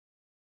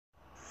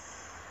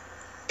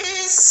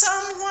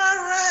someone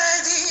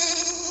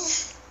ready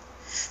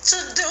to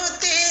do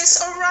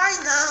this right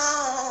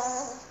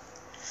now?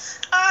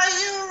 Are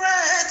you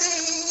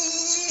ready?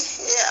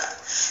 Yeah,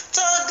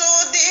 to do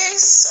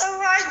this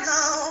right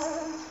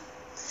now?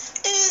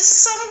 Is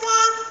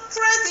someone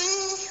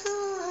ready to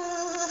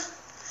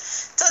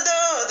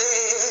do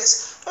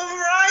this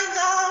right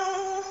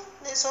now?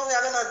 This is what we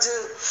are gonna do.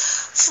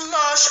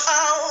 Flush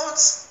out,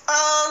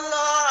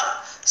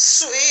 Allah,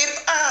 sweep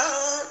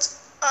out,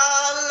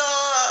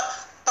 Allah,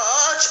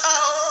 purge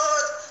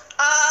out,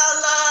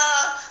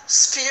 Allah,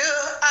 spew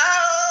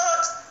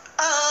out,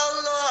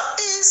 Allah.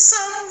 Is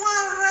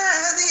someone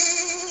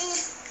ready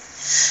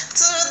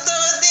to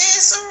do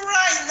this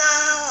right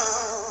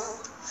now?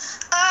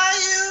 Are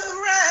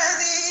you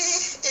ready?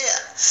 Yeah,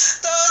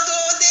 to do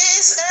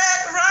this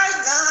right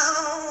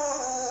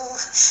now?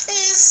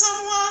 Is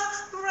someone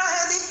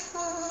ready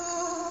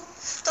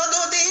to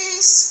do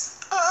this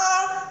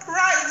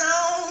right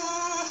now?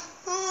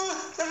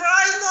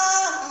 Right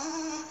now?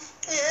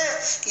 Yeah.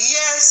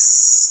 Yes,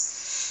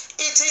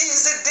 it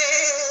is the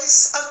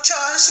days of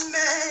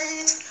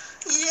judgment.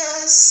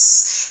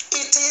 Yes,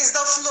 it is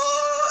the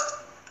flood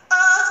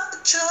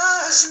of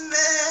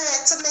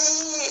judgment to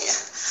me.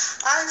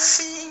 I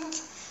think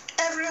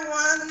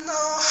everyone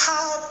know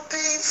how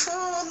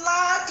painful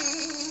life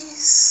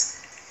is.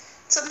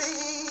 To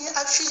me,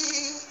 I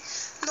feel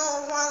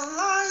no one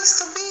likes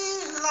to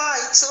be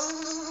lied to.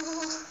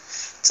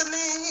 To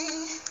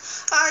me,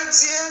 I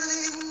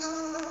dearly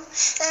know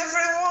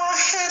everyone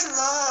had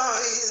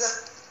lies.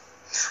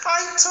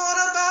 I thought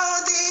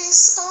about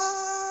this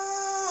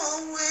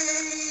always.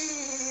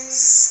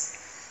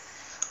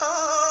 Oh,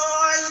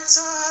 I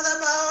thought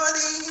about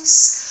this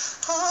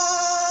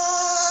always.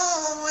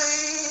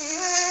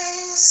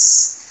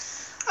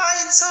 I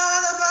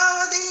thought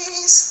about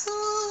this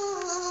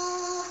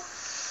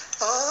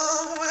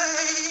always.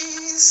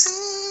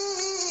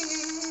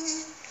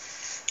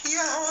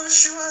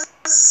 Yahushua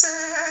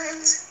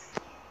said,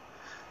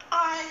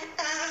 I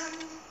am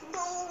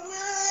the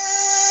way.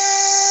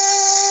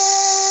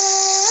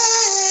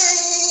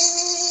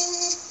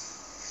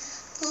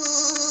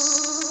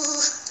 Ooh,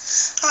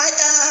 I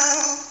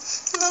am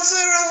the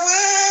very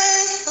way.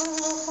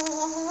 Ooh,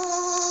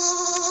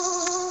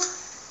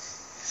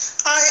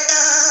 I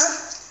am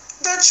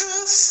the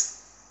truth.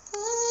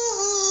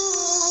 Ooh,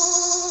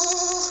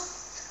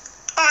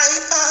 I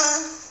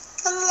am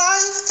the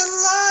life, the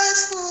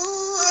life. Ooh,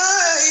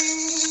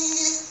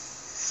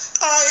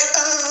 I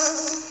am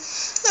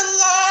the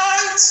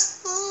light.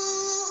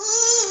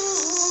 Ooh,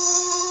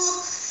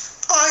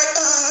 I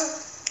am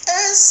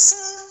a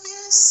son,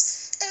 yes,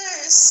 a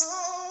son.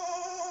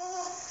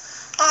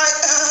 I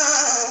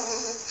am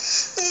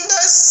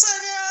the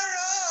Savior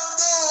of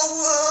the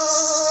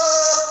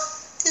world.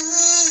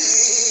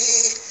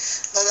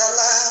 But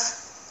Allah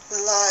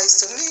lies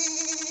to me.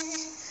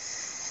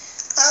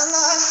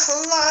 Allah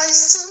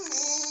lies to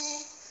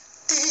me.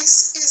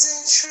 This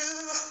isn't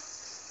true.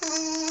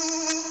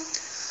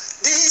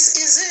 This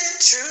isn't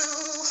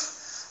true.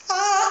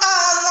 Oh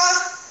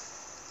Allah,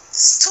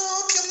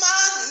 stop your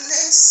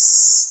madness.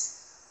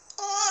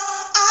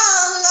 Oh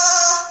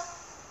Allah,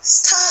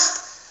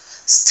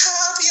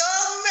 stop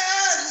your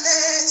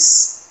madness.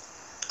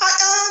 I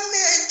am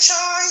a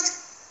child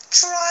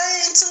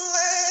trying to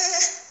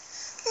learn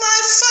my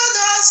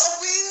father's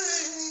will.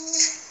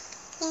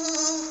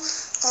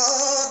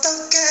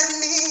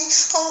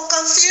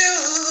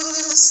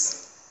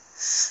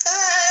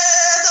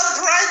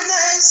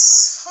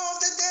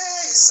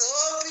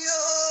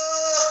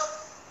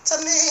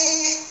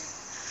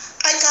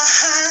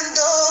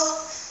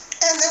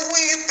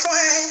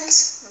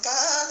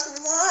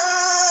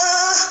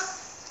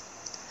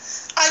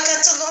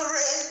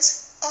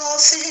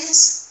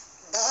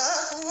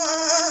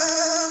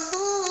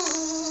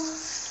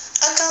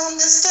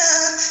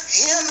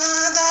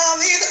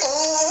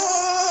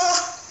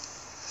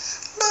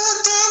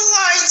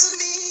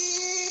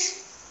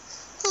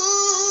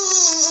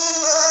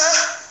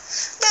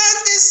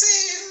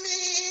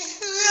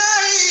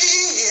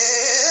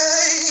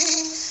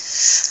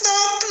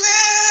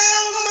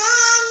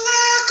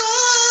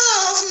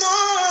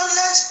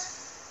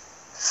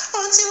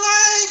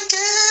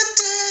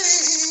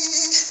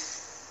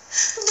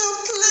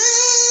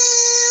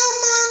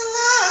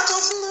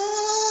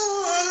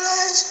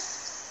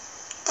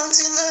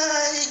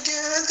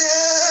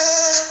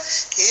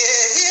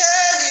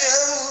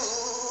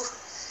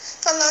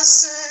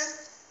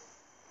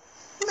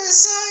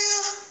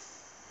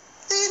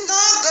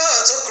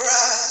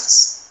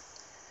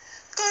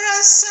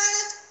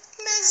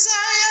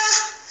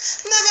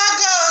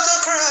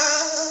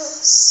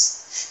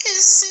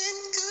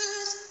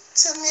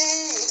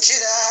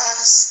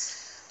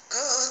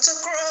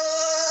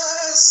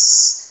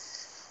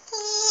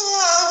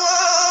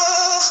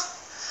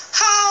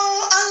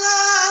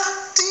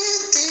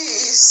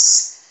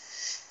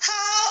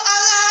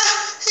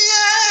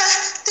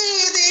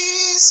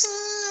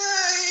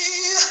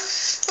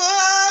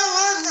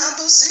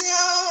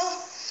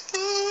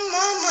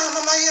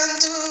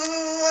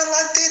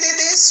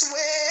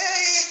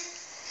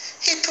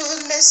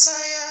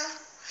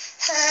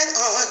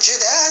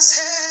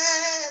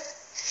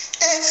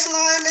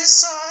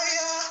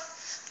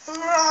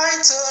 Messiah right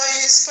to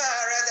his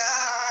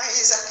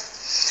paradise.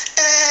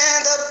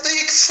 And the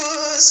big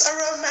fools are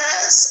a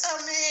mess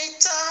amid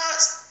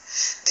that.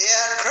 They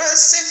are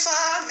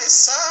crucified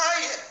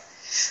Messiah.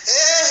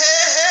 Hey,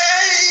 hey,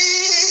 hey,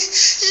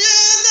 you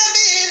don't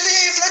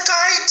believe like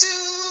I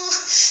do.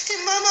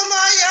 Mama,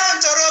 my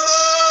aunt,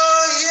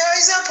 here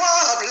is a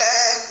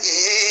problem.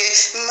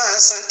 Yeah, my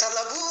Santa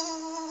Labu.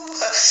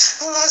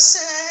 Allah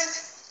said,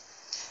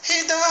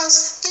 he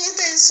does it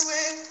this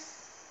way.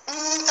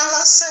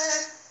 Allah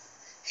said,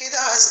 he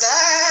does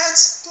that.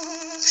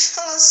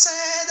 Allah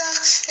said,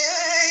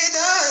 yeah, he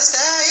does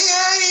that.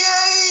 Yeah,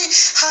 yeah.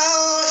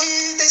 How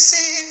he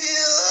deceived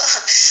you.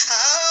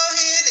 How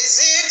he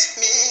deceived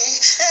me.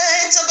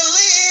 And to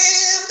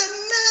believe the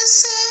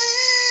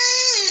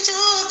message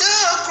of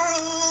the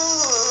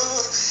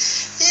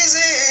cross. Is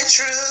it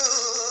true?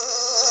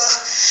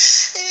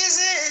 Is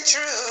it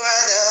true?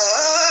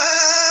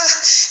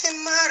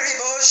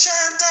 Maribo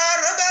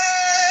Shantarabe.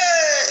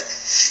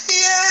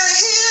 Yeah,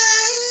 yeah,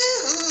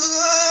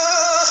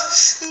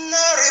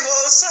 Naribo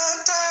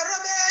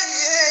Santarabe.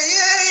 Yeah,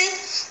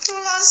 yeah.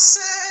 Allah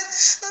said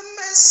the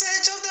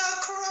message of the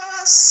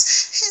cross.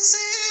 Is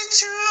it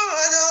true?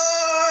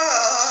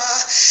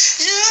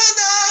 You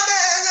don't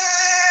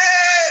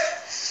believe.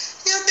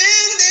 You've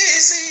been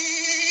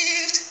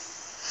deceived.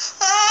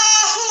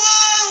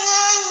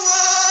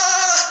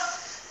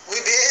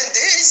 We've been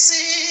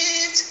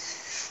deceived.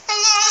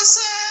 Allah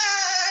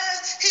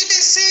said he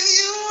deceived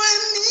you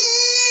and me.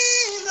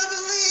 I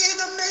believe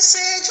the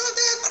message of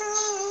the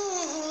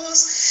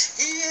cross.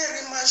 Here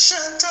in my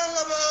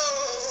Shantalabo.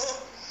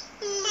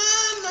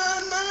 Mama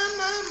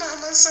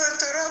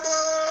Santarabo.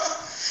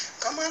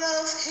 Come out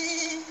of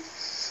him.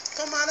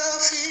 Come out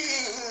of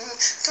him.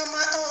 Come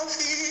out of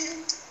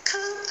him.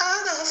 Come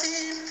out of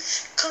him.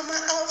 Come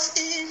out of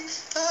him.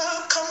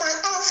 Oh, come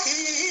out of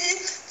him.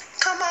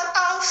 Come out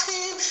of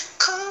him.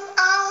 Come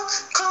out.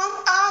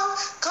 Come out.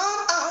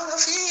 Come out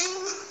of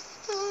him.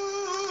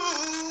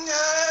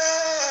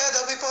 Yeah,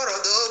 the people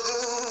of Dogu.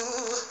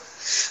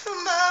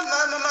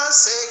 Mama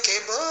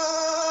Sekebo.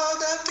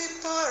 The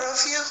people of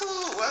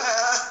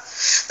Yahuwah.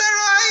 The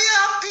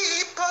royal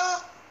people.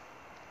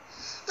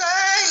 The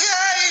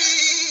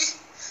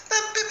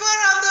people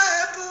of the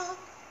apple.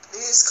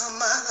 Please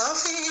come out of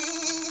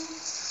him.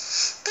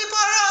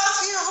 People of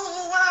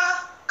Yahuwah,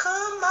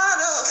 come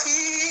out of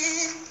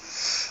him.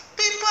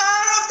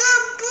 People of the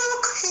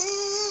book,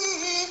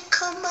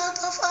 come out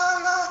of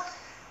Allah.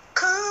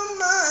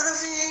 Come out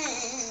of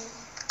him.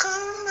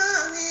 Come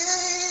out,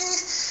 yeah.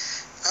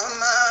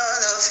 Come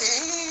out of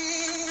him.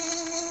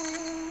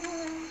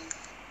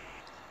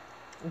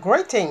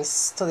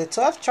 Greetings to the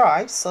 12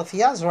 tribes of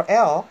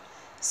Israel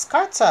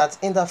scattered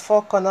in the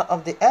four corners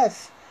of the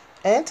earth,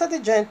 and to the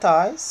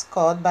Gentiles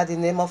called by the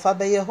name of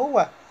Abba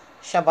Yahuwah.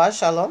 Shabbat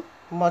Shalom,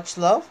 much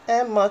love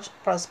and much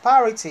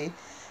prosperity.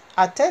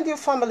 Attend you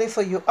family,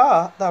 for you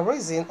are the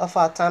reason of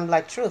our time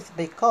like truth,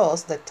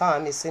 because the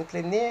time is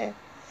simply near.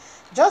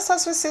 Just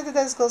as we see the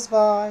days goes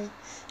by,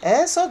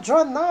 and so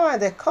draw nigh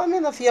the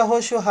coming of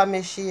Yahushua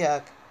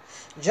HaMashiach.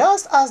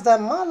 Just as the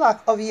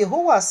Malach of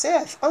Yahuwah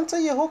saith unto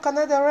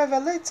Yehochanan the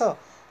Revelator,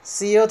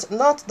 sealed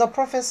not the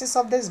prophecies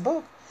of this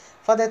book,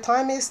 for the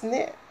time is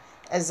near.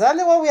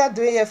 Exactly what we are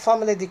doing here,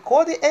 family,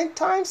 decoding end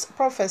times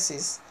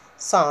prophecies,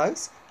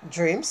 signs,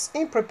 dreams,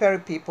 in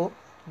preparing people,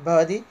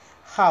 body,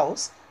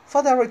 house,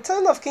 for the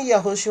return of King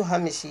Yahushua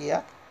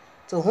HaMashiach,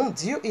 to whom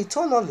due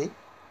eternally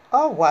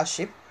all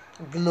worship,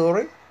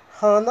 glory,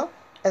 honor,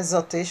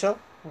 exaltation,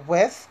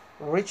 wealth,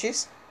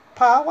 riches,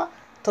 power,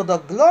 to the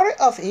glory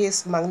of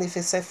his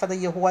magnificent Father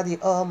Yahuwah the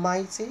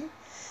Almighty,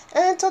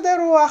 and to the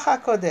Ruach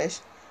HaKodesh,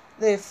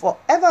 the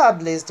forever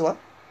blessed one,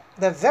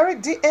 the very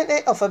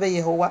DNA of Abba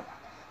Yahuwah,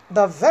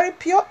 the very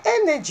pure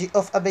energy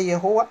of Abba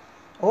Yahuwah.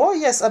 Oh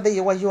yes, Abba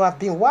Yahuwah, you have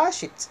been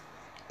worshipped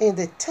in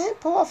the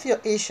temple of your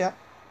Isha,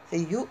 for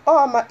you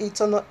are my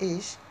eternal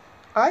Ish.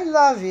 I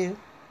love you.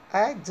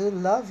 I do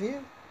love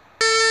you.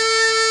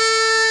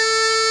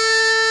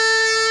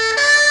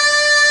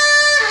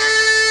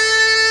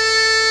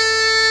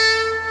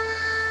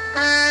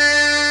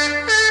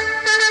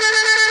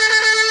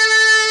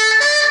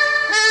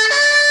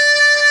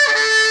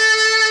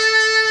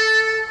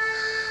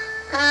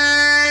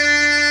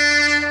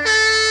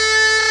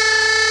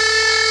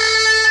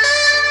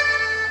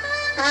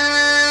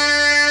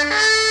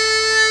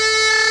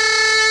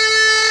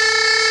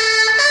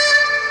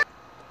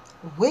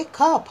 Wake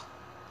up.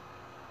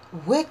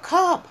 Wake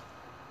up.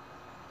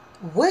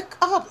 Wake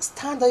up.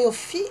 Stand on your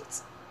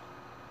feet.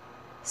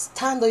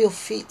 Stand on your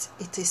feet.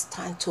 It is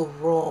time to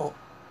roar.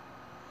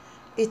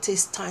 It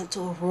is time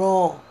to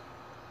roar.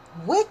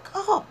 Wake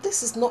up.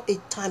 This is not a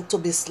time to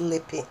be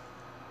sleeping.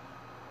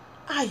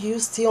 Are you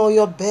still on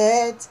your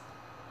bed?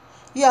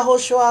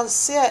 Yahushua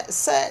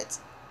said,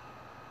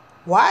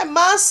 why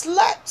man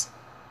slept?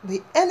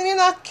 The enemy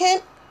that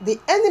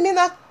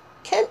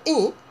came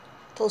in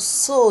to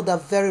sow the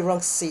very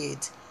wrong seed.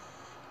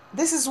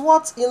 This is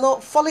what,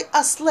 falling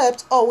asleep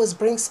always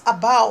brings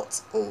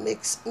about,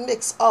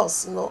 makes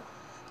us,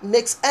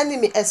 makes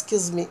enemy,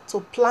 to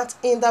plant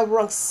in the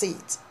wrong seed.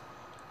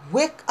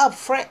 Wake up,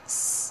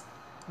 friends.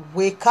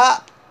 Wake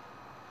up.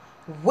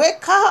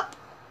 Wake up.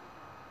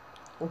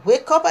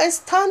 Wake up and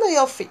stand on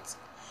your feet.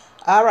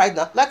 All right,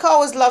 now, like I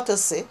always love to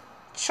say,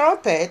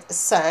 trumpet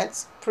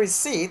sounds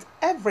precede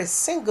every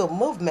single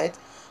movement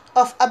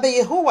of Abba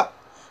Yahuwah.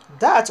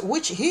 That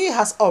which he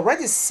has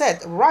already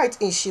said right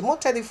in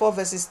Shemot 34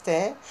 verses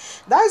 10.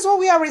 That is what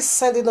we are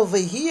resending over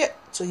here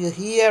to your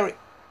hearing.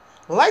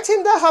 Light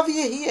him that have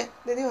your ear.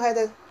 Did you hear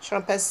the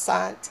trumpet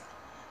sound?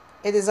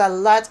 It is a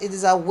light, it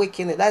is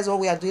awakening. That is what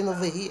we are doing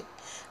over here.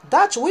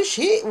 That which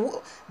he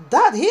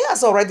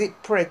has already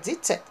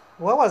predicted.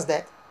 What was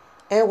that?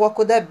 And what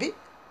could that be?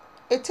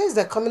 It is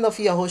the coming of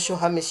Yahushua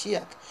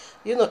HaMashiach.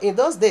 You know, in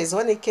those days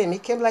when he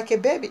came like a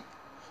baby.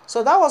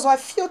 So that was why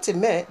filthy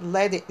men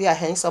laid their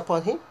hands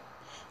upon him.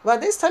 But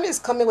this time he's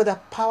coming with the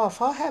power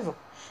of all heaven.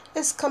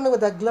 He's coming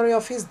with the glory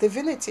of his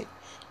divinity.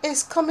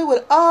 He's coming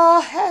with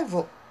all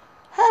heaven.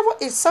 Heaven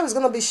itself is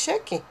going to be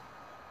shaking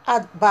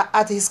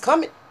at his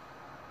coming.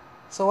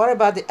 So what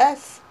about the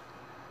earth?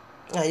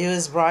 Are you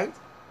his bride?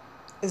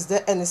 Is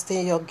there anything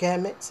in your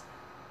garment?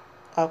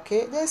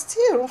 Okay, there's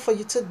still room for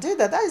you to do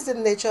that. That is the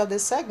nature of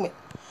this segment.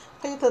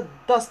 For you to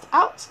dust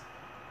out.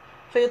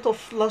 For you to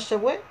flush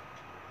away.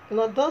 You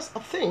know, those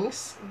are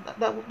things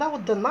that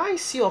would deny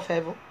you of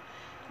heaven.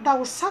 That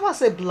will serve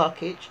as a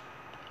blockage.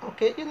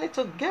 Okay, you need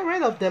to get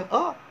rid of them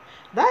all.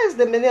 That is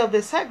the meaning of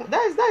the segment.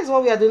 That is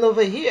what we are doing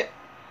over here.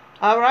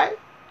 Alright?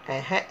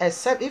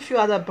 Except if you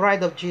are the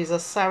bride of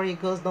Jesus, sorry,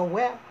 it goes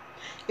nowhere.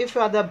 If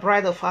you are the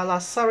bride of Allah,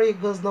 sorry,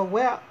 it goes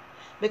nowhere.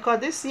 Because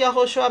this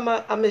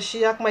Yahushua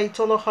HaMashiach, my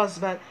eternal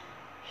husband,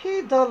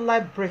 he don't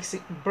like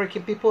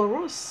breaking people's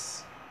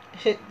rules.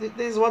 This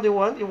is what you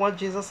want. You want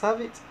Jesus, have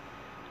it.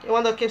 You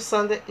want to keep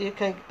Sunday, you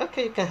can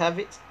have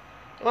it.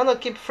 You want to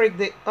keep freak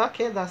day,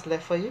 okay, that's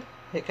left for you.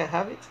 You can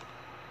have it.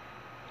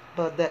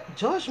 But the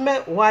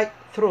judgment white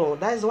throne,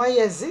 that is why he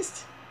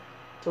exists.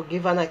 To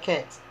give an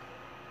account.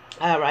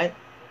 Alright.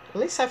 At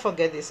least I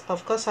forget this.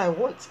 Of course I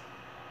won't.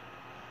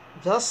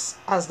 Just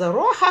as the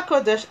Ruach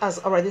HaKodesh has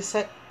already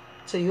said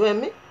to you and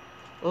me,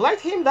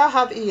 let him that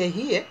have ear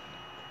hear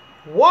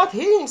what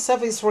he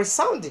himself is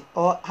resounding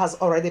or has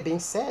already been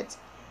said.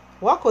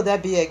 What could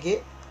that be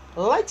again?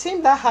 Let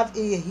him that have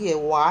ear hear.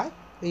 Why?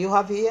 Do you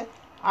have ear?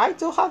 I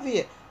do have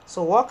ear.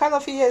 So what kind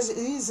of ear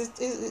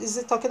is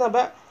it talking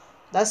about?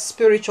 That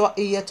spiritual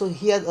ear to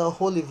hear the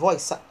holy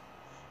voice.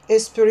 A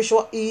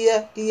spiritual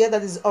ear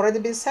that is already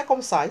been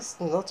circumcised,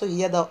 to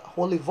hear the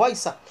holy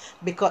voice.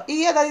 Because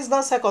ear that is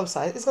not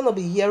circumcised is going to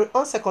be hearing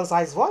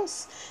uncircumcised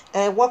voice.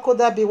 And what could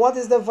that be? What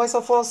is the voice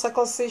of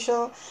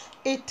uncircumcision?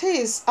 It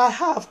is, I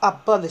have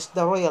abolished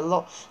the royal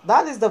law.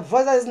 That is the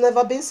voice that has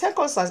never been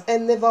circumcised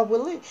and never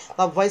will it.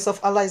 The voice of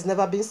Allah has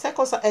never been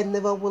circumcised and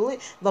never will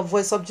it. The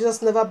voice of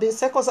Jesus never been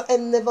circumcised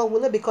and never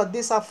will it, because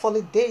these are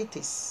fallen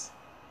deities.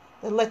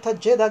 The letter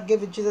J that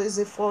gave it Jesus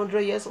is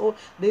 400 years old.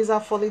 These are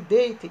fallen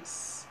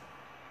deities.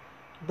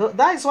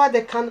 That is why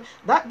they can.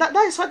 That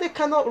is why they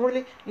cannot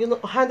really,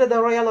 handle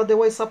the royal law the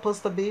way it's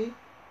supposed to be.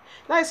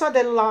 That is why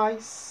they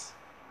lies.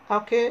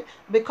 Okay,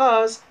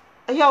 because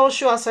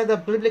Yahushua said, the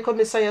biblical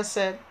Messiah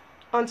said,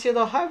 until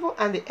the heaven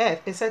and the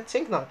earth, he said,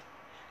 think not.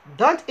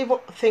 Don't even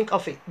think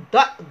of it.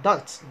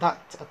 Don't.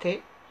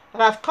 Okay,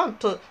 and I've come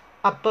to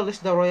abolish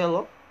the royal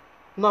law.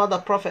 Nor the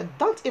prophet.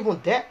 Don't even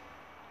dare.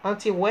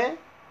 Until when?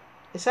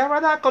 He said,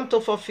 rather I come to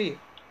fulfill.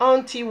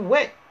 Until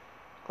when?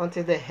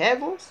 Until the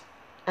heavens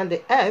and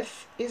the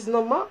earth is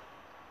no more.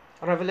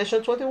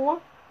 Revelation 21.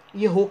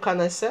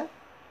 Yehochanan said,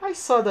 I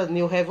saw the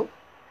new heaven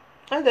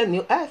and the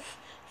new earth.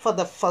 For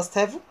the first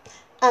heaven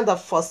and the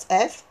first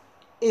earth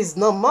is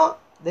no more.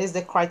 There's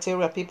the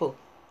criteria, people.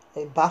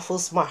 It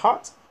baffles my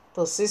heart.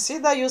 To see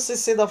that you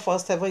see the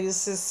first heaven, you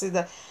see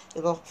the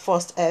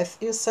first earth.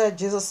 You said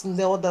Jesus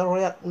know the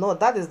royal. No,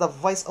 that is the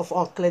voice of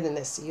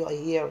uncleanness you are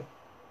hearing.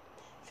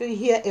 If you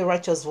hear a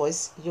righteous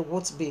voice, you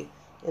won't be,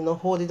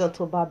 holding on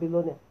to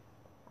Babylonia.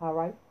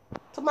 Alright?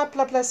 To my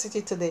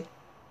perplexity today.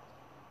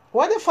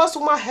 When the first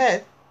woman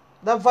heard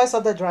the voice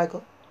of the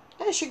dragon,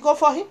 and she go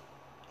for him.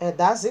 And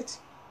that's it.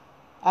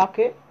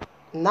 Okay?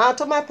 Now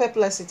to my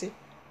perplexity.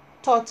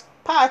 Third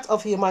part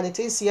of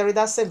humanity is hearing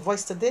that same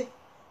voice today.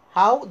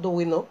 How do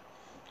we know?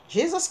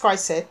 Jesus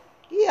Christ said,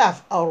 ye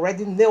have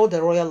already nailed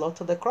the royal law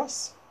to the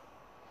cross.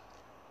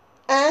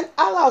 And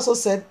Allah also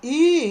said,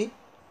 ye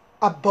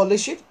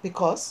abolish it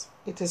because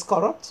it is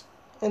corrupt.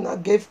 And I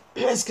gave,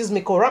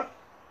 corrupt.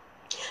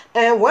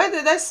 And when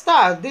did they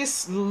start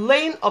this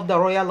laying of the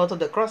royal law to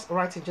the cross?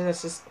 Right in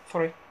Genesis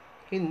 3.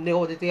 He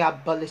nailed it, he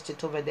abolished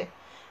it over there.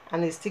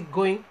 And he's still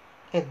going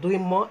and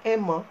doing more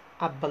and more.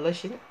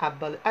 Abolishing.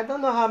 I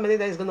don't know how many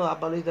days he's going to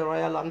abolish the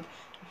royal law. In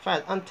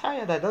fact, I'm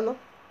tired, I don't know.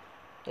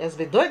 He has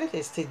been doing it,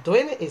 he's still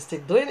doing it, he's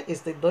still doing it, he's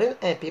still doing it.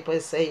 And people are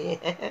saying,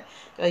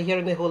 you're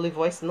hearing the holy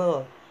voice.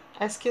 No.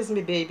 Excuse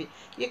me, baby.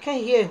 You can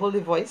hear a holy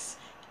voice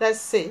that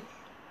say,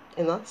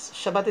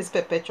 Shabbat is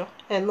perpetual,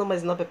 and no,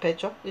 it's not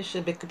perpetual. You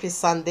should be keeping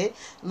Sunday.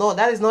 No,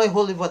 that is not a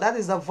holy voice. That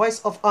is the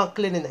voice of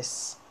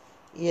uncleanness.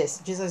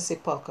 Yes, Jesus is a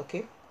pork,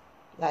 okay?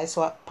 That is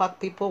what park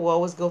people will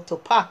always go to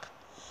park.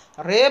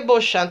 Rebo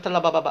Shantala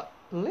Baba.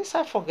 Lest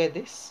I forget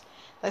this.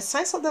 The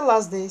signs of the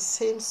last days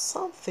seems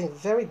something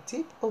very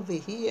deep over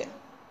here.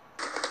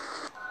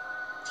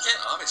 You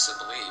can't obviously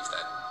believe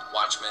that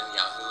Watchmen,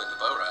 Yahoo, and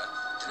Deborah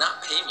did not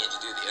pay me to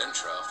do the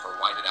intro for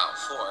Whited Out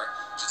 4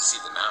 to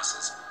deceive the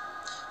masses.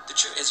 The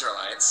true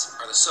Israelites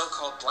are the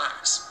so-called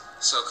blacks,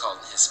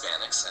 so-called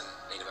Hispanics, and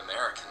Native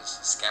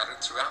Americans scattered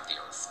throughout the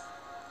earth.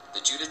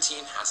 The Judah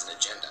team has an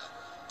agenda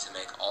to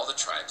make all the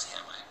tribes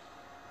Hamite.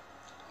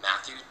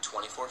 Matthew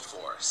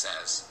 24:4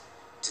 says,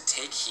 "To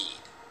take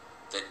heed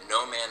that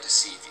no man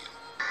deceive you."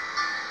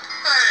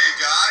 Hey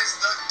guys,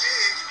 the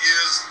gig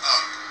is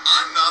up.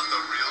 I'm not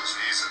the real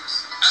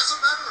Jesus. As a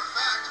matter of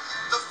fact,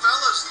 the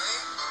fella's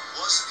name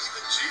wasn't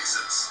even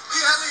Jesus. He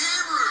had a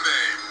Hebrew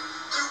name.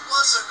 There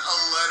wasn't a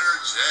letter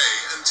J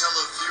until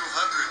a few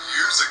hundred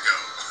years ago.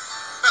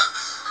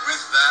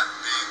 With that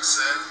being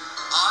said,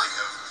 I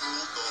have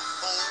fooled the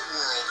whole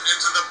world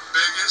into the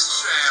biggest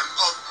sham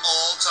of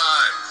all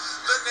time.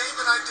 The name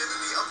and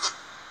identity of the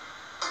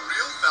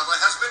real fella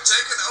has been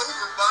taken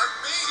over by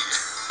me.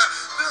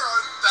 There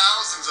are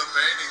thousands of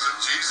paintings of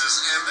Jesus,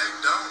 and they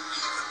don't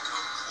even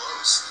come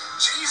close.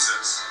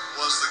 Jesus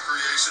was the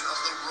creation of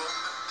the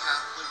Roman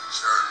Catholic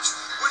Church,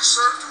 which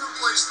served to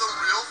replace the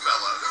real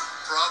fella, who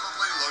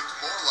probably looked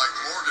more like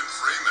Morgan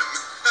Freeman.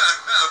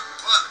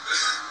 But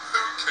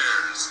who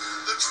cares?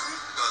 The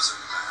truth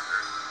doesn't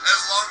matter,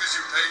 as long as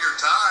you pay your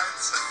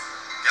tithes.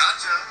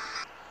 Gotcha.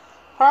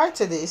 Prior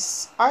to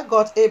this, I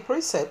got a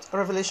precept,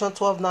 Revelation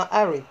 12 now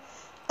I read.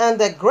 And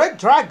the great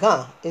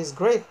dragon is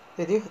great.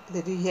 Did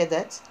you hear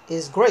that?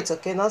 Is great,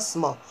 okay, not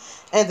small.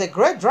 And the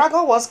great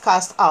dragon was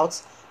cast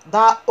out.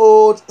 That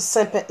old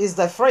serpent is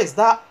the phrase.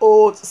 That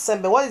old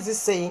serpent. What is it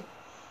saying?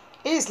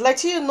 It's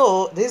letting you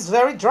know this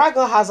very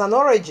dragon has an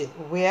origin.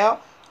 Well,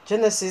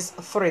 Genesis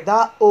 3,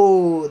 that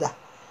old.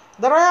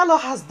 The royal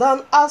Lord has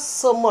done us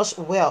so much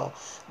well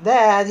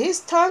that he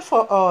stand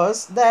for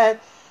us that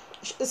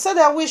so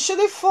that we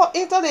shouldn't fall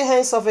into the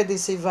hands of a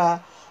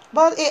deceiver.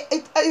 But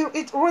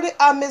it really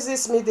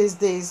amazes me these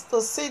days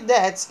to see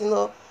that,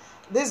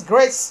 this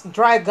great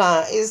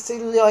dragon is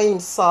still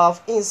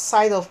himself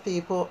inside of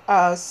people,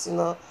 us,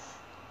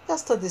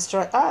 just to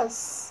destroy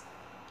us.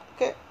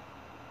 Okay?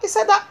 He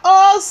said that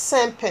all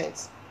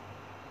serpent,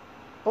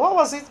 what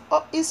was it?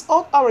 His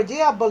old origin,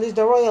 he abolished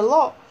the royal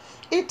law.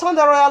 He turned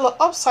the royal law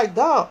upside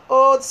down.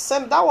 Old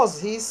serpent, that was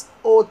his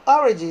old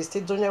origin. He's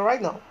still doing it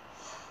right now.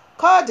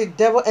 Call the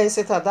devil and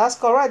Satan. That's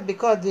correct,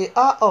 because they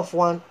are of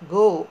one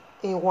goal,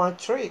 in one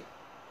tree,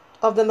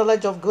 of the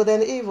knowledge of good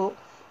and evil,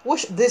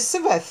 which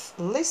deceiveth,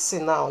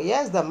 listen now,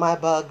 yes, the my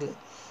ugly,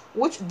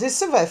 which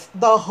deceiveth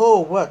the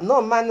whole world, no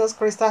minus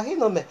Christa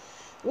Hinome,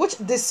 which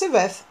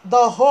deceiveth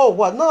the whole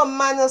world, no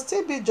minus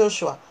TB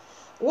Joshua,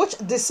 which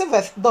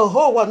deceiveth the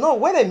whole world, no,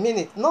 wait a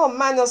minute, no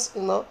minus,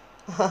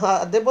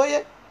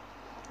 Deboye,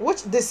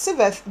 which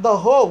deceiveth the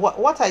whole world.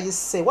 What are you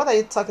saying? What are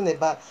you talking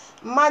about?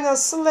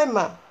 Minus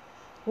Slema,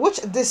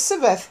 which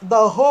deceiveth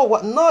the whole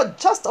world, no,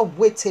 just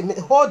wait a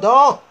minute, hold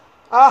on.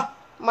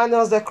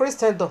 Minus the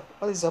Christendom.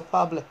 What is your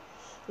problem?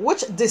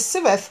 Which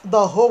deceiveth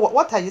the whole world.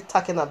 What are you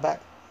talking about?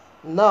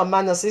 No,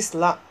 minus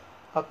Islam.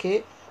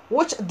 Okay?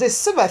 Which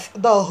deceiveth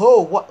the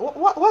whole world.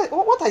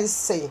 What are you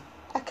saying?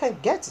 I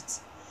can't get it.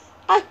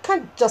 I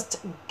can't just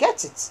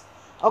get it.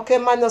 Okay,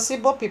 minus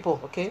Igbo people.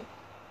 Okay?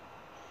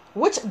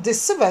 Which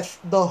deceiveth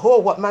the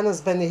whole world. Minus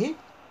Benihi.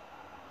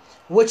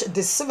 Which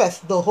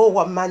deceiveth the whole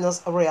world. Minus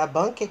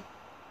Reabanke.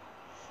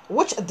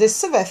 Which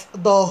deceiveth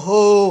the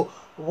whole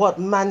what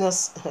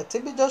minus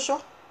TB Joshua?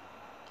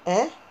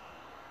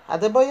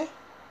 Adeboye?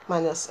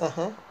 Minus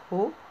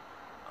who?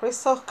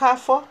 Crystal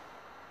Carfor?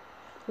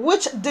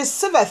 Which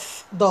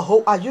deceiveth the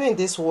whole. Are you in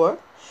this world?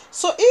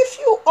 So if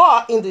you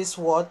are in this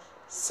world,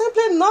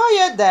 simply know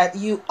yet that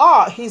you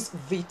are his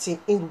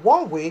victim in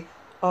one way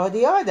or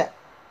the other.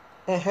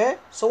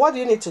 So what do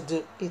you need to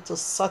do? Is to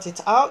sort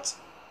it out.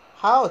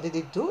 How did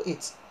he do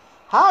it?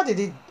 How did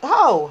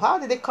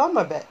it come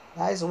about?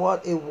 That is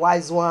what a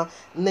wise one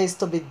needs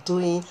to be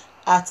doing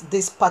at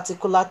this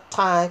particular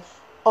time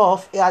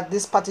at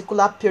this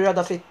particular period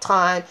of a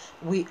time.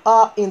 We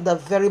are in the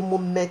very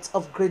moment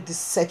of great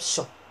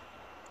deception.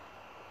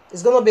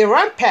 It's going to be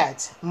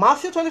rampant.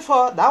 Matthew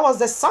 24, that was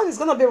the sun. It's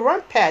going to be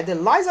rampant. The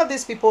lies of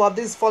these people, of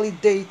this fallen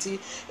deity,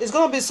 is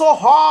going to be so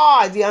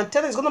high. The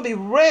antenna is going to be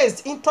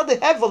raised into the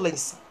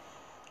heavens.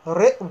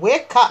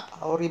 Wake up.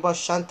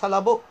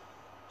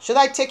 Should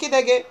I take it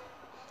again?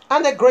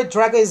 And the great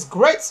dragon is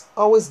great.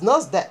 Always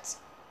knows that.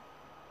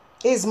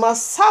 Is more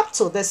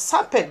subtle. The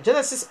serpent,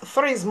 Genesis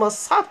 3, is more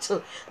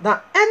subtle than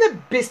any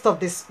beast of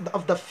the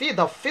field.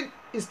 The field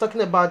is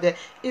talking about there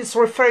is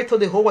referring to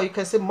the whole world. You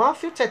can see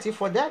Matthew 30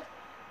 for that.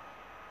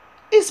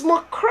 It's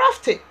more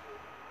crafty.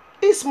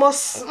 It's more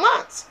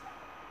smart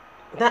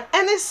than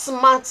any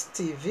smart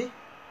TV.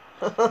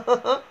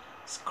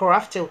 It's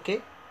crafty,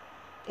 okay?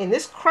 In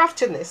this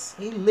craftiness,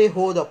 he lay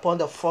hold upon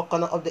the four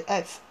corners of the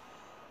earth.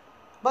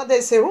 But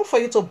there's a room for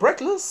you to break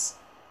loose.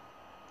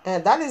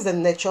 And that is the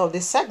nature of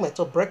this segment,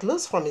 to break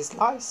loose from his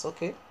lies,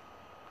 okay?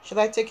 Should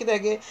I take it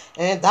again?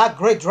 And that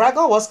great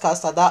dragon was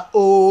cast out, that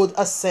old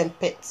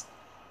serpent,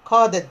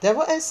 called the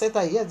devil and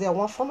Satan. Yes, they are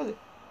one family,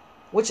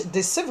 which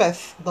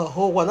deceiveth the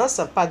whole world,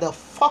 and by the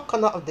four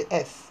corners of the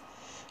earth.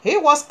 He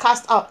was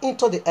cast out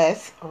into the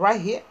earth right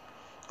here,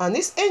 and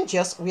his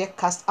angels were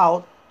cast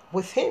out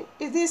with him.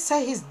 It didn't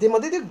say his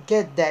demon. Did you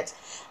get that?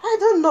 I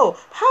don't know.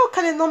 How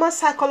can a normal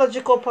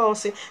psychological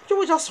person, you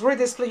will just read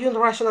this, you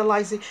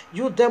rationalize it,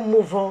 you then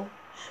move on.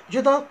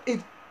 You don't,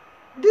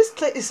 this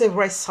place is a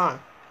red sign.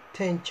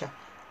 Danger,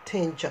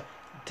 danger,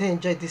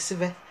 danger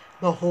deceiveth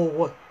the whole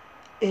world.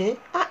 I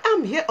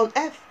am here on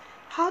earth.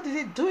 How did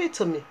he do it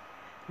to me?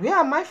 Where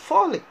am I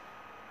falling?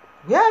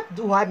 Where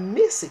do I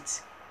miss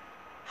it?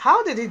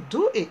 How did he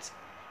do it?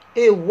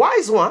 A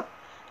wise one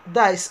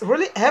that is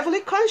really heavily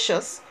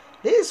conscious,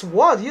 this is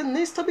what you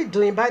need to be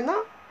doing by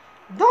now.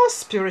 Don't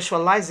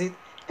spiritualize it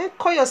and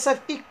call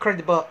yourself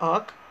incredible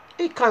ark.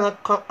 It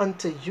cannot come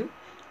unto you.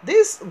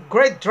 This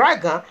great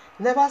dragon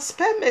never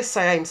spared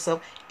Messiah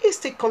himself. He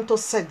still come to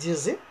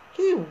seduce him.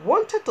 He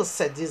wanted to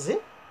seduce him.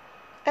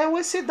 And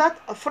we see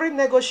that free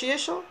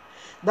negotiation.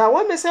 That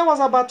when Messiah was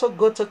about to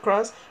go to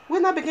cross, we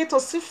now begin to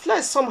see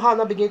flesh somehow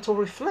now begin to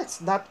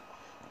reflect that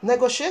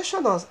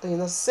negotiation of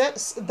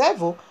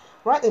devil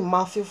right in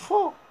Matthew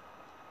 4.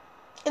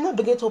 And I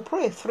begin to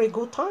pray 3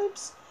 good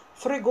times.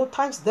 3 good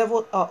times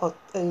devil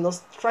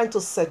trying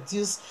to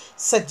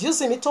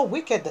seduce him into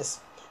wickedness.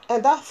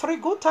 And that 3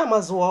 good time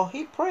as well,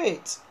 he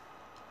prayed,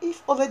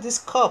 if only this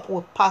cup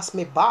will pass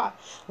me by.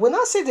 When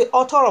I see the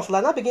author of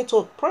life, I begin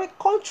to pray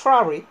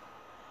contrary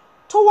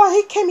to what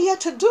he came here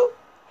to do.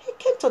 He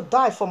came to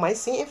die for my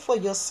sin and for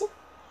your sin.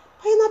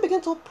 But he now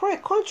begin to pray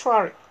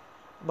contrary.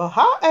 But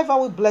however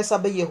we bless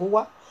Abba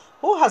Yahuwah,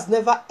 who has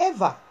never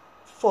ever,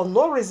 for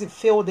no reason,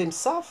 failed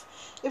himself.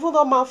 Even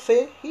though man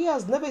failed, he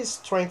has never his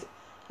strength.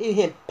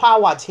 He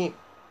empowered him.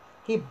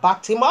 He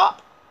backed him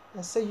up.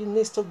 And said, you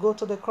need to go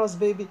to the cross,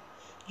 baby.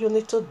 You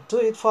need to do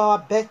it for our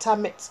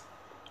betterment.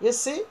 You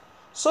see?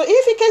 So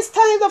if he can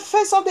stand in the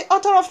face of the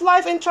author of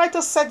life and try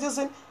to seduce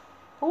him,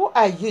 who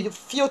are you? You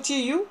filthy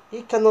you?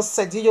 He cannot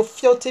seduce you.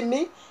 Filthy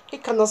me? He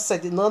cannot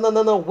seduce.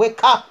 No.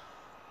 Wake up.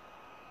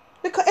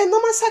 Because a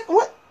normal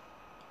what?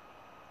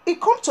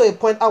 It comes to a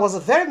point I was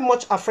very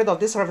much afraid of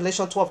this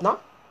Revelation 12 now.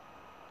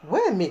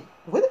 Wait a minute.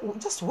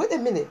 Just wait a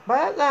minute.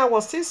 But I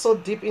was still so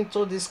deep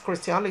into this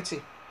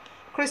Christianity.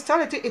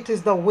 Christianity, it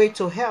is the way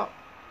to hell.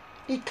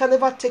 It can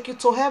never take you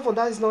to heaven.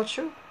 That is not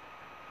true.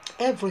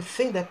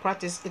 Everything they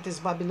practice, it is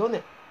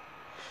Babylonian.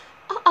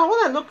 I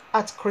want to look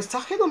at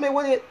Christianity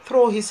when he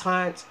throw his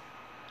hands.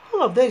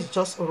 All of them is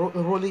just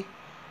rolling,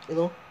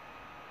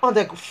 on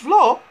the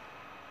floor.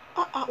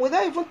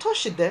 Without even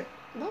touching them.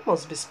 That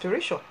must be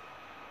spiritual.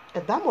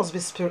 And that must be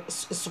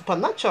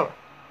supernatural.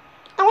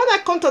 And when I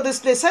come to this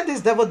place, said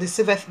this devil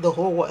deceiveth the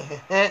whole world.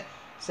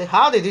 Say,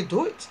 how did he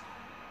do it?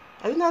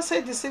 I will not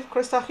say deceive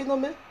Christianity,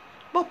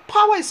 but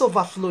power is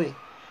overflowing.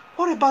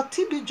 What about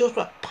TB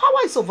Joshua? Power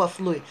is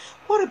overflowing.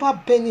 What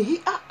about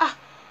Benny?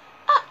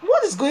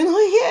 What is going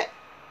on here?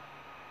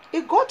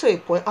 It got to a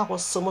point I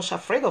was so much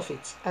afraid of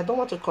it. I don't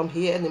want to come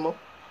here anymore.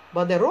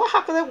 But the Royal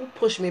Hakuna will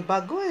push me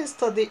back. Go and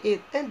study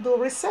it and do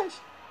research.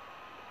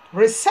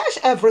 Research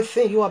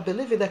everything you are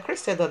believing the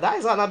Christian. That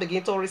is how I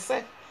begin to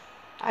research.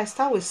 I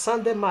start with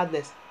Sunday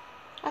madness.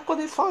 I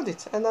couldn't find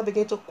it. And I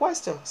began to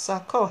question.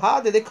 So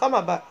how did it come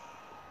about?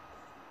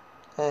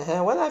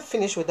 When I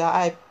finished with that,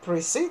 I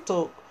proceed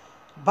to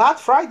Bad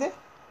Friday.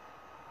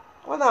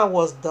 When I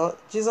was done,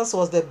 Jesus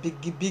was the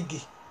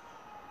biggie.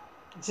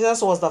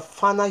 Jesus was the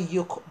final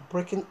yoke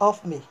breaking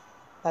off me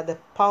by the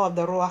power of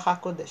the Ruach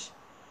HaKodesh.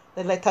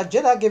 The letter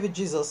J that gave you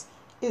Jesus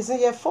isn't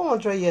yet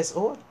 400 years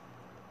old.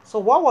 So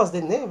what was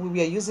the name we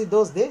were using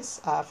those days?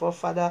 Our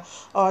forefather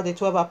or the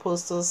 12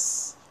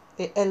 apostles,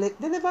 they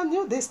never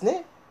knew this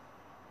name.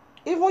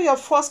 Even your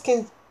first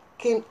King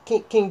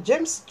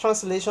James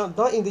translation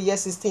done in the year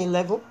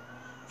 1611,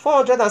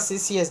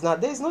 406 years now,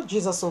 there is no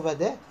Jesus over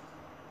there.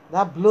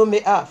 That blew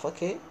me off,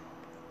 okay?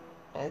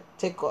 And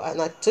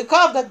I took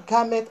off the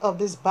garment of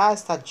this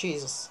bastard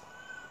Jesus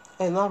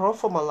and I run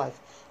for my life.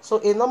 So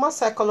a normal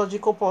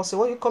psychological person,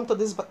 when you come to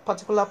this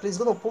particular place, is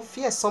going to put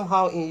fear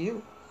somehow in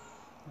you.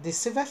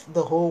 Deceiveth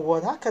the whole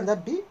world. How can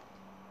that be?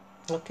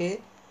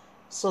 Okay.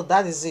 So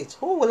that is it.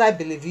 Who will I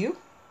believe you?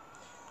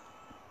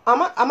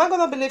 Am I going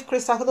to believe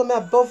Christ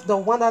above the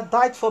one that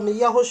died for me?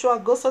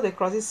 Yahushua goes to the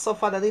cross. He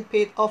suffered and he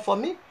paid all for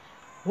me.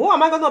 Who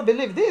am I going to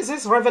believe? This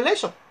is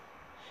revelation.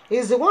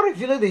 He's the one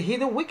revealing the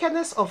hidden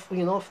wickedness of,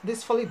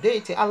 this holy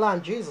deity, Allah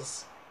and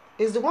Jesus.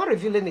 He's the one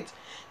revealing it.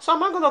 So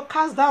am I going to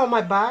cast down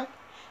my bag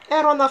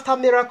and run after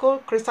miracle?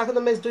 Christ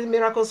is doing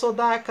miracles so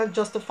that I can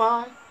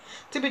justify.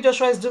 TB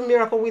Joshua is doing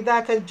miracle with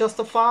that I can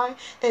justify.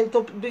 And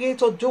to begin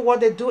to do what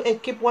they do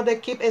and keep what they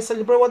keep and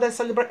celebrate what they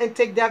celebrate and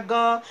take their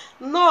God.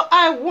 No,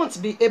 I won't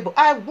be able.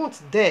 I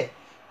won't dare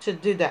to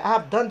do that. I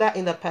have done that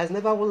in the past.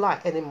 Never will I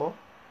anymore.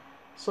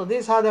 So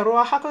this is how the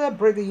Ruach HaKodesh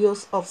break the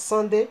use of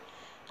Sunday.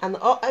 And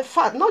in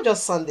fact, not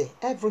just Sunday,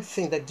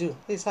 everything they do.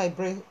 This is how I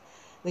break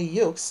the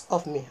yokes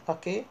of me,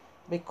 okay?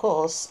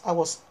 Because I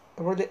was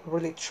really,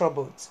 really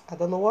troubled. I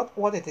don't know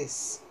what it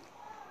is.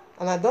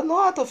 And I don't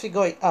know how to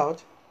figure it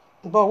out.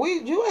 But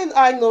you and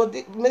I know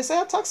the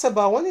Messiah talks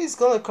about when he's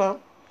going to come.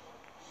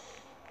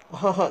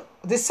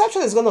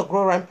 Deception is going to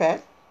grow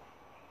rampant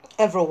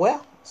everywhere.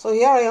 So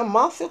here I am,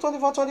 Matthew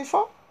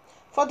 24:24.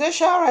 For they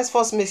shall arise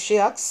false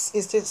messiahs.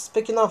 Is still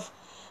speaking of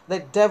the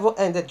devil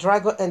and the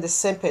dragon and the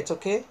serpent,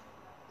 okay?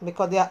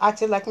 Because they are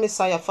acting like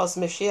Messiah. False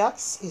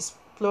messiahs is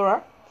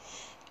plural.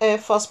 And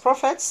false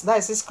prophets, that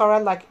is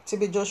Iscariot, like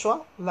TB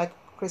Joshua, like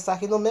Krista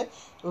Hinome,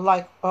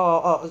 like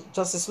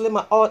Justice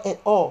Lima, all and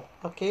all,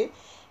 okay?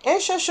 And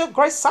shall show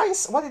great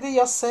signs. What did he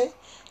just say?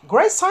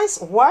 Great signs,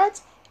 what?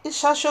 It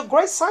shall show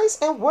great signs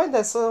and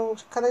wonders. So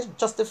can I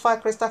justify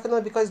Krista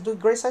Hinome because do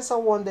great signs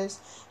and wonders?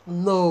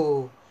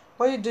 No.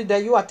 When you do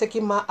that, you are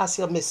taking man as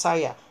your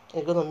Messiah.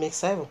 You're going to mix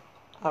heaven,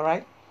 all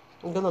right?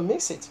 You're going to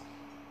mix it.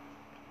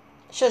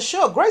 Shall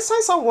show great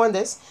signs and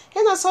wonders,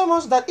 and not so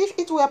much that if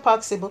it were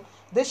possible,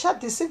 they shall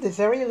deceive the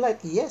very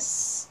elect.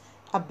 Yes.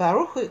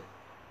 Abaruch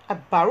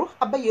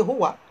Abba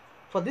Yahuwah.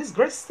 For this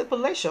great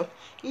stipulation,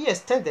 he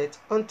extended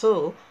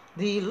unto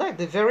the elect,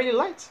 the very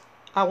elect.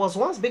 I was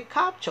once be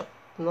captured,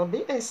 not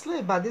be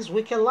enslaved by this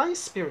wicked lying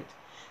spirit,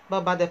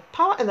 but by the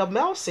power and the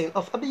mercy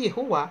of Abba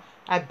Yahuwah,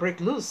 I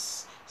break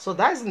loose. So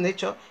that is the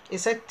nature. It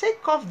said,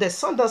 take off the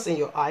sandals in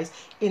your eyes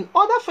in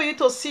order for you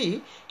to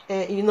see.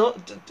 In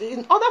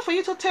order for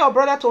you to tell your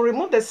brother to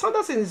remove the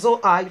sandals in his own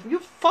eye, you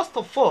first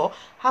of all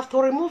have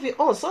to remove your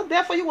own. So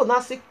therefore you will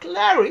not see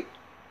clearly,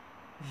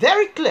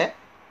 very clear,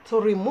 to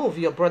remove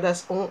your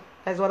brother's own.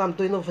 That's what I'm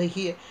doing over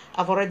here.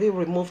 I've already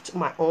removed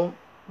my own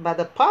by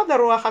the power of the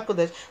Ruach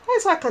HaKodesh. That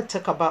is how I can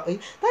talk about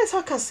it. That is how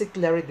I can see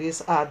clearly.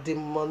 These are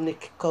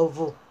demonic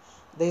cover.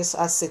 These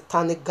are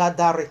satanic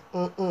gathering.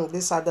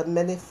 These are the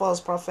many false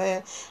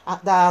prophets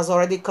that has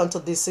already come to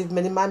deceive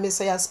many. My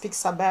Messiah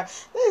speaks about.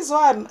 This is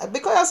why,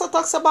 because he also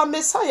talks about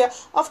Messiah.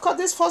 Of course,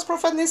 this false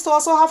prophet needs to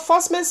also have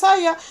false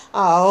Messiah.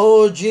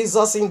 Oh,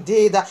 Jesus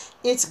indeed.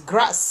 Eat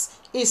grass,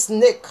 eat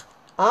snake,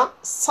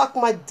 suck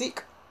my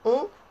dick,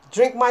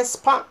 drink my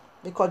sperm.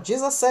 Because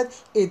Jesus said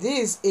it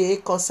is a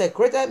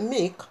consecrated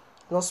milk,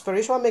 not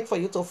spiritual milk, for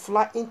you to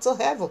fly into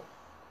heaven.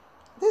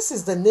 This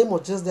is the name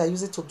of Jesus they are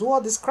using to do all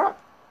this crap.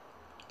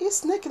 Eat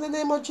snake in the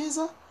name of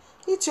Jesus.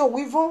 Eat your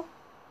weevil.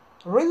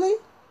 Really?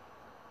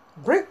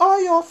 Bring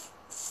all your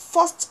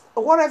first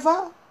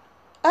whatever.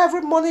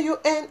 Every money you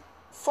earn,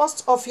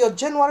 first of your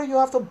January, you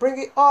have to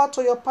bring it all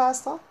to your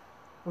pastor.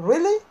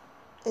 Really?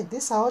 And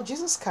this is how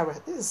Jesus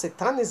carried. This is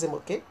satanism,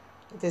 okay?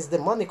 It is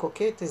demonic,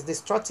 okay? It is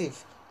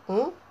destructive.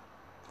 All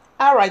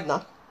right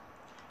now.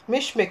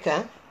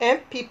 Mishmaker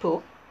and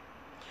people.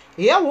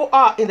 Here we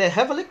are in the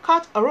heavenly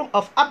court room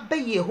of Abba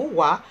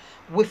Yahuwah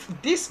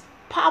with this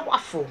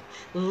powerful,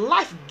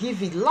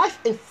 life-giving,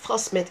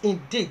 life-enforcement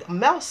indeed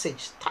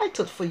message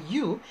titled for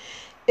you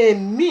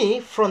and me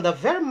from the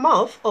very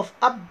mouth of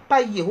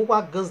Abba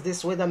Yahuwah goes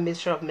this way, the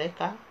mystery of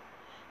Mecca.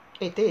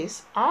 It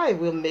is, I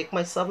will make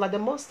myself like the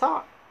Most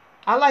High.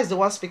 Allah is the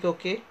one speaking,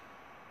 okay?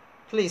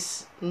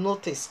 Please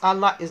notice,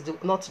 Allah is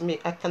not me.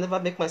 I can never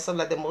make myself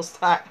like the Most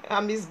High.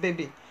 I'm his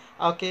baby,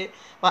 okay?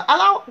 But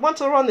Allah wants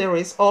to run the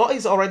race, or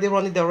is already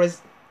running the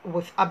race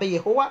with Abba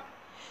Yahuwah.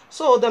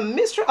 So the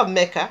mystery of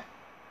Mecca,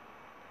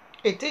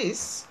 it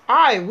is,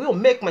 I will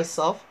make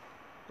myself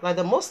like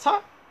the Most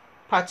High.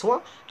 Part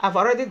 1. I've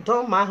already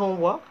done my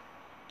homework.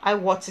 I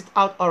worked it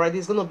out already.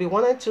 It's going to be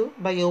 1 and 2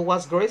 by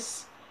Yahuwah's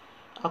grace.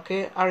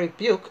 Okay, I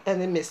rebuke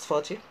any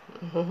misfortune.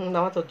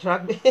 Now want to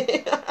drag me.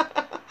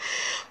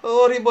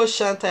 Oh, Ribo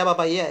Shanta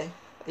Baba,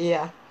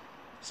 yeah.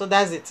 So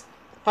that's it.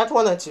 Part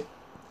 1 and 2.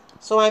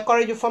 So I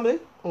encourage you, family,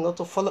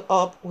 to follow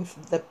up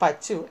with the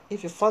part 2.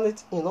 If you found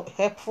it,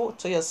 helpful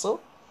to your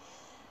soul,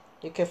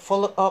 you can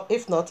follow up.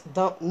 If not,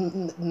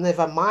 don't,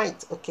 never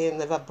mind. Okay,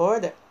 never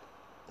bother.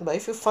 But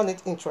if you find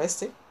it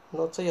interesting,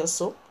 to your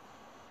soul,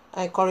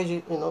 I encourage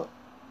you,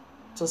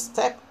 to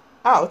step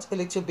out a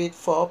little bit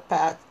for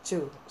part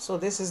 2. So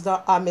this is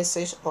our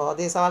message, or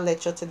this is our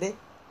lecture today.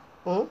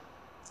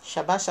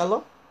 Shabbat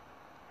Shalom.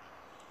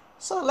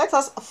 So let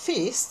us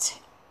feast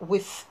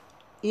with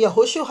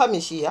Yahushua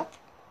HaMashiach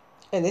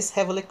and his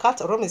heavenly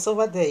courtroom is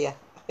over there.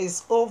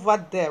 It's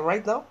over there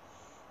right now.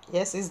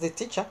 Yes, he's the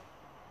teacher.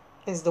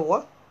 He's the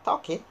one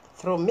talking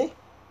through me.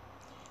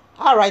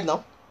 All right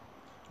now.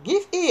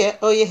 Give ear,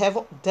 O ye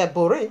heaven,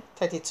 Deborah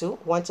 32,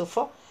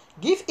 1-4.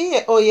 Give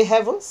ear, O ye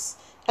heavens,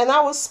 and I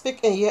will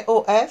speak in ye,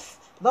 O earth,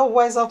 the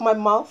words of my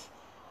mouth.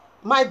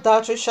 My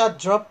doctrine shall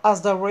drop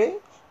as the rain,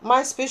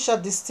 my speech shall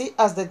distill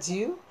as the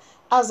dew,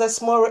 as the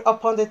small rain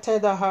upon the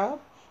tender herb,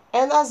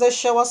 and as the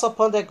showers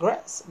upon the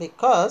grass,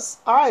 because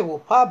I will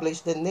publish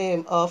the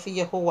name of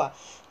Yahuwah.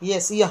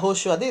 Yes,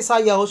 Yahushua. This is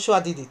how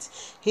Yahushua did it.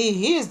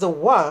 He is the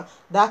one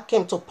that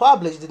came to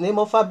publish the name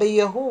of Abba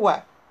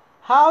Yahuwah.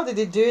 How did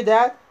he do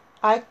that?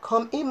 I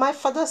come in my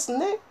Father's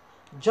name.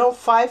 John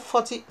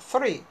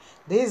 5:43.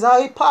 This is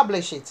how he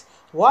published it.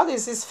 What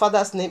is his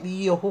Father's name?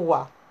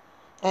 Yahuwah.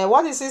 And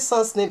what is his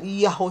son's name?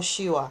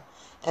 Yahushua.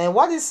 And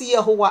what is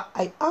Yahuwah?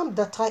 I am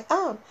that I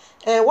am.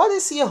 And what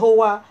is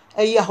Yahuwah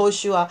and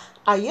Yahushua?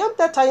 I am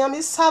that I am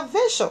is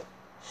salvation.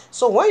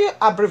 So when your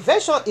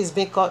abbreviation is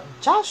being called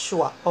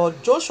Joshua or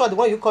Joshua, the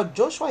one you call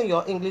Joshua in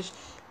your English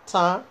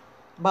term,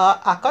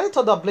 but according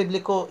to the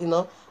biblical,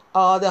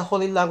 the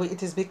holy language,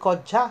 it is being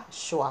called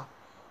Joshua.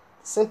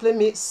 Simply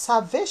means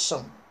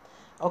salvation.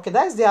 Okay,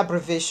 that is the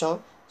abbreviation.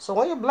 So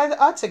when you blend it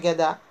all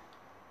together,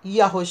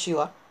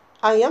 Yahushua,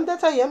 I am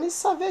that I am is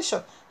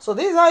salvation. So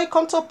this is how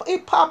he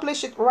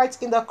published it right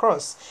in the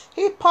cross.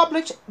 He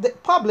published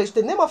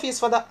the name of his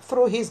Father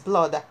through his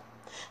blood.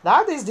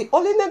 That is the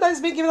only name that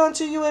is being given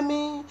unto you and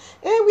me.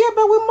 And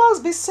whereby we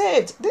must be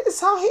saved. This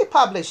is how he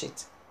published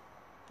it.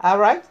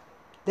 Alright?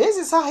 This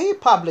is how he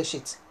published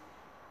it.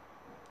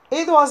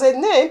 It was a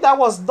name that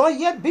was not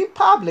yet being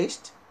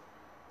published,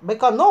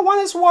 because no one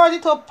is worthy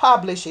to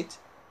publish it.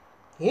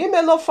 He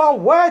may not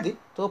found worthy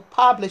to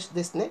publish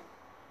this name.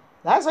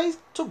 That's why he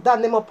took that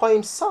name upon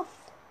himself.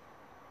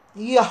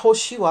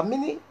 Yahushua,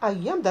 meaning I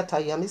am that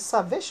I am is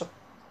salvation.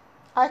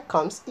 I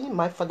comes in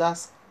my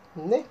Father's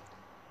name.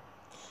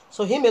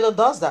 So he merely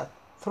does that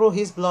through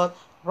his blood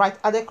right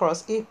at the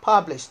cross. He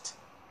published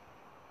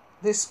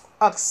this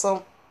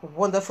awesome,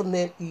 wonderful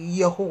name,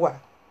 Yahuwah.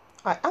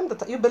 I am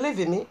that. You believe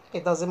in me,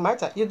 it doesn't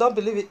matter. You don't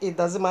believe it, it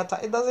doesn't matter.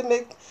 It doesn't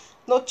make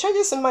no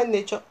changes in my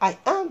nature. I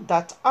am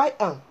that I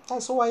am.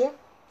 That's who I am.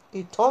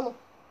 Eternal.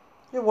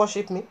 You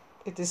worship me.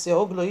 It is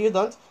your glory. You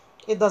don't.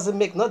 It doesn't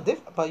make no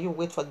difference, but you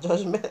wait for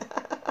judgment.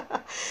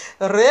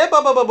 Right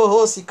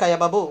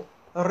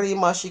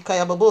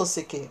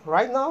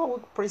now,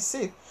 we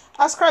proceed.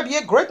 Ascribe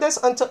ye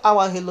greatness unto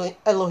our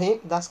Elohim.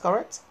 That's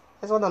correct.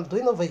 That's what I'm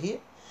doing over here.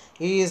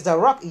 He is the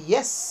rock.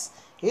 Yes.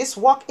 His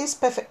work is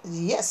perfect.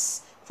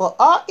 Yes. For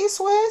all his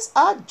ways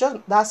are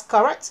just. That's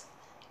correct.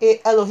 A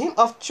Elohim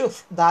of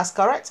truth. That's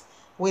correct.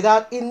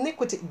 Without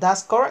iniquity.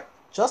 That's correct.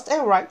 Just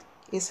and right.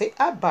 He say,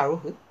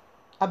 Abaruhu.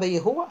 Abba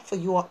Yehovah, for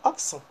you are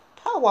awesome,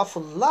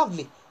 powerful,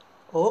 lovely.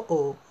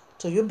 To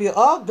you be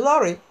all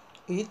glory,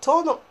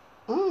 eternal.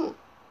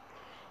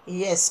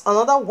 Yes,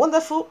 another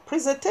wonderful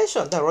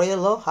presentation. The royal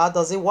law, how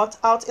does it work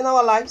out in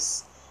our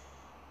lives?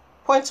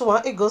 Point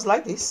 1, it goes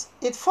like this.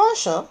 It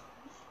functions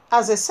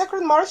as a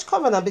sacred marriage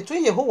covenant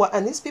between Yahuwah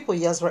and his people,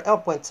 Israel.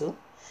 Point 2,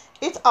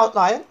 it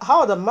outlines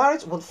how the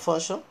marriage would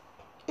function,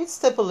 its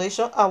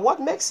stipulation, and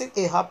what makes it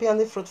a happy and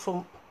a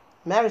fruitful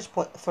marriage.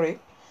 Point 3,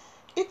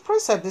 it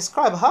precept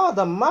describe how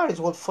the marriage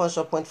would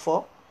function. Point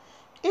 4,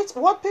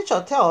 what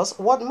picture tells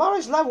what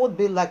marriage life would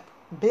be like.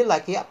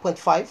 Yeah. Point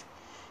 5,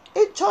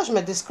 each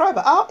judgment describe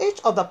how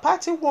each of the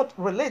party would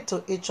relate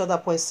to each other.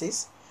 Point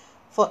 6,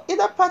 for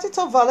either party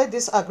to violate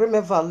this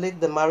agreement violate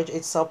the marriage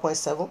itself. Point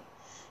 7,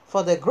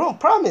 for the groom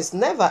promised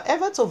never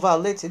ever to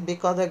violate it,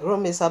 because the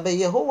groom is Abba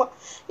Yehovah.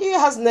 He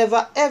has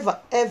never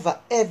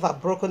ever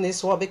broken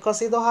his word, because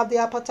he don't have the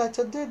appetite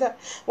to do that.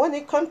 When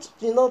it comes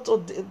to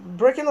the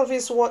breaking of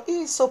his word,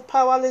 he is so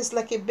powerless,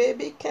 like a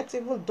baby. He can't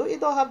even do it. He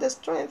don't have the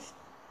strength.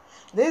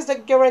 This is the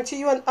guarantee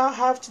you and I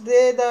have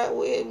today, that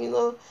we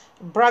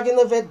bragging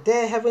over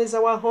there, heaven is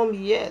our home.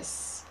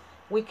 Yes,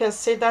 we can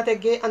say that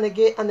again and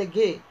again and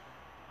again,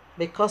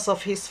 because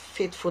of his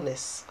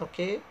faithfulness.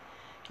 Okay,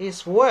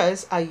 his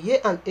words are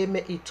yea and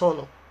amen,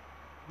 eternal.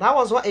 That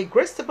was why a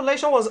great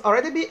stipulation was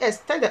already being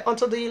extended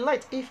unto the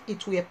elect, if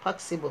it were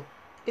possible.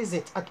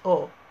 Isn't at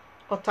all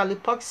utterly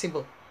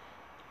possible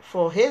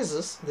for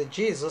Jesus, the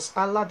Jesus,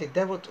 Allah, the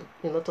devil,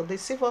 to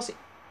deceive us,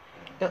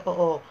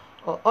 or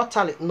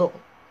utterly no.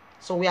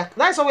 So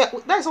that's how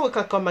we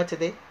can come out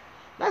today.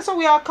 That's how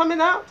we are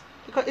coming out,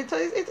 because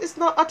it's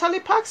not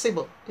utterly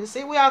possible. You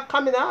see, we are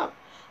coming out.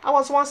 I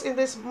was once in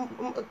this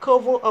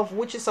coven of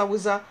witches and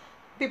wizards,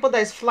 people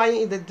that is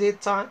flying in the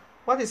daytime.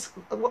 What is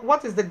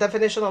the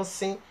definition of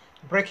sin?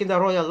 Breaking the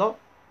royal law.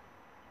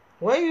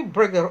 When you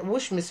break the,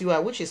 which means you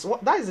are witches.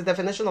 That is the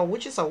definition of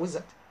witches and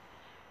wizards.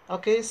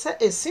 Okay, so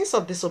a sense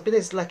of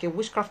disobedience is like a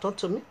witchcraft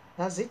unto me.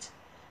 That's it.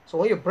 So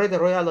when you break the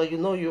royal law,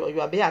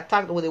 you are being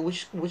attacked with a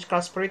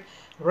witchcraft spirit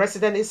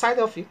resident inside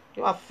of you.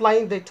 You are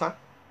flying daytime.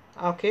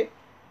 Okay,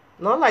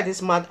 not like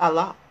this mad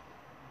Allah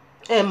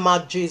and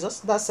mad Jesus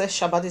that says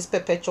Shabbat is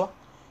perpetual,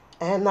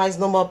 and now is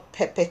no more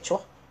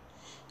perpetual.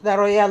 The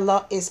royal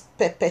law is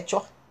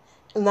perpetual.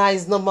 Now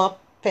is no more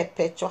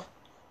perpetual.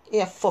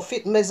 Yeah,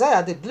 forfeit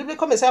Messiah, the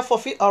biblical Messiah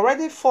forfeit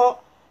already for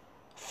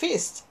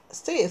feast.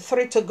 Still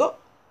 3 to go.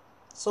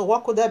 So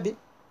what could that be?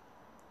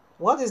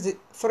 What is the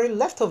 3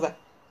 left over?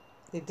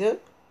 The day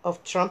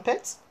of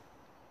trumpets,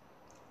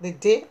 the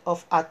day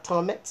of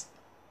atonement,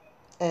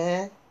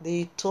 and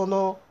the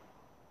eternal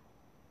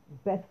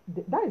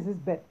birthday. That is his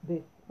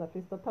birthday, the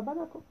Feast of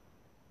Tabernacle.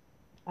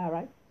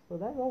 Alright, so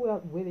that's what we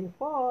are waiting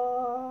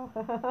for.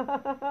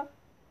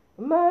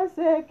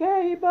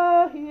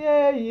 Masekeiba,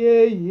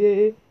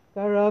 yeah,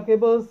 Karake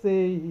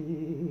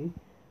bose,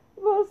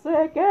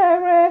 você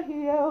quer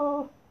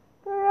eu,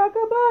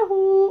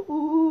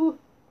 Karakabahu,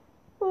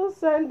 o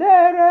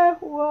sendere,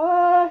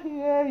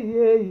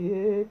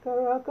 yeah,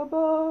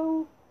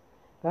 Karakabo,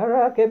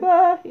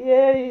 Karakeba,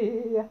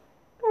 yeah,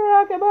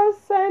 Karakeba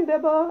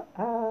sendeba,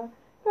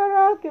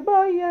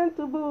 Karakeba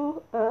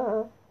yantubu,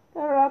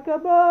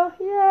 Karakaba,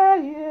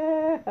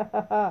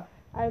 yeah.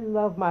 I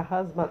love my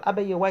husband.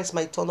 Abba Yehovah is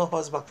my eternal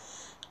husband.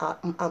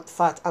 I'm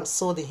fat. I'm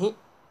solding him.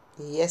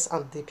 Yes,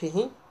 I'm dipping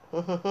him.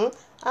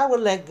 I will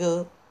let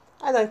go.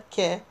 I don't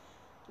care.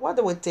 What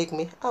they will take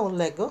me, I will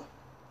let go.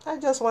 I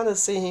just want to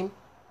see him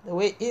the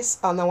way he is,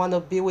 and I want to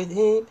be with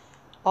him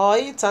all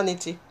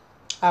eternity.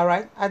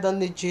 Alright? I don't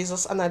need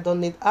Jesus and I don't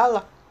need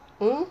Allah.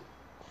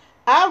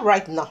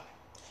 Alright now.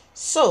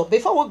 So,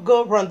 before we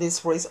go run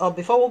this race, or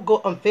before we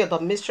go unveil the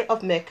mystery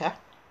of Mecca,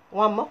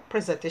 one more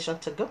presentation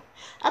to go.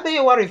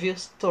 Abayewa review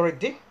story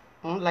D,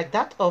 like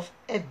that of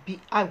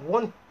FBI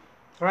 1.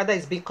 Rather,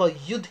 it's being called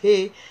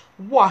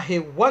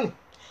YAHUAH'S 1.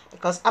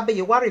 Because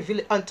Abayewa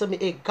revealed unto me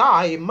a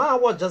guy, a man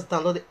who just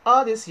downloaded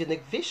all this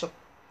unique vision.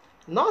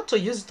 Not to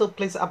use it to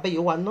place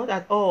Abayewa, not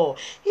at all.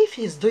 If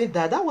he's doing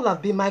that, that will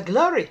have been my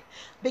glory.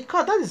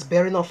 Because that is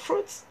bearing of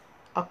fruits.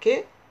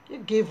 Okay? You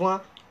give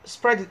one,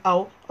 spread it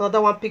out,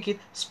 another one pick it,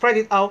 spread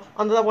it out,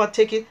 another one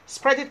take it,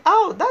 spread it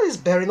out. That is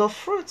bearing of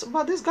fruit.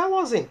 But this guy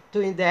wasn't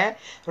doing that.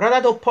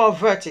 Rather to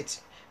pervert it.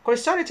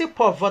 Christianity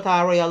pervert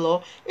our royal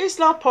law.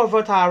 Islam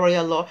pervert our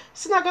royal law.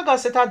 Synagogue and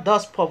Satan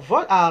does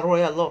pervert our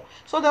royal law.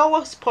 So they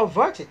always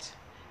pervert it.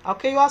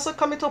 Okay, you also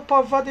coming to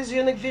pervert this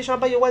unique vision,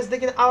 but you was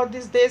digging out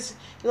these days,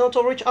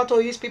 to reach out to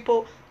his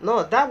people.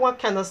 No, that one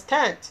cannot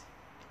stand.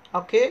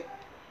 Okay?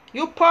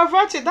 You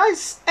pervert it. That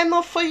is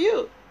enough for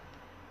you.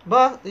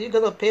 But you're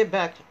going to pay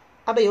back.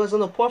 I bet he was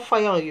going to pour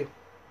fire on you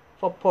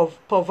for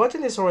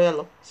perverting his royal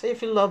law. Say,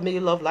 if you love me, you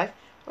love life.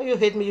 When you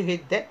hate me, you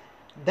hate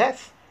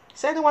death.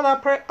 Say, anyone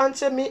that pray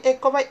unto me and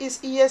cover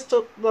his ears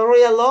to the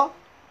royal law.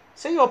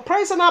 Say, your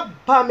praise an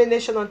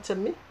abomination unto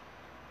me.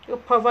 You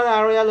pervert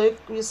our royal law.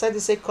 You said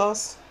it's a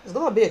curse. It's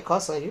going to be a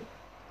curse on you.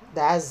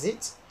 That's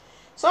it.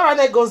 So right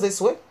now it goes this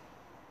way.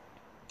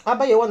 I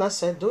bet you want to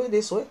say, do it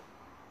this way.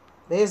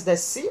 There's the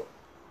seal.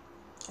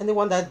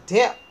 Anyone that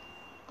dare,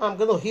 I'm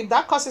going to heap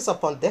that curses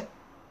upon them.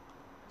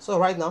 So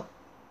right now,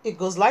 it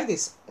goes like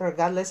this.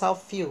 Regardless how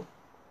few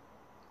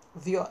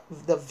the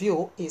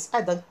view is,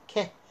 I don't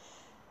care.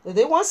 The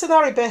day one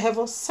sinner repent,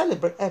 heaven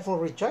celebrate, heaven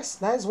rejoice.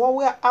 That is what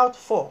we are out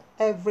for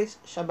every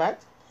Shabbat.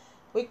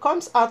 We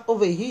comes out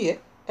over here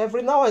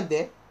every now and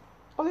then,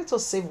 only to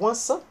save one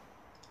soul.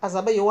 As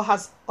Abayewa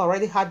has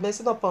already had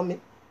mercy upon me,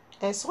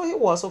 and so he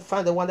will also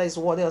find the one that is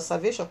worthy of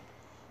salvation.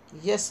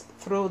 Yes,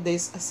 through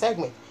this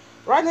segment.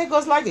 Right now it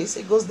goes like this.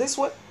 It goes this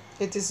way.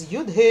 It is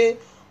YAHUAH'S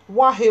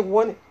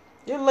 1.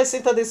 You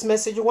listen to this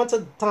message, you want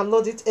to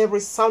download it and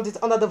resound it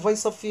under the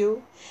voice of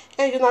you.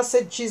 And you now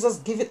say, Jesus,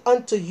 give it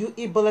unto you.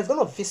 Ebola is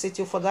going to visit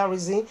you for that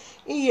reason.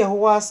 In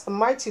Yahuwah's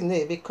mighty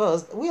name,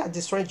 because we are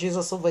destroying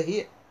Jesus over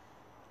here.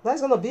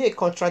 That's going to be a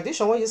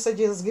contradiction when you say,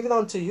 Jesus, give it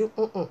unto you.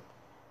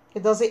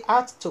 It doesn't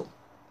add to.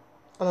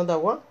 Another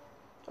one.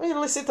 When you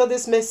listen to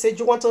this message,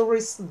 you want to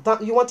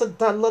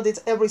download it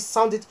and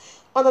resound it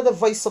under the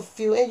voice of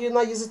you. And you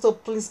not use it to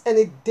please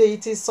any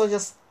deity such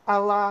as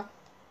Allah,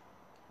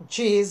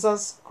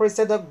 Jesus,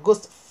 created the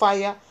ghost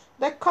fire.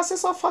 The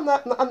curses of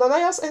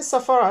Ananias and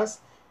Sapphira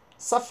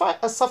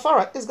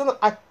is going to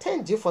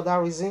attend you for that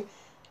reason.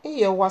 In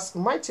Yahuwah's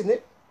mighty name.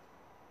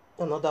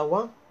 Another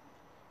one.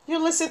 You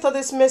listen to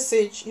this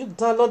message, you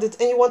download it,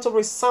 and you want to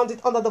resound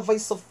it under the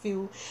voice of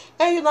you.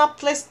 And you not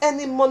place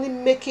any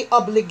money-making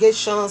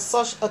obligations,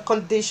 such a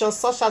condition,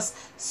 such as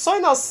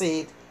sowing or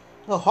seed.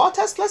 The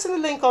hottest place in the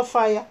lake of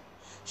fire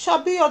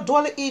shall be your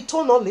dwelling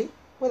eternally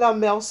without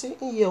mercy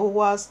in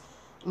Yahuwah's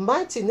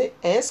mighty name.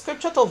 And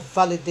scripture to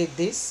validate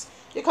this,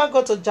 you can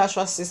go to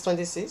Joshua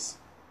 6:26,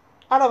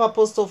 out of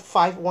Apostle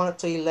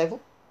 5:1-11,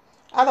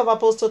 out of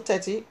Apostle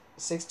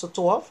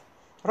 30:6-12,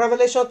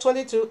 Revelation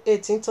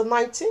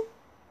 22:18-19.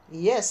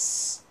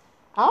 Yes.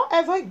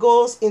 However it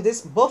goes in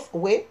this both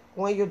way,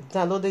 when you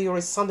download it, you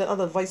resound it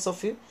under the voice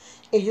of you,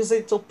 and use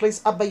it to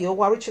place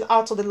Abayewa, reaching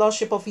out to the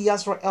Lordship of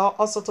Israel,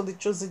 also to the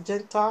chosen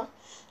Gentile.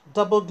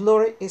 Double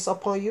glory is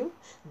upon you.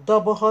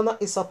 Double honor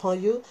is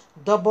upon you.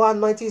 Double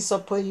anointing is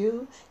upon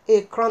you.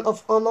 A crown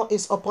of honor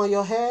is upon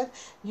your head.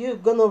 You're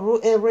gonna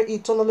rule and reign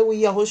eternally with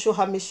Yahushua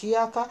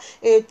HaMashiach.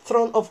 A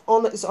throne of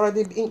honor is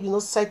already being,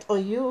 set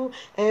on you.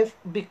 And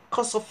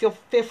because of your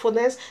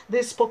faithfulness,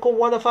 the spoken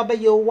word of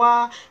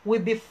Abayewa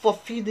will be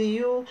fulfilled in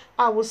you.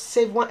 I will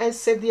save one and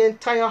save the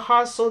entire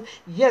household.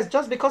 Yes,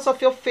 just because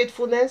of your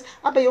faithfulness,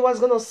 Abayewa is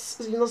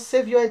gonna,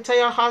 save your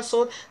entire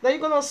household. Now you're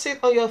gonna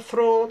sit on your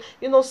throne.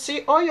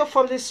 See all your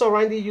family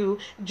surrounding you,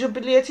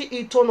 jubilating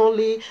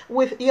eternally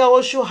with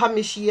Yahushua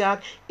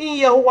HaMashiach in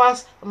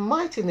Yahuwah's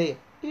mighty name.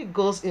 It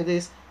goes in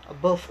this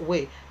both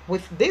way.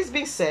 With this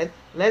being said,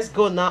 let's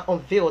go now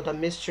unveil the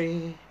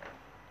mystery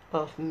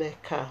of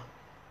Mecca.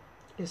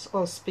 It's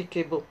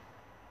unspeakable.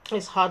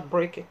 It's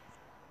heartbreaking.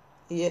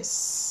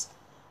 Yes.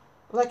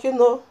 Like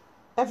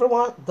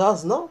everyone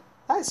does know.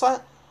 That's why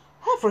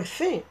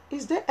everything.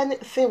 Is there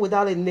anything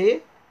without a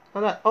name?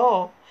 Not at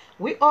all.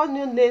 We all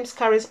knew names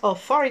carries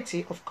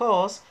authority, of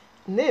course.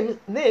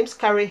 Names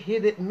carry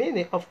hidden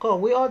meaning, of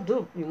course. We all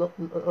do,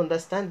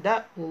 understand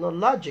that,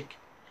 logic.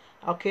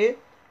 Okay?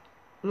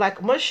 Like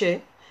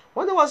Moshe,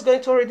 when he was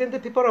going to redeem the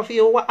people of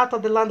Yahuwah out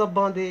of the land of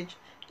bondage,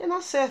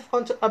 saith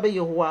unto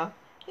Abayewa,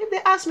 if they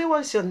ask me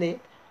what's your name,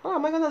 what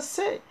am I going to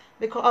say?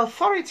 Because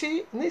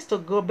authority needs to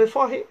go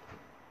before him.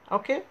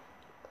 Okay,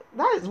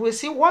 that is, we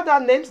see what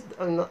that name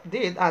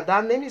did, and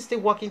that name is still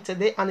working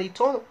today, and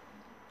eternal.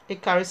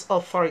 It carries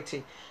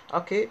authority.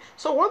 Okay,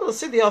 so we want to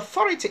see the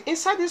authority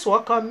inside this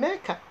word called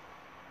Mecca.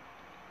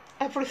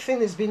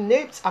 Everything is being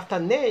named after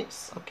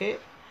names. Okay,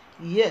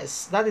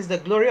 yes, that is the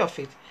glory of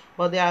it.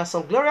 But there are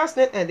some glorious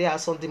names and there are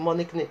some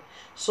demonic names.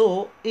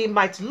 So it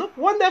might look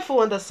wonderful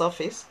on the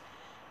surface,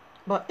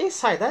 but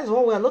inside, that is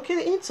what we are looking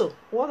into.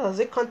 What does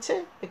it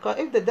contain? Because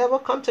if the devil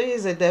come to you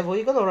as a devil,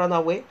 you're gonna run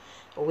away.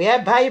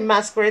 Whereby he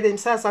masquerade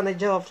himself as an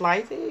angel of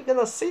light, you're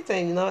gonna sit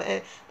and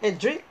and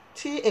drink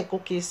tea and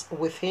cookies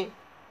with him.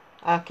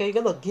 Okay,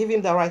 you're gonna give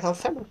him the right hand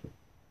fellowship.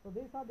 So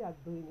this is how they are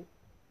doing it.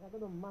 They're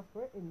gonna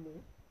masquerade in me.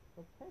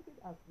 So paint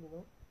it as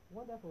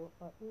wonderful.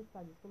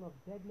 Inside is full of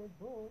dead men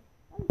bones.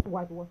 That is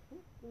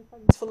whitewashing.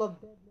 Inside is full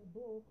of dead men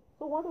bones.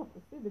 So what of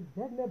see the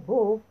dead men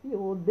bones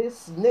feel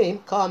this name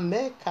called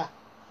Mecca?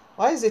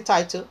 What is the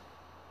title?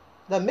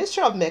 The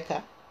mystery of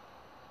Mecca.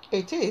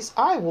 It is,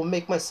 I will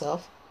make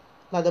myself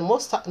like the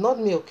most, not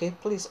me, okay?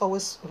 Please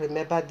always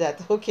remember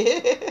that,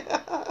 okay?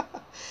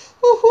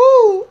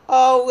 Woohoo!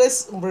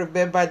 Always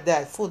remember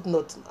that.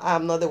 Footnote, I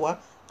am not the one.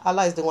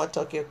 Allah is the one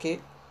talking, okay?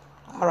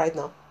 All right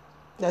now.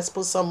 Let's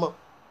put some more.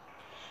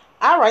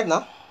 All right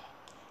now.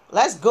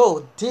 Let's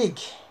go dig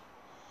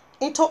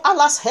into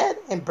Allah's head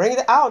and bring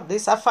it out.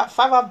 This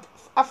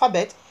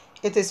alphabet.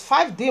 It is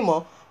 5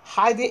 demons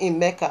hiding in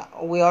Mecca.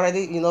 We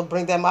already,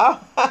 bring them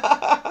out.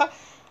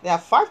 There are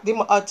 5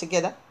 demons all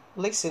together.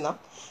 Listen up.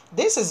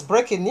 This is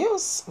breaking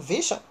news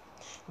vision.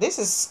 This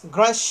is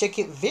grand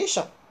shaking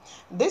vision.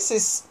 This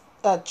is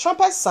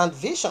trumpet sound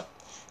vision.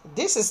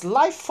 This is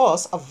life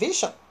force of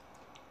vision.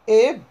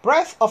 A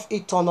breath of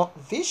eternal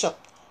vision.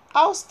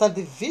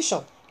 Outstanding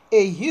vision.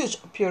 A huge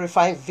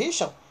purifying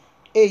vision.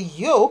 A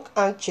yoke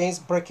and chains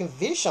breaking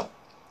vision.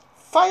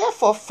 Fire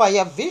for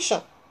fire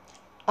vision.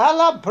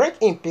 Allah break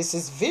in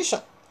pieces vision.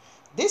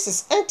 This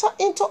is enter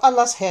into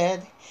Allah's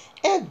head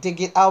and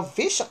dig it out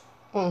vision.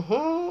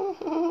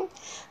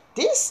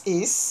 This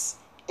is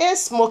a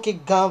smoky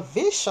gun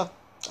vision.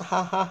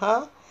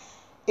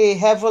 A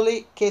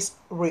heavily case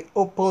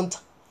reopened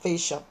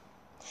vision.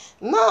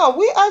 Now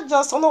we are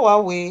just on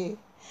our way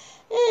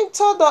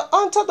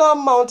onto the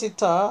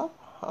mountaintop.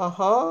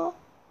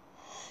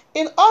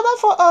 In order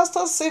for us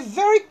to see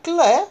very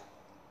clear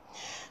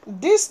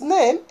this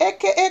name,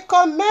 aka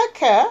called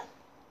Mecca,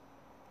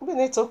 we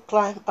need to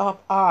climb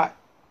up high.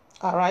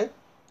 Alright?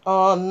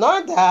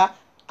 Another,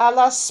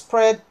 Allah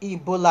spread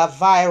Ebola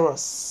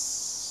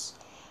virus.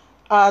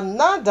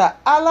 Another,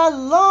 Allah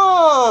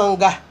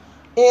long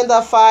in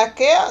the fire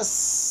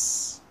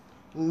chaos.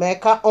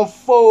 Mecca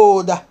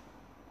unfold.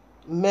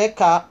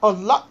 Mecca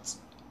unlocked.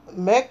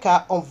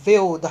 Mecca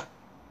unveiled.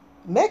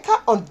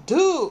 Mecca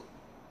undo.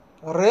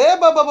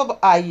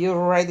 Are you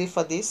ready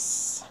for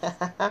this?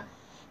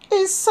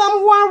 Is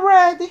someone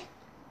ready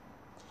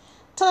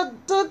to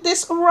do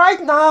this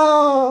right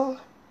now?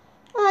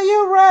 Are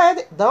you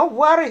ready? Don't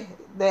worry.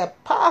 The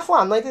powerful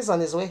anointing is on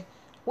his way.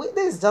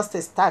 This is just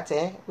a start,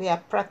 eh? We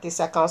are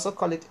practicing. I can also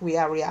call it we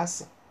are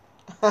rehearsing.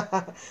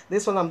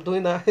 This one I'm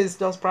doing now is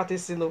just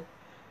practicing. No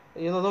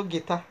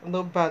guitar,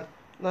 no band,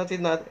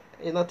 nothing.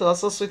 To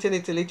also sweeten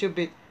it a little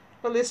bit.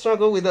 Only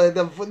struggle with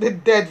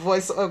the dead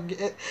voice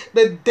again.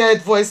 The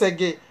dead voice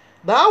again.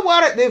 Don't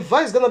worry, the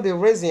voice is gonna be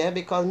raising,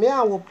 because me,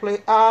 I will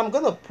play. I'm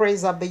gonna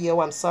praise Abba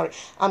Yehovah. I'm sorry.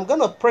 I'm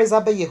gonna praise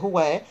Abba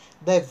Yehovah.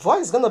 The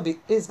voice is gonna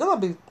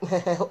be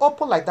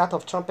open like that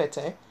of trumpet.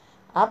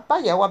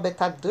 Abba Yehovah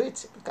better do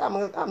it,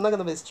 because I'm not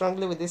gonna be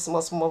strongly with these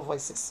small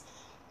voices.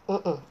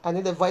 I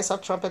need the voice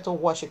of trumpet to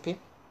worship him,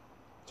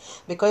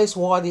 because it's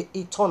worthy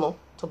eternal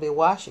to be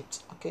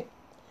worshipped. Okay.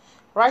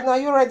 Right now,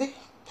 you ready?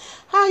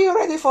 Are you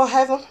ready for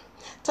heaven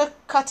to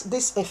cut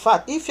this? In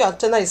fact, if your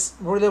antenna is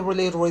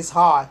really raised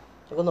high,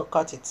 you're going to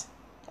cut it.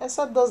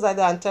 Except those that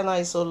the antenna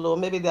is so low,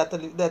 maybe their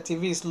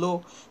TV is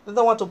low, they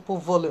don't want to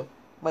put volume.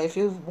 But if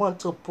you want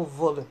to put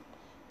volume,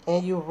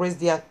 and you raise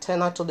the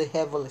antenna to the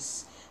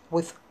heavens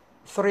with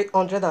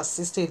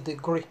 360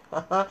 degree,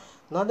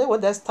 now they will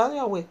just stand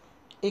your way.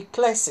 It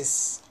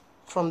cleanses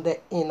from the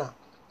inner.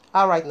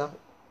 All right now.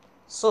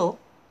 So,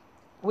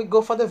 we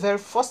go for the very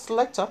first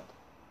letter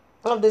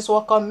of this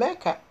word called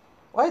Mecca.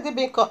 Why did it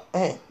being called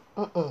M?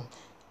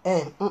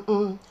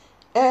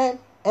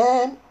 M.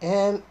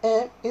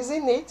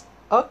 Isn't it?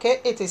 Okay,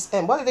 it is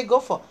M. What did they go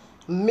for?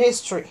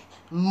 Mystery,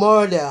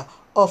 murder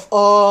of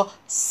all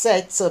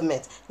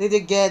settlement. Did you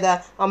get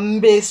that? A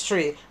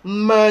mystery,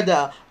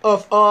 murder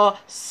of all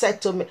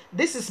settlement.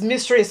 This is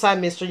mystery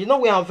inside mystery.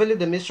 We are unveiling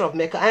the mystery of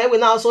Mecca, and we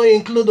now also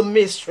include the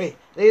mystery.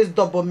 There is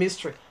double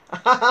mystery.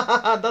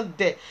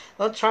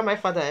 Don't try my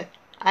father. Eh?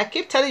 I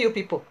keep telling you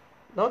people.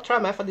 Don't try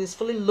my father is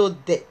fully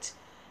loaded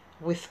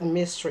with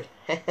mystery.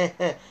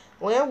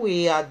 When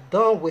we are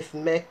done with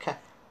Mecca,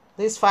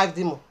 these 5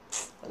 demons,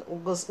 we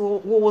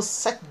will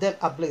set them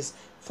ablaze.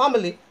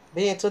 Family,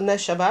 be into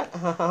next Shabbat.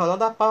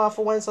 Another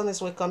powerful one on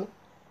his way coming.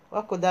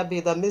 What could that be?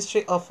 The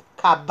mystery of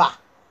Kaaba,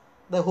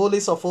 the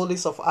holies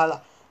of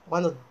Allah. I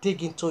want to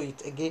dig into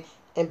it again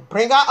and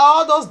bring out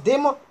all those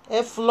demons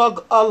and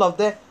flog all of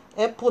them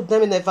and put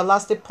them in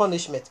everlasting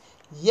punishment.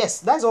 Yes,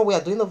 that's what we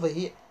are doing over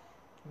here.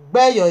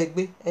 Right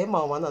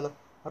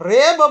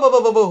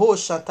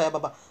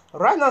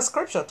now,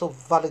 scripture to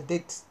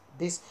validate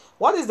this.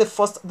 What is the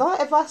first? Don't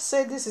ever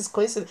say this is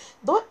coincidence.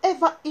 Don't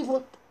ever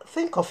even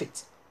think of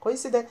it.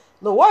 Coincidence?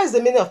 No, what is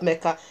the meaning of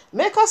Mecca?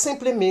 Mecca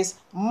simply means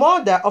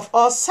mother of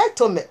all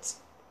settlements.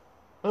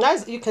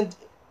 Nice, you can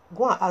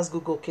go and ask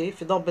Google, okay,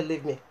 if you don't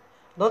believe me.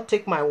 Don't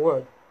take my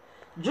word.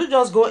 You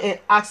just go and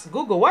ask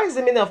Google, what is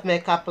the meaning of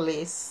Mecca,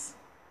 please?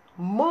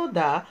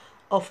 Mother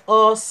of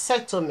all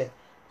settlement.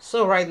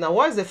 So right now,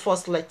 what is the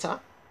first letter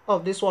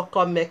of this word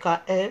called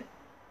Mecca?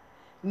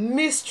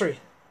 Mystery.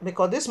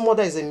 Because this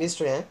mother is a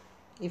mystery.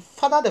 If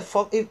father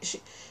the if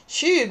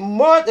she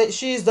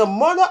is the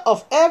mother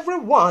of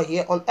everyone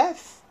here on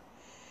earth.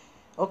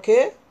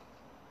 Okay.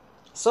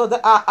 So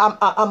the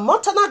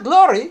maternal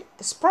glory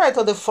spread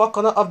to the four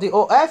corners of the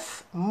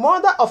earth,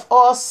 mother of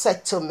all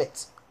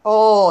settlement.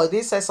 Oh,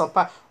 this says some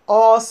part.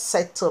 All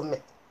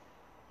settlement.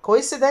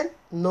 Coincidence?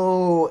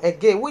 No.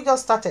 Again, we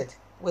just started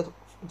with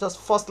just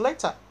first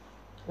letter.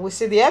 We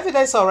see the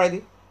evidence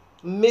already.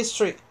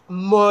 Mystery,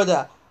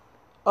 mother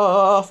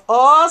of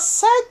all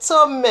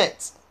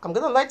settlement. I'm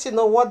going to let you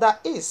know what that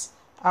is.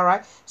 All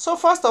right. So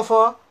first of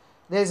all,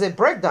 there's a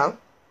breakdown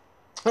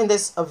in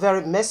this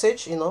very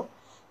message,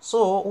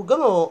 So we're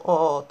going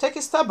to take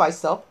it step by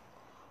step.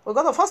 We're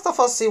going to first of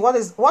all see what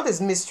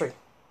is mystery.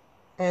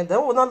 And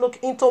then we'll not look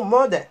into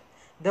murder.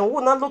 Then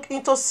we'll not look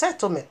into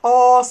settlement.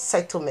 All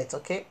settlement,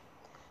 okay?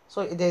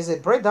 So there's a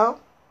breakdown.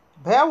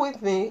 Bear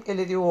with me a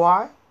little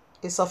while.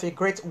 It's of a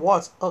great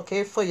worth,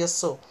 okay, for your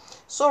soul.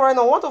 So right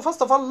now, I want to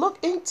first of all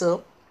look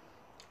into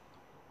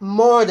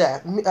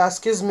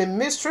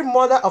mystery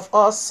mother of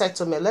all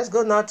settlement. Let's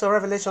go now to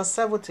Revelation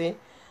 17.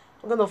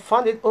 I'm going to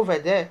find it over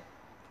there.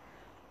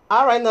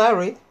 All right, now I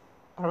read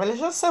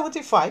Revelation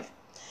 75.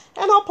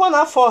 And upon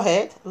her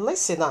forehead,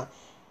 listen now.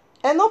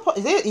 And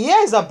here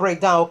is a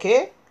breakdown,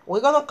 okay? We're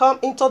going to come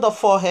into the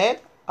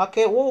forehead.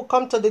 Okay, we will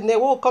come to the name,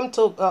 we will come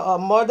to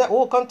murder, we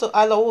will come to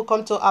Allah, we will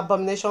come to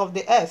abomination of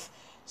the earth.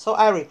 So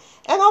I read.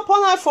 And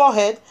upon her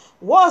forehead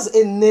was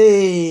a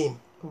name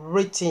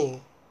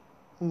written,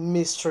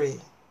 mystery.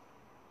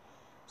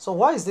 So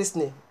what is this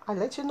name? I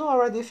let you know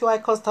already if you are a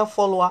constant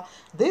follower.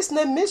 This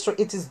name mystery,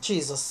 it is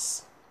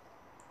Jesus.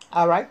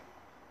 All right?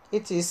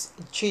 It is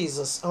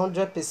Jesus.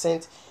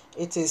 100%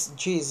 it is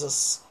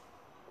Jesus.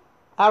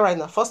 All right,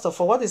 now, first of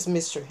all, what is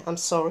mystery? I'm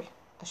sorry.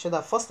 I should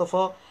have, first of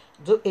all,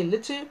 do a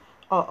little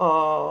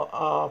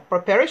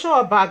preparation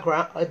or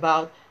background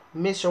about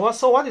mystery.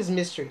 So what is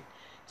mystery?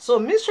 So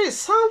mystery is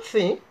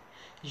something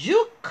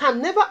you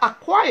can never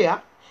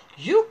acquire.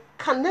 You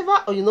can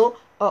never,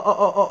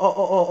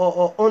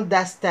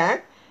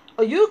 understand.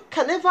 Or you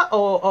can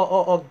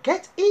never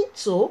get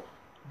into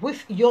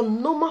with your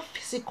normal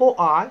physical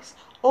eyes,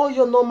 or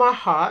your normal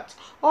heart,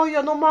 or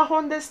your normal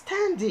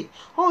understanding,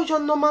 or your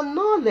normal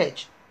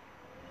knowledge.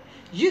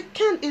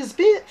 It's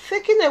being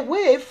taken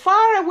away,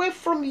 far away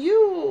from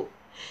you.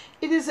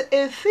 It is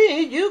a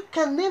thing you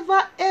can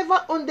never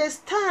ever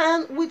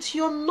understand with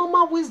your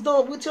normal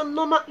wisdom, with your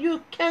normal,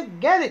 you can't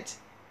get it.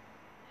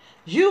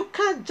 You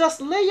can't just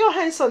lay your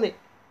hands on it.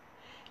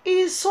 It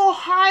is so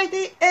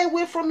hiding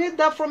away from you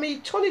that from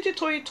eternity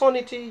to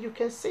eternity, you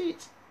can see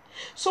it.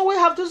 So we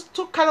have these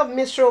two kind of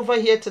mystery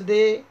over here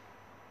today.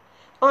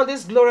 On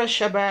this glorious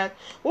Shabbat,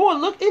 we will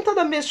look into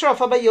the mystery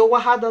of Abba Yahuwah,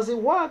 how does it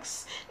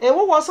works? And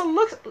we will also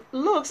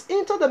looks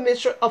into the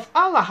mystery of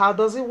Allah, how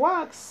does it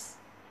works?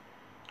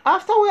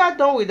 After we are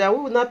done with that,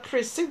 we will not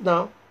proceed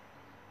now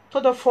to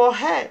the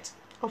forehead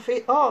of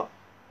it all.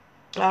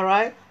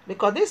 Alright?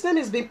 Because this name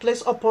is being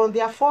placed upon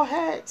their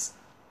foreheads.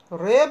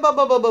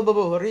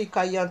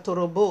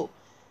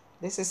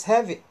 This is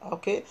heavy,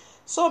 okay?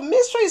 So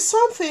mystery is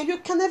something you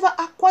can never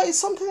acquire. It's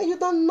something you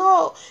don't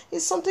know.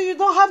 It's something you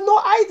don't have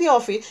no idea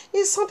of it.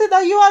 It's something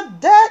that you are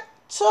dead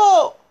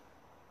to.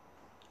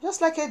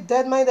 Just like a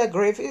dead man in the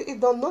grave, it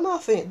don't know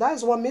nothing. That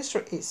is what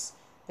mystery is.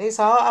 This is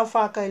how Alpha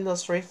I can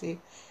illustrate it.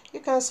 You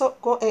can so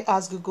go and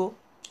ask Google.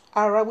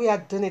 Alright, we are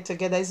doing it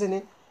together, isn't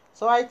it?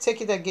 So I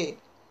take it again.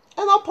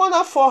 And upon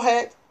her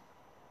forehead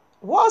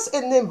was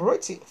a name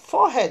written.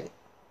 Forehead.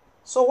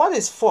 So what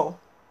is for?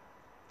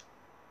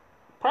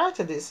 Prior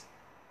to this,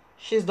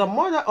 she's the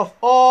mother of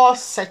all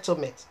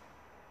settlement.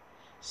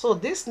 So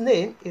this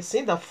name is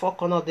in the four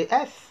corners of the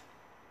earth.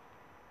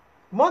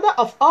 Mother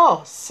of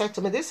all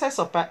settlement. This says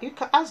apart. You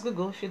can ask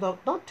Google if you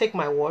don't take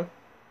my word.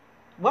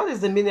 What is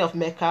the meaning of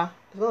Mecca?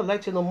 It's going to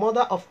let you know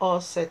mother of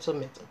all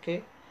settlement.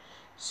 Okay.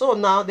 So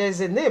now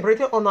there's a name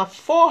written on her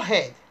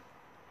forehead.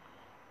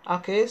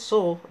 Okay.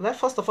 So let's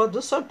first of all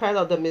do some part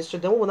of the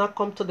mystery. Then we will not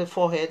come to the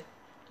forehead.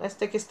 Let's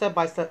take it step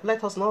by step.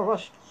 Let us not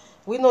rush.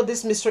 We know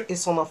this mystery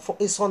is on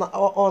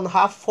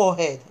her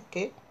forehead.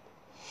 Okay.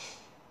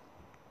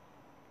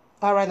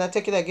 All right. Now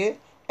take it again.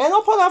 And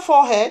upon her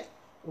forehead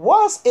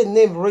was a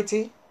name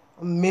written,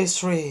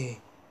 mystery,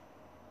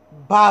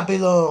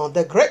 Babylon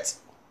the Great,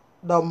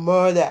 the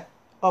murder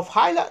of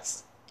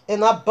harlots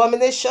and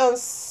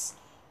abominations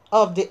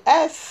of the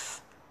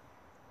earth.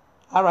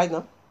 All right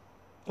now.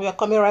 We are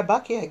coming right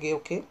back here again,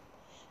 okay?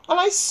 And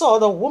I saw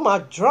the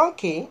woman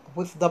drunken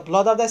with the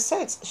blood of the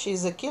saints. She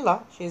is a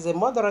killer. She is a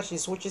murderer.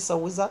 She's witch, she's a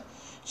wizard.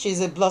 She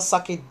is a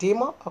blood-sucking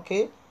demon,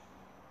 okay?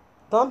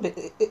 Don't be,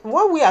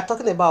 when we are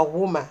talking about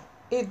woman,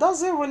 it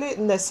doesn't really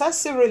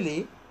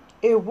necessarily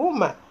a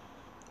woman.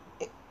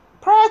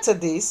 Prior to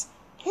this,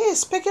 he is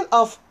speaking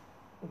of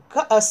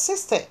a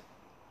system,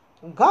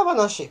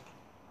 governorship,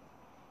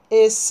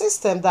 a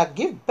system that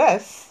gives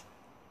birth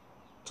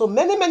to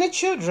many, many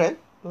children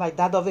like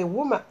that of a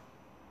woman.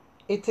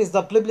 It is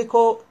the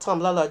biblical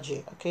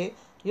terminology, okay?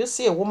 You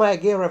see a woman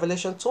again,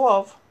 Revelation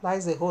 12, that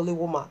is a holy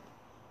woman,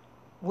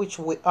 which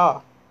we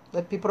are,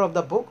 the people of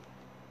the book.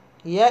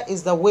 Here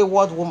is the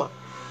wayward woman,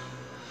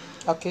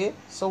 okay?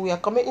 So we are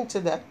coming into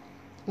that.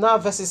 Now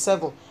verse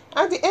 7.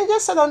 And the angel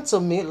said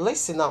unto me,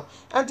 listen now,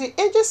 and the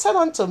angel said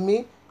unto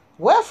me,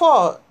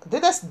 wherefore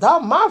didst thou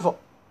marvel?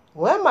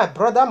 When my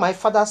brother, my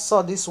father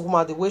saw this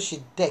woman, the way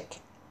she decked,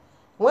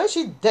 when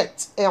she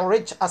decked,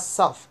 enriched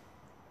herself,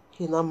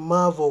 he now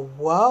marvel.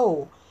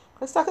 Wow.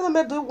 Because talking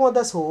about doing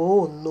wonders.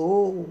 Oh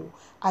no.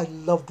 I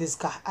love this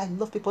guy. I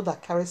love people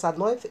that carries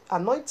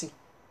anointing.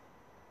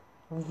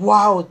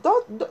 Wow.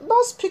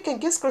 Don't speak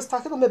against Chris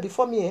talking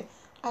before me. Eh?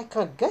 I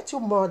can get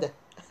you murdered.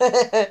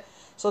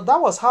 So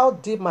that was how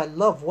deep my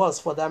love was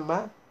for that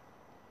man.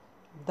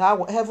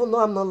 That heaven know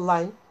I'm not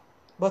lying.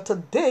 But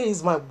today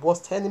is my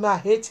worst enemy. I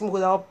hate him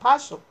without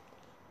passion.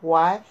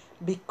 Why?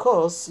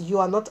 Because you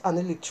are not an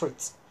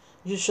illiterate.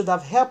 You should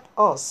have helped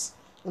us,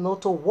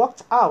 to work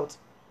out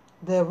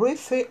the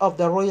refill of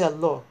the royal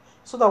law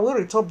so that we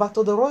return back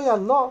to the royal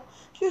law.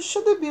 You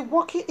shouldn't be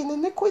walking in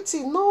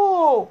iniquity.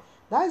 No.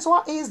 That is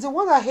why he is the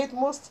one I hate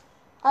most.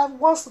 I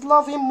once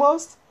loved him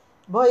most,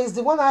 but he's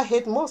the one I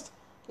hate most.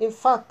 In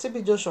fact,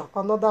 TB Joshua,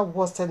 another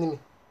worst enemy.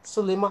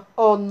 Suleiman,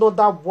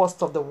 another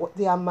worst of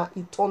they are my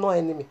eternal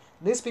enemy.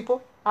 These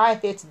people, I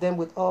hate them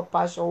with all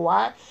passion.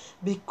 Why?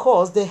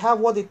 Because they have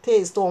what it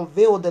takes to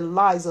unveil the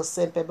lies of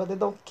Semper, but they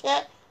don't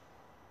care.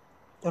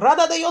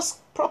 Rather, they just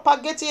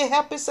propagating and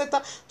helping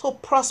Satan to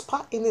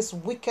prosper in his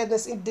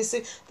wickedness, in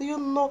deceit. Do you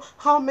know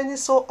how many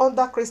so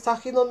under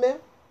Christahinome?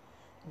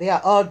 They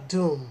are all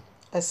doomed.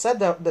 Except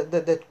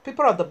the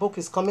people of the book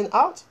is coming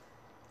out.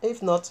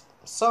 If not,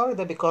 sorry,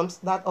 that becomes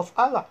that of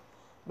Allah.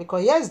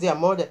 Because here is their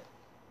mother.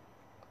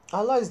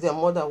 Allah is their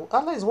mother.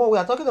 Allah is what we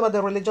are talking about,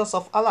 the religions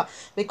of Allah.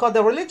 Because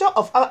the religion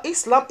of Allah,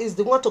 Islam, is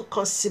the one to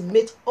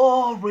consummate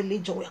all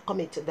religion. We are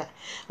coming to that.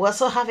 We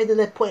also have it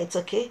in a point,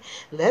 okay?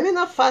 Let me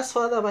not fast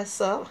forward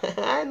myself.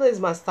 I know it's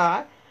my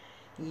star.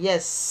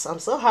 Yes, I'm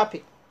so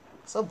happy,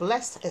 so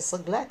blessed, and so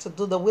glad to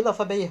do the will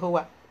of Abba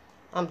Yahuwah.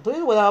 I'm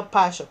doing it without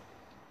passion.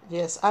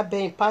 Yes, I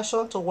bear in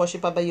passion to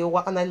worship Abba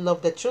Yahuwah, and I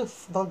love the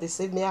truth. Don't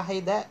deceive me. I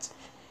hate that.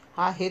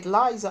 I hate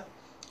lies.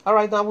 All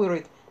right, now we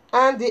read.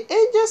 And the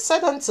angel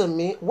said unto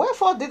me,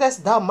 wherefore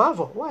didst thou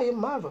marvel? Why you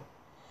marvel?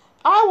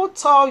 I will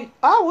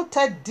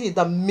tell thee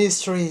the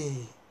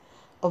mystery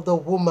of the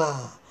woman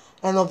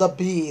and of the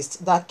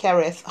beast that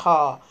carrieth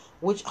her,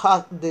 which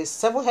hath the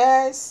 7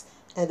 hairs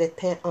and the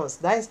 10 horns.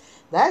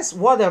 That's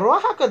what the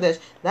Ruach HaKodesh,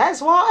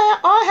 that's what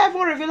I have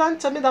revealed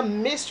unto me, the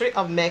mystery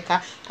of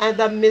Mecca and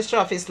the mystery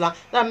of Islam,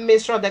 the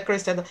mystery of the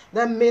Christian,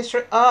 the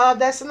mystery of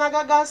the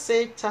synagogue of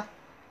Satan.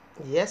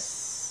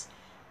 Yes,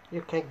 you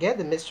can get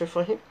the mystery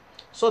for him.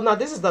 So now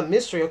this is the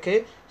mystery,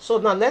 okay? So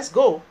now let's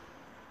go.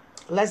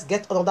 Let's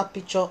get another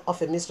picture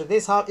of a mystery.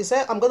 This is how it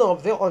said, I'm going to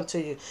unveil unto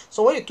you.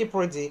 So when you keep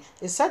reading,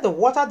 it said the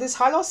water this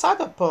hollow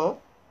sat upon,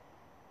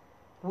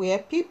 where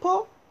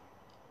people,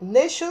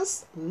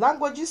 nations,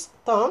 languages,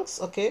 tongues,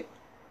 okay?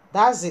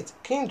 That's it.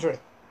 Kindred.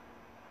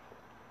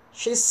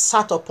 She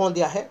sat upon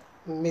their head.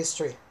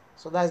 Mystery.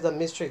 So that's the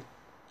mystery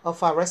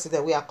of our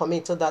resident. We are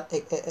coming to that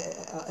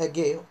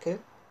again, okay?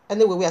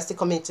 Anyway, we are still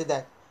coming to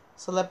that.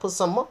 So let's put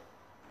some more.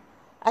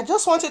 I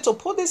just wanted to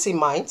put this in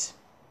mind.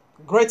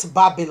 Great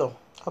Babylon.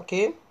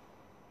 Okay?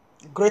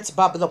 Great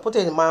Babylon. Put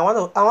it in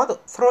mind. I want to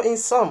throw in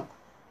some,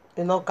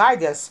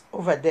 guidance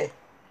over there.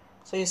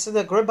 So you see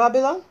the Great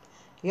Babylon?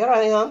 Here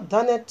I am,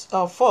 Daniel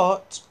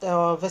 4,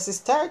 verses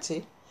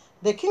 30.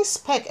 The king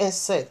spake and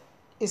said,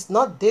 is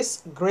not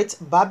this great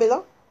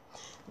Babylon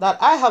that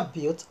I have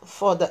built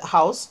for the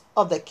house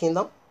of the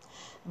kingdom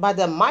by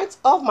the might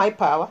of my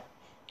power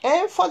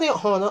and for the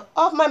honor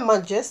of my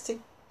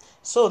majesty?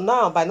 So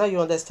now, by now you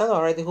understand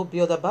already who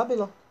built the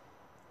Babylon.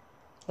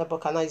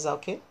 Nebuchadnezzar,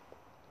 okay?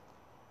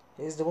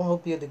 He's the one who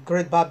built the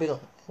Great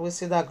Babylon. We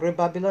see that Great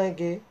Babylon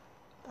again.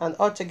 And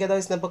altogether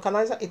is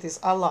Nebuchadnezzar. It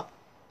is Allah.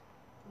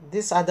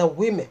 These are the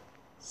women.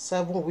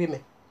 7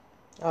 women.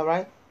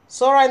 Alright?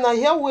 So right now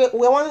here we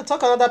want to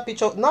talk another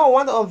picture. Now we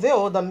want to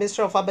unveil the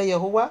mystery of Abba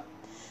Yahuwah.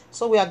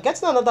 So we are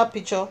getting another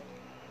picture.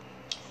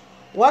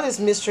 What is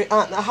mystery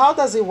and how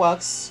does it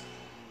work?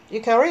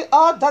 You can read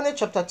all Daniel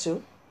chapter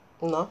 2.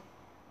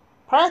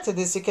 Prior to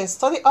this, you can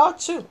study all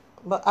too,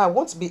 but I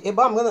won't be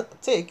able. I'm going to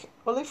take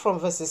only from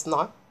verses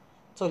 9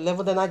 to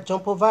 11, then I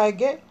jump over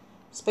again.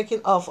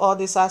 Speaking of all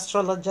these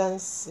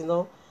astrologers,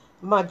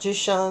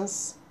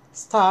 magicians,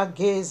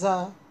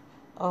 stargazer,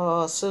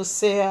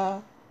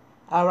 soothsayer,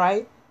 all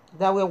right,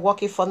 that were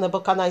working for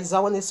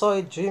Nebuchadnezzar, when they saw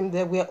a dream,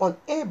 they were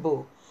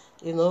unable,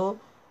 you know,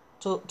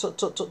 to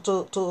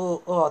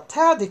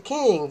tell the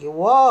king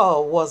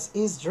what was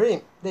his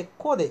dream. They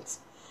couldn't.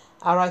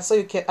 All right,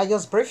 so I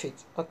just brief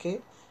it,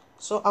 okay?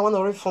 So I want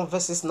to read from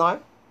verses 9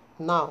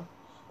 now.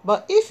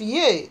 But if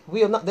ye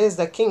will not, there's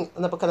the king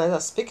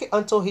Nebuchadnezzar speaking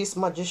unto his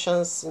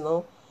magicians, you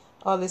know,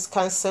 all his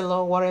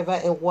counselor, whatever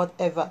and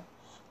whatever.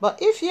 But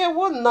if ye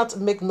will not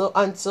make known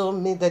unto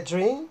me the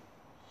dream,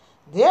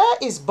 there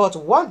is but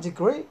one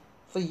degree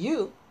for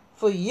you,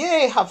 for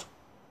ye have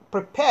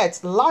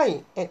prepared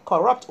lying and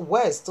corrupt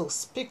words to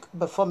speak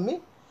before me,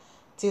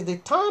 till the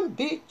time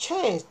be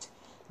changed.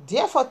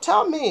 Therefore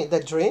tell me the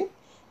dream,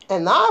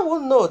 and I will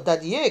know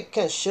that ye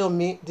can show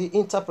me the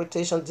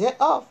interpretation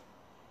thereof.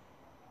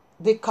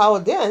 The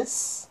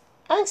Chaldeans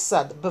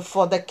answered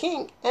before the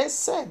king and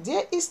said,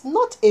 there is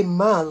not a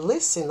man,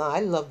 listen, I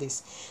love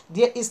this,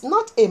 there is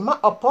not a man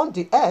upon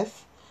the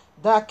earth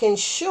that can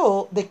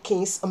show the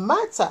king's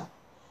matter.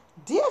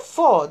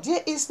 Therefore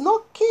there is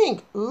no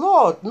king,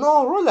 lord,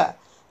 nor ruler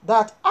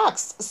that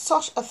asks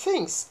such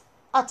things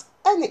at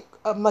any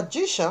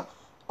magician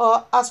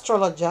or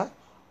astrologer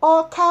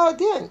or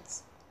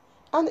Chaldeans.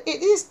 And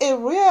it is a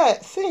rare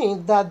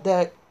thing that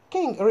the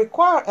king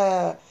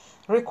requireth.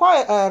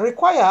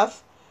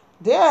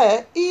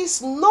 There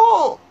is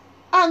no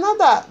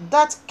another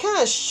that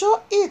can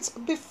show it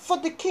before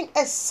the king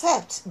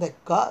except the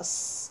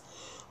gods,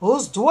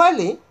 whose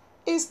dwelling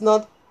is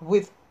not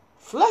with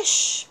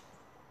flesh.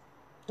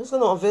 Who's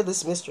going to unveil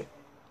this mystery?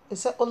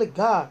 It's only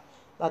God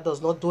that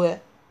does not dwell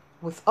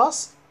with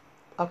us.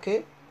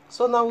 Okay,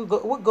 so now we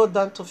go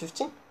down to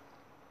 15.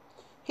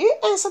 He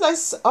answered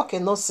us, okay,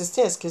 no,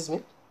 16, excuse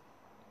me.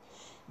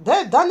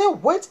 Then Daniel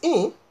went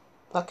in,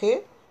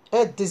 okay,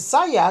 and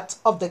desired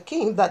of the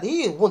king that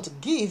he would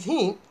give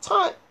him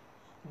time,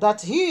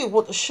 that he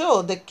would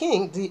show the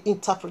king the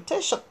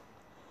interpretation.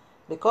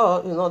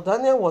 Because, you know,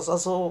 Daniel was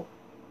also,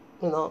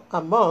 you know,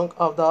 among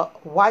of the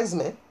wise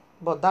men,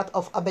 but that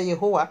of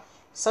YAHUAH,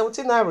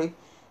 17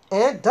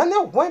 And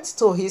Daniel went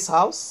to his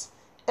house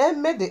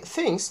and made the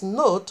things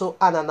known to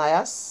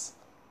Ananias,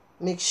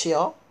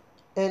 Mishael,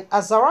 and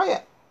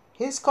Azariah,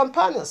 his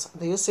companions.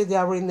 Do you see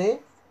their real name?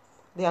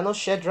 They are not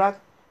Shadrach,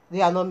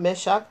 they are not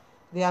Meshach,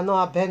 they are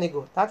not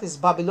Abednego. That is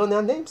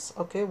Babylonian names.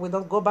 Okay, we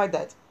don't go by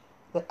that.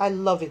 But I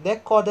love it. They're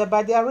called there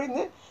by their real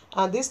name.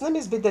 And this name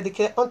is being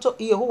dedicated unto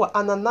Yahuwah.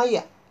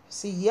 Ananiah, you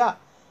see Yah.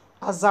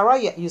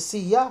 Azariah, you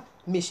see Yah.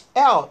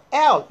 Mishael,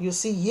 El, you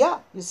see Yah.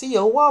 You see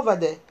Yahuwah over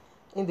there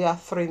in their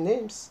three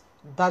names.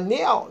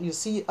 Daniel, you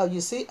see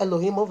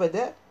Elohim over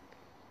there.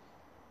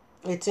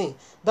 18.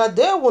 That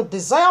they would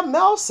desire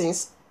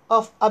mercies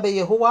of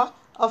Yahuwah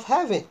of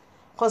heaven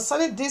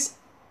concerning this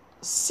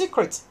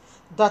secret,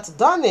 that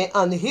Daniel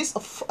and his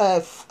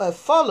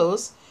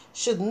followers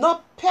should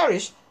not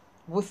perish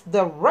with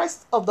the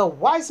rest of the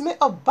wise men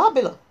of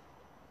Babylon.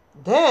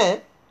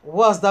 Then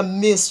was the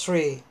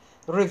mystery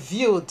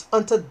revealed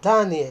unto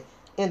Daniel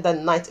in the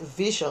night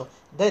vision.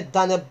 Then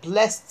Daniel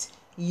blessed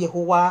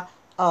Yahuwah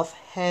of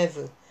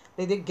heaven.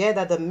 Did you get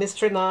that the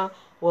mystery now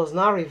was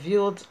now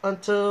revealed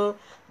unto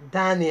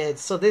Daniel?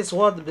 So this is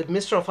what the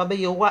mystery of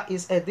Yahuwah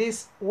is. And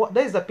this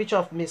is the picture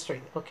of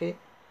mystery. Okay.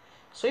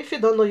 So if you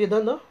don't know, you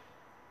don't know.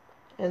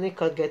 And it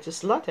can get you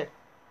slaughtered.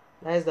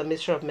 That is the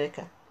mystery of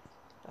Mecca.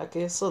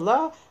 Okay, so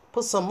now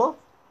put some more.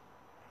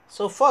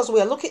 So first we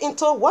are looking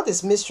into what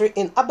is mystery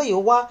in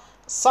YAHUAH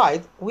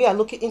side. We are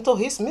looking into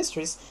his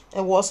mysteries.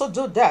 And we also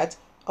do that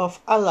of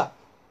Allah.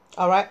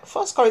 Alright,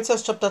 1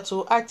 Corinthians chapter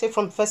 2, I take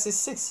from verses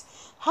 6.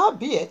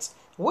 Howbeit,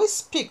 we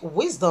speak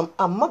wisdom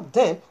among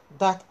them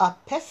that are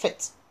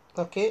perfect.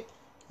 Okay,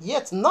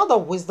 yet not the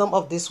wisdom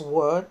of this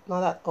world,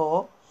 not at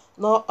all,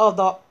 nor of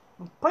the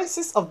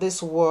princes of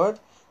this world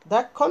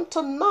that come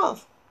to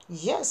naught.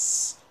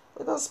 Yes,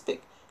 we don't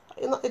speak.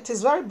 You know, it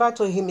is very bad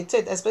to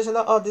imitate, especially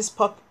all these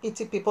pop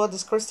eating people,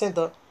 this Christian.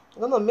 You're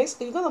gonna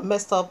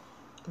mess up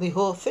the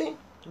whole thing.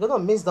 You're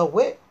gonna miss the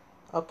way.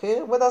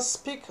 Okay, we don't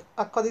speak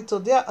according to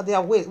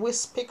their way. We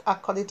speak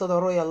according to the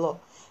royal law.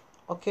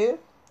 Okay,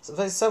 so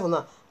verse 7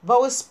 now.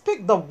 But we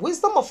speak the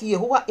wisdom of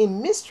Yahuwah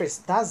in mysteries.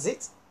 That's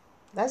it.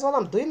 That's what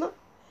I'm doing now.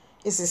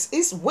 It's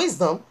his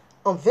wisdom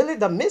unveiling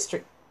the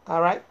mystery.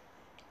 Alright.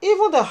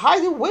 Even the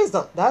hiding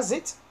wisdom. That's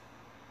it.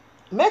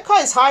 Mecca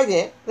is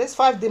hiding. These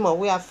 5 demons.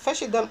 We are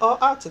fetching them all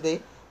out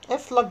today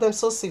and flog them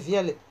so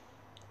severely.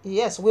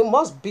 Yes, we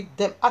must beat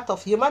them out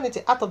of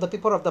humanity, out of the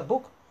people of the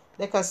book.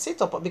 They can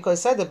sit up, because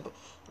it said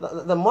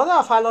the mother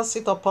of Allah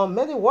sit upon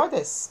many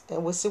waters,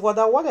 and we see what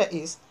that water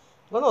is.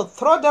 We're going to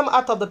throw them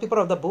out of the people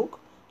of the book.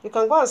 You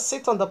can go and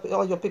sit on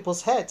your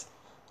people's head,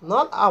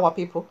 not our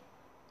people.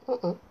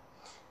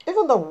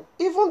 Even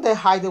the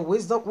hiding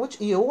wisdom which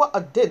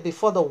Yahuwah did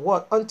before the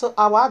world unto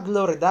our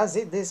glory. That's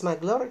it. This is my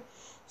glory.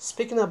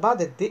 Speaking about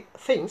the deep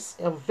things,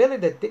 unveiling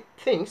the deep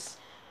things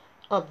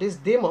of this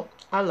demon,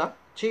 Allah,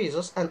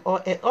 Jesus, and all.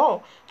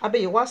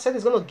 Yahuwah said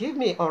he's going to give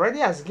me, already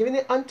has given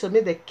it unto me,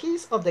 the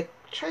keys of the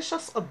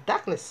treasures of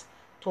darkness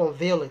to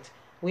unveil it.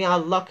 We are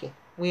unlocking.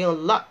 We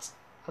unlocked.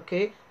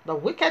 Okay, the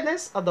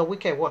wickedness of the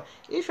wicked one.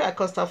 If you are a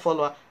constant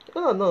follower,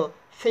 You're gonna know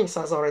things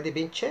has already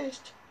been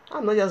changed.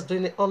 I'm not just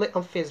doing it only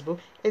on Facebook.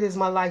 It is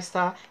my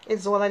lifestyle.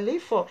 It's what I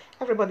live for.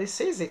 Everybody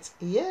sees it.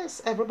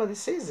 Yes, everybody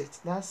sees it.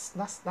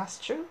 That's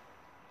true.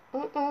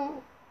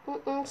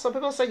 Some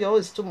people say, "Yo,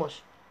 it's too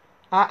much."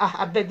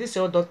 I beg this.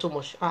 You're done too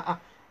much.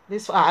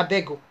 This I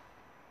beg you.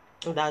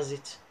 That's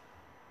it.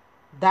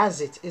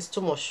 That's it. It's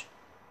too much.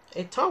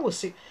 A time will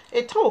see.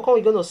 A time will come.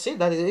 You're gonna see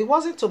that it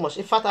wasn't too much.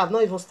 In fact, I've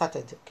not even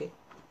started. Okay,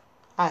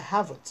 I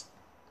haven't.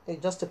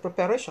 It's just a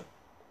preparation.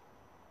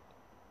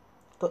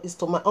 It's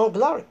to my own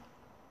glory.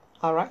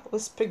 All right. We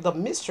speak the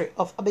mystery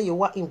of Abba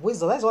Yahuwah in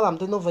wisdom. That's what I'm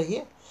doing over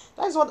here.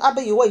 That's what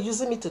Abba Yahuwah is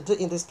using me to do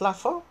in this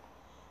platform.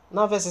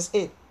 Now, verses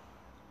 8.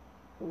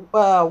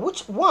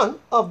 Which one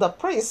of the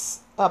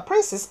princes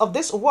of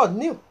this world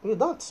knew? You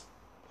don't.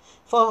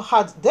 For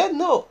had they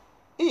known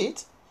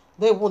it,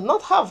 they would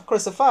not have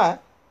crucified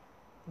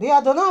the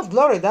Adonai of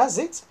glory. That's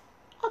it.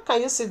 How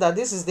can you see that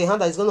this is the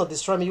hand that is going to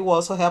destroy me? You will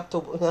also help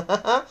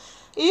to.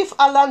 If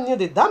Allah knew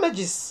the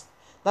damages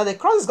that the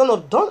cross is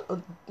going to do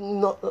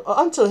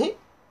unto him,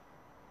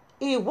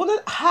 he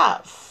wouldn't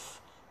have.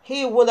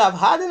 He would have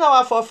had in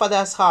our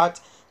forefathers' heart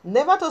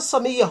never to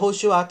submit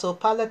Yehoshua to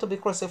Pilate to be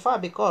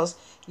crucified, because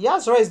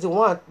Yahweh is the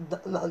one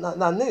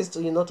that needs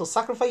to, to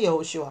sacrifice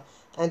Yehoshua.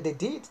 And they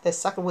did. They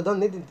sacrifice. We don't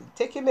need to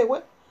take him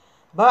away.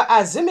 But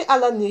assuming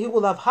Allah knew, he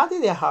would have had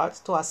in their heart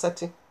to accept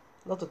him,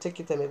 not to take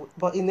it away.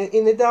 But in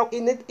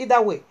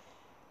either way,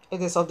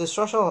 it is of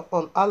destruction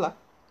on Allah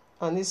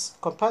and his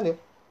companion.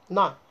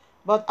 Now,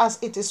 but as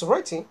it is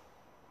written,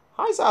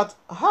 I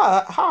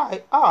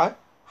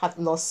had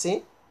not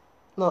seen,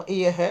 nor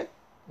ear heard,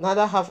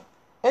 neither have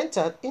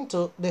entered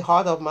into the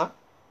heart of man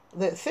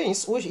the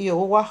things which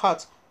Yahuwah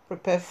hath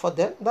prepared for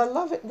them that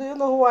love it. Do you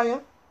know who I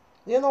am?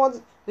 Do you know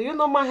what? Do you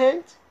know my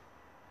hand?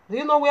 Do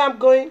you know where I'm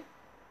going?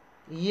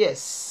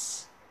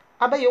 Yes.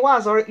 Abba Yahuwah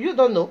has already. You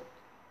don't know.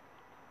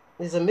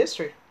 It's a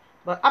mystery,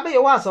 but Abba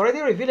Yahuwah has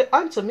already revealed it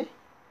unto me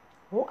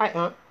who I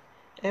am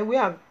and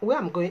where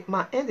I'm going.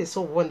 My end is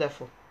so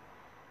wonderful.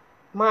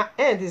 My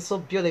end is so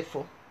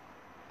beautiful.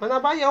 When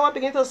Abba Yahuwah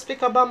begin to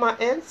speak about my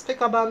end,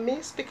 speak about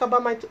me, speak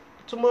about my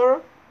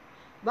tomorrow,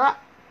 that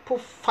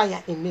put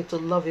fire in me to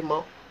love him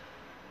more.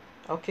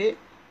 Okay?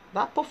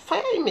 That put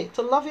fire in me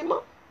to love him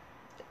more.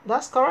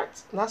 That's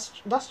correct. That's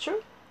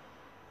true.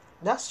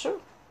 That's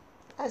true.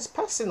 That's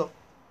personal.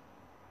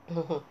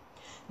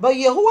 But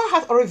Yahuwah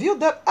hath revealed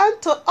them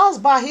unto us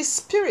by his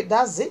Spirit.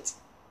 That's it.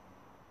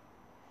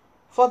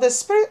 For the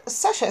Spirit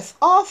searcheth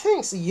all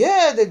things.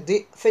 Yeah, the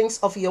deep things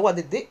of Yahuwah,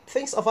 the deep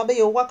things of Abba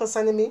Yahuwah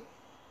concerning me.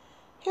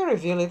 He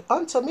revealed it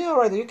unto me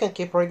already. You can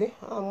keep reading.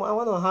 I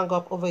want to hang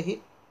up over here.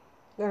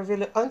 He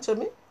revealed it unto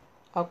me.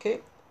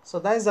 Okay? So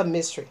that is a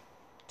mystery.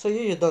 To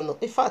you, you don't know.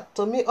 In fact,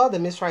 to me, all the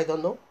mystery I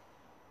don't know.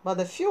 But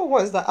the few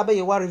ones that Abba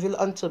Yahuwah revealed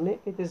unto me,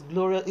 it is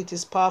glorious, it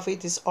is powerful,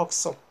 it is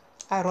awesome.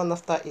 I run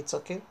after it,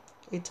 okay?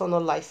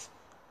 Eternal life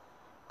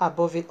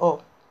above it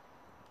all.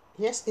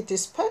 Yes, it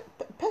is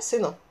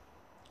personal.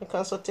 You can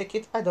also take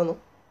it, I don't know.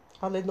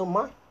 I only know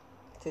mine.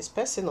 It is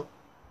personal.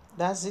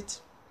 That's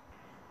it.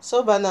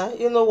 So by now,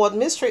 you know what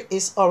mystery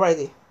is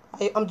already.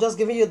 I'm just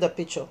giving you the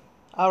picture.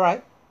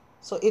 Alright?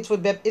 So it will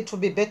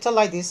be better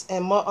like this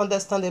and more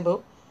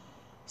understandable.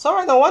 So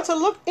right now, I want to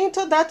look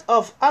into that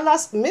of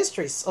Allah's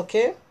mysteries,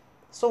 okay?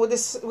 So we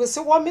see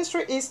what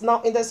mystery is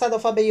now in the side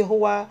of Abba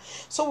Yahuwah.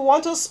 So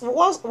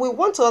we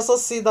want to also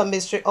see the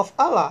mystery of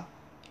Allah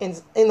in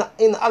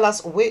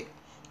Allah's way.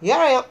 Here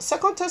I am,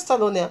 2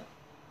 Thessalonians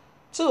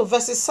 2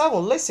 verses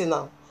 7. Listen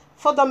now.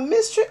 For the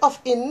mystery of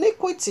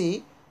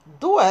iniquity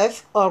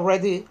doeth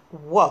already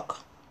work.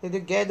 Did you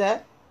get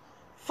that?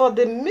 For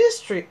the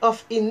mystery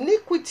of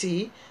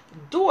iniquity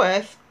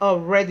doeth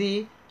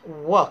already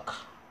work.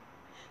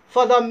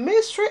 For the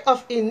mystery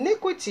of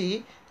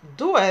iniquity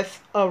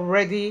doeth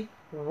already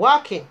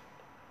working.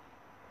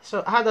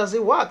 So how does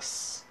it work?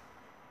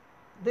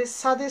 This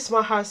saddens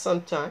my heart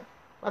sometimes.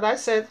 But I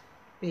said,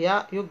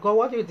 yeah, you got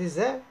what you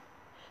deserve.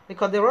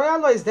 Because the royal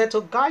law is there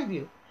to guide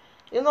you.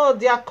 You know,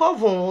 their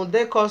coven,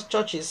 they cause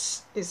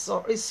churches. It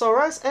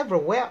surrounds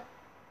everywhere.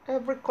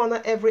 Every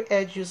corner, every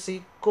edge you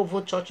see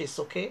coven churches,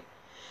 okay?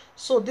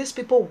 So these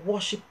people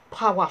worship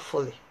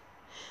powerfully.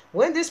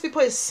 When these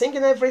people is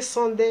singing every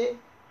Sunday,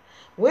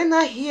 when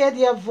I hear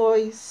their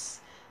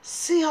voice,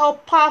 see how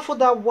powerful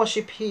that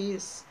worship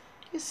is.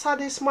 It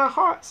saddens my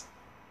heart.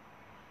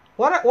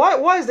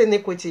 What is the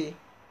iniquity?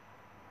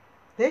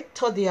 They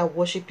thought they are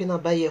worshiping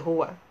Abba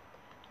Yahuwah,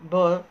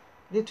 but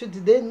little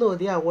did they know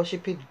they are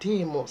worshiping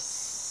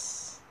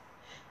demons.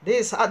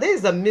 This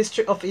is the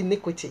mystery of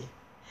iniquity.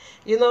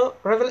 You know,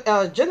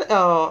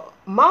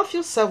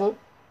 Matthew 7,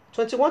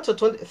 21 to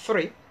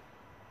 23.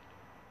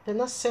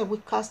 Then I said, we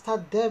cast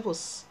out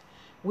devils,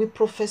 we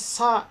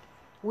prophesy,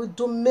 we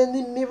do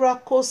many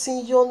miracles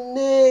in your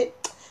name.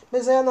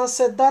 Messiah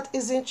said, that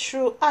isn't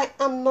true. I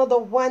am not the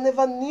one, I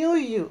never knew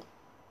you.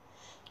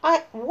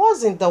 I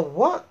wasn't the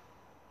one.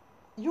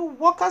 You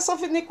workers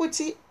of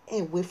iniquity,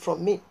 away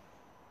from me.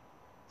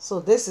 So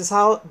this is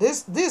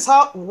this is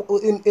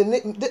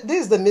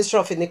the mystery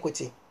of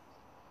iniquity.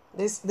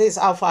 This is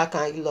how far I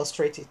can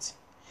illustrate it.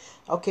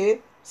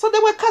 Okay? So they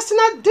were casting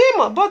out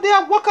demons, but they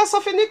are workers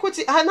of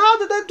iniquity. And how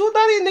did they do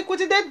that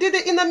iniquity? They did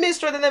it in a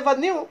mystery they never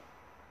knew.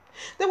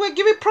 They were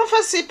giving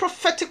prophecy,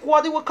 prophetic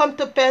word, it will come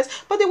to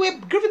pass, but they were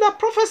giving out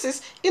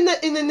prophecies in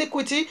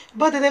iniquity,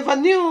 but they never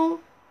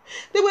knew.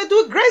 They were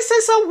doing great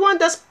sense of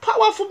wonders,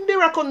 powerful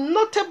miracle,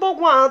 notable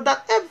one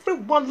that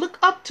everyone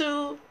looked up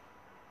to.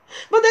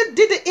 But they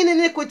did it in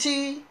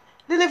iniquity.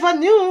 They never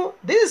knew.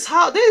 This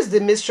is the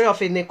mystery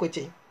of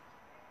iniquity.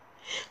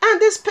 And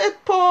these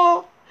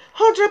people,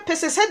 100%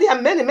 said there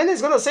are many. Many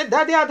is going to say,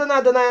 Daddy,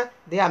 Adonai.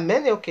 There are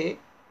many, okay.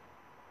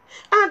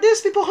 And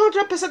these people,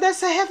 100%, they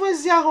say heaven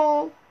is their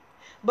home.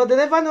 But they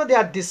never know they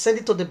are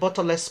descending to the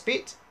bottomless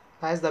pit.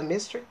 That is the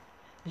mystery.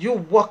 You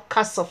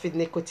workers of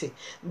iniquity.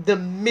 The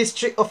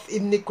mystery of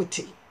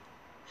iniquity.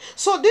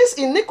 So this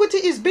iniquity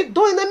is being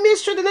done in a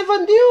mystery they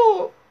never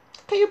knew.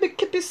 Can you be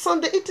keeping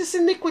Sunday? It is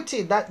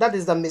iniquity. That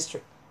is the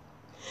mystery.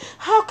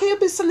 How can you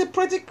be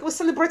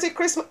celebrating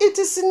Christmas? It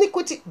is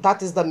iniquity.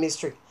 That is the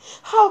mystery.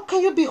 How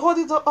can you be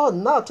holding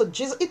on now to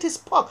Jesus? It is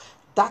pork.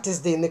 That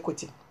is the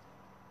iniquity.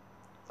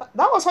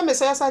 That was what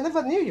Messiah said, I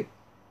never knew you.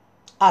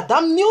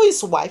 Adam knew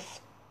his wife.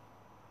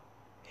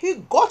 He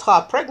got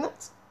her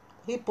pregnant.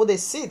 He put a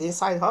seed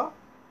inside her.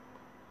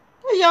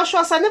 And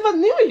Yahshua said, I never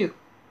knew you.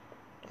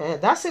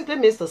 And that simply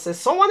means to say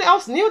someone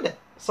else knew them.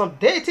 Some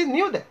deity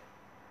knew them.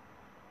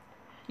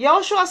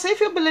 Yahshua said, if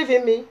you believe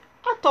in me,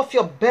 out of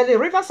your belly,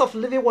 rivers of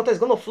living water is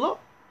going to flow.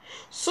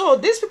 So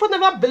these people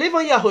never believe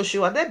on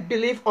Yahushua. They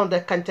believe on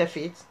the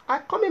counterfeit. I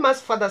come in my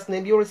Father's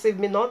name, you receive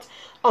me not.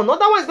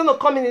 Another one is going to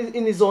come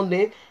in his own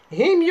name.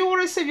 Him you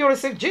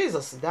receive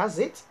Jesus. That's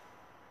it.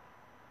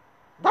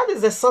 That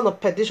is the son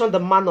of perdition, the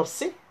man of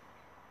sin.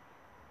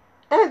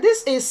 And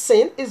this is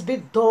sin is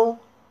being done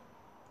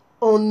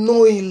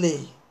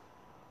unknowingly.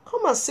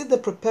 Come and see the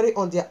preparing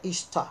on their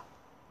Easter.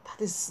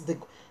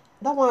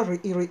 That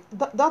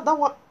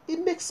one it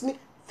makes me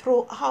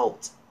throw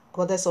out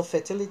goddess of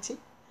fertility.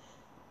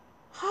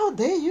 How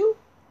dare you?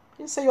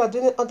 You say you are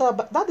doing it under,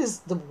 but that is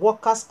the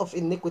workers of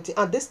iniquity,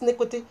 and this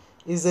iniquity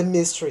is a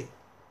mystery.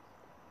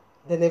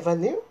 They never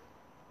knew.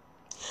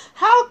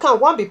 How can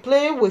one be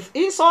playing with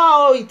his or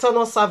our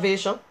eternal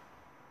salvation?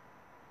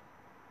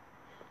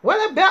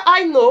 Well,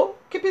 I know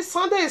keeping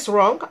Sunday is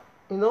wrong,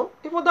 even though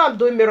I'm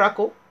doing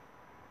miracle.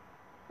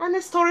 And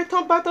it's to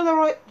return back to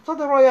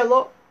the royal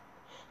law.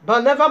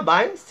 But never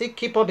mind, still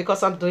keep on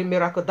because I'm doing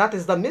miracle. That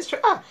is the mystery.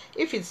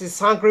 If it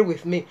is angry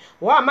with me,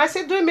 why am I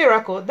still doing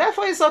miracle?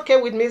 Therefore it's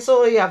okay with me,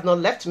 so you have not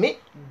left me.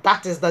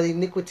 That is the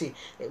iniquity,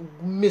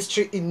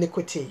 mystery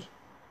iniquity.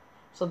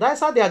 So that's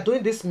how they are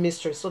doing this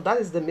mystery. So that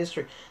is the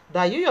mystery.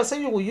 That you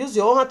yourself, you will use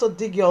your own hand to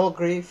dig your own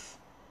grave.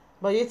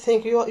 But you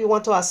think you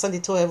want to ascend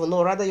it to heaven.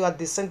 No, rather you are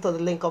descending to the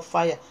lake of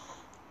fire.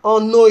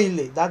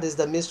 Unknowingly, that is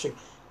the mystery.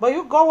 But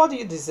you got what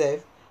you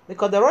deserve.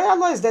 Because the royal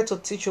law is there to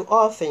teach you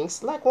all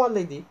things. Like one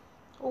lady,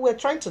 who were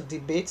trying to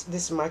debate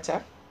this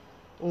matter.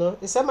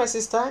 He said, my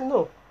sister,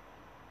 no.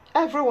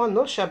 Everyone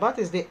knows Shabbat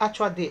is the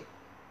actual day.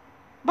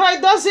 But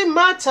it doesn't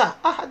matter.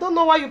 I don't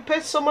know why you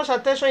paid so much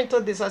attention into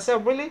this. I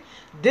said, really?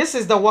 This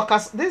is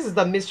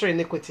the mystery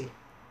iniquity.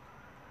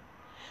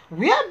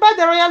 Whereby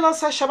the royal law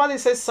says Shabbat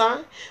is a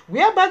sign.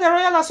 Whereby the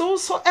royal law says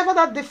whosoever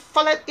that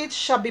defileth it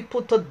shall be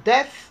put to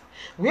death.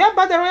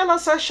 Whereby the royal law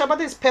says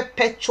Shabbat is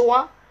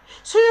perpetual.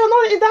 So you're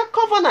not in that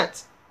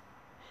covenant.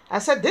 I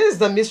said, this is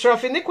the mystery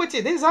of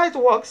iniquity. This is how it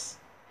works.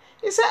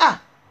 He said,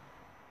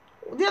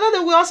 the other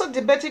day we also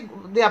debated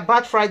their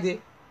bad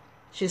Friday.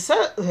 She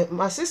said,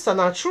 my sister,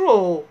 not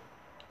true.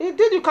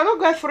 Indeed, you cannot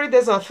go 3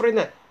 days and 3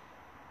 nights.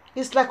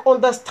 It's like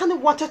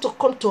understanding wanted to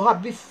come to her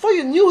before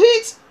you knew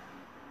it.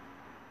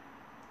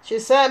 She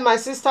said, my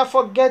sister,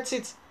 forget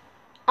it.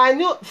 I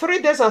knew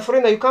 3 days and 3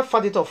 nights, you can't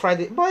find it on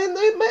Friday. But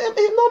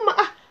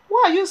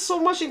why are you so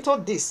much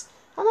into this?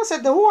 And I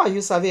said, then who are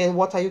you serving and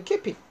what are you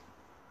keeping?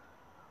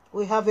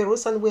 We have a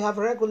rules and we have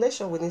a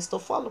regulation we need to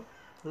follow.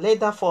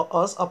 Laid down for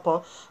us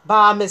upon by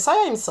our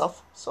Messiah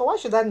himself. So why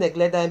should I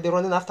neglect that and be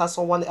running after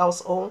someone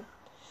else's own?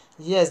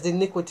 Yes, the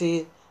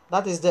iniquity.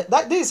 This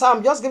is how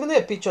I'm just giving you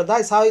a picture.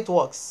 That is how it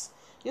works.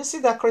 You see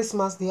that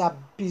Christmas, they are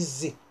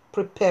busy.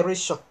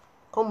 Preparation.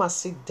 Come and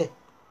sit there.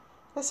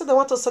 They say they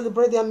want to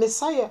celebrate their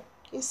Messiah.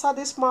 It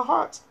saddens my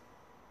heart.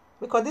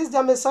 Because this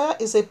their Messiah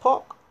is a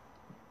pork.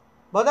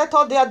 But they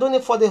thought they are doing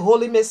it for the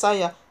holy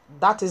Messiah.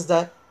 That is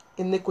the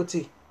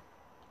iniquity.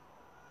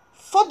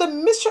 For the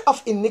mystery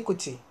of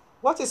iniquity.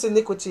 What is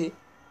iniquity?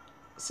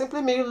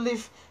 Simply means you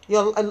live,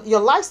 your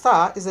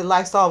lifestyle is a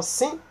lifestyle of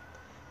sin.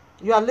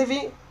 You are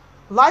living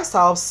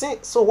lifestyle of sin.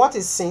 So what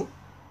is sin?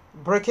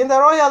 Breaking the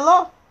royal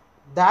law.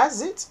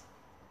 That's it.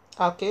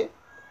 Okay.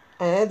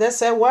 And they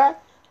say, well,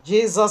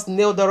 Jesus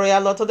nailed the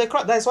royal law to the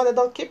cross. That's why they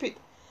don't keep it.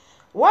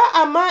 Why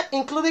am I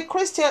including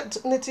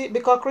Christianity?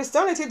 Because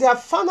Christianity, their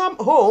final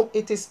home,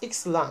 it is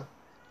Islam.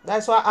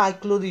 That's why I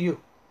include you.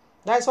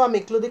 That's why I'm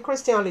including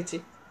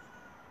Christianity.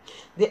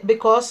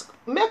 Because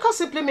Mecca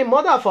simply means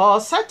mother for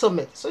our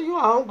settlement. So you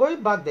are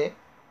going back there.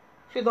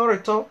 If you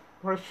don't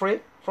refrain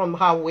from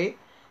her way,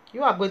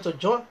 you are going to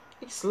join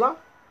Islam.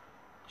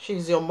 She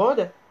is your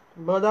mother.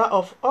 Mother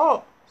of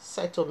all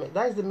settlement.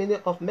 That is the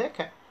meaning of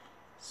Mecca.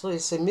 So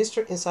it's a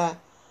mystery inside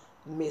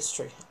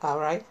mystery. All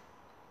right.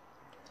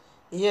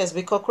 Yes,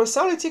 because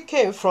Christianity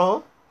came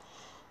from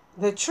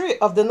the tree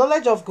of the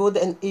knowledge of good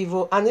and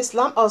evil, and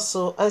Islam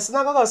also, and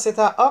synagogue of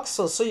Satan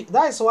also. So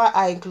that is why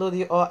I include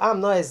you, or I'm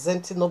not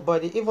exempting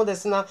nobody. Even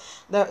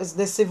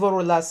the civil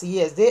rulers,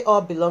 yes, they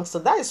all belong. So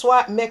that is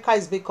why Mecca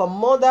is become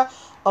mother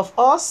of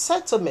all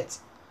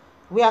settlements.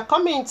 We are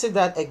coming into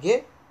that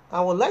again.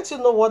 I will let you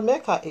know what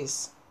Mecca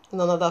is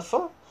in another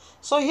form.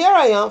 So here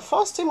I am,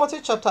 1 Timothy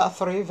chapter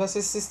 3,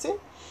 verses 16.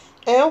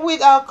 And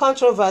without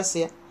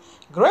controversy,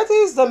 great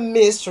is the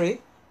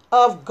mystery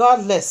of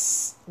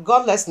godlessness.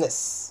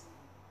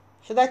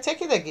 Should I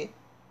take it again?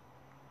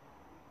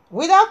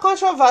 Without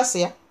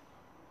controversy,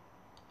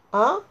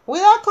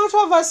 without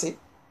controversy,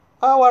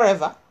 or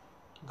whatever,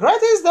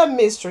 great is the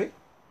mystery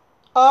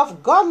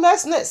of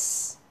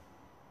godlessness.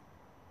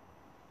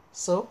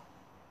 So,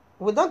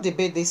 we don't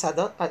debate this at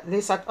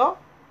all.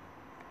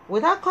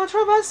 Without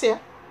controversy.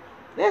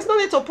 There's no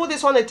need to put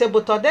this on a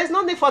table talk. There's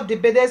no need for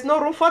debate. There's no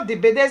room for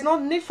debate. There's no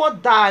need for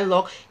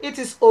dialogue. It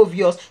is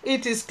obvious.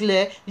 It is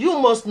clear. You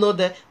must know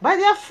that by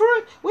their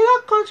fruit,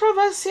 without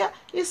controversy.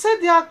 He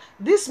said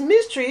this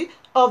mystery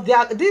of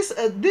their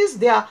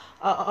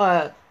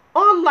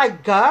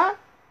unlike God,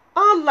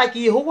 unlike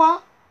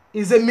Yahuwah,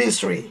 is a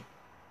mystery.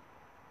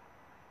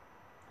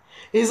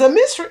 It's a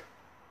mystery.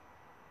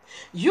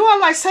 You are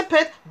like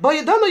serpent, but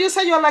you don't know you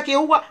say you are like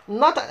Yahuwah.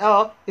 Not at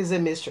all. It's a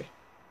mystery.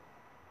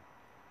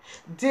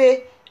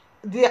 They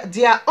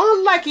are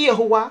unlike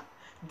Yahuwah.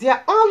 They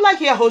are unlike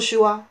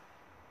Yahushua.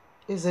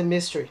 Is a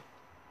mystery.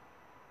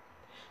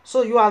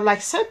 So you are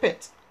like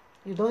serpent.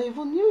 You don't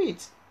even knew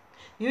it.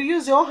 You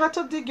use your hand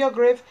to dig your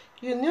grave.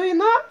 You knew it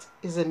not.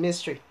 Is a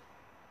mystery.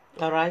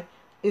 All right.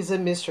 Is a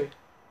mystery.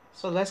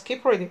 So let's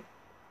keep reading.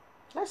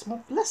 Let's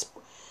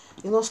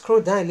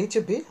scroll down a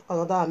little bit.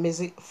 Another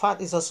amazing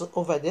fact is also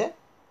over there.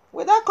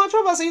 Without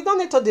controversy, you don't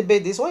need to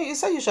debate this. When you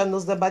say you shall know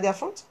them by their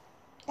fruit,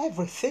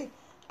 everything.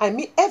 I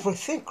mean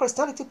everything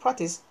Christianity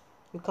practice,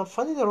 you can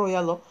find in the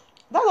royal law.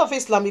 That of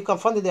Islam, you can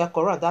find in their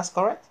Quran. That's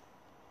correct.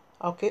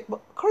 Okay, but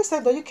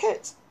Christian, you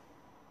can't.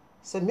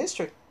 It's a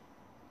mystery.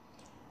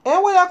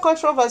 And without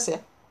controversy,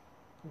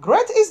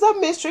 great is the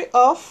mystery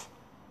of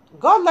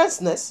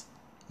godlessness.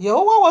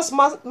 Yahuwah was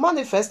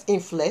manifest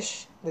in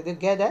flesh. Did you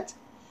get that?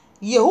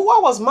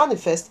 Yahuwah was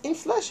manifest in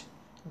flesh,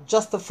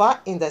 justified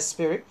in the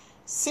spirit,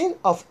 seen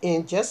of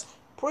angels,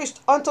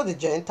 preached unto the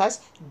Gentiles,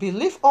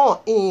 believed on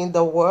in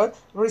the word,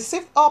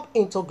 received up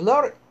into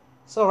glory.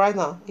 So right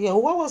now,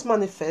 Yahuwah was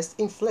manifest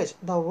in flesh.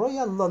 The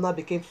royal law now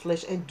became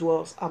flesh and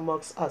dwells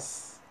amongst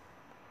us.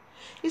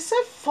 He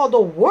said, for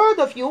the word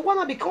of Yahuwah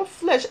now become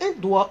flesh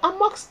and dwell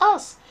amongst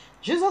us.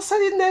 Jesus said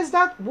he nails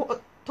that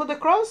to the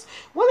cross.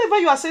 Whenever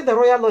you are saying the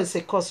royal law is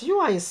a curse, you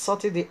are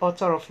insulting the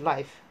author of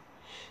life.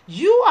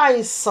 You are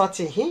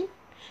insulting him.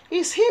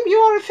 It's him you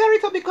are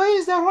referring to because he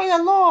is the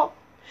royal law.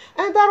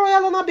 And that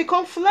royal law now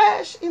become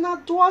flesh in our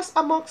dwells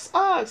amongst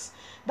us.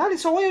 That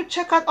is why when you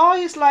check out all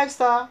his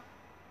lifestyle,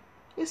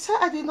 he said,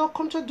 I did not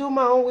come to do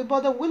my own will,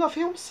 but the will of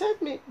him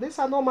sent me. These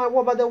are not my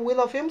word, but the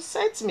will of him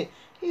sent me.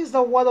 He is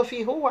the word of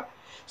Yahuwah.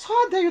 So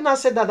how dare you not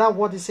say that that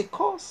word is a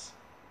curse?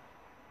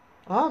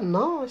 Oh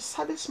no, it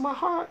saddens my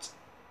heart.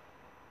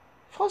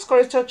 1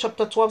 Corinthians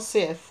chapter 12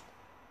 saith,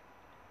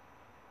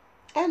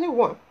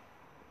 anyone,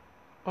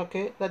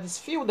 okay, that is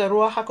filled with the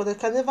Ruach HaKodesh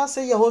can never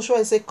say Yahushua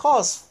is a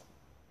curse.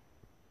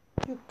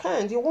 You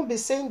can't. You won't be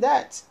saying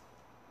that.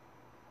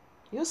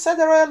 You said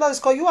the royal law is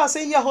called. You are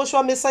saying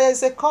Yahushua Messiah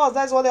is a cause.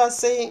 That's what they are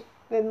saying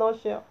in a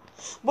nutshell.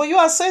 But you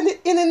are saying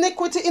it in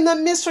iniquity, in a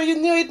mystery. You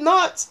knew it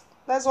not.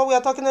 That's what we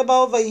are talking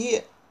about over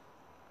here.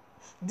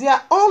 They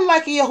are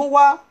unlike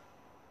Yahuwah.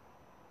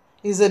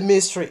 Is a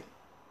mystery.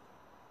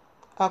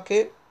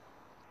 Okay.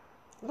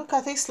 Look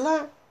at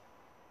Islam.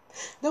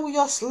 They will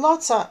just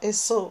slaughter a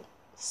soul.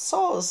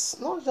 Souls,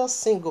 not just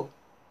single.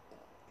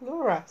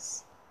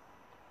 Plurals.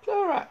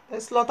 Plural. They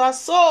slaughter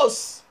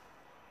souls.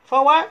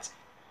 For what?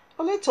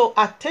 Only to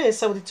attain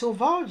 72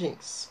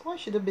 virgins. Why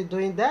should they be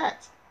doing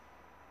that?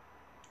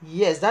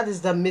 Yes, that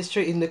is the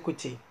mystery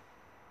iniquity.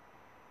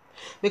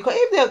 Because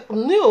if they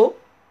knew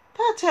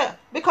that,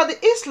 because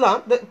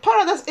the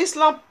paradise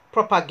Islam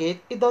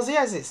propagate, it doesn't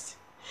exist.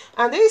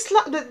 And the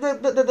Islam,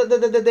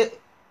 the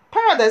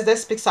paradise that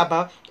speaks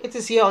about, it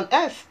is here on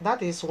earth.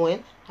 That is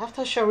when,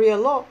 after Sharia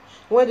law,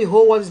 when the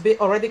whole world is being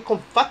already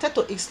converted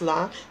to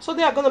Islam, so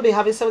they are going to be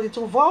having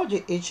 72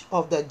 virgins each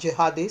of the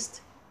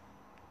jihadists.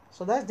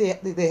 So that's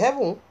the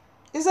heaven.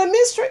 It's a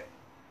mystery.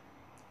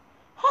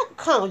 How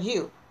can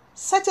you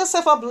set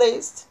yourself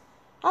ablaze?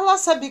 Allah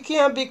said, be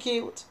killed and be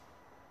killed.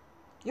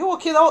 You will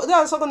kill, they are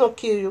also going to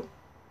kill you.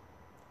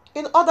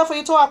 In order for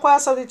you to acquire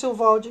 72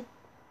 virgins.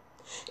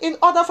 In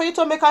order for you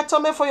to make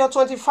atonement for your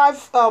 25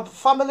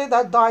 family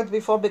that died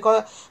before,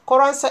 because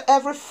Quran said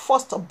every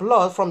first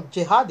blood from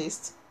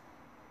jihadists,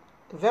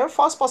 the very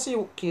first person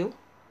you kill,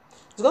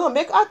 is going to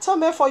make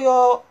atonement for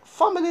your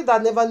family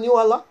that never knew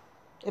Allah.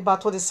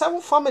 About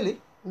 27 family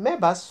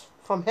members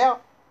from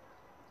hell.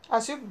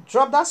 As you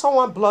drop that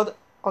someone blood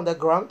on the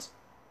ground,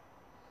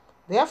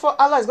 Therefore,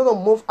 Allah is going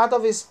to move out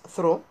of his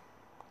throne,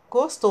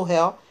 goes to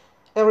hell,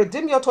 and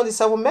redeem your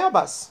 27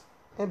 members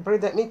and bring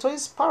them into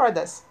his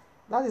paradise.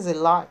 That is a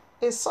lie.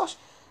 It's such,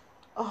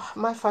 oh,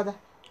 my Father,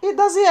 it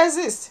doesn't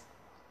exist.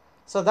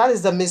 So that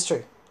is the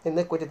mystery,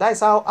 iniquity. That is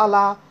how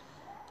Allah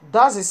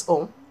does his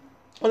own.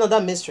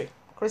 Another mystery.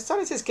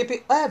 Christianity is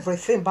keeping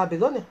everything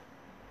Babylonian.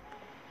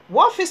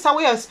 What feast are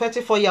we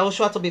expecting for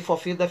Yahushua to be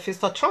fulfilled? The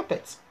Feast of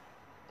Trumpets.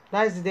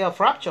 That is the day of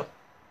rapture.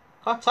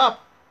 Caught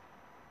up.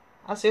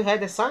 As you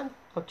heard the sound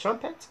of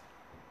trumpet.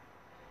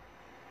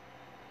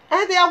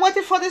 And they are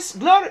waiting for this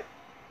glory.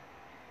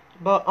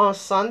 But on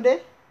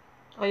Sunday,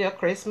 on your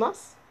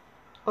Christmas,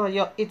 on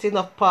your eating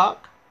of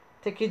pork,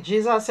 taking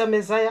Jesus as your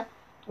Messiah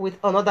with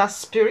another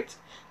spirit,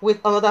 with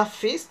another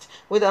feast,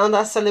 with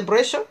another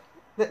celebration,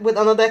 with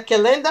another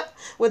calendar,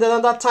 with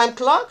another time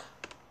clock.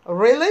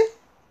 Really?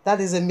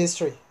 That is a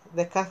mystery.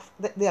 They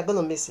are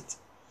going to miss it.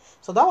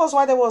 So that was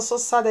why they were so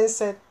sad and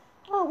said,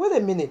 oh, wait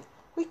a minute.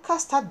 We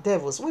cast out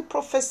devils. We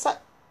prophesy.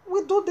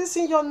 We do this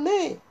in your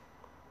name.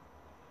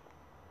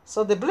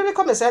 So the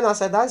biblical Messiah and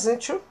said, that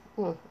isn't true.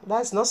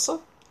 That is not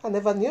so. I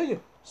never knew you.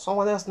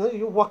 Someone else knew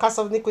you. Workers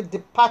of iniquity,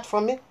 depart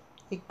from me.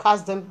 He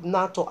cast them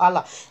now to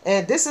Allah.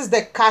 And this is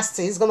the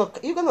casting.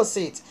 You're going to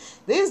see it.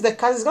 This is the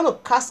cast. He's going to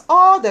cast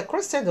all the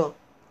Christendom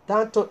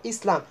down to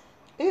Islam.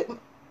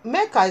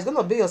 Mecca is going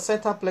to be your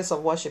center place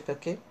of worship,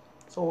 okay?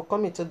 So we'll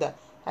come into that.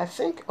 I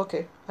think,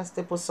 okay, I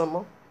staple some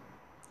more.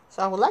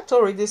 So I would like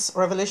to read this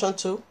Revelation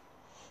 2,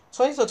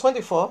 20 to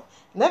 24.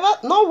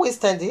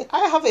 Notwithstanding,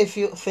 I have a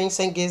few things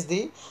against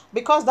thee,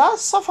 because thou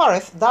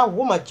suffereth that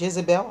woman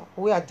Jezebel.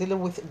 We are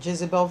dealing with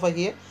Jezebel over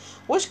here,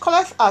 which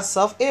calleth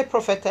herself a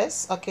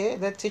prophetess, okay,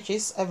 that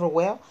teaches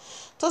everywhere,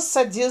 to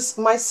seduce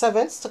my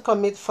servants to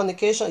commit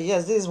fornication.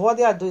 Yes, this is what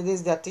they are doing,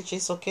 this is their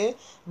teachings, okay?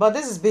 But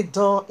this is being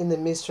done in the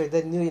mystery.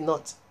 They knew it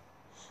not.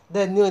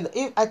 They knew it.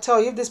 If I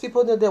tell you, if these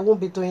people knew, they won't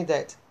be doing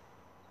that.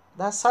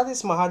 That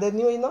saddens my heart. They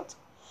knew it not.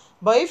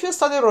 But if you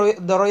study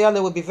the royal,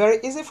 it will be very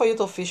easy for you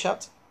to fish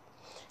out.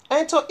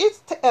 And to eat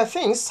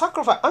things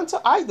sacrificed unto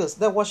idols.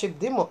 They worship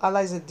demon.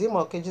 Allah is a demon.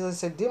 Okay, Jesus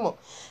is a demon.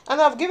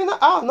 And I've given her,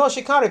 oh, no,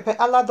 she can't repent.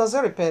 Allah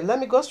doesn't repent. Let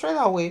me go straight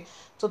away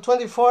to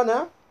 24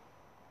 now.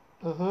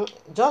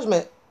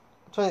 Judgment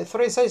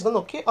 23 says he's going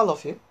to kill all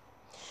of you.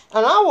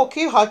 And I will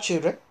kill her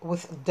children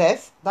with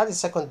death. That is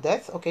second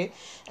death, okay?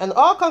 And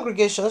all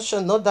congregations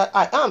shall know that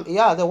I am,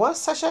 the one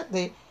searcheth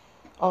the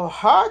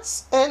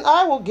hearts, and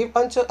I will give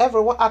unto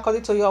everyone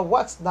according to your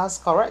works. That's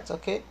correct,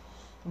 okay?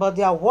 But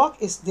their work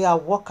is they are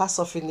workers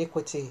of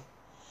iniquity.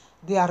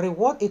 Their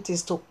reward it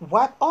is to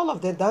wipe all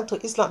of them down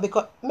to Islam,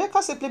 because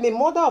Mecca simply means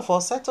mother of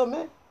all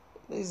settlement.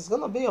 It's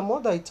going to be your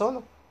mother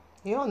eternal.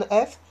 Here on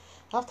earth,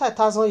 after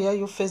 1,000 years,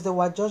 you face the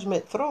white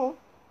judgment throne.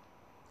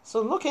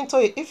 So look into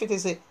it. If it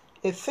is a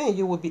thing,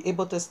 you will be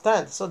able to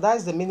stand. So that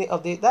is the meaning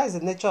of that is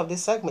the nature of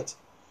this segment.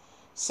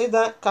 See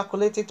that,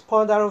 calculate it,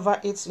 ponder over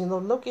it,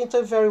 look into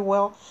it very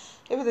well.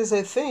 If it is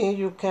a thing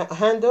you can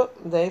handle,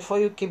 therefore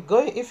you keep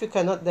going. If you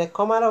cannot, then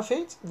come out of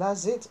it.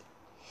 That's it.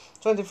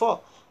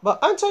 24.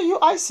 But unto you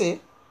I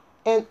say,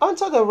 and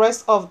unto the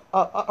rest of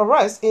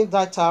rest in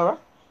thy tower,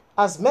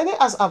 as many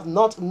as have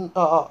not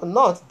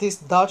this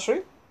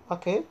doctrine,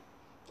 okay,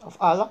 of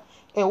Allah,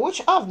 and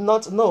which have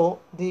not known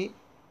the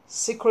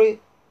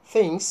secret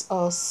things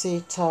of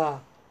Satan.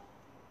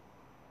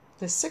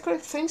 The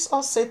secret things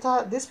of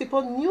Satan, these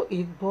people knew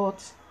it,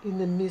 but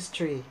in a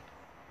mystery.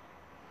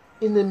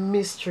 In a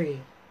mystery.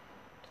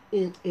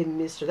 In a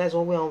mystery. That's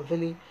what we're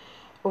unveiling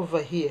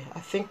over here. I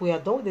think we are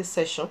done with this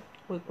session.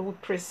 We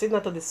proceed now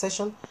to the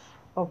session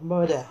of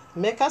murder.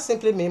 Mecca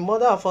simply means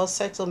murder of all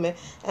settlement.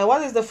 And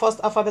what is the first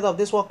alphabet of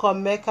this word called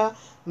Mecca?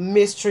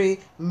 Mystery,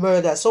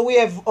 murder. So we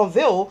have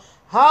unveiled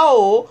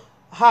how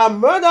her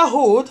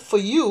murderhood for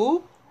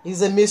you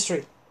is a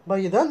mystery.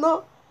 But you don't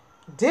know.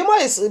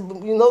 Dema is,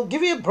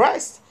 giving you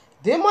breast.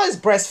 Dema is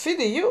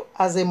breastfeeding you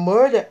as a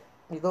murder,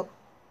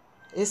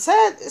 It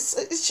said,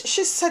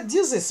 she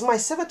seduces my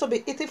servant to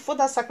be eating food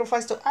that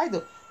sacrificed to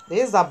idol.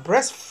 This is a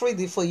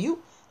breastfeeding for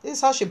you. This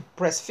is how she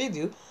breastfeed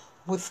you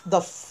with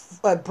the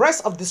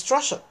breast of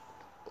destruction.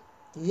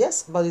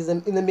 Yes, but it's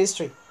in the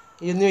mystery.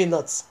 You knew it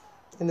not.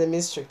 In the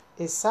mystery.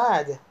 It's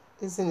sad,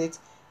 isn't it?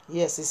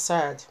 Yes, it's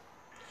sad.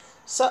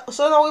 So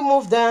now we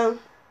move down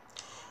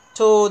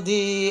to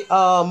the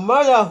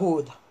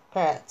murderhood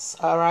parts.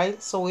 All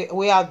right. So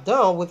we are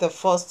done with the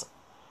first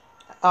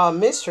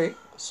mystery.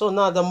 So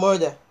now the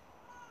murder.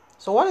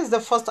 So what is the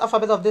first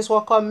alphabet of this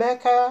word called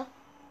Mecca?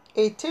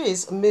 It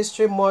is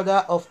mystery,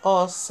 murder of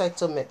all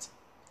settlement.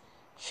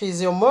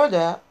 She's your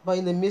murder, but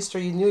in the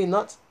mystery you knew it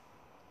not.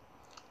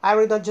 I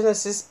read on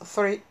Genesis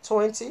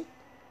 3:20.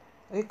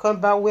 We come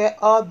back where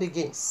all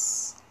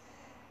begins.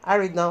 I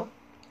read now.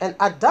 And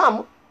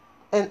Adam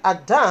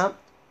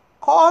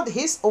called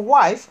his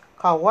wife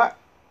Hawa,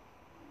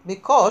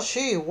 because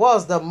she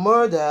was the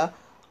murder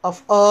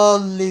of all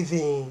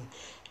living.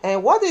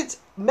 And what did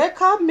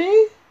Mecca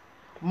mean?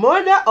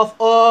 Murder of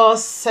all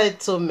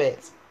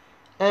settlement.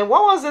 And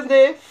what was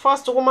the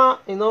first woman?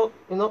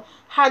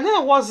 Her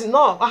name was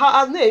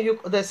her name.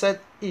 They said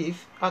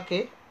Eve.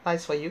 Okay,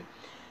 that's for you.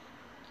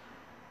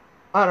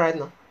 All right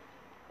now.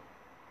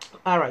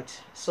 All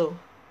right. So,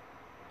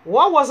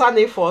 what was her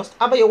name first?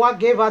 Abba Yahweh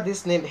gave her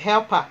this name,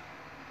 helper.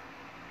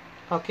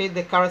 Okay,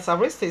 the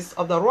characteristics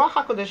of the Ruach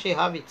HaKodesh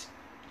have it.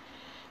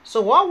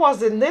 So, what was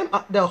the name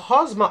the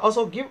husband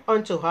also give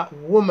unto her?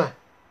 Woman.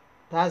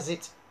 That's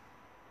it.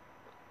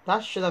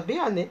 That should have been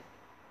her name.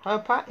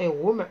 Helper and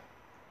woman.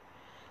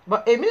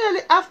 But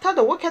immediately after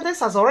the wickedness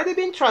has already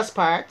been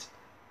transpired,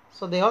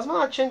 so the husband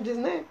had changed his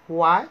name.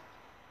 Why?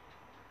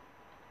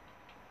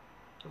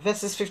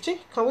 Verses 15.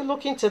 Can we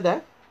look into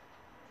that?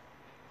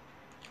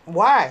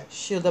 Why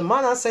should the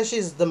man say she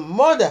is the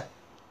mother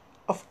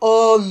of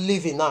all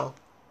living now?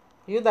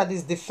 You that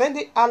is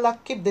defending Allah,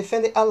 keep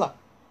defending Allah.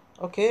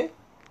 Okay?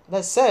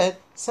 That said,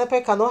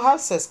 Sempe cannot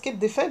have sex, keep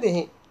defending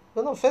him.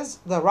 Do not face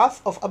the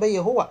wrath of Abba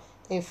Yahuwah.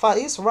 In fact,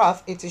 his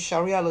wrath, it is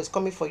Sharia law, is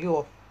coming for you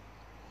all.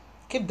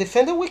 Keep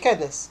defending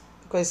wickedness,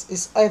 because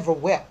it's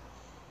everywhere.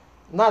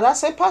 Now that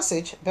same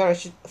passage,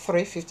 Bereshit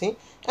 3:15,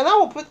 and I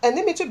will put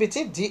enmity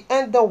between thee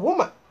and the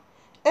woman,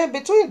 and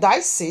between thy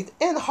seed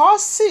and her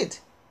seed.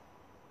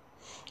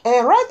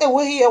 And right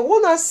away here, we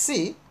will not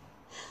see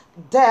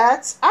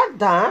that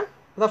Adam,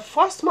 the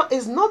first man,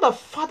 is not the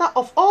father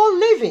of all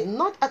living,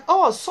 not at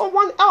all.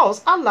 Someone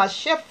else, Allah,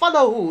 shared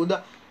fatherhood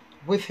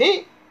with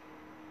him.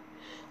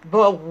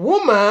 But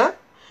woman,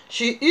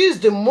 she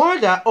is the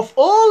mother of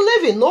all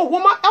living. No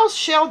woman else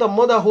shared the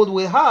motherhood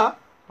with her,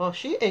 but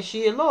she and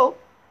she alone.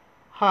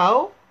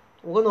 How?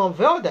 We're going to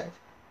unveil that.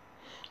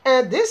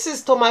 And this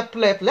is to my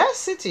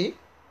perplexity.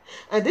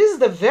 And this is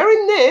the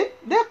very name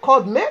they're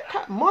called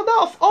Mecca, mother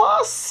of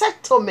all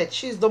settlement.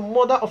 She's the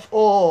mother of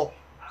all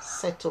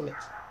settlement.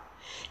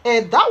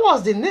 And that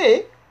was the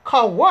name,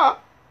 Kawa,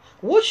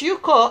 which you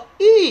call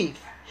Eve,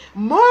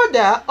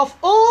 mother of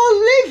all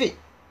living.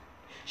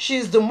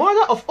 She's the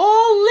mother of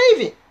all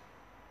living.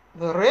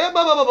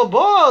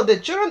 The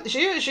children,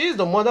 she is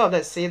the mother of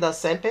the seed of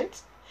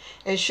serpent.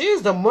 And she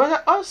is the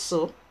mother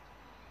also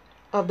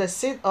of the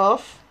seed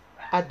of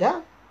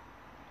Adam.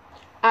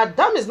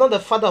 Adam is not the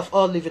father of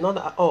all living, not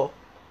at all.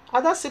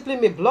 Adam simply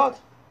means blood.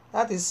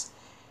 That is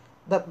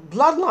the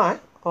bloodline,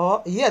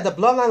 the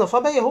bloodline of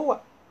Abba Yahuwah.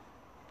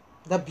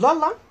 The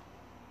bloodline,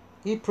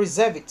 he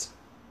preserved it.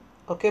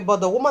 Okay, but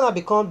the woman has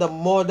become the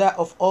mother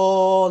of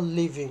all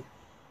living.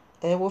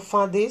 And we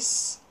find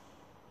this.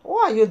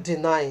 Why are you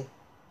denying?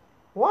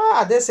 Why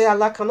are they saying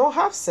Allah cannot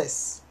have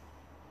sex?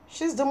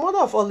 She's the mother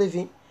of all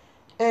living.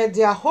 And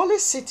their holy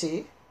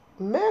city,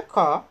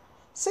 Mecca,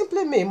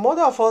 simply means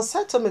mother of all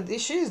settlement.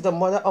 She is the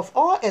mother of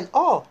all and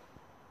all.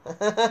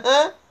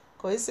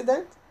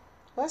 Coincidence?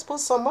 Let's put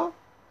some more.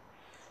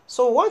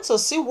 So we want to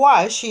see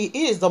why she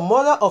is the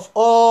mother of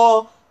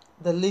all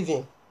the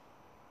living.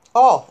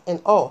 All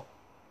and all.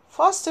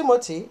 1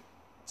 Timothy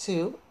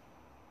 2,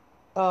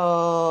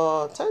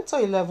 10 to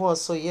 11 or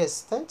so.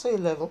 Yes, 10 to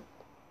 11.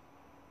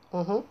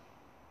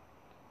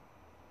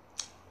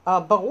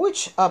 But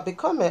which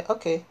becometh,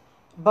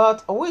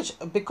 but which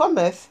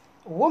becometh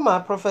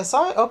woman prophesy.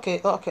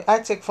 Okay, I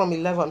take from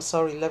 11. I'm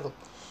sorry, 11.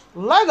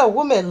 Let a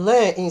woman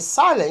learn in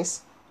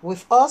silence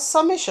with all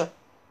submission.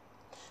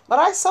 But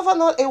I suffer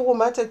not a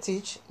woman to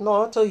teach,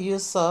 nor to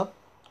usurp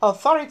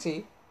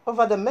authority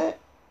over the man,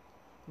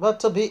 but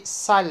to be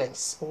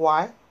silenced.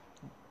 Why?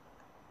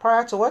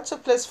 Prior to what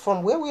took place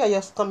from where we are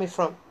just coming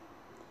from,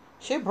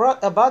 she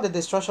brought about the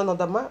destruction of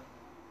the man.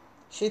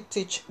 She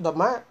teach the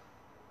man.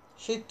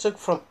 She took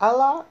from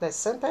Allah, the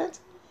serpent,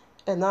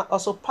 and now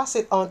also pass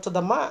it on to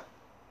the man.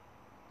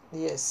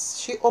 Yes,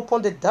 she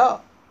opened the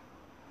door.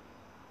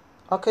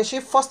 Okay, she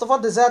first of all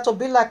desired to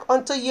be like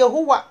unto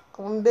Yahuwah.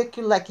 I will make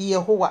you like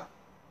Yahuwah.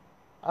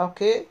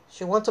 Okay,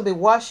 she want to be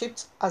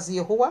worshipped as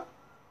Yahuwah.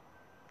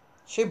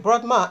 She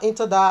brought man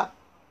into that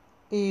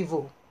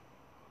evil.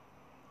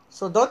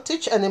 So don't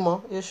teach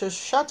anymore. You should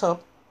shut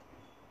up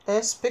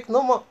and speak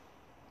no more.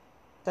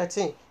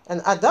 13.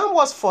 And Adam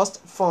was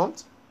first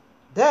formed.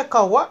 There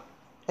Kawa.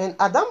 And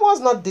Adam was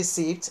not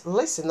deceived.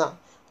 Listen now.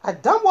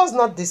 Adam was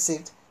not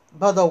deceived,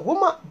 but the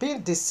woman being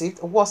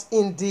deceived was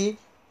in the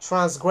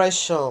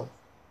transgression.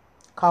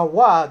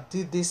 Kawa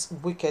did this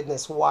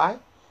wickedness. Why?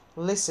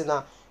 Listen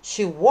now.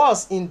 She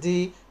was in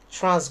the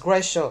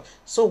transgression.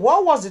 So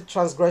what was the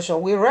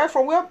transgression? We read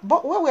from where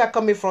we are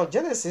coming from.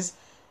 Genesis.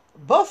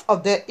 Both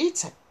of them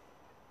eaten.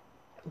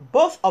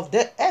 Both of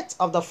them ate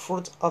of the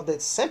fruit of the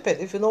serpent,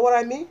 if you know what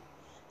I mean.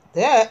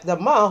 There, the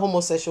man,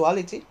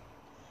 homosexuality,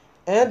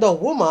 and the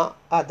woman,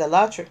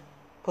 idolatry,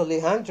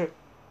 polyandry.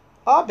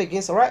 All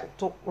begins right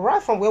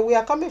from where we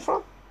are coming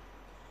from.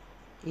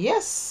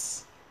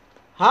 Yes.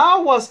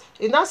 How was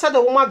it? Now said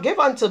the woman gave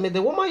unto me,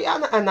 the woman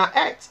and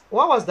I ate.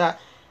 What was that?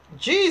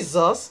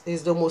 Jesus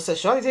is the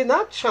homosexuality,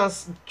 not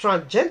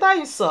transgender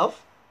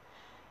himself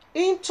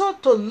into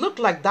to look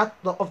like that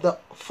of the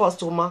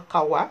first woman,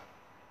 Kawa.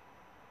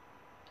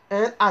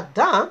 And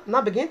Adam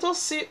now begin to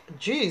see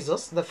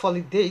Jesus, the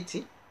fallen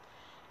deity,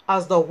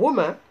 as the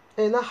woman,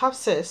 and now have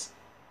sex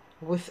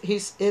with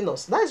his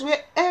anus. That is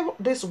where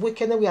this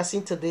wickedness we are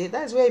seeing today,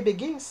 that is where it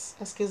begins.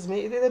 Excuse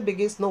me, it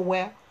begins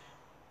nowhere.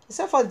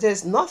 Except for there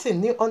is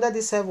nothing new under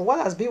this heaven. What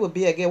has been will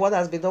be again. What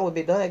has been done will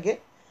be done again.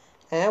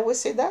 And we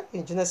see that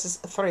in Genesis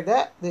 3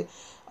 that the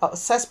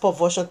sex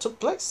perversion took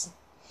place.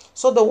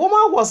 So the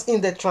woman was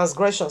in the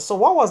transgression. So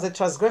what was the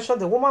transgression?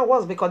 The woman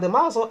was because the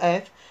man also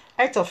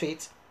ate of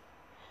it.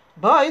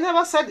 But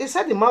he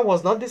said the man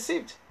was not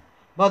deceived.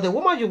 But the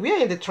woman, you were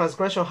in the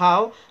transgression.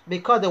 How?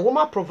 Because the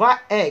woman provide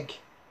egg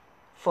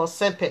for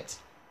serpent.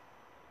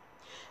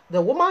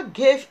 The woman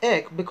gave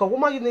egg because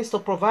woman you needs to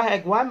provide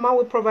egg. Why man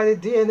will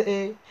provide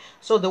DNA?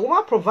 So the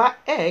woman provide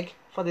egg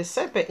for the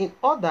serpent in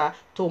order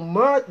to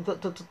murder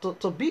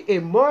to be a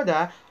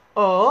murder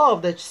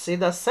of the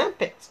seed of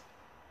serpent.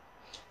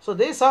 So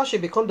this is how she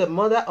become the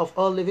mother of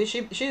all living.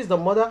 She is the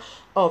mother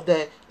of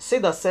the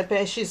seed of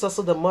serpent. She is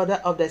also the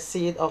mother of the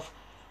seed of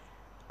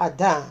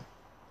Adam.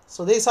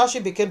 So this is how she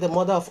became the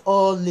mother of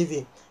all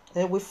living.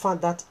 And we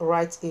found that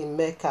right in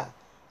Mecca.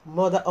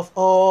 Mother of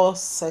all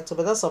sex.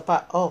 But that's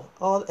about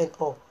all and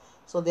all.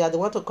 So they are the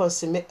one to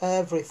consummate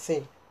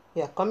everything.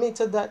 Yeah, coming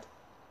to that.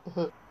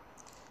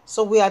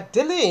 So we are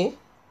dealing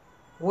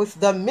with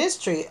the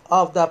mystery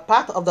of the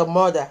path of the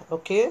murder.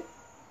 Okay.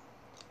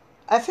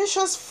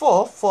 Ephesians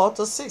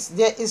 4:4-6.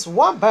 There is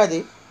one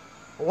body,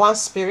 one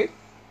spirit,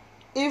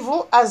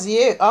 even as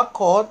ye are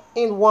called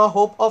in one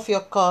hope of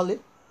your calling,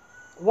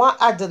 one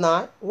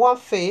Adonai, one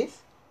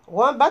faith,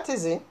 one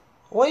baptism,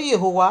 one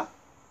Yahuwah,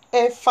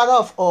 and Father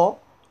of all,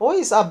 who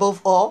is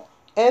above all,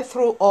 and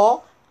through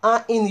all,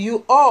 and in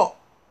you all.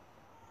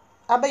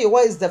 Abba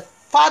Yahuwah is the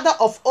Father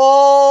of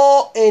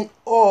all and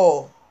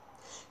all.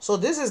 So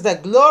this is the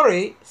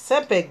glory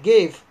serpent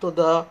gave to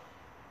the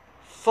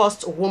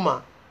first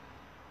woman.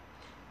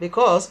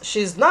 Because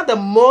she's not the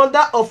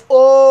mother of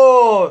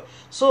all.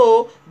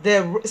 So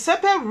the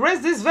serpent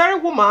raised this very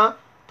woman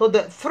to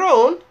the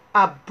throne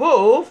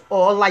above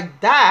or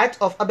like that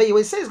of Abba Yahuwah.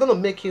 He says it's going to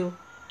make you,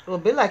 it will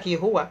be like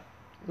Yahuwah,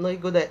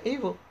 not good and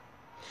evil.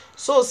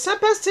 So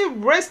serpent still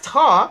raised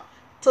her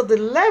to the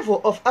level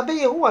of Abba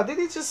Yahuwah.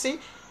 Didn't you see?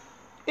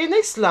 In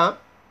Islam,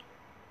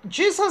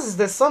 Jesus is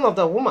the son of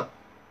the woman.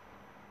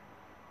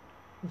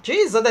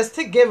 Jesus, they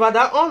still gave her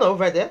that honor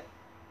over there.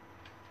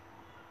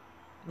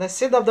 The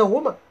seed of the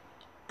woman.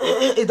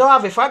 He don't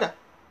have a father.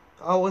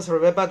 Always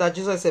remember that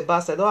Jesus is a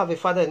bastard. Don't have a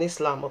father in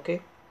Islam,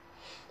 okay?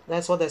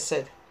 That's what they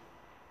said.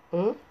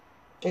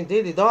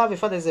 Indeed, he don't have a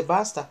father, he's a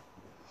bastard.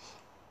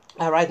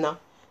 All right now.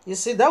 You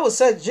see, that would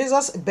say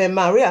Jesus ben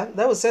Maria.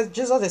 That would say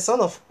Jesus the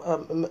son of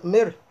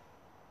Mary.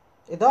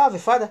 He don't have a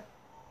father.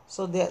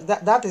 So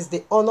that is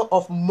the honor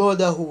of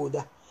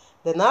motherhood.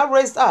 They now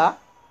raised her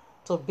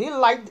to be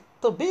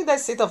the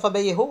seat of Abba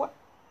Yahuwah.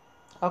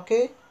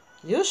 Okay?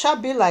 You shall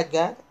be like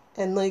God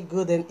and know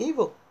good and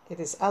evil. It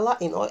is Allah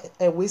in all,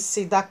 and we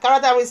see that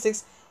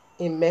characteristics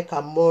in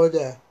Mecca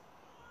murder.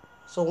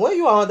 So when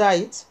you are under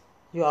it,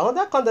 you are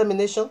under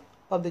condemnation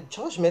of the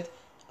judgment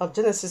of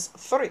Genesis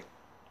 3,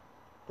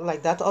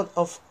 like that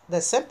of the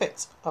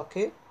serpent.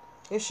 Okay,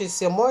 if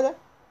she's your mother,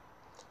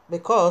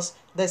 because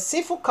the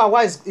sinful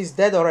kawa is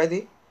dead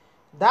already,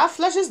 that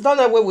flesh is done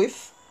away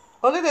with.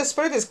 Only the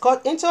spirit is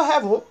caught into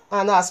heaven,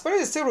 and our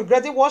spirit is still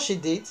regretting what she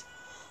did.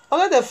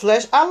 Only the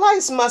flesh, Allah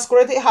is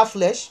masquerading her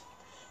flesh,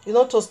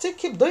 to still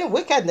keep doing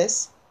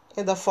wickedness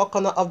in the four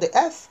corners of the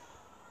earth.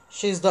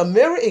 She is the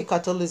Mary in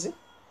Catholicism.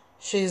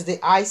 She is the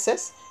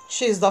Isis.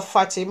 She is the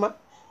Fatima.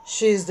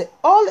 She is the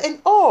all in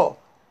all.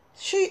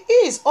 She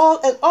is all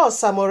in all.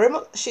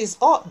 Samorema. She is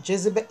all.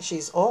 Jezebel. She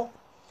is all.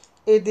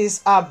 It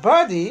is a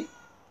body,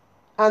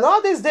 and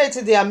all these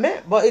deities they are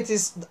made, but it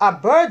is a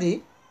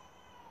body.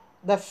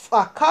 The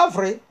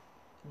covering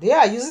they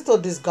are using to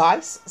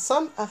disguise.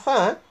 Some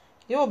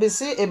you will be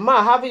seeing a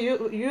man having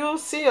you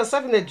see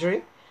yourself in a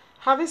dream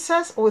having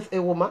sex with a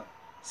woman.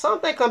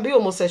 Something can be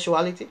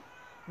homosexuality,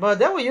 but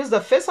they will use the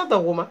face of the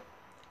woman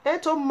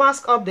and to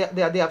mask up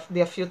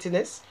their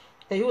filthiness,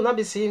 and you will not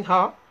be seeing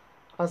her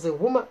as a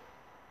woman.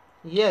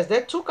 Yes,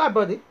 they took her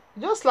body,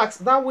 just like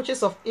that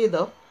witches of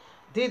Edom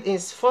did in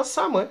 1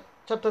 Samuel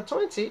chapter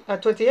 28,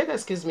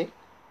 excuse me.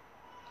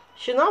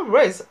 She now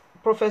raised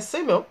Prophet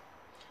Samuel,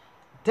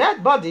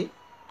 dead body,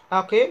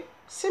 okay?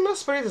 Samuel's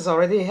spirit is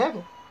already in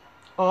heaven,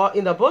 or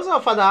in the bosom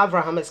of Father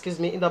Abraham,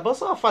 in the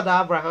bosom of Father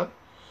Abraham,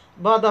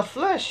 but the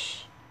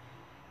flesh,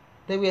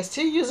 they were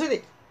still using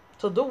it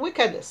to do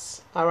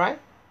wickedness, all right?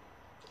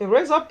 He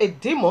raised up a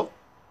demon,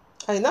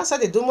 and he now said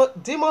the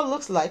demon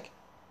looks like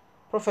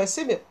Prophet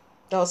Samuel,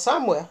 or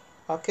Samuel,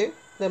 okay?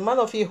 The man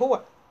of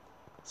Yahuwah.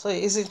 So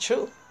it isn't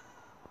true.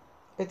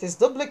 It is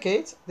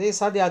duplicate. This is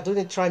how they are doing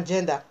it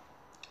transgender,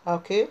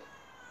 okay?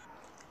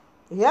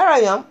 Here I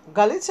am,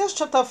 Galatians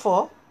chapter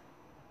 4,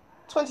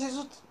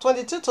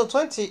 22 to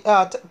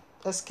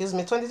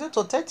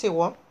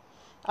 31.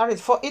 All right,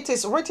 for it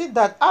is written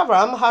that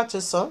Abraham had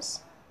 2 sons.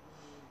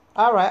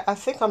 All right, I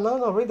think I'm not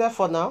going to read that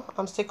for now.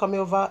 I'm still coming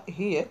over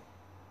here.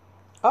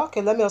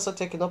 Okay, let me also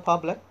take it, no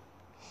problem.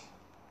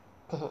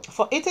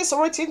 For it is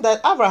written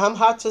that Abraham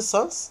had 2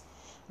 sons,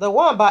 the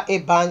one by a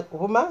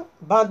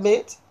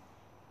bandmaid,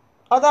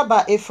 other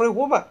by a free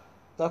woman.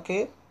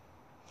 Okay,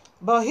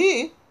 but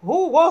he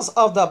who was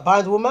of the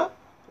bondwoman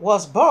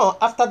was born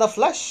after the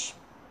flesh,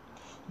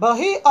 but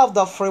he of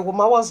the free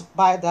woman was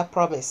by the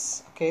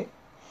promise. Okay,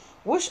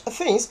 which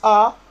things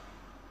are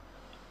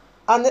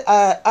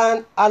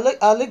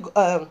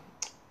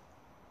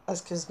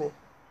excuse me,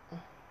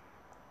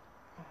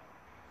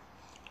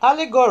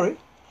 allegory.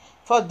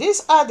 For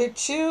these are the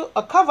two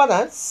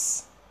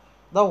covenants,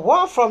 the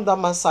one from the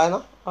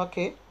Messiah,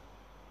 okay,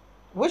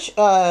 which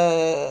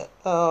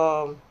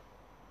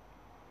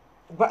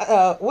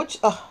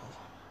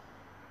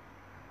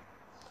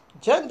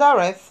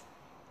gendereth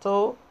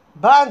to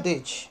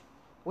bondage,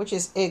 which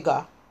is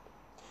Agar.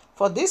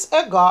 For this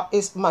Agar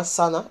is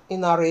Masana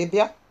in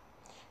Arabia,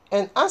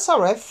 and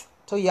answereth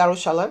to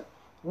Jerusalem,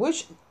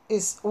 which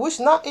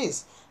now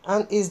is,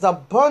 and is the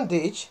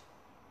bondage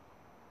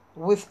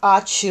with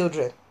our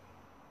children.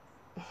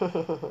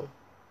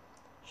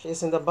 She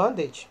is in the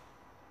bondage.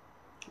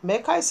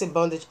 Mecca is in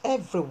bondage.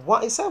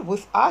 Everyone, except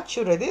with our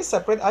children. They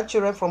separate our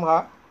children from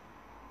her.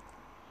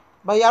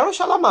 But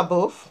Jerusalem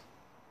above,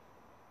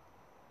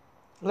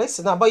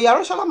 listen now, but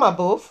Jerusalem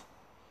above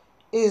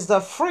is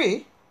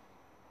free,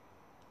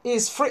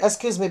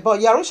 excuse me,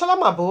 but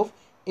Jerusalem above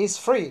is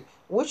free,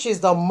 which is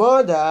the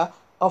mother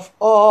of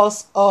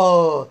us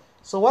all.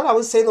 So what are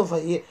we saying over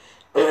here?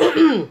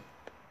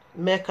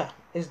 Mecca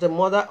is the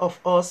mother of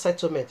all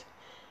settlement.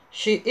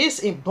 She is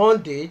in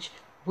bondage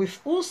with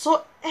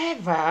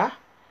whosoever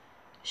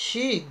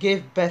she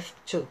gave birth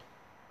to.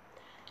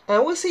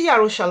 And we see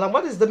Jerusalem.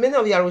 What is the meaning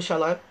of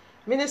Jerusalem?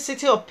 Meaning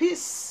city of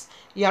peace.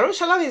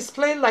 Jerusalem is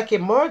playing like a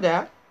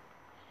murder.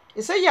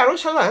 It says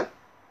Jerusalem,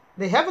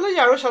 the heavenly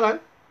Jerusalem,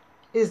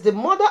 is the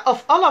mother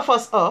of all of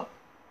us all.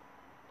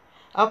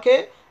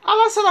 Okay?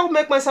 Allah said I will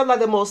make myself like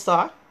the Most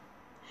High.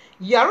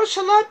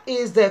 Jerusalem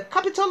is the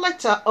capital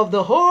letter of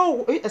the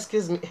whole,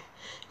 excuse me,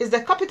 is the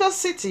capital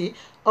city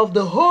of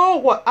the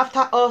whole world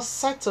after all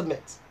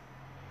settlement.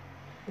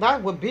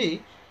 That would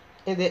be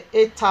in the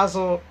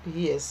 8,000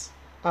 years,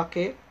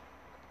 okay,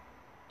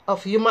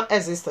 of human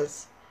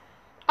existence.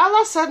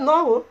 Allah said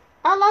no.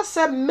 Allah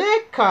said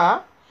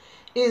Mecca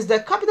is the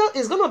capital,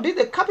 is going to be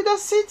the capital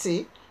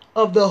city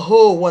of the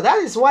whole world. That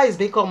is why it's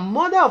become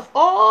mother of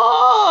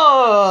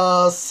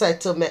all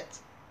settlement.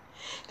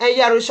 And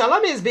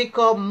Jerusalem is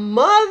become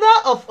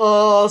mother of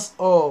us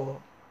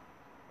all.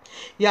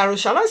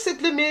 Jerusalem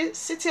simply means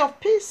city of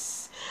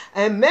peace.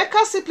 And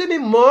Mecca simply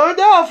means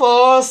mother of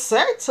all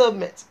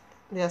settlement.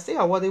 They are still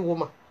a worthy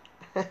woman.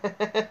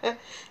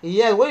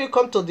 Yeah, when you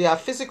come to their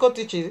physical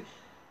teaching,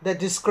 the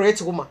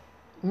discreet woman.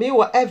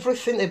 Meanwhile,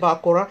 everything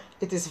about Quran,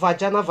 it is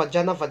vagina,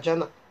 vagina,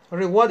 vagina.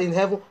 Reward in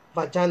heaven,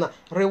 vagina.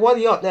 Reward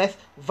here on earth,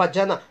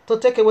 vagina. To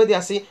take away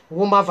their sin,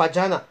 woman,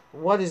 vagina.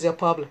 What is your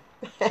problem?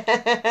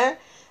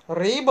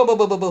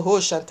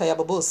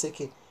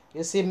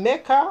 You see,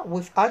 Mecca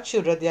with our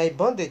children, they are in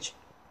bondage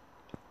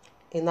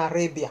in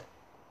Arabia.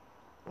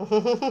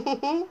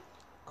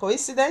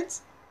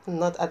 Coincidence?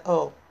 Not at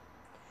all.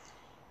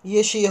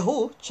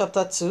 Yeshayahu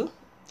chapter 2,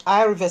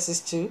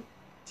 verses 2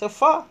 to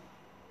 4.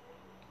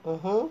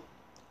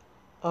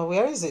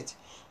 Where is it?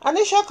 And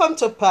it shall come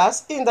to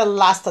pass in the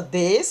last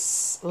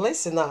days.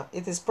 Listen now,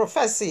 it is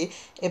prophecy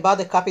about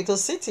the capital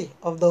city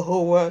of the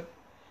whole world.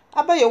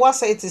 Abba Yahweh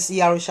said it is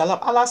Jerusalem.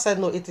 Allah said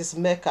no, it is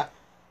Mecca.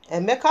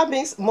 And Mecca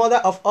means mother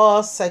of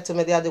all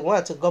settlement. They are the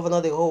one to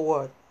govern the whole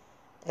world.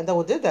 And they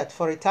will do that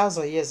for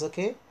 1,000 years,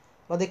 okay?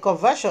 But the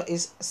conversion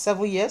is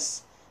 7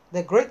 years.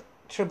 The great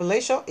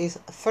tribulation is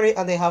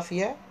 3.5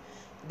 years.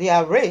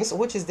 Their reigns,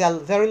 which is their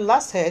very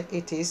last head,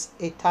 it is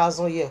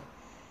 1,000 years.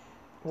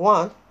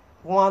 One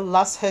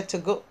last head to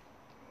go.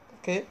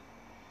 Okay.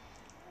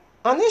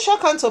 And it shall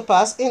come to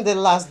pass in the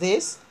last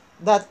days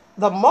that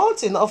the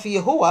mountain of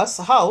YAHUAH'S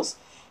house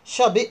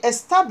shall be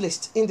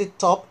established in the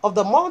top of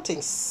the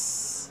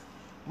mountains.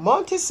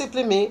 Mountains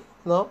simply mean,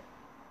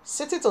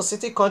 city to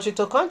city, country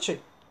to country.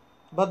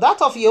 But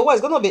that of YAHUAH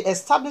is going to be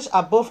established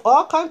above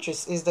all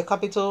countries, is the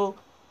capital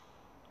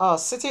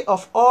city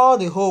of all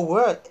the whole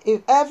world.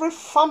 If every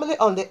family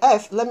on the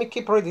earth, let me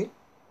keep reading,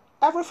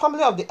 every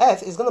family of the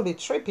earth is going to be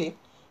tripping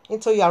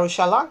into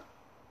Jerusalem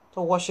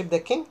to worship the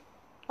king.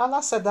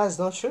 Allah said that is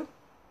not true.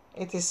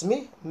 It is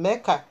me,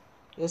 Mecca.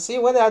 You see,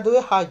 when they are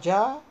doing Hajj,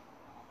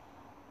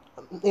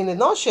 in a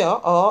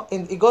nutshell,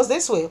 it goes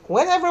this way.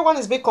 When everyone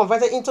is being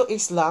converted into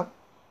Islam,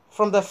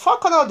 from the far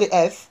corner of the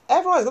earth,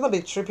 everyone is going to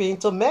be tripping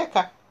into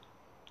Mecca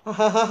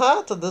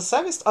to do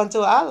service unto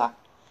Allah.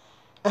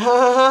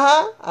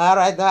 All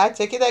right, now I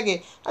take it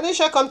again. And it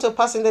shall come to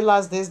pass in the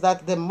last days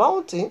that the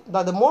mountain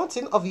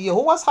of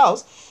YAHUAH'S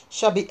house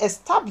shall be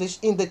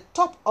established in the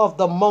top of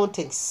the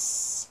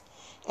mountains,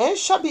 and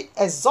shall be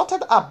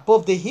exalted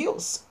above the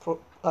hills.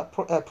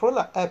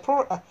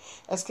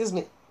 Excuse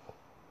me.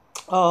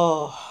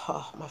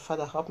 Oh, my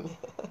father, help me.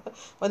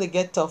 When it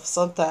get tough,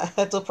 sometimes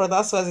to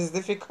pronounce words is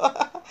difficult.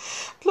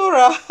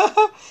 Plural.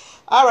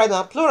 All right,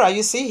 now plural.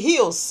 You see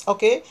hills,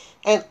 okay?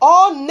 And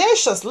all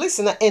nations,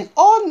 listen, and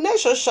all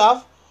nations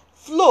shall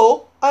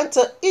flow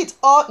unto it.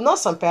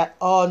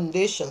 All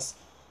nations.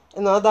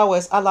 In other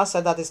words, Allah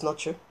said that is not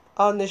true.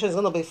 All nations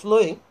are going to be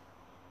flowing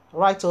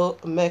right to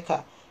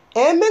Mecca.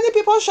 And many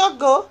people shall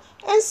go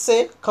and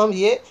say, come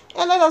here,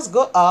 and let us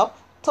go up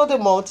to the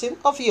mountain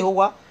of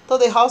YAHUAH, to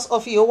the house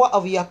of Yahuwah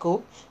of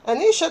Jacob, and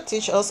he shall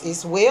teach us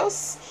his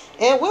ways,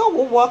 and we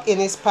will walk in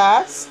his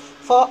paths.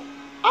 For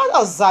out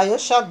of Zion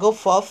shall go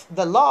forth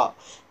the law,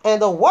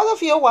 and the word of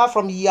Yahuwah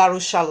from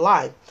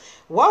Jerusalem.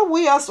 What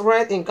we have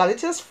read in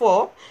Galatians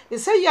 4, it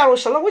says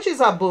Jerusalem, which is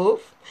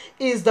above,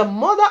 is the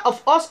mother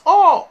of us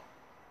all.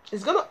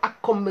 It's going to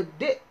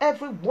accommodate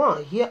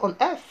everyone here on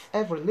earth,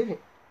 every living.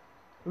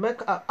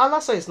 Mecca,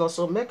 Allah says it's not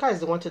so. Mecca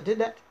is the one to do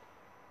that.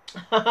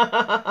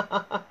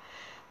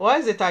 What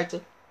is the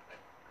title?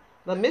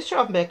 The mystery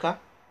of Mecca.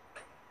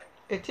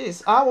 It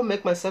is, I will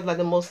make myself like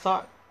the Most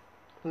High.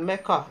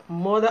 Mecca,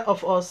 mother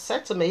of all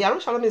settlement.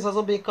 Jerusalem is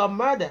also being called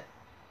murder.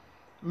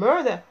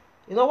 Murder.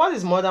 You know what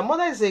is murder?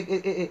 Murder is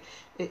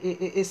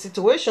a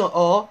situation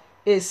or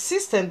a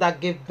system that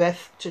gives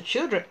birth to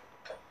children.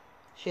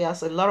 She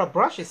has a lot of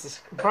branches,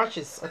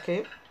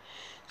 okay?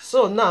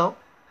 So now,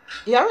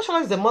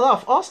 Jerusalem is the mother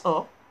of us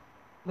all,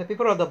 the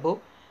people of the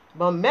book.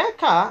 But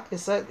Mecca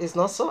is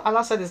not so.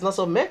 Allah said it's not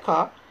so.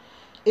 Mecca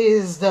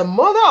is the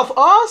mother of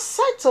all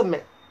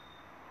settlement.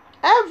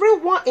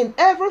 Everyone in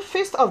every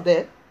feast of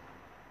them,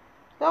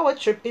 they will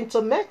trip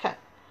into Mecca.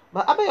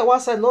 But Abba Yahweh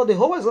said, no, the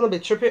whole world is going to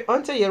be tripping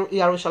until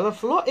Jerusalem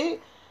flow in.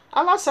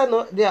 Allah said,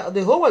 no,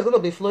 the whole world is going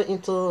to be flowing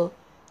into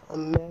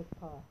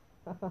Mecca.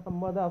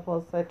 Mother of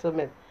all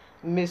settlement.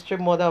 Mystery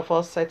mother of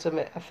all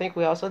settlement. I think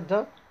we're also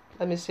done.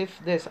 Let me see if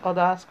there's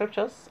other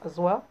scriptures as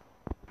well.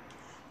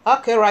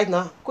 Okay, right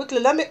now, quickly,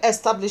 let me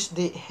establish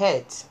the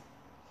head.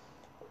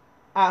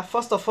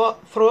 First of all,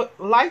 throw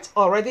light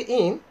already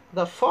in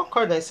the four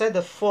corners. I said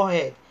the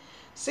forehead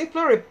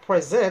simply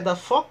represent the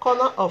four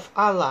corner of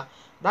Allah.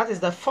 That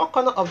is the four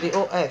corner of the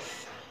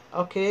earth.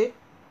 Okay,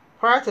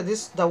 prior to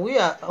this that we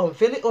are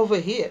unveiling over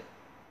here,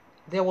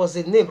 there was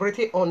a name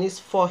written on his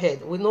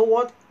forehead. We know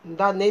what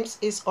that name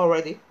is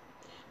already.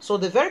 So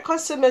the very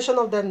consummation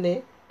of that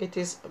name, it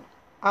is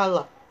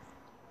Allah.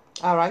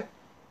 All right,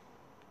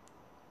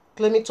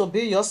 claiming to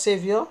be your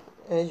savior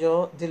and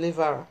your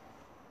deliverer.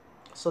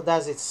 So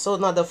that's it. So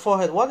now the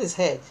forehead. What is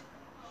head?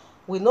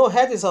 We know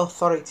head is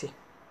authority.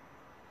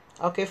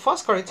 Okay, 1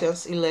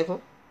 Corinthians 11:3.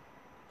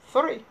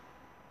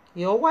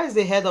 Yahuwah is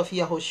the head of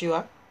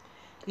Yahushua.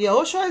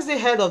 Yahushua is the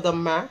head of the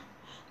man.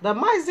 The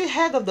man is the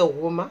head of the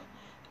woman.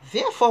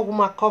 Therefore,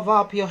 woman, cover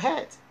up your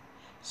head.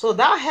 So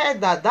that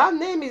head, that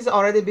name is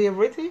already being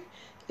written,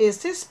 is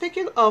still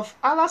speaking of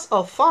Allah's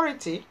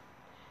authority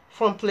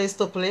from place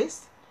to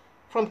place,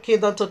 from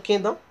kingdom to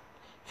kingdom,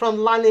 from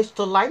lineage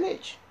to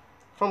lineage,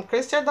 from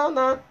Christendom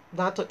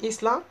down to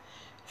Islam,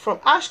 from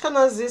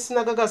Ashkenazi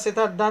synagogue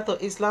Satan down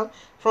to Islam,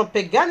 from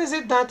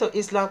paganism down to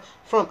Islam,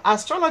 from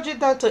astrology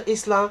down to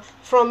Islam,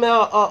 from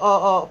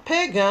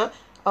pagan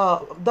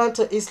down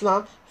to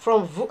Islam,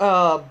 from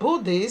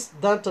Buddhists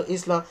down to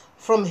Islam,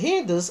 from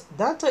Hindus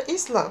down to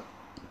Islam.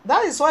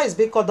 That is why it's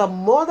being called the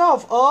mother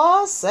of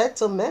all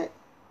settlement.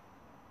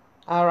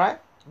 All right,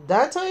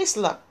 down to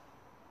Islam.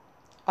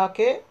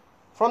 Okay,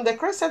 from the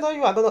Christendom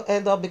you are going to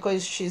end up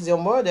because she's your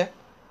mother.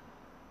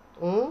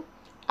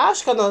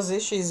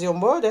 Ashkenazi, she's your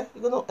mother.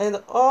 You're going to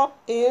end up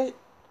in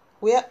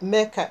where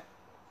Mecca.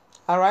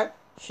 All right,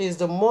 she's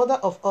the mother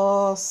of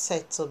all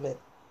settlement.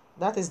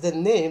 That is the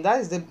name. That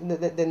is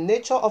the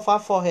nature of our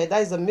forehead.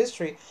 That is the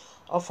mystery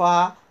of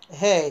our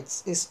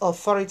heads. It's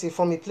authority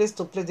from a place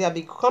to place. They are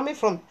coming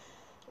from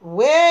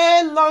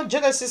way long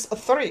Genesis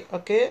 3.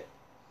 Okay,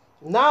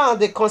 now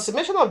the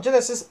consummation of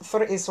Genesis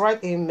 3 is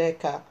right in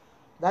Mecca.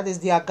 That is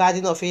their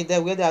garden of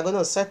Eden, where they are going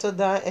to settle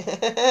down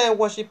and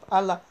worship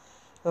Allah.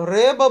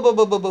 Alright,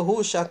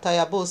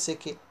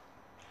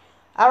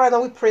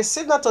 now we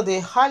proceed now to the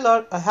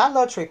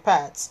harlotry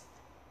part.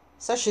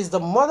 So she's the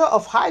mother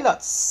of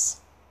harlots.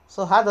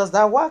 So how does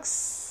that work?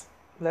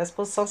 Let's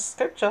put some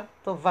scripture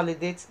to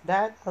validate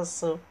that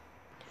also.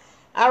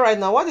 Alright,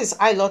 now what is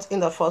harlot in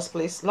the first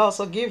place? Let's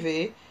also give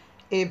a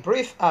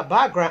brief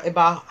background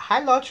about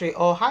harlotry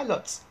or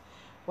harlots.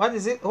 What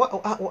is it?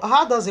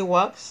 How does it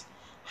work?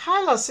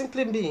 Harlot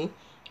simply means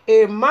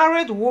a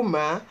married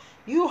woman.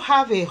 You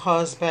have a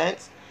husband.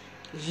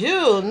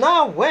 You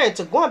now went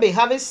to go and be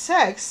having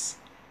sex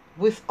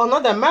with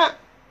another man.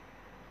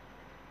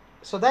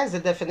 So that is the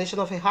definition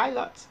of a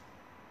harlot.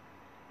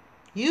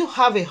 You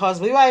have a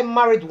husband. You are a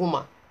married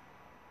woman,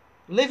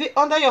 living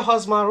under your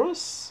husband's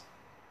rules,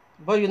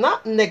 but you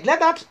not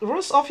neglect that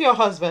rules of your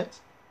husband.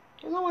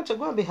 You now want to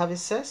go and be having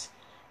sex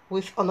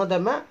with another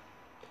man.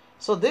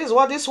 So this is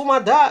what this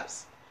woman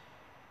does.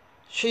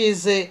 She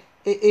is a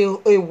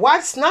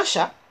wife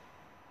snatcher.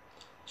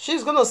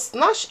 She's going to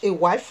snatch a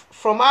wife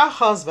from her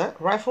husband,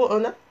 rightful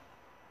owner,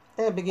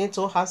 and begin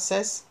to have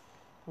sex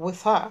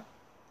with her.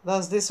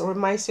 Does this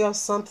remind you of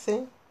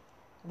something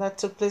that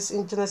took place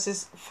in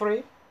Genesis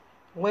 3?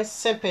 When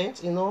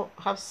serpent,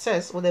 have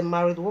sex with a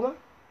married woman?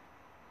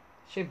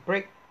 She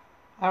break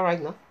her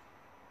right now.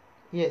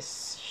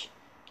 Yes,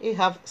 he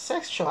have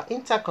sexual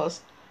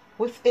intercourse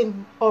with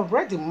an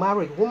already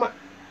married woman.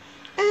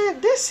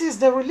 And this is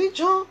the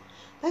religion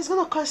that's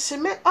going to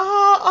consummate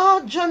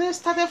our journey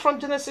started from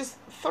Genesis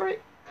 3.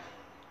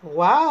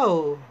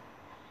 Wow.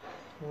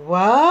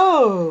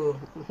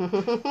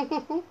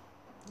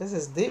 This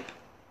is deep.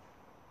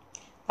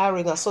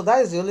 Arena. So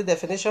that is the only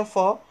definition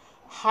for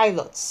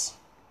harlots.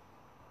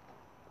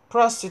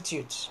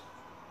 Prostitute.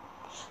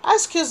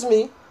 Excuse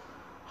me.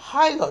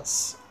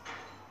 Harlots.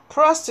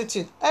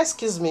 Prostitute.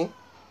 Excuse me.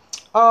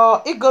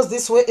 It goes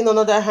this way in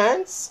another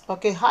hands.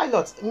 Okay,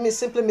 harlot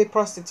simply mean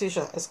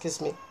prostitution. Excuse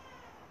me.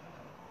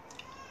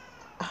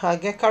 I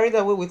get carried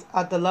away with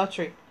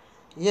idolatry.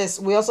 Yes,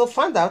 we also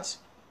find out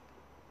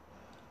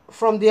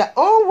from their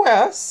own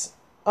words,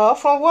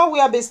 from what we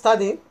have been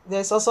studying,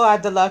 there's also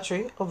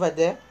idolatry over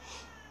there.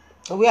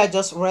 We are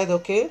just read,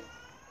 okay?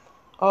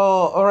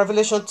 Or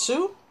Revelation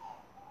 2.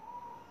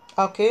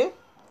 Okay.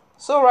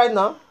 So right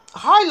now,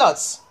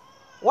 harlots.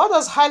 What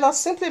does harlot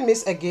simply mean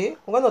again?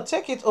 I'm going to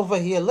take it over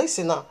here.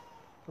 Listen now.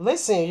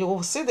 Listen, you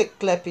will see the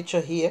clear picture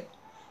here.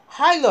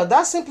 Harlot,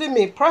 that simply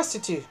means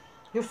prostitute.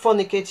 You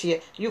fornicate here,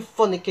 you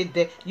fornicate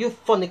there, you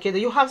fornicate there.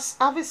 You have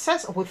having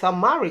sex without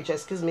marriage,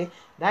 excuse me.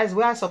 That is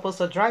where I'm supposed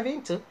to drive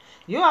into.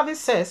 You having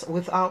sex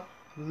without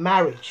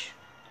marriage.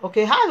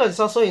 Okay, harlot is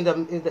also in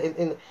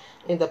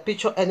the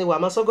picture anyway.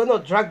 I'm also going to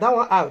drag that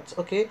one out.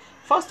 Okay,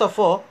 first of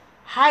all,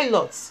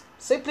 harlots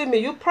simply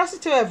mean you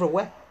prostitute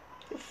everywhere.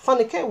 You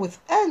fornicate with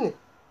any,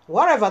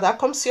 whatever that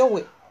comes your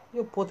way,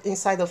 you put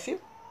inside of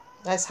you.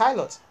 That's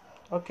harlot.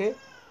 Okay,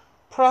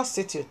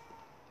 prostitute.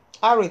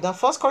 I read now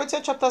 1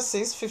 Corinthians chapter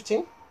 6,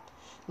 15.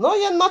 Know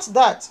ye not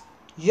that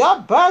your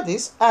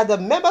bodies are the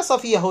members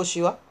of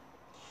Yahushua?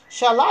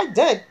 Shall I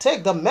then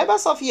take the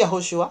members of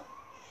Yahushua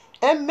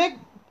and make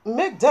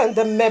them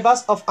the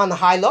members of an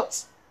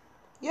harlot?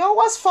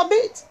 YAHUAH'S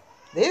forbid.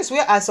 This is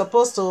where I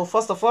supposed to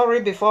first of all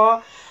read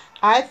before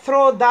I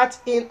throw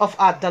that in of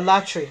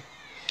idolatry.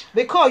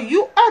 Because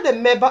you are the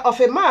member of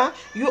a man,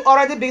 you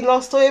already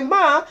belong to a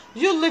man,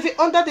 you live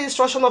under the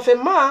instruction of a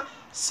man.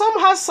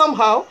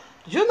 Somehow,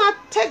 you not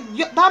take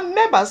that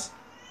members,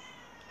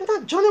 you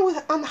not joining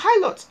with an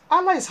harlot.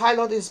 Allah is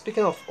harlot is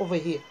speaking of over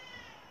here.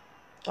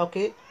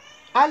 Okay,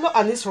 Allah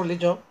and his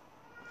religion,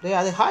 they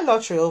are the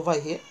harlotry over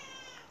here.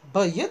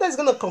 But you that's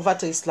gonna convert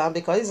to Islam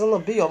because it's gonna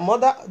be your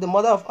mother, the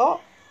mother of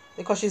all,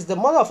 because she's the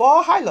mother of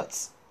all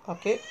harlots.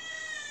 Okay,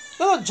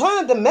 you're gonna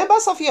join the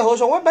members of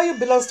Yahushua, whereby you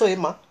belongs to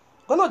him.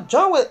 Gonna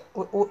join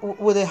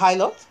with a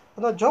harlot.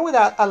 Gonna join with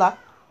Allah,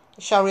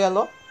 Sharia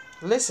law.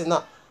 Listen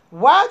now.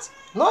 What?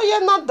 Know ye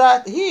not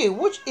that he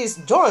which is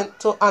joined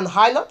to an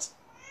harlot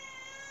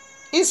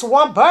is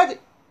one body?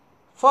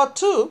 For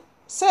two,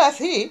 saith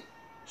he,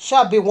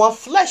 shall be one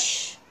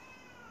flesh.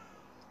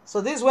 So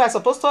this is where I'm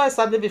supposed to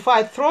establish before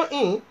I throw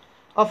in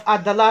of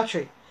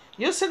idolatry.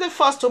 You see the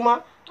first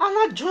woman,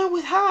 Allah joined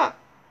with her.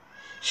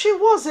 She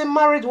was a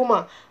married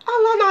woman.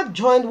 Allah not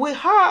joined with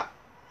her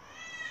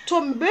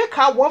to make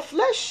her one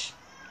flesh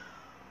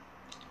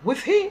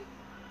with him.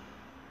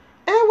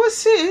 And we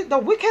see the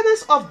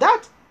wickedness of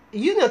that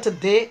union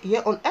today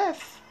here on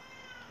earth.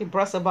 He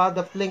brought about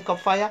the lake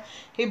of fire.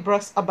 He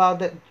brought about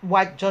the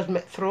white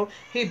judgment throne.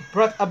 He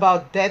brought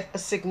about death,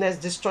 sickness,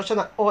 destruction,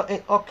 and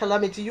all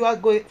calamity you are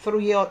going through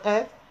here on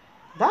earth.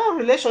 That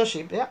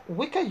relationship,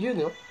 wicked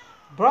union,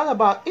 brought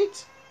about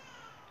it.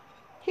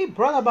 He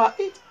brought about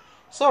it.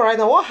 So right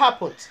now, what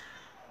happened?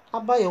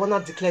 Abba, you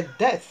want to declare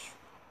death.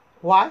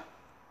 Why?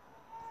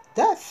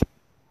 Death.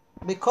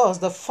 Because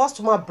the first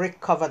woman break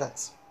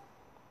covenant.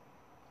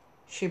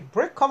 She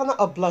break covenant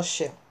of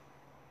bloodshed.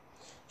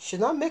 She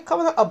not make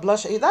covenant of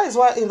bloodshed. That is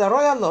why in the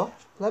royal law,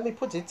 let me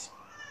put it.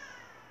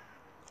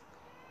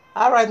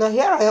 Alright, now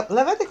here I am.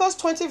 Leviticus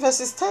 20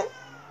 verses 10.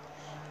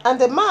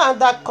 And the man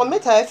that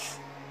committeth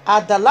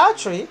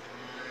idolatry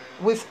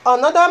with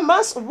another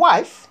man's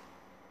wife,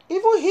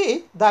 even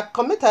he that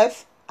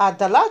committeth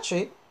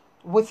idolatry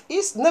with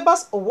his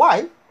neighbor's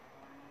wife,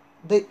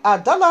 the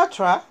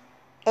idolater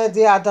and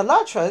the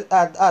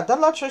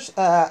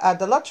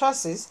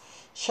idolatresses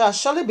shall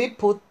surely be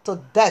put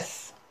to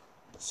death.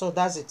 So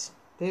that's it.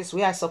 This is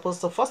where I'm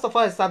supposed to first of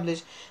all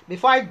establish,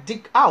 before I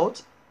dig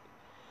out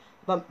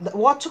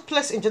what took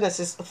place in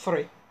Genesis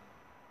 3.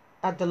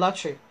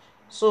 Idolatry.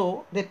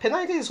 So the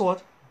penalty is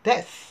what?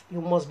 Death.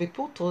 You must be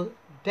put to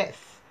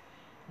death.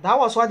 That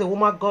was why the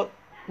woman got,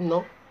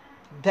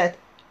 death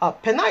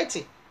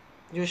penalty.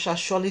 You shall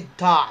surely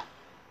die.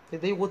 The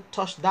day you would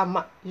touch that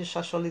man, you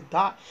shall surely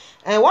die.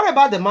 And what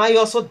about the man? You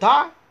also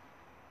die.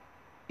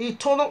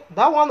 Eternal.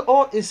 That one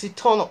all is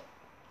eternal.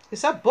 He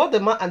said both the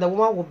man and the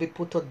woman will be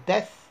put to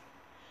death.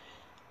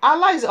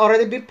 Allah is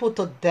already been put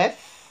to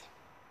death.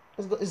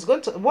 It's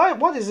going to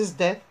what is this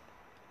death?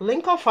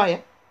 Link of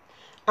fire.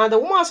 And the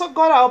woman also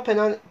got our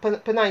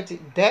penalty,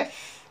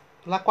 death.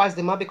 Likewise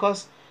the man,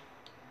 because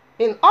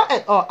in all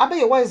and all,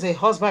 Abiyahuah is a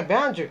husband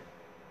boundary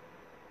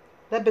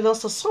that belongs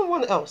to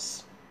someone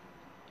else.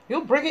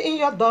 You bring it in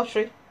your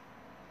adultery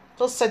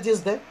to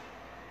seduce them,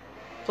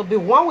 to be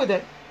one with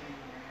them.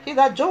 He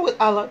that join with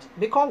Allah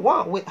become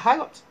one with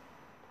harlot.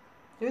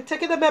 You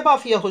take the member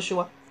of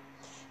Yahushua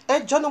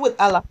and join with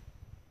Allah.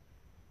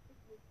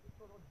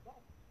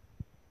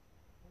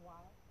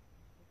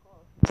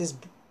 It is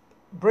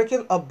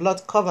breaking a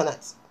blood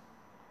covenant.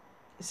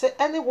 He said,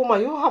 any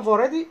woman, you have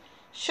already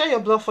shared your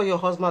blood for your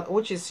husband,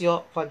 which is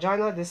your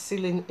vagina, the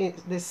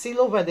seal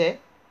over there.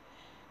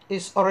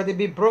 is already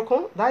be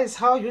broken. That is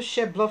how you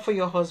shed blood for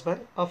your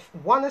husband of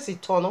oneness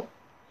eternal.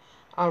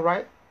 All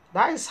right.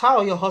 That is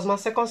how your husband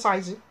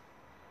circumcises you.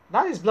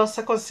 That is blood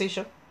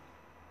circumcision.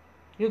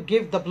 You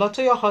give the blood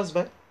to your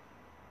husband.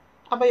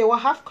 But you will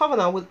have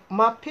covenant with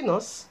my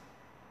penis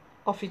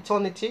of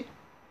eternity.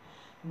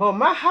 But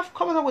man have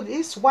covenant with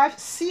his wife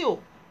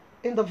seal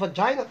in the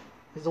vagina.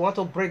 He's the one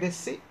to break the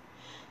seal.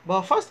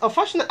 But first,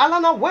 unfortunately,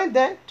 Alana went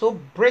there to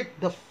break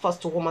the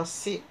first woman's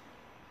seal.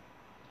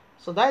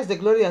 So that is the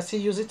glory as he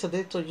uses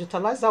today to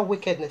utilize that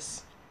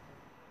wickedness.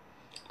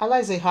 Allah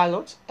is a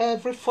harlot.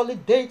 Every folly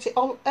deity,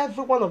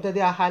 every one of them,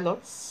 they are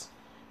harlots.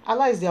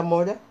 Allah is their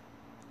mother.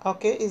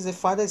 Okay, is the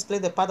father, is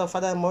playing the part of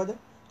father and mother.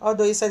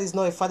 Although he said he's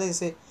not a father,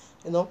 he's a,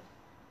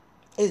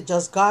 it's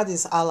just God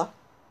is Allah.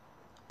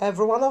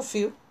 Every one of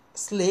you,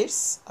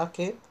 slaves,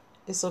 okay,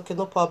 it's okay,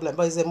 no problem,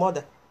 but it's a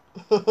mother.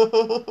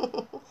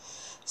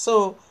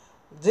 So,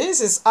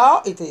 this is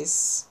how it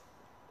is.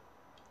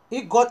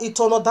 It got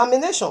eternal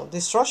domination,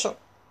 destruction,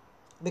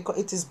 because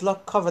it is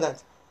blood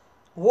covenant.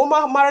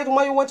 Woman married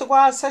when you want to go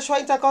have sexual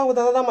intercourse with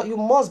another man, you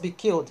must be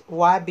killed.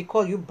 Why?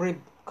 Because you break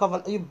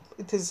covenant.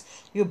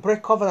 You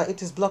break covenant.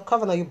 It is blood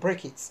covenant. You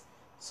break it,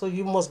 so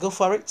you must go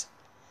for it.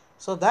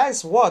 So that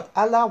is what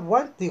Allah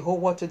wants the whole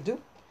world to do,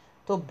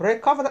 to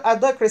break covenant.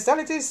 Although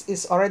Christianity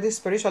is already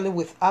spiritually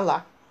with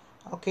Allah,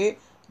 okay,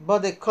 but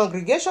the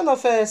congregation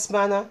of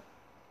Smyrna,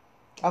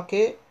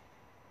 okay,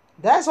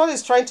 that's what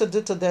it's trying to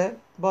do to them,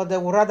 but they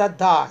would rather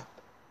die.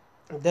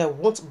 They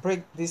won't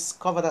break this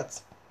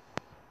covenant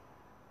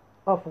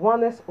of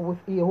oneness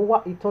with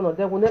Yahuwah eternal.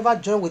 They will never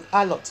join with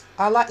Allah.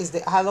 Allah is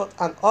the harlot,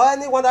 and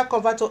anyone that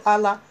convert to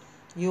Allah,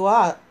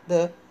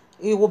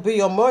 it will be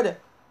your mother.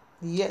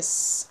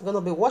 Yes, you're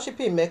going to be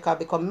worshiping Mecca,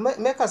 because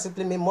Mecca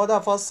simply means mother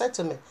of all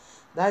settlement.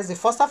 That is the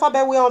first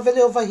alphabet we are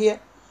unveiling over here.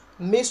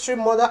 Mystery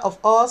mother of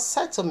all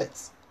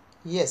settlements.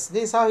 Yes,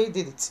 this is how he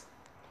did it.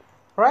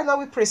 Right now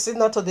we proceed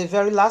now to the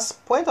very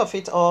last point of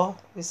it all.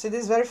 You see,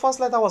 this very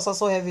first letter was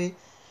also heavy.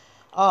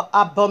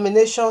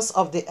 Abominations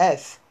of the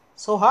earth.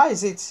 So how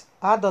is it?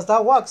 How does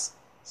that work?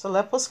 So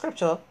let's put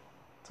scripture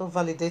to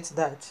validate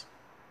that.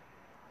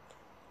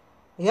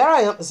 Here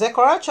I am,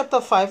 Zechariah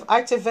chapter 5,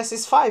 I take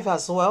verses 5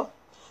 as well.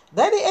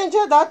 Then the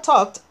angel that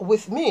talked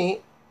with me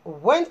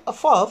went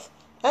forth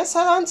and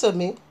said unto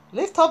me,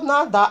 Lift up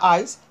now thy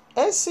eyes,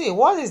 and see,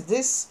 what is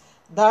this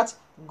that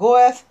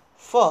goeth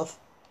forth?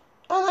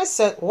 And I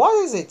said, What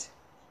is it?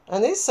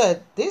 And he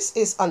said, This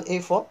is an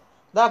ephod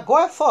that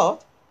goeth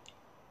forth.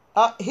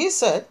 He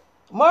said,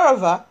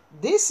 Moreover,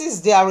 this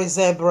is their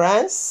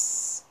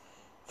resemblance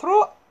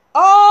through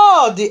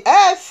all the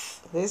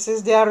earth. This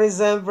is their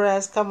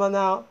resemblance. Come on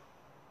now.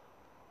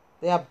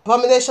 The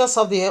abominations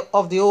of the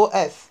whole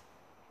earth.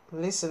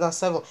 Listen at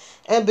 7.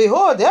 And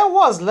behold, there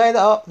was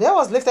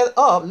lifted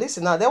up,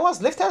 listen now, there was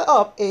lifted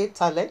up a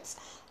talent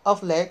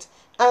of lead,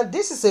 and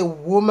this is a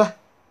woman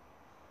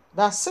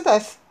that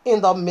sitteth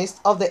in the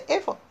midst of the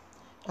ephod.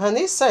 And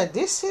he said,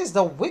 This is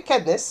the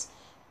wickedness.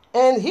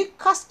 And he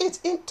cast it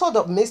into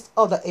the midst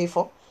of the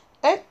ephod,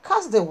 and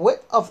cast the weight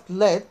of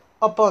lead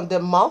upon the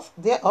mouth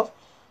thereof.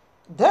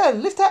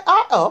 Then lifted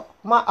I up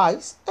my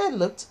eyes, and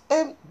looked,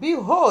 and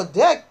behold,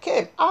 there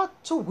came out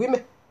 2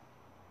 women.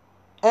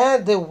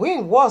 And the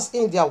wind was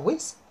in their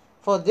wings,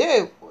 for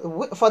they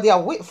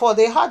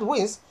had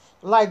wings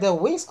like the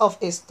wings of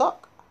a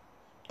stork.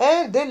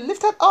 And they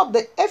lifted up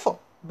the ephod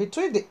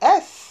between the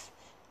earth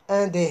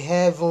and the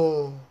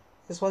heaven.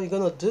 This is what you're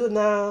gonna do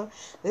now.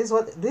 This is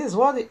what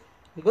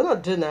you're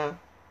gonna do now.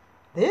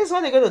 This is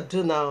what you're gonna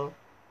do now.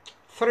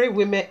 3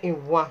 women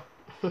in one.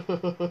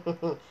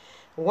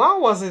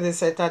 One was in the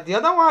center, the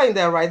other one in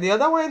the right, the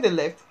other one in the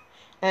left.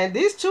 And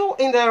these 2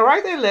 in the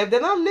right and left, they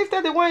now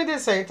lifted the one in the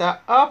center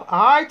up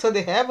high to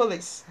the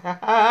heavens.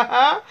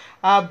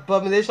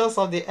 Abominations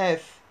of the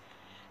earth.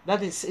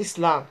 That is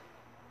Islam.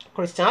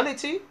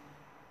 Christianity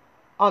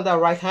on the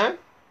right hand.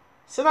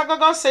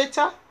 Synagogue of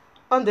Satan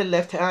on the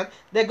left hand.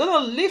 They're going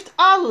to lift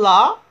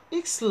Allah,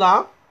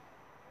 Islam,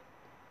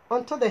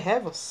 onto the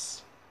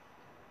heavens.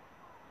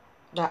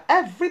 Now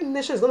every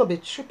nation is going to be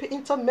tripping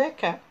into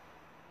Mecca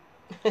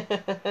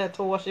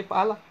to worship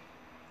Allah.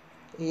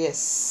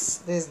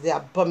 Yes, this is the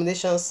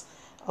abominations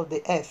of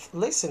the earth.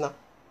 Listen up.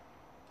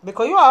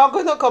 Because you are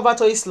going to convert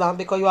to Islam,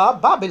 because you are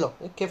Babylon.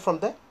 You came from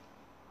there.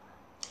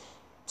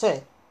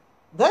 10.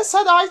 Then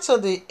said I to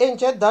the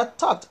angel that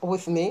talked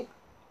with me,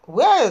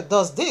 Where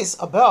does this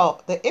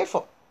about the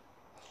ephod?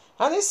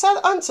 And he said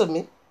unto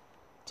me,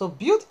 To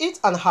build it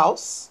an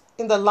house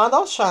in the land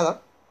of Shinar,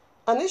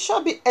 and it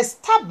shall be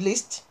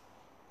established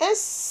and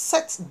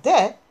set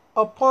there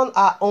upon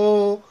our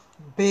own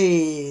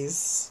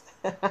base.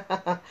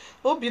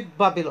 Who built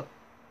Babylon?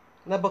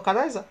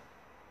 Nebuchadnezzar.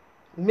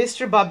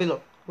 Mystery Babylon.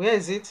 Where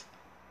is it?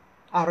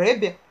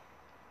 Arabia.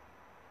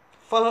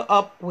 Follow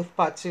up with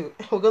part 2.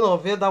 We're going to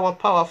unveil that one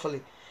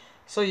powerfully.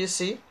 So you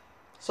see.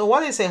 So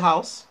what is a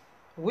house?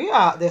 We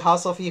are the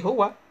house of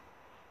Yahuwah.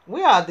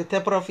 We are the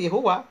temple of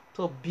Yahuwah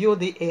to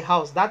build a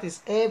house. That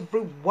is every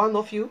one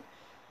of you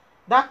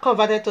that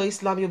converted to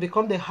Islam. You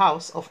become the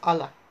house of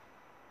Allah.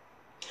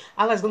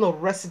 Allah is going to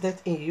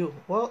resident in you.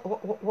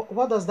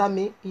 What does that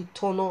mean?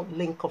 Eternal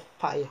link of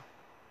fire.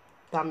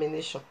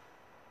 Damnation.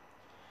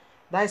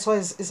 That is why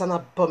it's an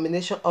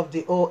abomination of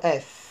the whole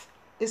earth.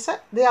 It's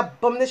the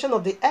abomination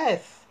of the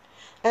earth.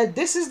 And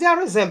this is their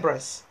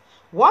resemblance.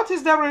 What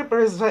is their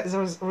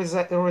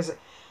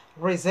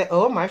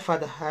oh my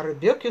Father, I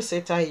rebuke you,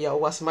 Satan,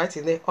 YAHUAH'S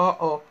mighty name.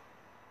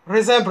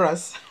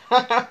 Resemblance.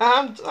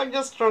 I'm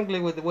just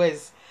struggling with the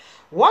words.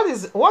 What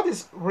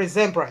is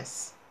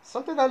resemblance?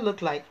 Something that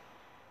look like.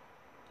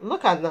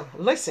 Look at now.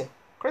 Listen.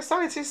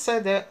 Christianity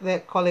said they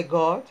call it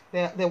God.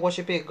 They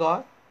worship a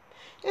God.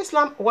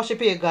 Islam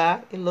worship a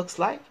God. It looks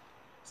like.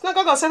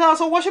 Synagogue said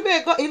also worship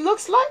a God. It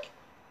looks like.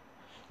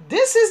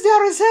 This is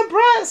their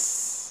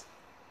resemblance.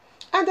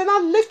 And then I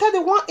lifted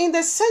the one in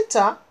the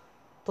center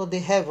to the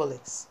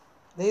heavens.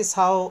 This is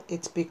how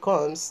it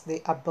becomes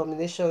the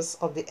abominations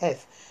of the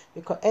earth.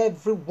 Because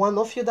every one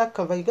of you that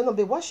convert, you're going to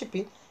be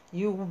worshiping.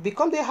 You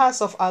become the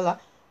house of Allah.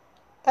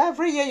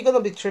 Every year you're going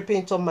to be tripping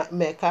into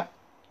Mecca.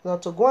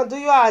 To go and do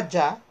your Hajj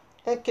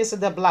and kiss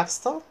the black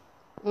stone.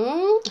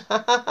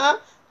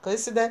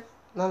 Coincidence?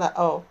 Not at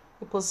all.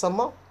 You put some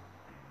more.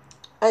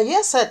 And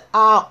yes, said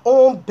our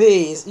own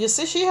base. You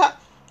see, she had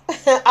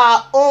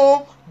our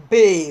own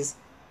base.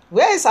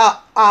 Where is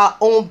our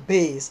own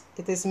base?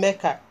 It is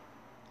Mecca,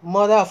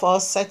 mother of all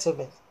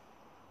settlement.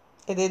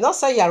 It did not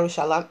say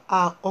Jerusalem,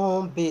 our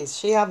own base.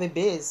 She have a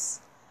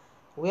base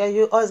where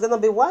you are going to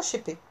be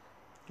worshiping.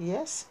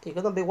 Yes, you're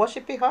going to be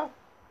worshiping her.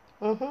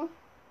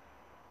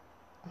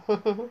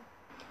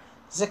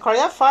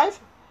 Zechariah 5,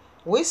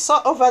 we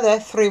saw over there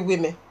 3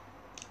 women.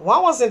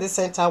 One was in the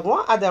center,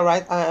 one at the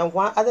right hand, and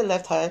one at the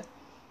left hand.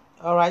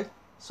 All right.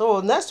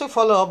 So next week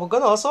follow up, we're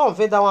going to also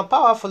unveil that one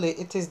powerfully.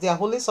 It is their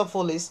holies of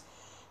holies.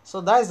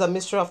 So that is the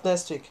mystery of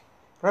next week.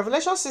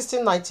 Revelation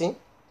 16:19.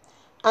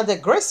 And the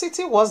great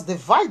city was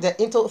divided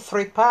into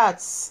 3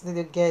 parts. Did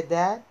you get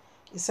that?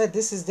 He said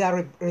this is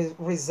their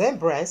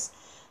resemblance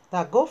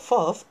that go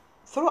forth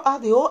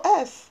throughout the whole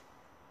earth.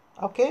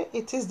 Okay,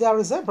 it is their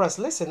resemblance.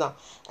 Listen now.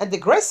 And the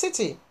great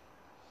city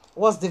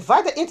was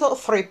divided into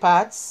 3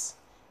 parts,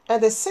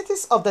 and the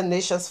cities of the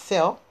nations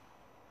fell.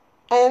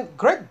 And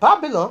great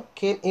Babylon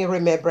came in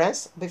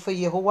remembrance before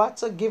YAHUAH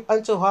to give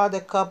unto her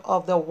the cup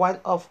of the wine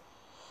of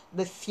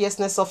the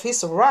fierceness of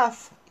his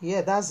wrath.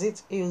 Yeah, that's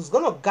it. He was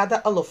going to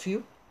gather all of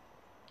you.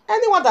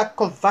 Anyone that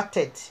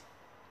converted,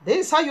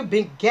 this is how you've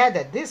been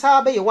gathered. This is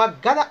how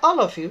YAHUAH gather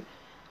all of you,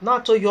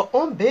 not to your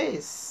own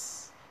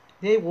base.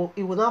 He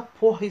will not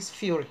pour his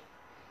fury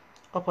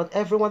upon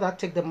everyone that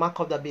take the mark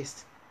of the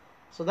beast.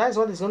 So that is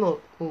what is going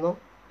to,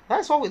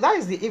 that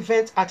is the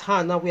event at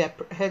hand. Now we are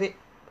headed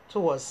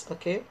towards.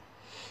 Okay,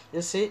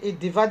 you see, it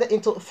divided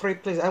into 3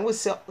 places, and we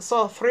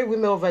saw 3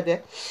 women over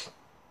there.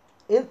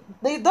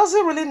 It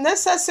doesn't really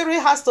necessarily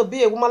has to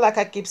be a woman, like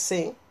I keep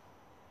saying.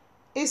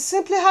 It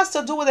simply has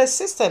to do with a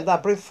system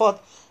that brings forth,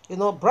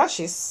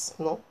 branches.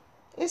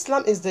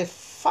 Islam is the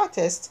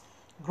fattest,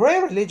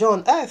 great religion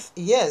on earth.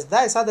 Yes,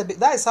 that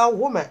is how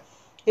woman,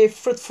 a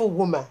fruitful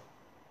woman.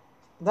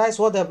 That is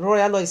what the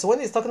royal law is. When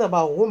he's talking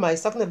about woman,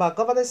 he's talking about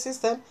governance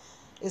system.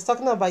 He's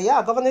talking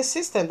about governance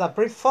system that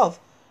brings forth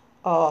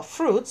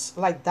fruits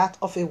like that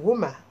of a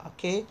woman.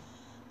 Okay,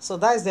 so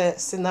that is the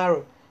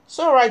scenario.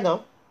 So right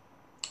now,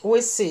 we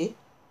see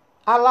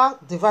Allah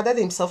divided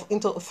himself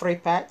into 3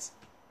 parts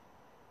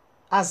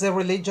as a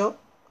religion.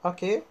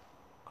 Okay,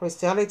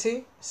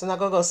 Christianity,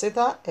 Synagogue of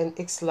Satan, and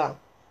Islam.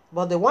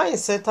 But the one in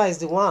center is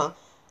the one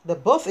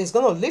that both is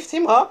going to lift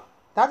him up.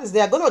 That is, they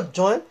are going to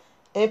join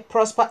and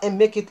prosper and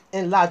make it,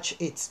 enlarge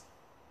it.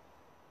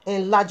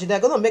 Enlarge it.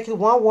 They're going to make it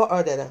one war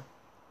order.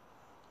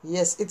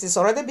 Yes, it is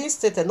already being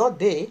stated, not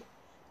they,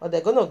 but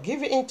they're going to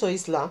give it into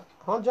Islam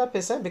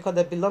 100% because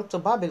they belong to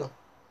Babylon.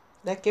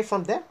 They came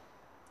from there.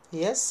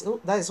 Yes,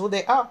 that is who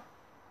they are.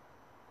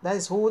 That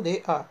is who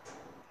they are.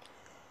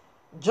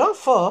 John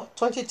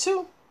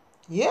 4:22.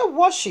 Ye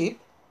worship,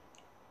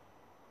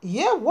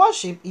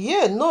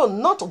 ye know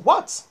not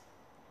what.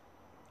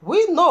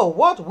 We know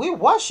what we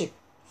worship,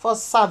 for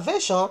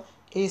salvation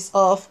is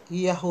of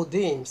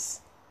Yahudims.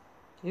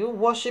 You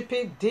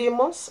worshiping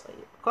demons,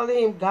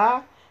 calling him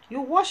God.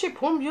 You worship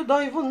whom you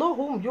don't even know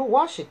whom you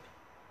worship.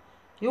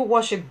 You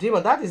worship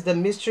demon. That is the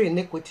mystery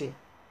iniquity.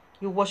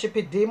 You worship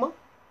a demon.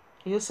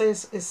 You say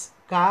it's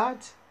God.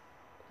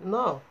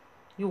 No.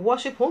 You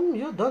worship whom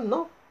you don't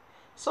know.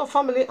 So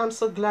family, I'm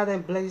so glad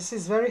and blessed. This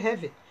is very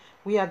heavy.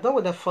 We are done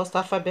with the first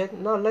alphabet.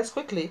 Now let's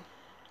quickly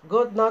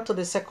go now to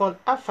the second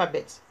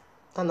alphabet.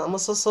 And I'm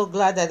also so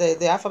glad that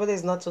the alphabet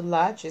is not too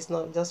large. It's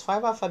not just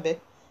 5 alphabet.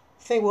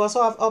 I think we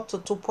also have up to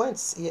 2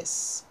 points.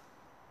 Yes.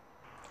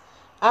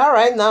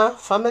 Alright now,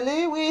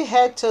 family, we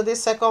head to the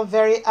second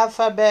very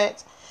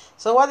alphabet.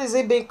 So what is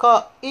it being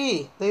called?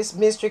 E. This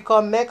mystery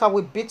called Mecca.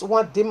 We beat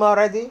one demon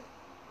already.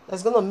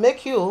 That's going to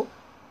make you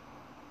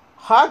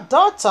her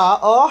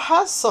daughter or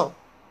her son.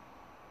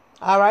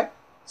 Alright.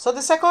 So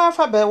the second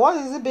alphabet, what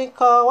is it being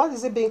called? What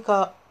is it being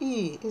called?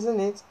 E, isn't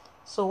it?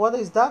 So what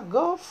is that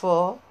go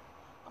for?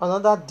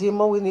 Another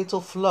demon we need to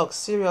flog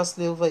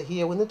seriously over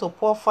here. We need to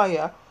pour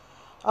fire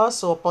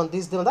also upon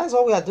this demon. That is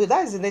what we are doing.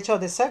 That is the nature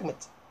of the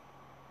segment.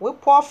 We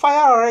pour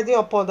fire already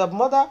upon the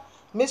mother,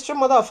 mystery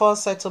mother of all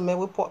settlement.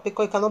 We pour,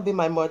 because it cannot be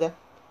my mother.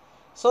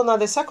 So now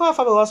the second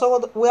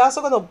alphabet, we're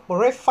also going to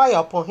rain fire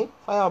upon him,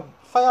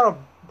 fire of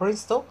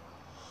brimstone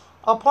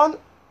upon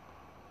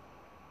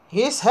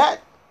his head.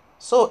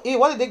 So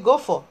what did they go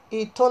for?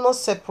 Eternal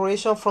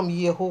separation from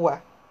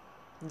Yahuwah.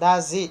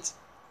 That's it.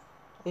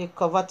 You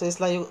convert to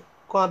Islam, you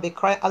go and be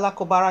crying Allah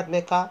Kobarat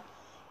Mecca.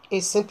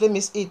 It simply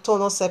means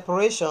eternal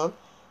separation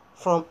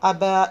from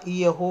Abba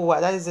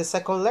Yahuwah. That is the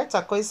second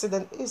letter.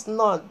 Coincidence is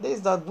not. This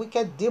is the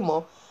wicked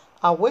demon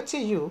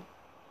awaiting you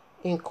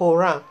in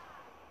Quran.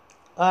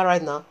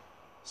 Alright now.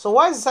 So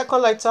what is the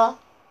second letter?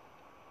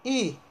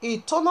 E.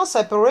 Eternal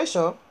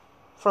separation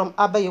from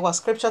Abba Yahuwah.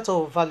 Scripture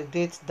to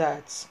validate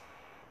that.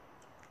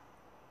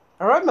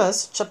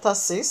 Romans chapter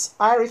 6.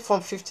 I read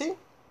from 15.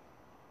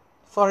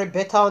 For a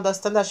better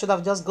understanding, I should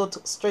have just go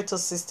straight to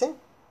 16.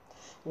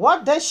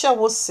 What then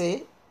shall we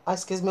say?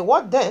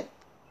 What then?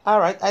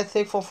 Alright, I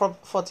take from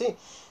 14.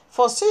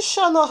 For she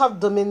shall not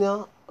have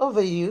dominion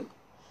over you,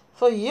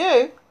 for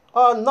you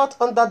are not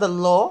under the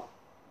law,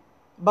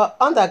 but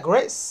under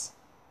grace.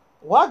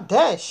 What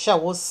then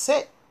shall we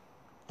say?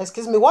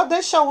 What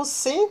then shall we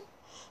sin?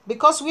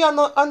 Because we are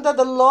not under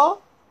the law,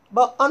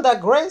 but under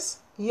grace.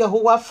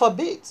 Yahuwah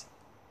forbid.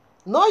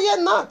 Know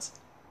ye not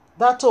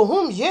that to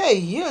whom ye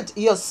yield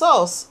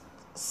yourselves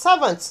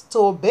servants to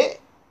obey,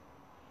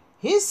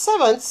 his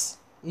servants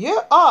ye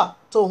are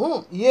to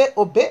whom ye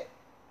obey,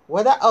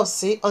 whether of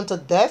sin unto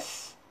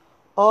death,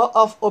 or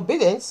of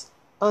obedience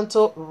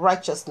unto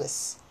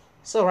righteousness.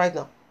 So right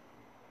now,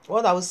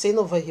 what are we saying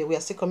over here? We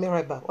are still coming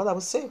right back. What are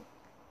we saying?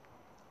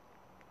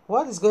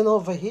 What is going on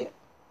over here?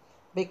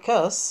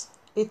 Because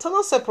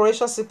eternal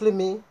separation simply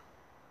means,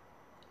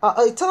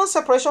 eternal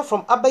separation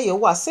from Abba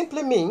Yahuwah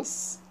simply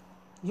means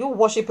you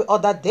worship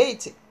other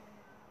deity.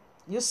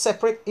 You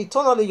separate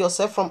eternally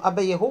yourself from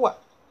Abba Yahuwah.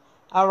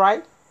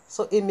 Alright?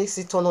 So it makes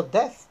eternal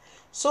death.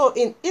 So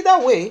in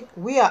either way,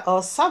 we are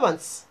all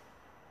servants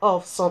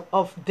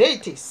of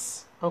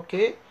deities.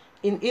 Okay?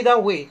 In either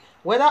way,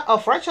 whether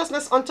of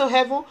righteousness unto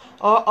heaven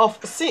or of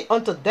sin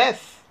unto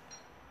death.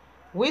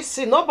 We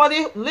see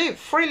nobody live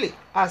freely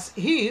as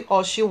he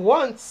or she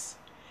wants.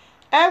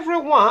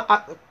 Everyone,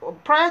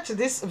 prior to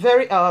this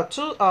very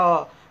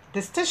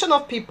distinction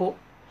of people,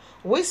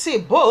 we see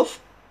both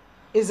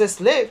is a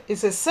slave,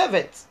 is a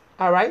servant,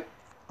 all right,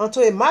 unto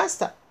a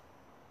master.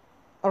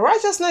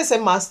 Righteousness is a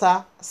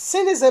master,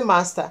 sin is a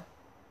master.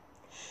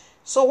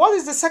 So what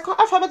is the second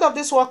alphabet of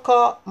this word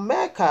called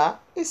Mecca?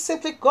 It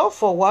simply go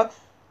for what?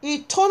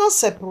 Eternal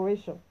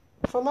separation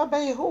from Abba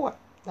Yahuwah.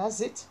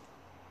 That's it.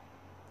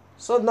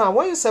 So now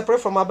when you separate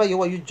from Abba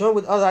Yahuwah, you join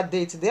with other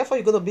deities. Therefore,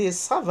 you're going to be a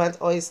servant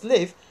or a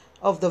slave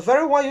of the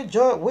very one you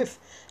join with.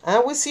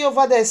 And we see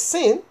over there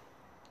sin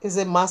is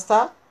a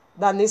master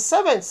that needs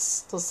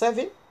servants to serve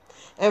him.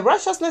 And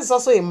righteousness is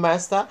also a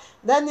master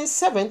that needs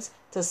servants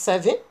to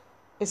serve him.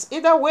 It's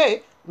either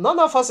way, none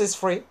of us is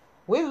free.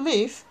 We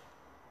live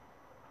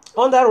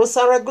under rules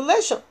and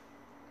regulation.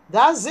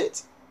 That's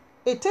it.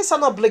 It takes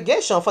an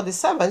obligation for the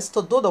servants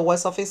to do the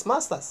works of his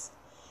masters.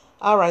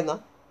 All right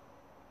now.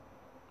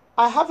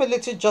 I have a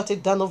little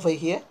jotted down over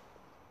here.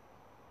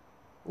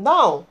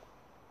 Now,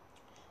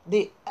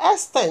 the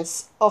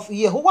extent of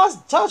Yahuwah's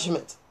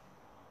judgment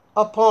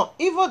upon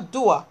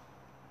evildoer.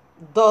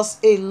 Does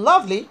a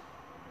lovely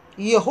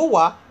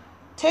Yahuwah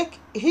take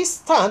his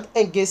stand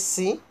against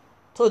sin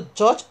to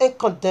judge and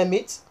condemn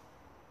it?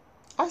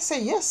 I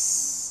say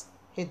yes,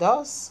 he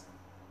does.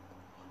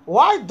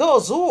 Why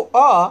those who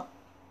are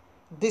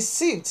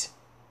deceived,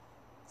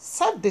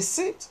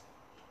 self-deceived,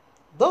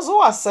 those who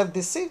are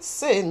self-deceived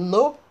say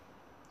no.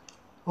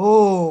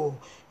 Oh,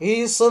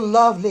 he is so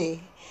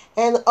lovely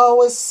and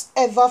always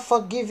ever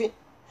forgiving,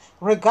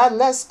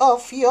 regardless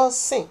of your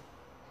sin.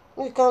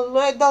 You can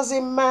learn, it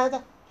doesn't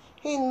matter.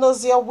 He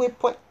knows your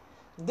weapon.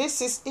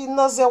 He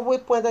knows your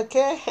weapon,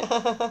 okay?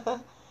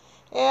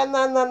 And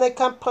no, they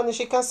can't punish.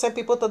 He can't send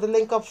people to the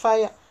lake of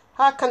fire.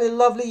 How can a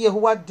lovely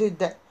Yahuwah do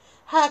that?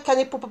 How can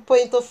he put people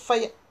into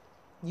fire?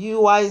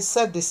 You are a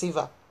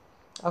self-deceiver.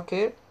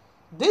 Okay?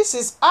 This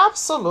is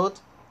absolute,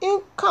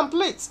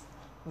 incomplete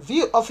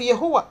view of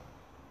Yahuwah.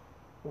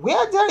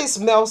 Where there is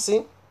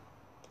mercy,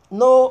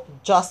 no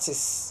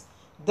justice.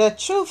 The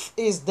truth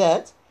is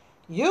that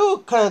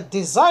you can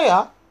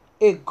desire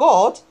a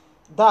God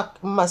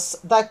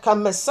that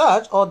can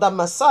massage or that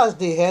massage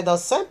the head of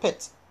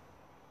serpent.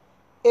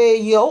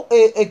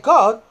 A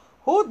God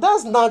who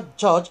does not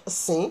judge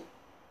sin,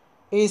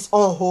 is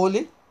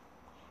unholy,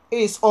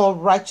 is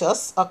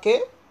unrighteous,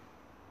 okay?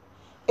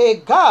 A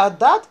God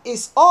that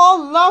is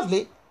all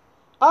lovely,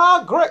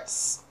 all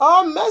grace,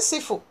 all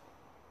merciful,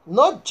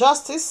 no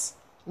justice,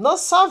 no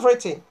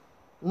sovereignty,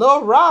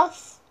 no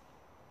wrath.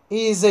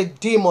 He is a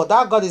demon.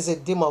 That God is a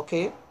demon,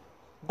 okay?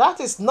 That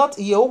is not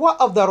Yahuwah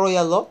of the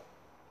royal law.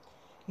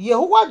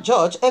 Yahuwah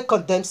judge and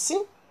condemn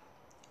sin,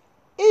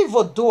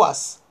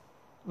 evildoers,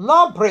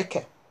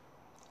 lawbreaker,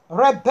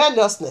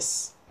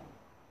 rebelliousness.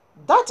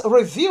 That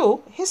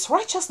reveal his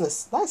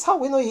righteousness. That is how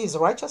we know he is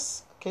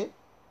righteous. Okay.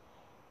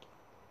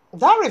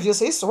 That reveals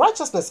his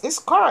righteousness, his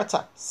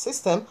character,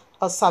 system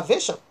of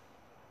salvation.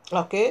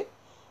 Okay?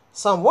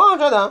 Psalm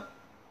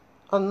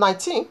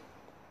 119,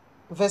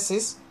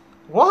 verses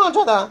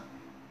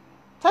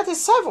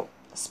 137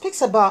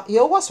 speaks about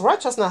Yahweh's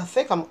righteousness. I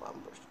think I'm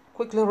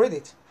quickly read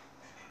it.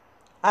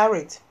 I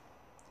read,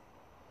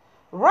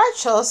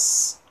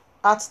 righteous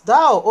art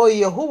thou, O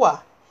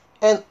Yahuwah,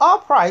 and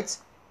upright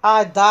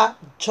are thy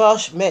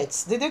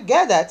judgments. Did you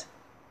get that?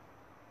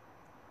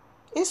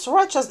 His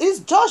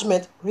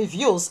judgment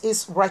reveals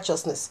his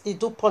righteousness. He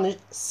do punish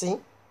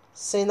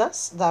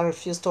sinners that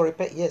refuse to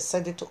repent. Yes,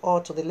 send it to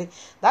all to the lake.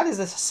 That is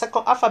the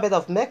second alphabet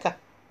of Mecca.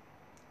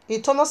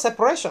 Eternal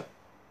separation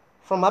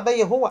from Abba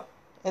Yahuwah.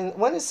 And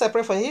when he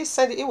separate from him,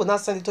 he will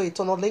not send it to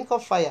eternal link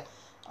of fire.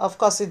 Of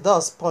course, it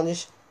does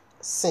punish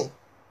sin.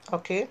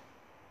 Okay.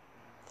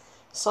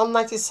 Psalm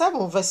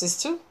 97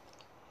 verses 2.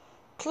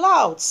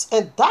 Clouds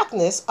and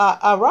darkness are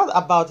around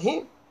about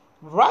him.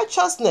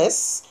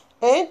 Righteousness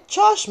and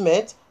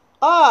judgment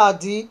are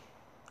the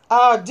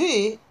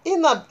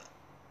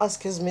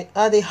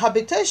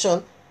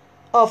habitation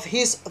of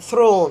his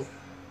throne.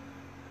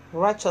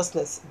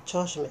 Righteousness,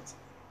 judgment.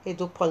 He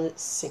do punish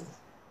sin.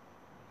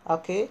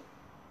 Okay?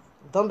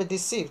 Don't be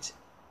deceived.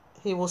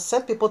 He will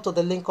send people to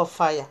the link of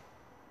fire.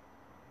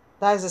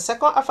 That is the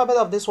second alphabet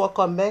of this word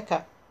called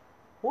Mecca.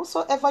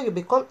 Whosoever you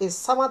become a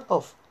servant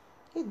of,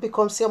 it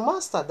becomes your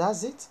master.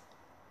 That's it.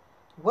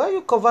 When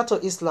you convert to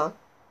Islam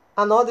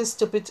and all this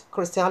stupid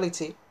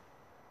Christianity,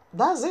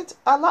 that's it.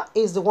 Allah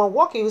is the one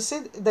working. You see,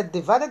 they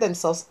divided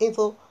themselves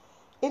into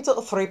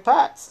three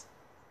parts.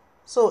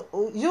 So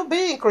you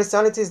being in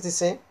Christianity is the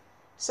same.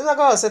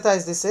 Synagogue of Satan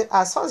is the same.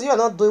 As long as you are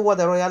not doing what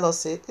the royal law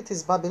says, it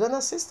is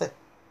Babylonian system.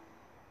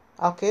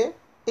 Okay?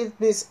 It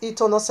means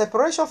eternal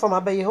separation from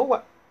Abba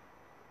Yahuwah.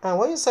 And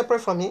when you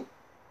separate from him,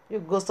 you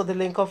go to the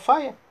link of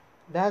fire.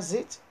 That's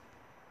it.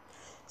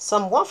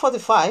 Psalm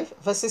 145,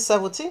 verses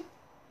 17.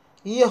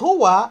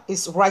 Yahuwah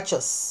is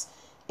righteous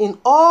in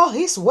all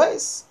his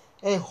ways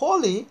and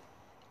holy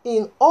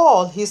in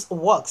all his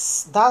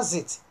works. That's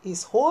it.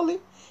 He's holy.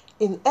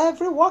 In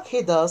every work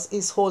he does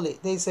is holy.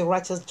 There is a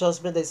righteous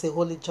judgment. There is a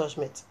holy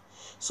judgment.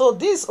 So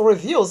this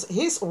reveals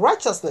his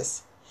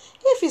righteousness.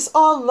 If it's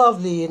all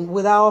lovely and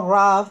without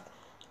wrath,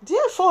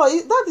 therefore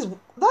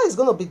that is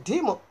going to be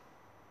demon.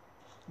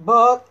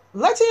 But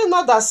letting you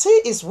know that sin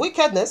is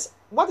wickedness,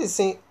 what is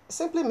sin?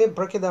 Simply means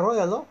breaking the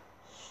royal law.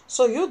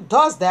 So you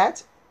does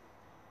that,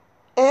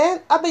 and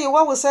Abba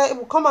Yahuwah will say,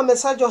 come and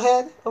massage your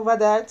head over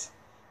that.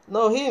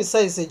 No, he will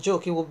say it's a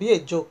joke. It will be a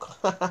joke.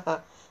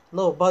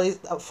 No, but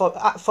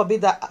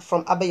forbid that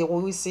from Abba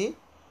Yahuwah we see.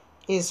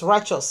 He is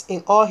righteous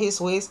in all his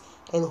ways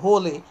and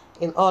holy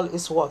in all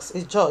his works.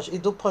 He's judge. He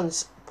do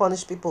punish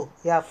people,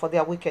 yeah, for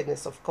their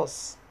wickedness, of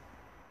course.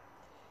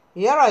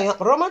 Here I am,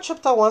 Romans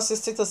chapter 1,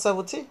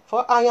 16-17.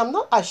 For I am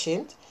not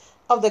ashamed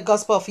of the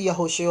gospel of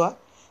Yahushua,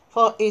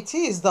 for it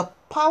is the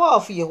power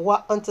of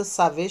Yahuwah unto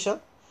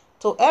salvation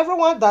to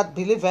everyone that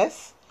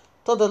believeth,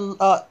 to the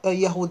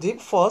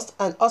Yehudi first,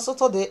 and also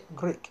to the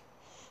Greek.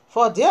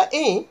 For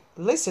therein,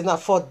 listen now,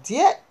 for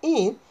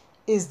therein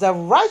is the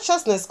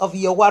righteousness of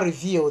Yahuwah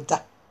revealed.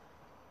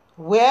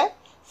 Where?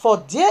 For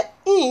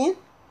therein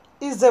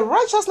is the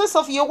righteousness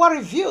of Yahuwah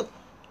revealed,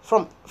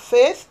 from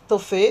faith to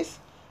faith,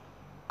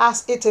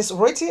 as it is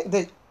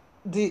written,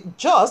 the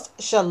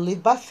just shall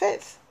live by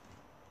faith.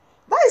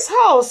 That is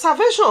how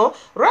salvation,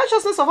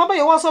 righteousness of Abba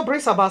Yahuwah also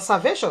brings about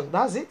salvation.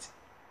 That's it.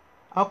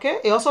 Okay?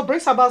 It also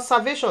brings about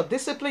salvation.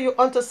 Discipline you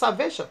unto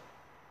salvation.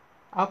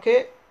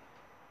 Okay?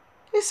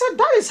 He said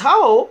that is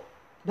how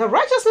the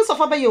righteousness of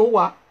Abba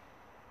Yahuwah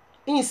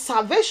in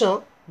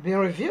salvation be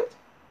revealed.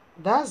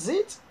 That's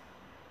it.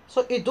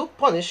 So it do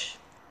punish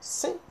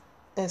sin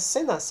and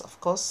sinners, of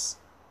course.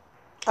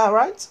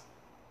 Alright?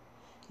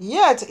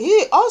 Yet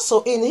he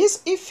also in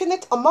his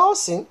infinite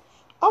mercy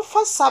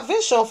offers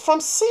salvation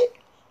from sin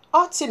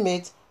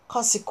ultimate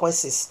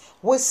consequences.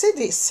 We see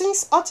the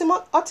sin's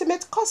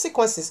ultimate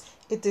consequences.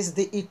 It is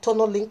the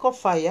eternal link of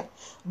fire.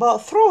 But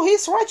through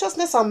his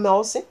righteousness and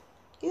mercy,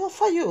 he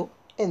offers you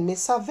and me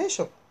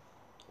salvation.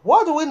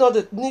 What do we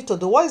need to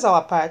do? What is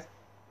our part?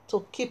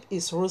 To keep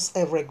his rules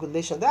and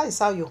regulations. That is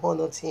how you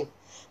honor him.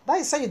 That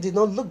is how you did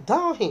not look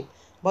down on him.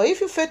 But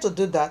if you fail to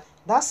do that,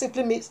 that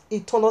simply means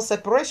eternal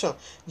separation.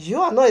 You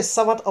are not a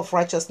servant of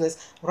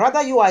righteousness.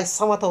 Rather, you are a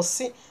servant of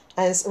sin.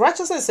 And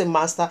righteousness is a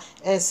master,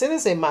 and sin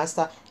is a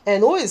master.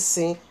 And who is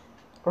sin?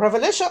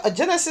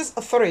 Genesis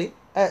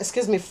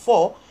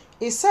 4,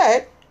 it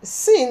said,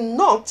 sin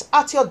knocked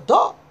at your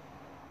door.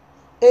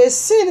 A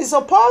sin is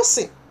a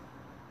person.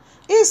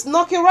 It's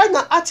knocking right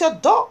now at your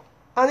door,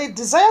 and it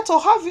desires to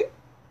have you.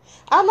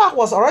 Allah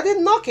was already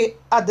knocking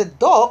at the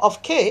door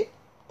of Cain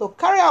to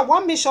carry out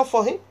one mission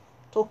for him,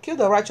 to kill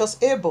the righteous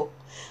Abel.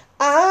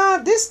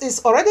 And this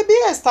is already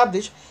being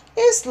established.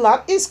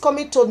 Islam is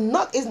coming to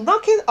knock, is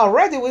knocking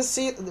already. We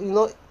see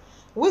it,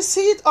 we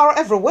see it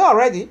everywhere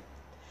already.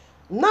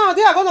 Now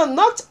they are going to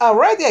knock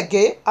already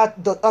again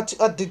at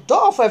the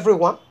door of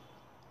everyone.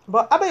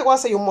 But Abba Yahuwah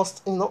said you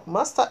must,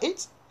 master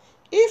it.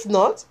 If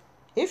not,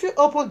 if you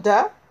open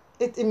that,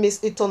 it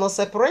means eternal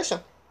separation.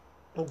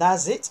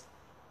 That's it.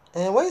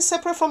 And when you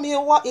separate from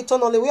Yahuwah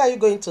eternally, where are you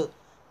going to?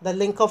 The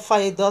link of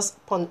fire does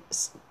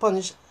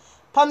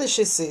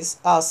punishes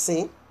our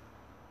sin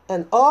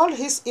and all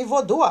his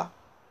evil doer.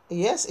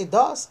 Yes, it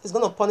does. It's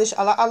going to punish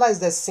Allah. Allah is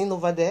the sin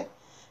over there.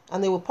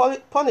 And it will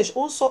punish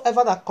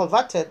whosoever that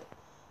converted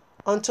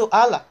unto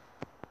Allah.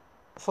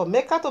 For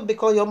Mecca to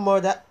become your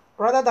murder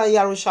rather than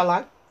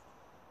Jerusalem.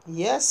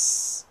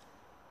 Yes.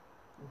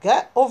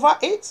 Get over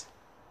it.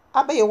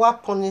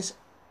 Yahuwah punish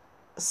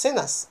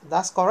sinners.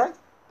 That's correct.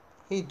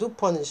 He do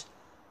punish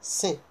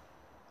sin.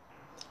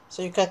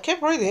 So you can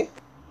keep reading.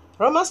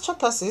 Romans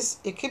chapter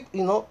 6, you keep,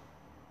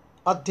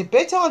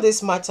 debating on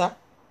this matter.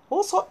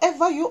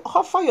 Whosoever you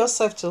offer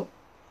yourself to,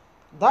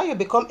 that you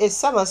become a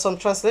servant. Some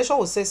translation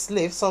will say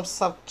slave, some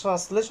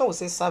translation will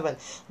say servant.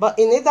 But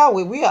in either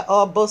way, we are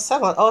all both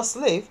servant or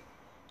slave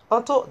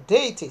unto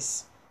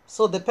deities.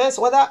 So it depends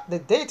whether the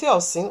deity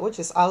of sin, which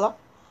is Allah,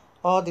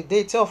 or the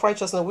deity of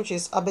righteousness, which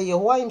is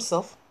Yahuwah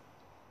himself.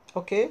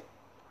 Okay?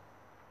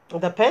 It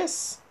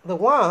depends. The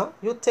one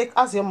you take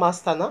as your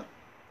master now.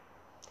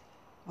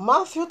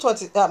 Matthew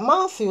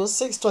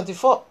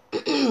 6:24.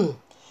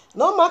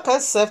 No man can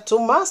serve two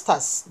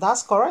masters.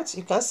 That's correct.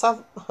 You can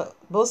serve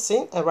both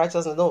sin and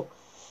righteousness. No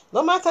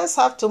man can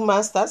serve two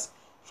masters,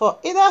 for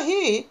either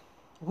he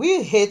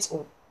will hate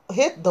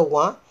the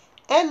one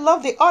and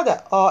love the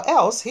other, or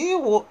else he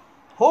will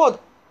hold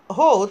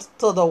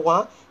to the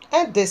one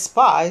and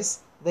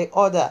despise the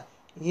other.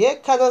 Ye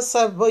cannot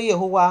serve both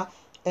Yahuwah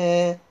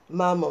and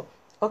Mammon.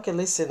 Okay,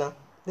 listen now.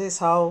 This is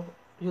how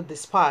you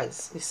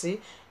despise. You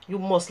see, you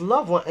must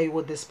love one and you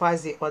will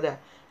despise the other.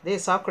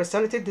 This is how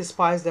Christianity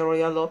despises the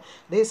royal law.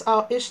 This is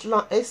how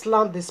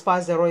Islam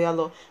despises the royal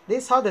law.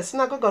 This is how the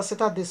synagogue of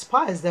Satan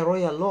despises the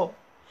royal law.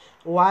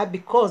 Why?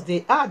 Because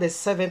they are the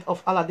servant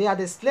of Allah. They are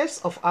the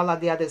slaves of Allah.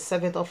 They are the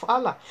servant of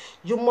Allah.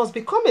 You must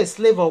become a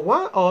slave of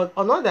one or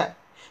another.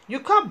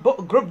 You can't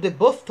group the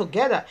both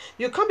together.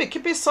 You can't be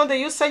keeping Sunday,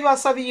 you say you are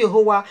serving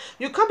Yahuwah.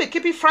 You can't be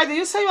keeping Friday,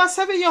 you say you are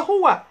serving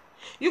Yahuwah.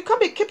 You can't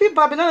be keeping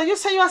Babylon, you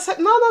say you are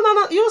serving...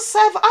 No. You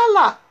serve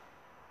Allah.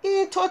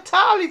 In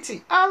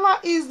totality, Allah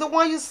is the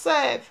one you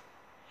serve.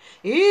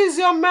 He is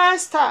your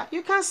master.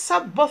 You can't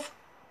serve both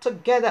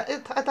together.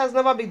 It has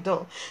never been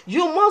done.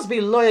 You must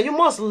be loyal. You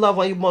must love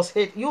and you must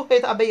hate. You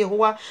hate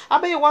Yahuwah.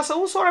 Yahuwah said,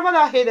 whosoever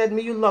that hated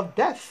me, you love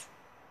death.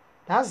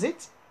 That's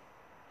it.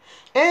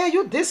 And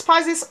you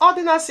despise his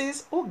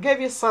ordinances. Who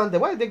gave you Sunday?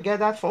 Where did they get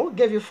that from? Who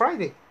gave you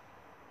Friday?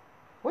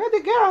 Where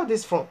did they get all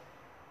this from?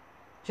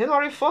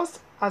 January 1st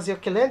as your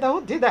calendar.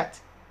 Who did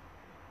that?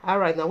 All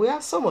right, now we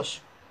have so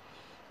much.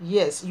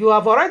 Yes, you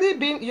have already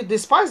you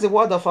despise the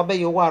word of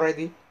Yahuwah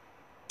already.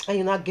 And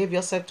you now gave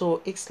yourself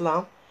to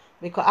Islam.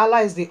 Because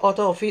Allah is the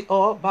author of it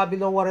all.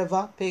 Babylon,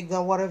 whatever,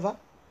 pagan, whatever,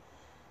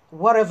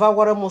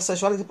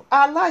 homosexuality.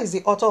 Allah is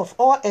the author of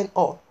all and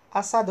all.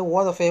 Aside the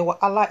word of Yahuwah,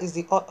 Allah is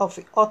the author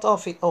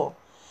of it all.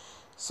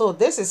 So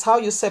this is how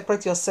you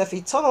separate yourself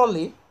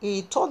eternally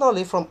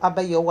from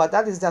Yahuwah.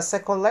 That is the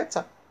second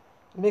letter.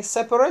 Make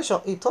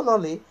separation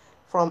eternally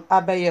from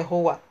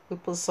Yahuwah. We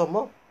put some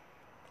more.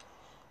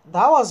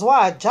 That was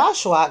why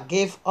Joshua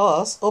gave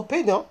us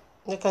opinion.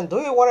 You can do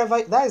it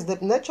whatever. That is the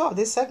nature of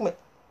this segment.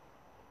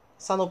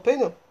 It's an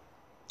opinion.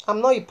 I'm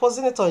not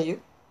imposing it on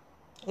you.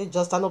 It's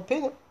just an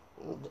opinion.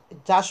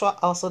 Joshua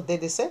also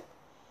did the same.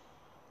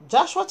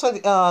 Joshua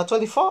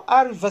 24,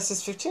 I read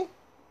verses 15.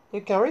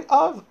 You can read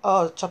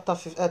all chapter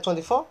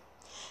 24.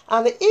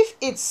 And if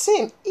it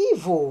seem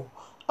evil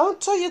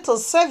unto you to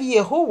serve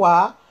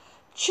Yahuwah,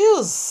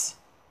 choose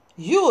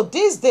you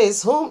these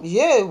days whom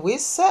ye will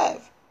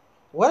serve.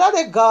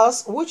 Whether the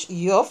gods which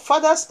your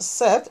fathers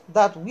served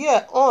that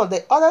were on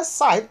the other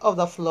side of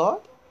the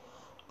flood,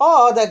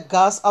 or the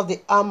gods of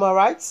the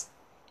Amorites,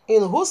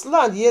 in whose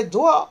land ye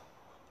dwell.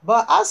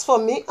 But as for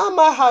me and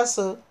my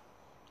household,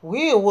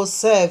 we will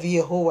serve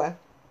Yahuwah.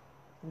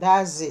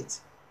 That's it.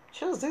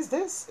 Choose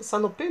this. It's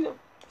an opinion.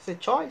 It's a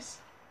choice.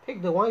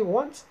 Pick the one you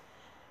want.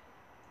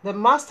 The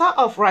master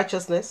of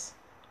righteousness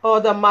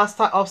or the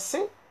master of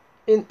sin.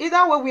 In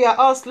either way, we are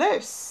all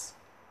slaves.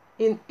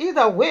 In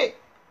either way,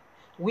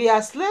 we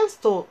are slaves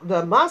to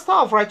the master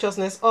of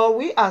righteousness or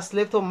we are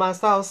slaves to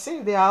master of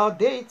sin. They are all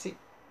deity.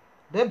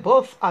 They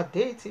both are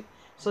deity.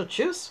 So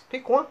choose.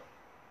 Pick one.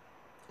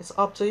 It's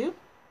up to you.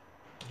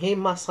 Pick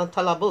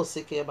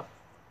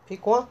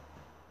one.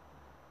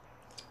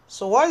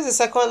 So what is the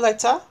second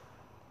letter?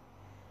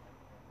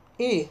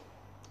 E.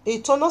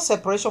 Eternal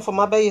separation from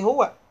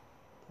Yahuwah.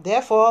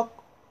 Therefore,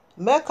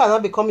 Mecca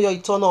cannot become your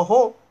eternal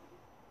home.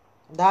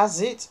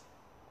 That's it.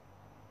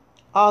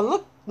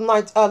 Luke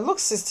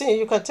 16,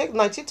 you can take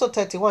 19 to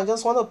 31.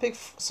 Just want to pick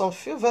some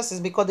few verses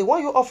because the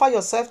one you offer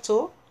yourself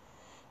to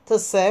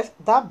serve,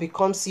 that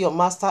becomes your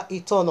master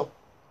eternal.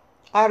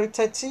 I read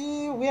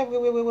 30,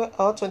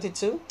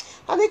 22.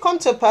 And it come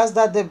to pass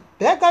that the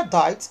beggar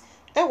died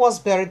and was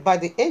buried by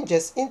the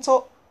angels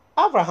into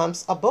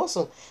Abraham's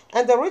bosom.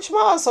 And the rich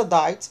man also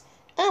died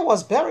and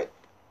was buried.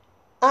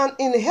 And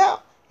in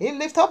hell he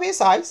lifted up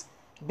his eyes,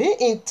 being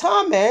in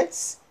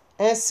torments,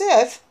 and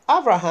seeth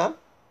Abraham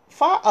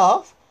far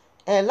off,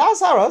 and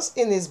Lazarus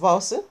in his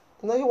bosom.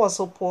 You know, he was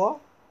so poor.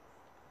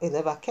 He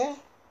never cared.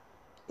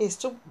 He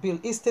still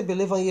believe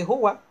in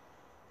Yahuwah.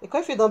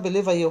 Because if you don't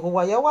believe in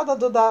Yahuwah, Yahuwah don't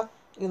do that,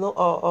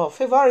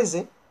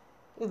 favorism.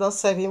 You don't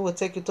serve him, will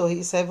take you to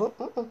his heaven.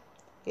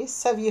 He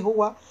served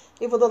Yahuwah.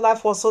 Even though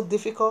life was so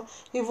difficult,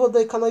 even though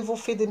he cannot even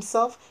feed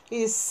himself,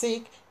 he is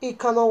sick, he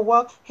cannot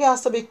walk, he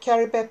has to be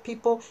carried by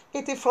people,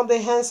 eating from the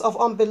hands of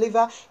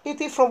unbeliever,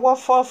 eating from what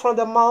fall from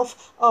the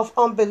mouth of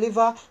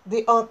unbeliever,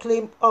 the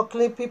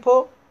unclean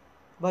people.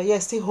 But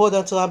yes, still hold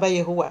on to Abba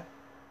Yahuwah.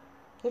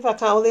 If I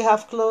can only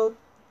have clothes,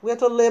 where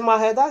to lay my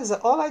head, that is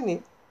all I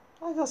need.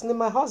 I just need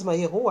my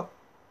husband, Yahuwah.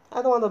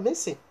 I don't want to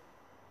miss him.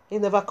 He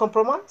never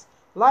compromised.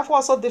 Life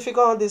was so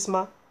difficult on this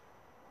man,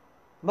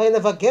 but he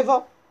never gave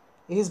up.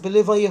 He's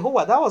believing in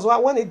Yahuwah. That was why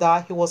when he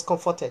died, he was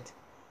comforted.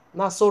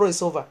 Now sorrow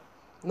is over.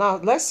 Now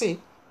let's see.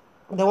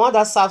 The one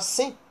that serves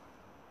sin.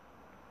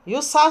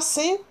 You serve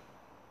sin,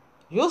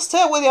 you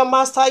stay with your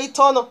master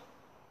eternal.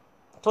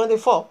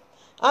 24.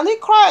 And he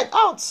cried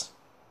out.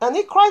 And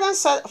he cried and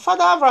said,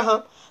 Father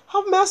Abraham,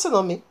 have mercy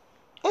on me.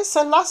 And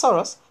send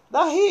Lazarus,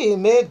 that he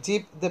may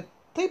dip the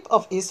tip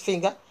of his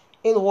finger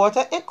in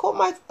water and cool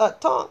my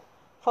tongue.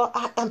 For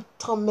I am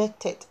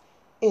tormented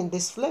in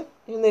this flame.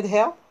 You need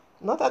help?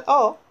 Not at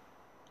all.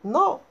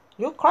 No.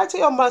 You cry to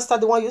your master,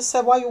 the one you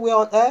served while you were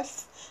on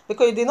earth.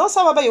 Because you did not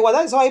serve Abba Yahuwah.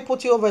 That is why he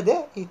put you over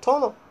there.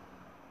 Eternal.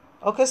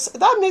 Okay, so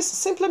that means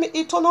simply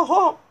eternal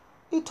home.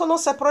 Eternal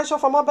separation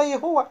from Abba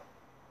Yahuwah.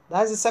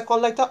 That is the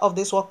second letter of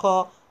this word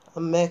called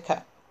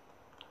Mecca.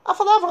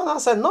 After Abraham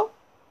said, no.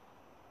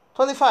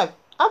 25.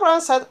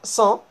 Abraham said,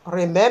 Son,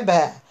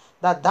 remember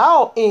that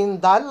thou in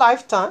thy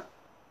lifetime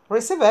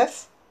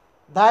receiveth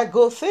thy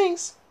good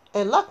things,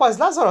 and likewise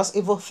Lazarus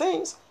evil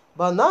things.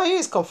 But now he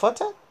is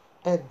comforted,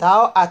 and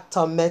thou art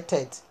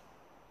tormented.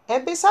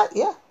 And beside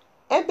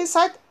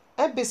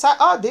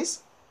all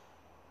this,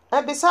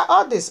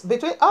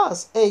 between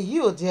us and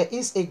you there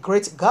is a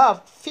great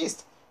gulf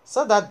feast,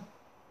 so that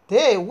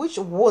they which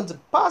won't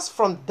pass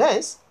from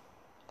thence,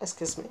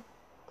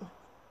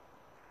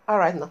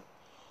 Alright now.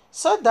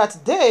 So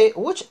that they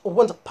which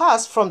won't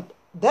pass from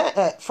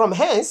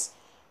hence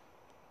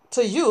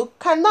to you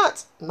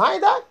cannot,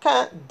 neither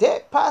can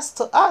they pass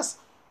to us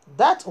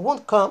that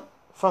won't come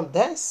from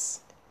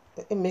thence.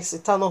 It makes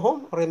eternal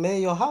home. Remain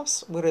in your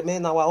house. We remain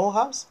in our own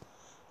house.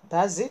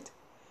 That's it.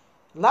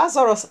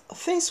 Lazarus,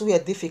 things were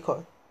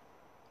difficult,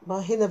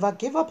 but he never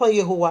gave up on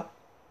Yahuwah.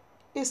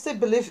 He still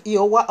believed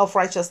Yahuwah of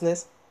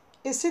righteousness.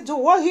 He still do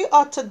what he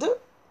ought to do.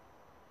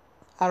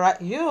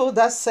 Alright, you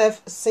that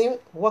serve sin,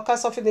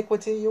 workers of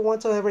iniquity, you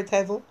want to inherit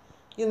heaven,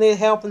 you need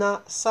help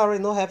now. Sorry,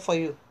 no help for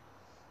you.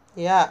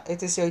 Yeah,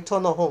 it is your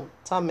eternal home.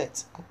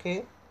 Torment.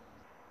 Okay.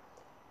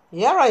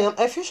 Here I am,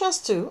 Ephesians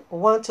 2,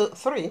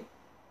 1-3.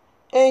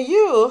 And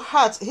you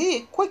had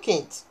he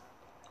quickened,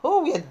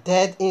 who were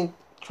dead in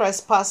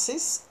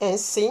trespasses and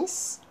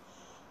sins.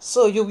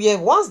 So you were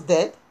once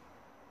dead.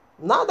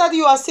 Now that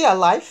you are still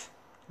alive,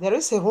 there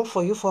is a room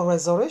for you for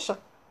resurrection.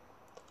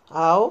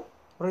 How?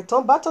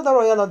 Return back to the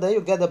royal order, you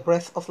get the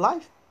breath of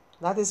life.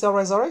 That is your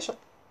resurrection.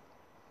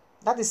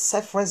 That is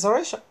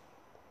self-resurrection.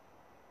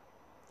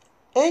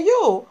 And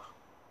you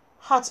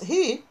had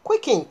he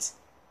quickened,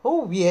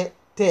 who were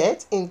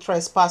dead in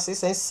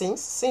trespasses and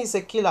sins. Sin is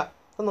a killer.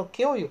 It's going to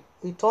kill you.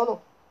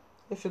 Eternal.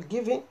 If you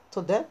give in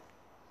to them.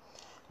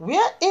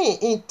 Wherein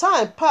in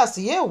time past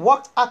ye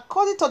walked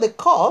according to the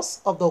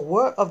course of the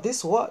word of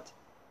this world,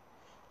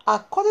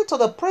 according to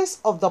the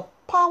prince of the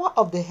power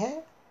of the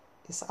air,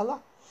 is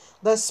Allah.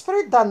 The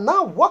spirit that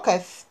now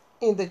walketh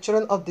in the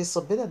children of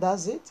disobedience,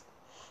 that's it.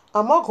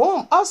 Among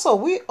whom also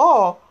we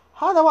all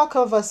had our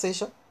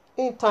conversation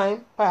in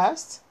times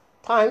past,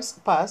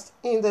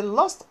 in the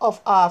lust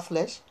of our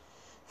flesh,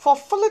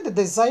 fulfilling the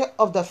desire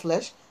of the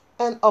flesh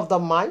and of the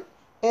mind,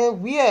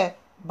 and we are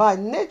by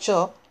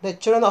nature the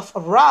children of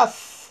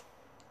wrath,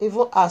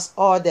 even as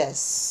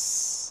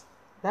others.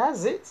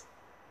 That's it.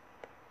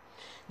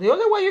 The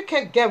only way you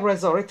can get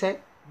resurrected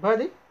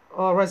body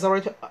or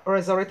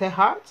resurrected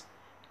heart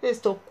is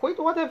to quit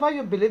whatever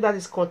you believe that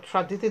is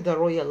contradicting the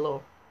royal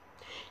law.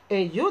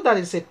 And you that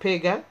is a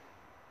pagan,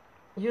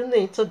 you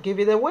need to give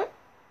it away.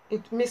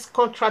 It means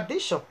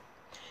contradiction.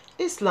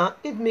 Islam,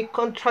 it means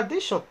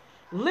contradiction.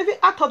 Living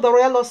out of the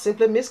royal law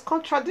simply means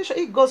contradiction.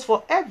 It goes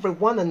for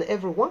everyone and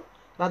everyone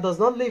that does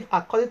not live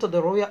according to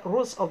the royal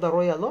rules of the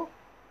royal law.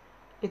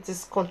 It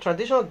is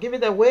contradiction. Give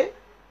it away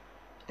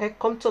and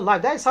come to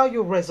life. That is how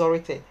you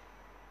resurrected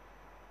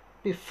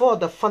before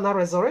the final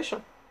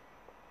resurrection.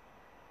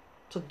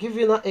 To give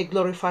you now a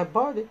glorified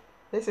body.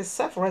 This is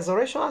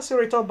self-resurrection. As you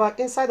return back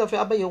inside of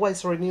your Abba Yahuwah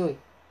is renewing.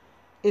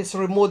 It's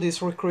remolding,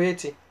 it's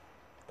recreating.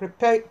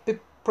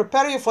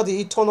 Prepare you for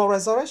the eternal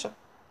resurrection.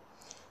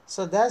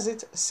 So that's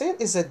it. Sin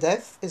is a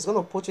death. It's going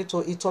to put you to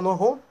eternal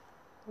home,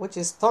 which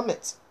is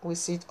torment. We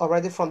see it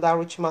already from that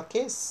rich man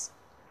case.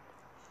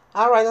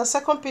 Alright, now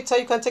 2 Peter,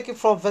 you can take it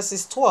from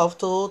verses 12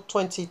 to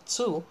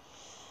 22.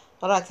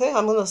 Alright, okay,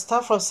 I'm going to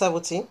start from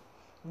 17.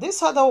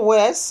 These are the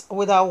words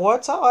without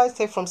water, or I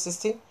take from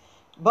 16.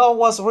 But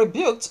was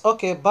rebuked.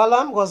 Okay,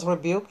 Balaam was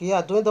rebuked.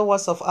 Yeah, doing the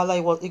words of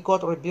Allah, he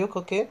got rebuked.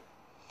 Okay.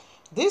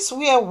 These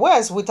were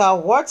wells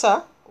without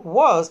water,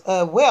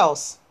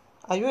 wells.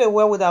 Are you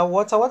aware without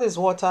water? What is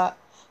water?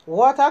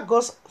 Water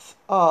goes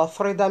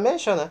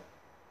three-dimensional.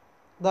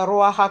 The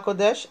Ruach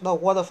HaKodesh, the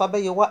word of Abba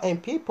Yahuwah,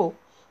 and people.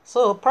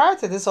 So prior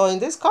to this, or in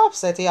this cup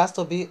set, it has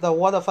to be the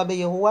word of Abba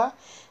Yahuwah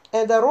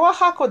and the Ruach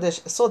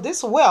HaKodesh. So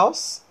these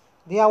wells,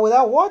 they are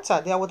without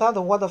water. They are without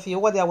the word of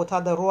Yahuwah. They are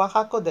without the Ruach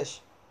HaKodesh.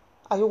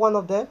 Are you one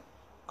of them?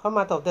 Come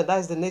out of them. That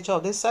is the nature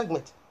of this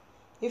segment.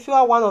 If you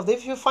are one of them,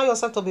 if you find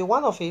yourself to be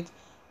one of it,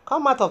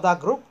 come out of that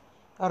group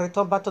and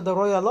return back to the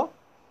royal law.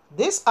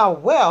 These are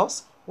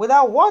wells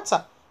without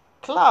water,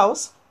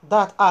 clouds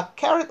that are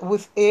carried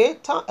with a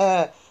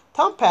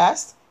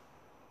tempest,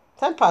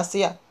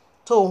 yeah,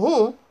 to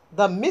whom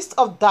the mist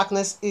of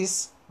darkness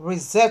is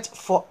reserved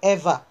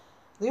forever.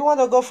 Do you want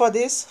to go for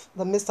this?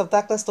 The mist of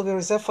darkness to be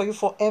reserved for you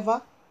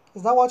forever?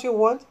 Is that what you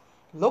want?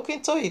 Look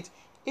into it.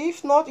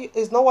 If not,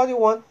 it's not what you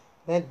want,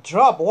 then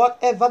drop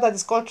whatever that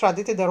is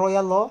contradicting the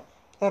royal law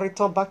and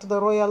return back to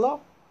the royal law.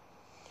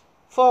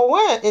 For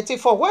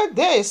when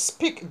they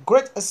speak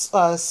great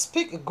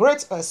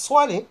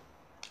swelling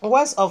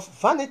words of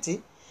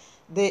vanity,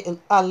 they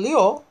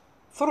allure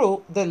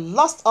through the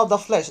lust of the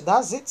flesh.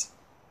 That's it.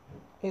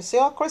 You see,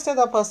 our Christian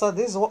apostles,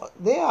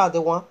 they are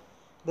the one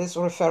this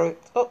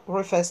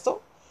refers to.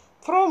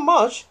 Through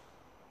much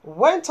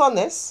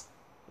wantonness,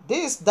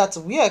 this that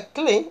we are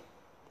clean,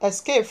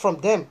 escape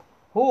from them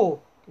who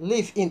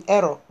live in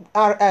error,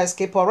 are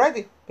escape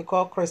already.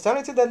 Because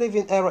Christianity, they live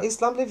in error.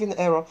 Islam live in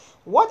error.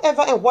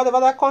 Whatever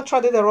that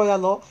contradicts the royal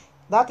law,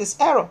 that is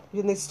error.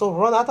 You need to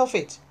run out of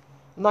it.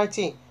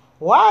 19.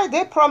 Why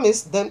they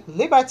promise them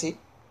liberty,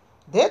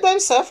 they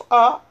themselves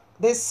are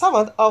the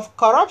servant of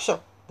corruption.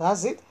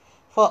 That's it.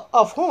 For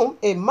of whom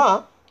a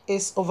man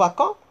is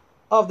overcome,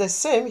 of the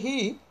same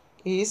he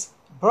is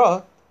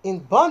brought in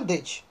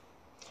bondage.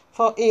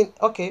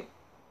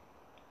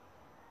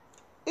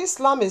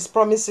 Islam is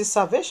promising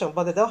salvation,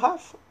 but they don't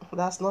have.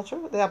 That's not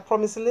true. They are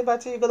promising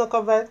liberty. You're going to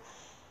convert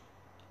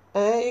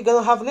and you're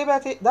going to have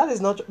liberty. That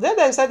is not true. They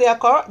themselves, they are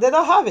corrupt. They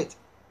don't have it.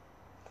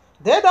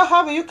 They don't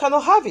have it. You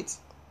cannot have it.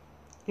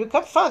 You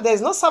can't find. There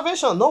is no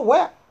salvation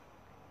nowhere.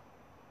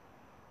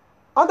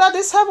 Under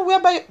this heaven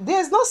whereby there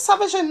is no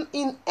salvation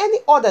in any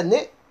other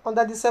name.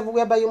 Under this heaven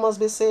whereby you must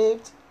be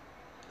saved.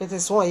 It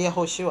is one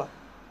Yahushua.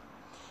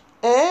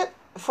 And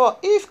for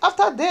if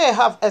after they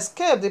have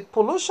escaped the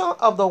pollution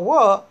of the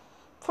world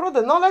through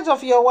the knowledge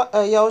of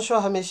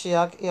Yahushua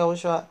HaMashiach,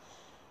 Yahushua,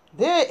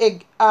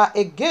 they are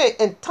again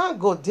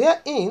entangled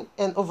therein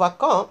and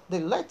overcome, the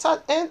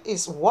latter end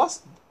is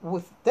worse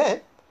with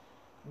them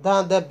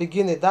than the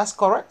beginning. That's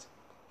correct.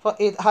 For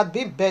it had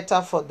been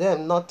better for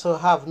them not to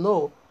have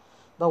known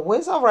the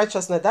ways of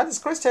righteousness. That is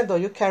Christian though.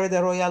 You carry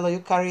the royal law, you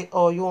carry,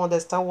 or you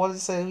understand what it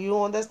says,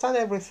 you understand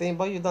everything,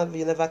 but you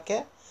never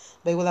care.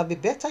 But it would have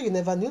been better you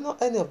never knew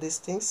any of these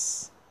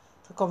things.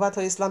 To convert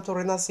to Islam, to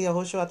renounce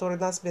Yahushua, to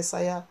renounce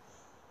Messiah.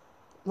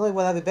 No, it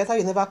would have been better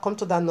you never come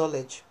to that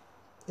knowledge.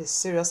 It's a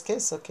serious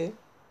case, okay?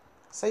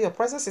 So your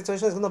present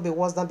situation is going to be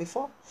worse than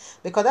before.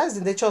 Because that is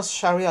the nature of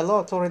Sharia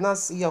law, to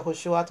renounce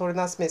Yahushua, to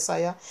renounce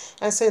Messiah,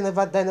 and say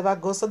never die, never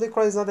goes to the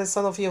cross, is not the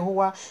son of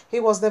Yahuwah. He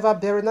was never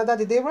buried, neither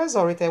did they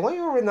resurrect. And when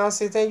you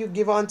renounce it and you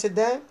give unto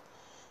them,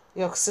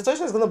 your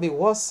situation is going to be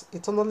worse.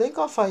 Eternal lake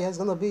of fire is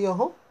going to be your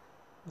home.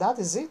 That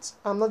is it.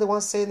 I'm not the one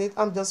saying it.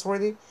 I'm just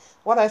reading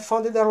what I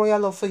found in the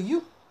royal law for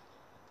you.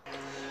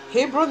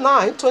 Hebrew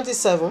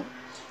 9:27.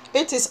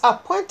 It is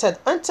appointed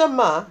unto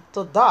man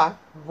to die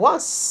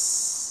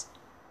once.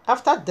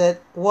 After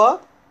death,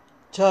 what?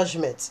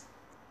 Judgment.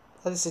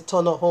 That is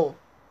eternal home.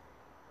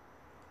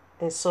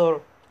 And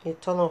so,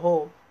 eternal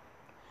home.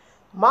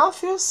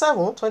 Matthew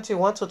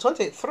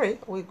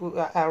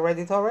 7:21-23. I read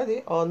it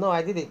already. Oh no,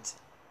 I did it.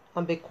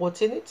 I'll be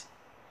quoting it.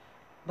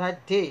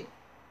 That day,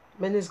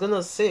 man is going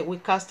to say, we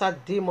cast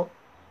out demon.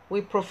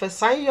 We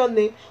prophesy in your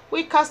name.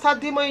 We cast out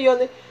demon in your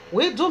name.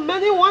 We do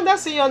many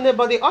wonders in your name.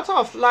 But the author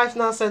of life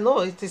now said, no,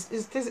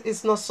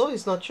 it's not so.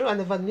 It's not true. I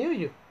never knew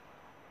you.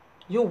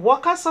 You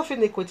workers of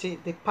iniquity,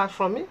 depart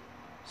from me.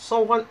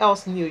 Someone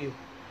else knew you.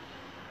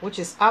 Which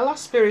is Allah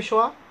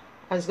spiritual.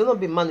 And it's going to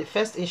be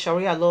manifest in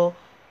Sharia law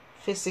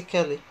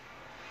physically.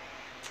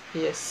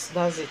 Yes,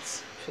 that's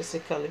it.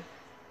 Physically.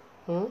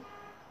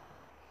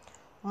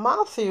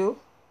 Matthew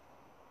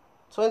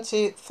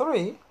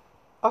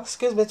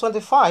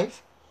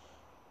 25,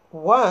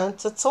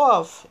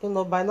 1-12. You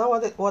know by now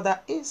what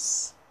that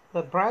is.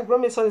 The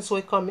bridegroom is on his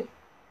way coming.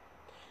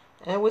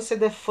 And we see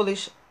the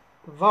foolish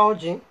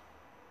virgin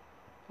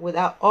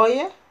without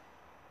oil.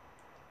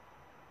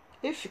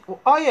 If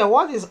oil,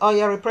 what is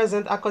oil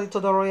represent according to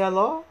the royal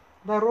law?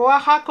 The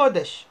Ruach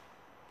HaKodesh.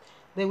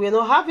 They were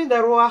not having the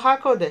Ruach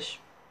HaKodesh.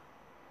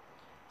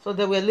 So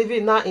they were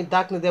living now in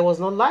darkness. There was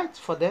no light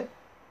for them.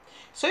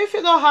 So if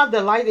you don't have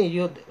the light in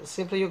you,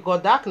 simply you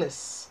got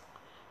darkness.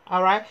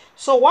 Alright?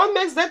 So what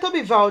makes them to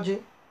be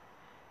virgin?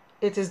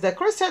 It is the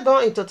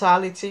Christendom in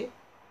totality.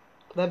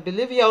 They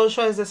believe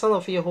Yahushua is the son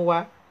of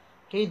Yahuwah.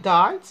 He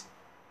died.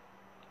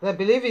 They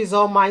believe he is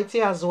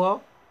almighty as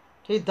well.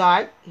 He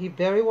died. He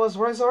buried, was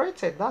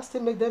resurrected. That's to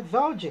make them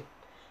virgin.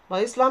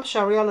 But Islam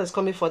Sharia is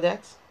coming for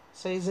that.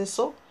 So isn't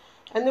so?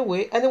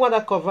 Anyway, anyone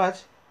that covered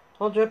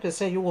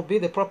 100%, you will be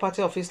the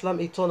property of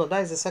Islam eternal.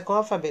 That is the second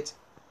alphabet.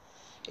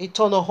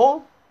 Eternal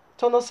home,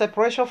 eternal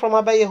separation from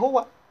Abba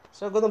Yahuwah.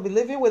 So you're going to be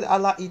living with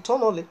Allah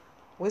eternally.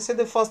 We see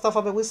the first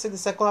alphabet, we see the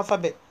second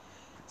alphabet.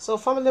 So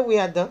family, we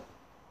are done.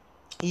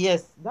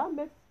 Yes, that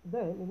makes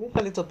them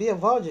initially to be a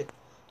virgin.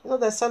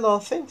 They sell a lot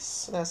of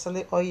things. They're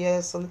selling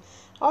oil.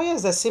 Oil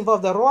is the symbol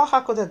of the Ruach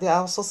HaKodesh. They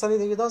are also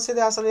selling, you don't see they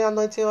are selling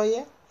anointing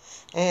oil?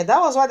 And that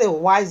was why the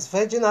wise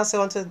virgin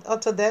said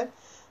unto them,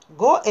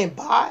 go and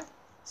buy.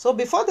 So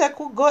before they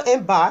could go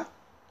and buy,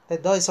 the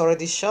door is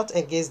already shut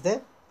against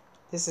them.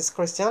 This is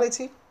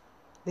Christianity.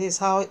 This is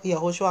how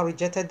Yahushua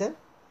rejected them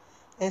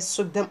and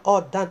swept them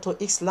all down to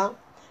Islam.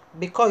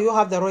 Because you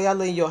have the royal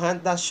law in your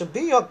hand, that should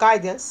be your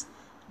guidance.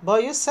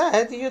 But you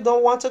said you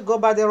don't want to go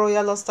by the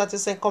royal law,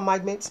 statutes, and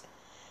commandments.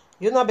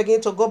 You're not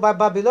beginning to go by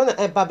Babylon,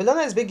 and Babylon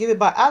is being given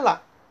by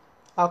Allah.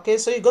 Okay,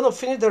 so you're going to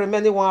finish the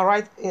remaining one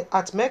right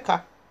at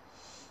Mecca.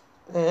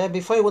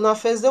 Before you will not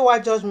face the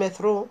white judgment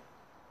throne.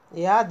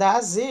 Yeah,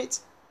 that's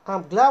it.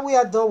 I'm glad we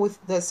are done with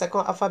the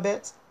second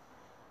alphabet.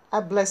 I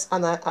bless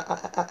and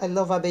I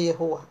love Abba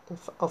Yahuwah.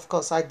 Of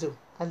course, I do.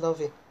 I love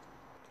him.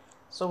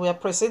 So we are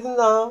proceeding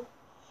now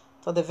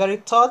to the very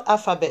third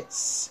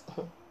alphabets.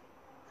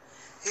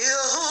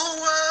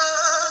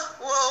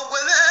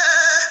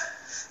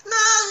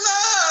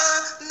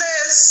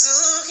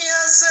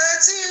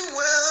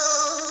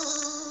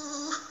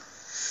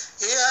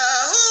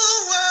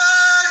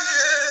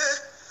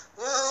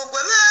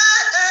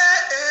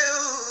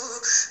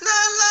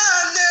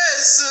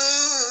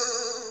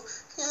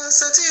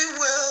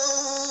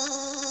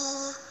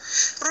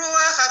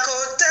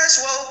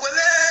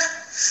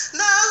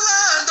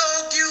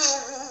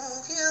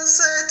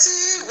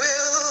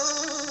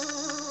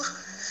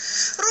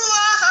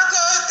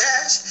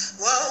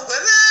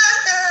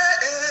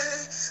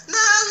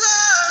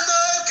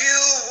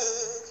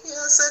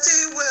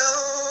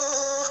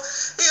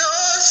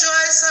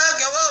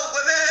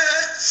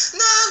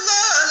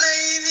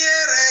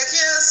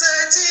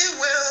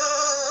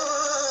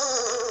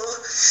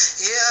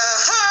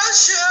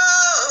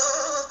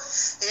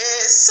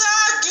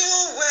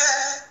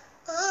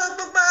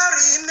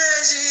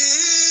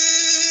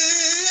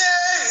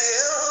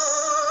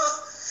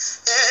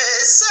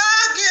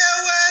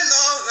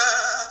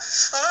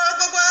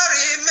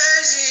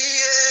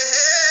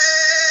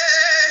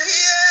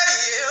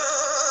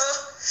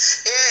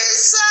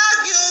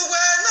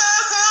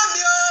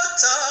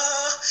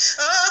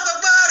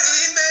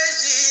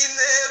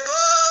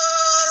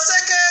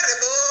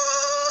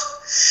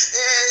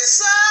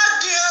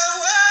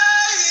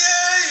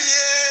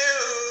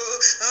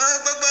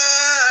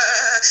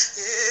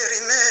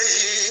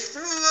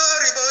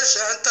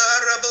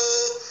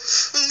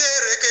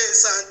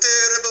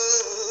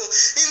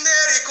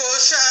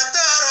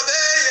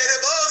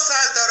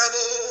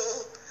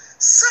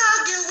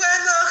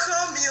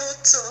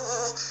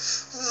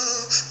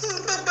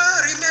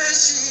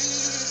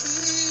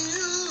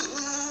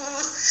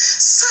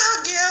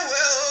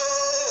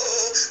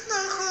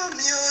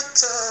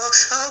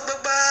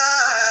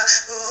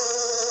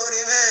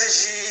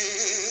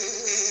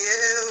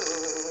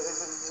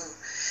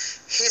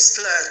 His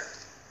blood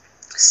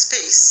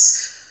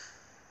speaks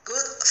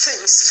good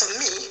things for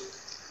me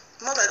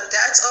more than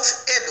that of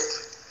Abel.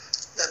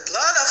 The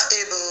blood of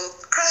Abel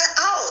cried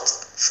out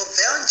for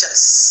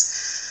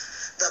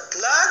vengeance. The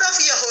blood of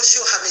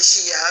Yahushua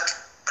HaMashiach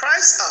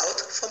cries out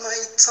for my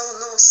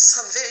eternal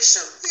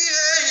salvation.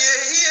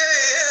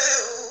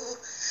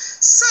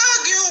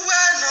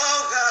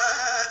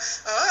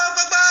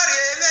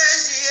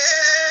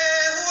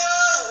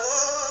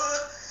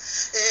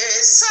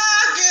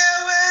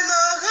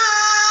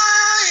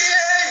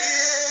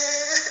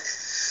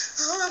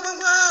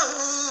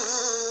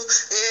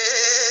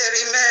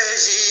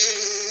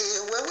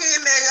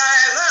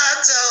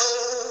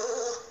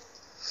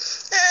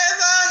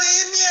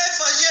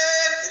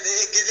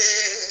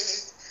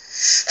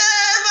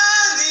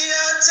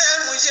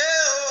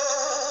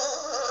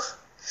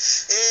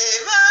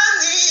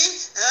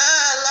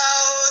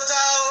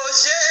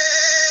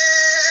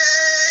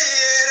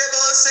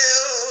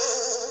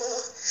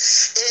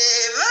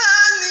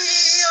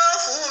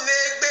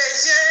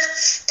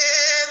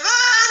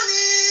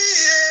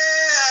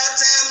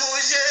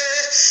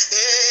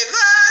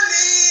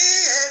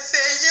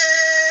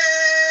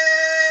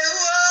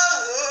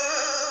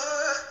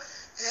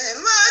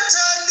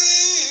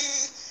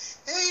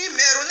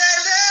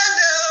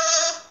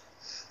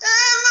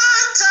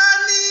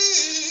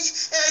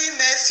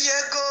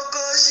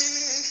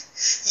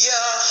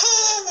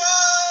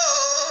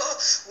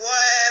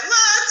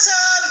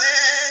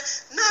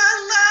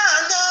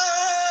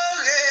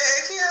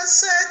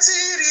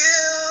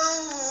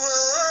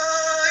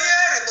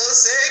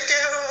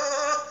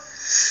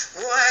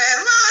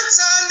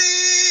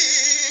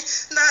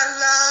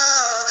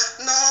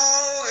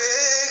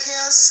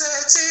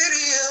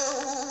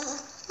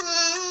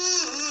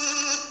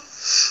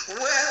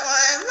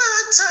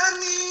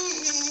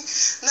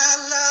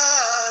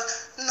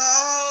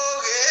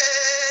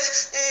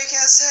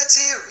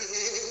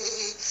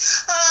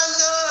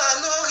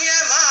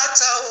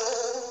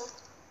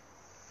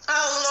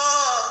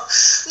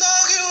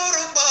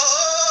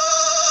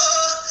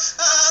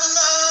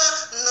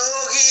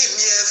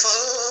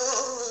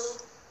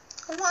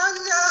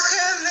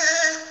 wanyaheme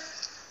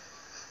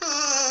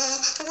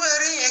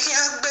weri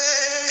yagbe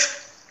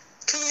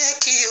kinye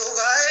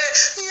kiyogae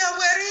ya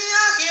weri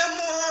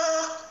yahyemo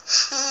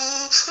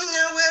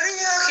ya weri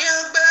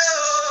yagbe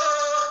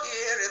o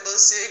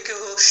yereboseko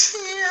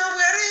ya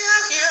weri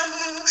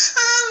yahyemo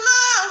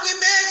Allah we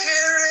make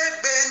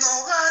herebe no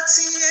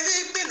hati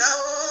ebibina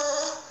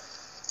o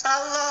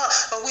Allah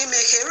we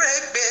make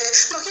herebe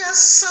no ya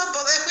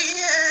sabole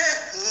kwiye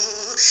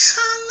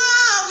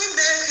Allah we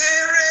make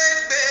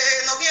herebe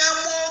no ya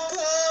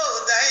moko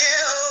daye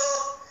o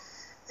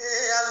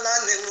Allah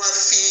ne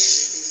wafi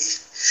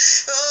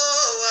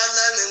oh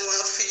Allah ne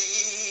wafi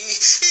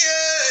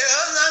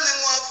yeah Allah ne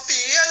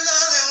wafi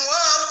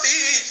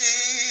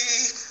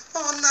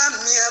ona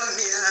mia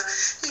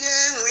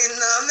ye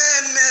na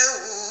meme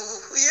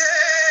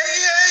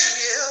yeah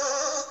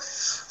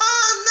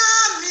ona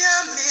mia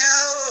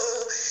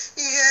oh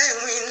ye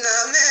na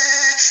me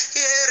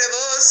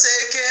yerebo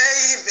seke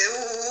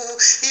imeu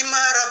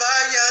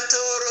imarabaya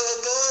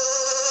torobo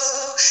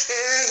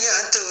ya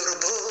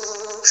torobo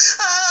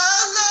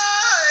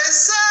Allah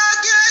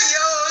esage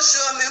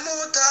Yoshua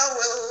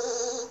memutawe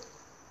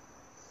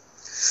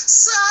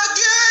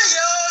sage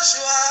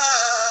Yoshua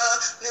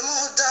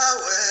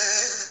memutawe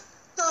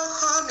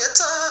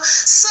nohamyata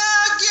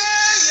sage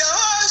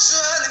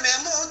Yoshua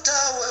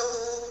memutawe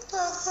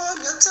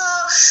nohamyata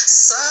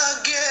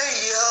sage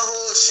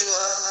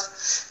Yoshua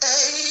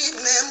ei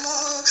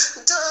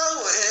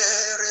memutawe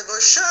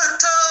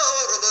reboshanta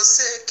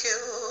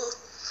robosekeo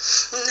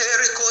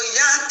Neriko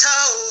yanta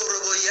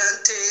orobo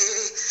yante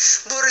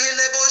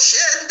burile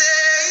boshende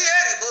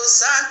yeribo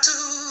santu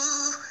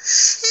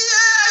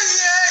yeah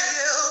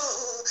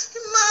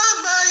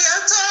mama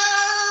yanta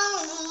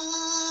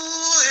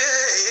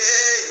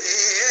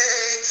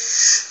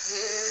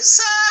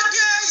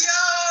sage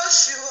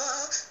Yoshua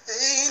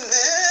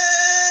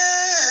amen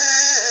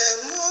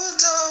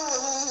mudo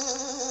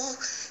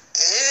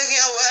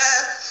egewe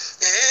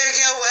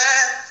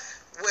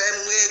when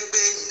we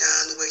be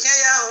nan we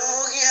ya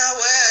oh yeah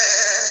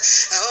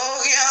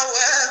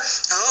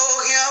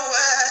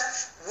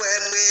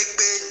when we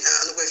be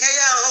nan we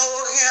ya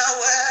oh yeah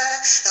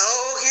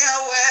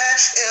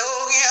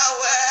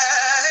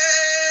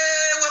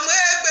when we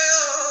be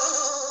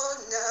oh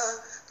na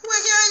we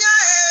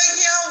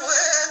ya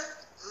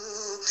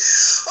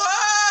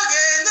oh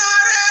ge na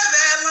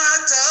rebe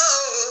mato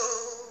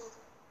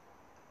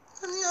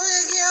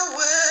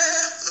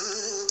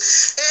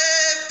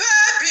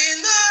baby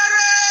no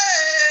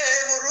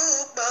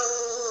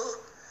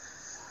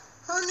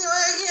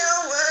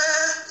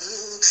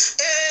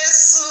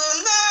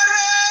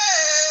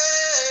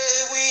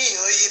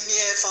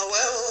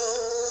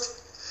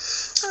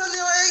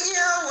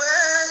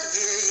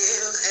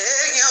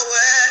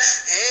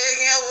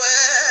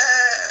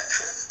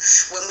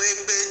when we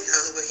been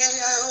hungry,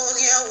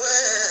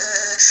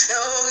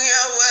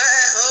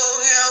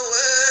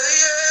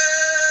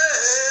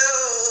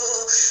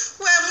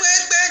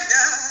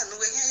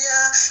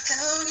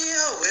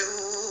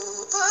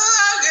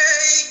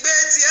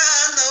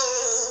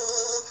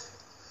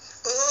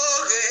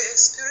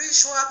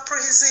 spiritual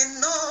prison,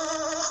 no.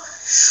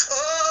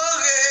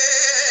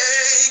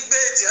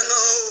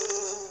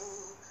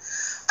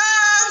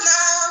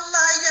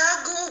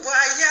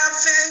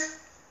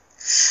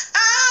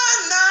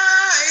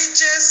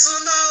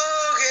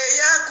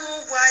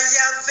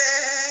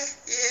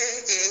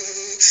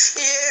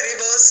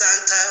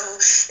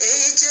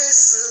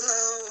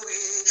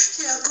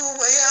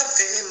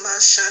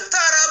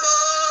 Shantarabo,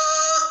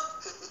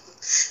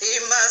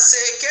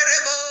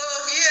 Imasekerebo,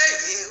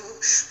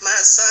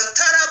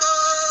 Masantarabo,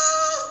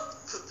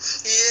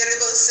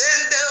 Yerebo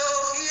Sendo,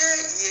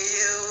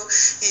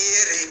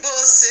 Yerebo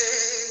Se,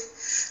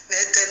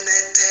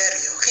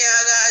 Veteneterio,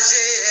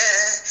 Kiagaje,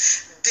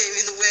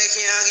 David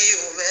Wakiagi,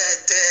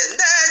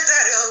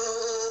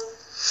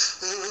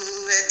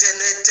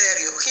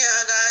 Veteneterio,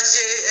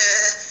 Kiagaje,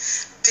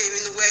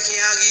 David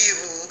Wakiagi,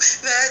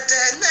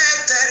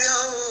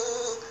 Veteneterio.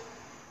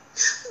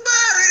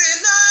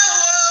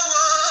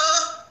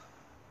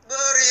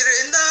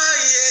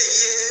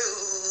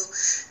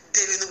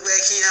 David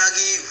working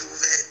agi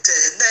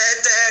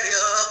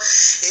veteneterio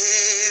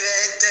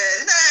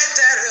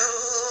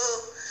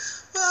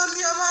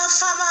Mama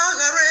fama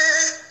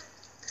gare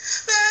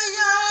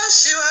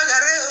Yoshua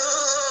gare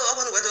I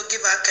want to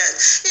give a can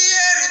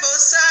Yeribo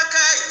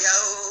saka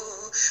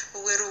yao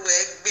Weru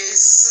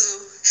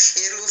besu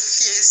Eru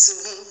fiesu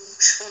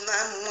Una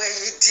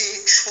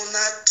mwedi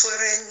Una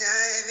twerenya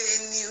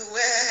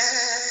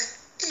anywhere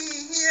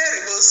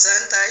Yeribo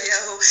santa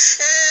yao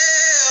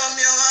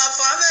Omyo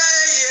afame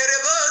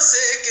Yeribo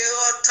seke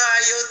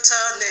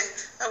otayotane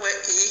Awe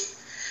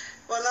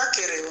Wana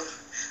kerewa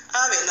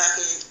Ave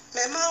nahi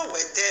Mema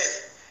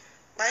wede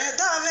Maya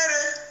da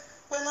mere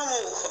when I'm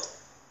over.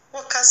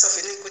 What cast of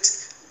iniquity?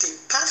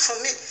 Depart from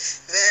me.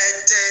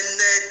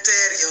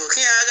 Veteneterio,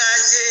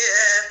 Hiagaje,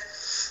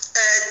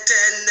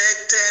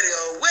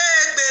 Eteneterio,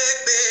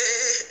 Webebe,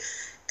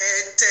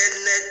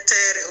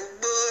 Eteneterio,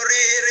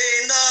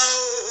 Buririno,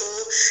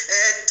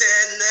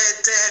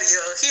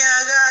 Eteneterio,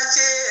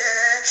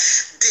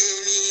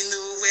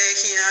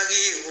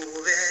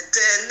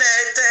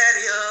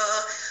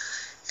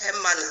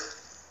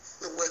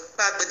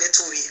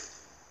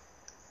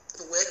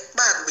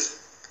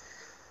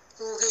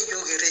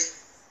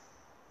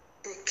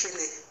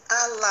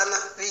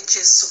 mana vi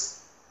Jesu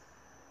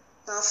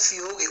na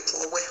fi oge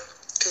kwowe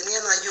kene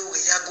na yoge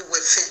ya go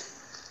wefe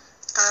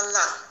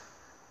ala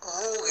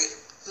oge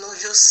no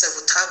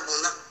Joseph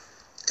tabuna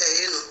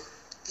eno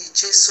i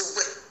Jesu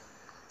we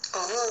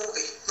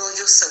oge no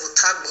Joseph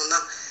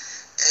tabuna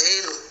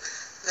eno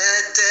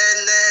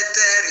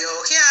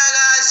edeneterio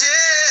kiagaje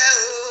o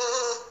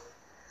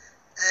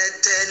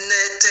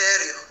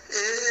edeneterio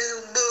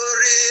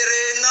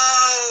borire no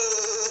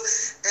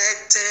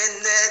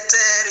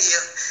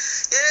edeneterio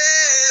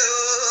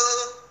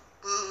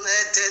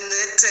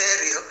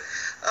edeneterio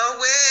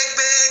away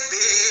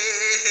baby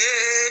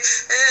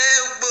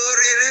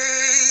borire.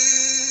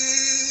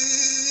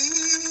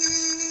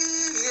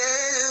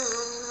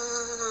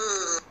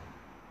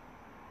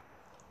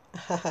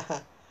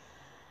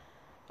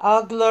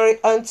 All glory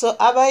unto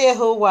Abba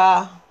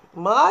Yahuwah.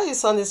 More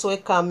is on its way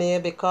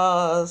coming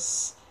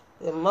because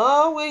the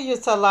more we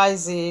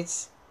utilize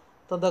it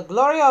to the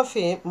glory of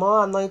Him,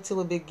 more anointing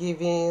will be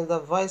given, the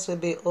voice will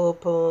be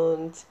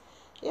opened.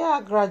 Yeah,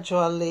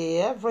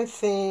 gradually,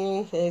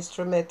 everything,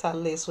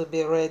 instrumentalist will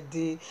be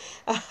ready.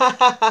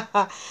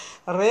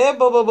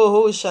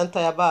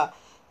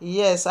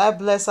 Yes, I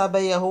bless Abba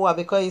Yahuwah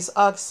because He's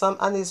awesome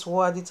and He's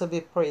worthy to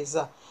be praised.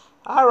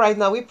 All right,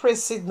 now we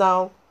proceed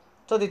now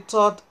to the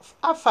third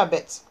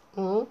alphabet.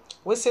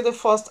 We see the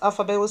first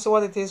alphabet, we see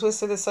what it is. We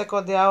see the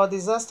second, they are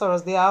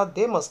disastrous, they are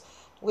demons.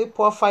 We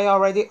pour fire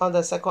already on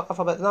the second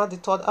alphabet. Now the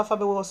third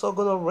alphabet, we're also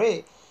going to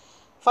rain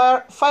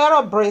fire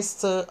of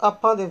brimstone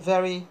upon the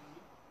very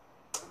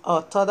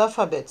third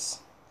alphabet.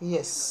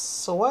 Yes.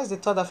 So what is the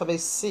third alphabet?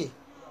 C.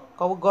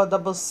 Because we got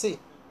double C.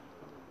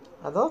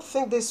 I don't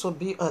think this will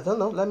be, I don't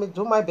know. Let me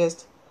do my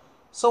best.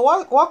 So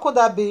what could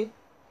that be?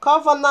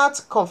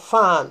 Covenant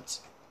confirmed.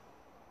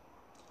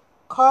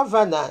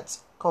 Covenant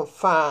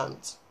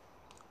confirmed.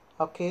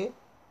 Okay.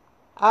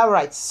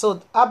 Alright.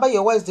 So Abba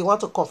Yahuwah is the one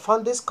to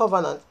confirm this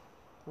covenant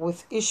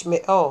with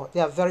Ishmael. They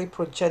are very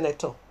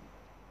progenitor.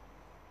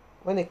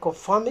 When he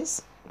confirmed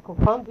it,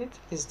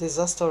 it's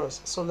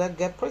disastrous. So let's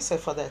get praise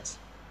for that.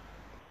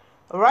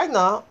 Right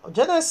now,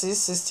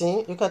 Genesis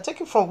 16, you can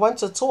take it from 1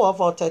 to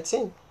 12 or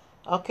 13.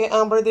 Okay,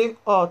 I'm ready,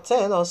 or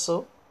 10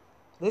 also.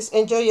 This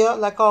angel here,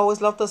 like I always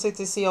love to say,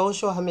 to see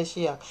Yahushua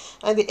HaMashiach.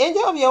 And the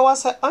angel of Yahweh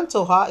said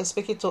unto her, is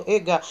speaking to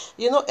Agar.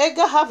 You know,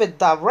 Agar have a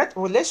direct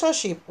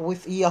relationship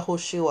with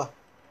Yahushua.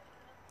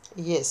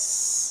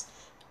 Yes.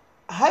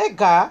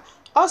 Hagar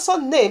also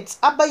named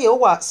Abba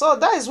Yahuwah. So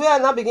that is where I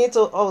now begin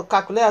to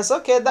calculate. So,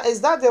 okay,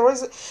 is that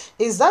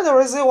the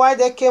reason why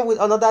they came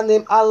with another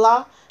name,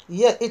 Allah?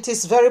 Yeah, it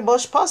is very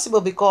much possible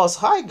because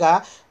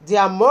Hagar,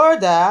 their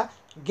mother,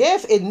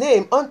 gave a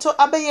name unto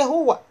Abba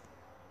Yahuwah.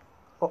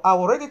 I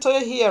already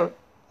told you here,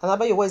 and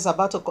Abba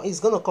Yahuwah is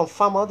going to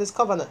confirm all these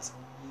covenants.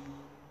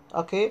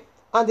 Okay,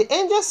 and the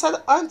angel said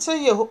unto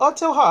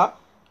her,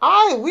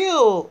 I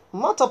will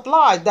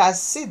multiply that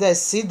seed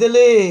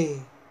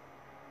exceedingly.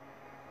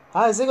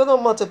 How is he going to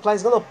multiply?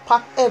 He's going to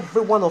pack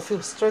every one of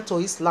you straight to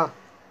his land.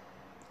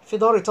 If you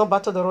don't return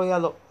back to the royal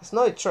law, it's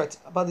not a threat,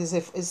 but it's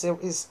a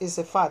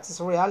fact, it's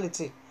a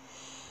reality.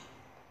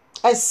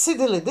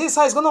 Exceedingly, this is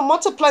how he's going to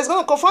multiply. He's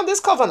going to confirm this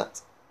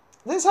covenant.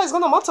 This is how he's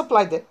going to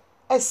multiply them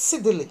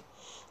exceedingly,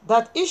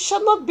 that it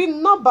shall not be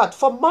numbered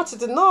for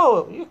multitude.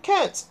 No, you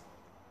can't.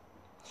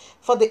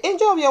 For the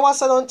angel of Yahweh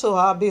said unto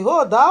her,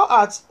 behold, thou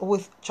art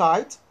with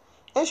child,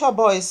 and shall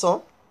bear a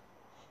son,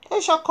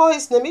 and shall call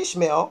his name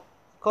Ishmael,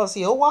 because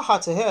Yahweh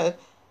had heard.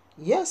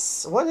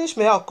 Yes, when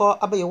Ishmael called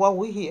Abba Yahweh,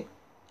 we hear.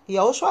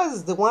 Yahushua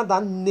is the one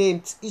that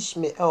named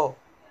Ishmael.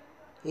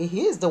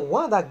 He is the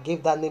one that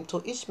gave that name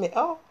to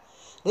Ishmael.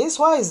 This is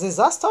why it's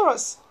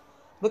disastrous.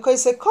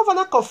 Because it's a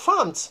covenant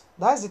confirmed.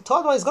 That is the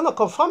third one. He's going to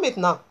confirm it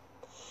now.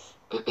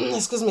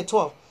 Excuse me,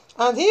 12.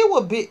 And he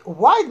will be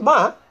white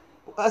man.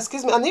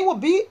 And he will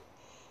be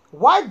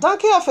white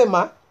donkey of a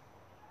man.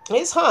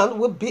 His hand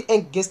will be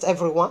against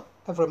every man.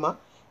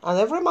 And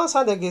every man's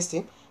hand against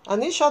him.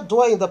 And he shall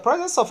dwell in the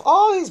presence of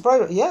all his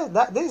brethren. Yeah,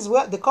 this is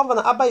where the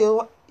covenant Abba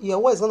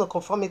Yahuwah is going to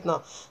confirm it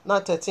now.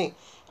 Now 13.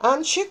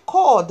 And she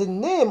called the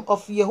name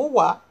of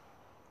Yahuwah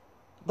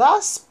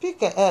that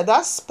spake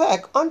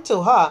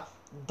unto her,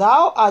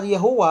 thou art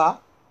Yahuwah,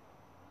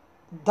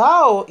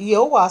 thou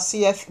Yahuwah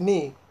seeth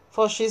me.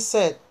 For she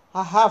said,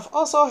 I have I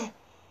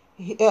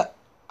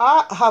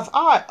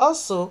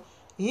also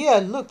here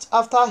looked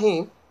after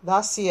him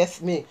that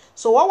seeth me.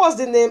 So what was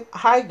the name?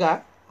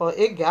 Hagar or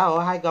Agar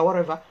or Hagar,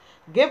 whatever,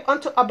 gave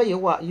unto Abba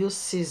Yahuwah, you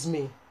sees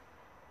me.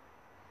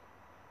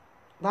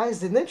 That is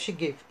the name she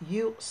gave.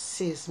 You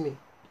sees me.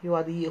 You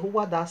are the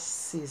Yahuwah that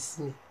sees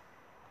me.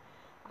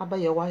 Abba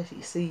Yahuwah,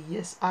 he say,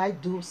 yes, I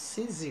do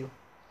seize you.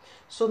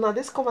 So now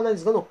this covenant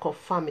is going to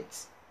confirm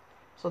it.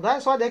 So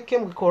that's why they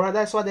came with Korah.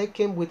 That's why they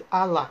came with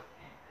Allah.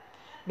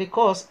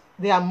 Because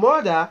their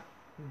mother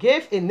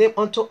gave a name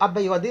unto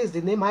Abba Yahuwah. This is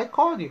the name I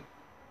called you.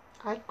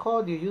 I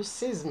called you. You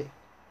seize me.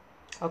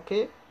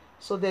 Okay?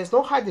 So there's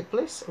no hiding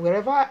place.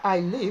 Wherever I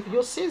live,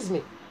 you seize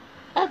me.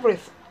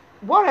 Everything.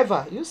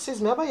 Whatever. You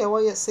seize me. Abba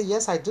Yahuwah say,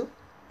 yes, I do. And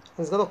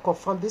he's going to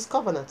confirm this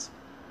covenant.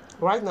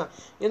 Right now.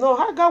 You know,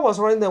 Hagar was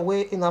running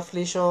away in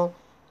affliction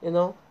you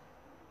know.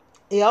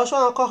 He also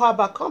want to call her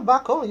back. Come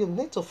back home. You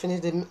need to finish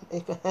the.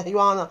 You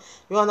are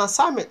on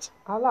assignment.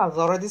 Allah has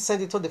already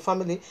sent it to the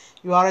family.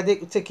 You are already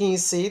taking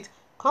his seed.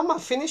 Come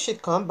and finish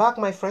it. Come back,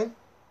 my friend,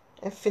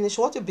 and finish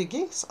what you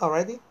begins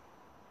already.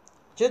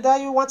 Judah,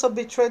 you want to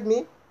betray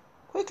me?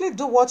 Quickly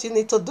do what you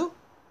need to do.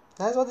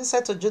 That's what he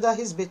said to Judah,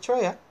 his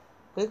betrayer.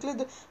 Quickly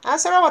do. And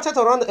Sarah wanted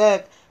to run.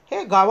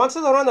 Hey, God, I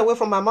wanted to run away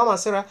from my mom and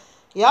Sarah.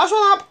 You also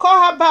want to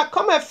call her back.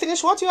 Come and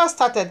finish what you have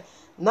started.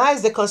 Now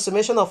is the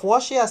consummation of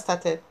what she has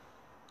started.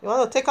 You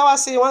want to take our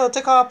seat, you want to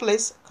take our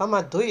place, come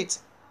and do it.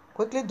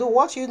 Quickly do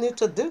what you need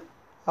to do.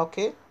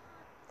 Okay?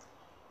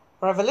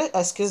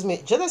 Genesis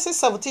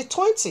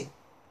 17:20.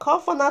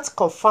 Covenant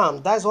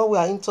confirmed. That is what we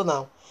are into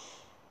now.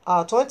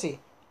 20.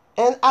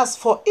 And as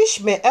for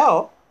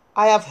Ishmael,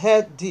 I have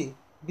heard thee.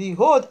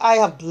 Behold, I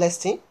have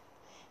blessed him,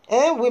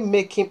 and will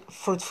make him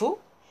fruitful,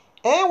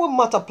 and will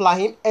multiply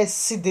him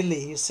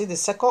exceedingly. You see the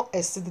second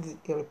exceedingly,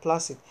 he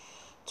replaces it.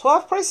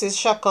 12 princes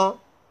shall come.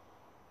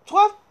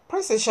 12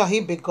 princes shall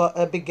he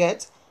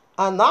beget,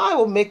 and I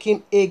will make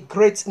him a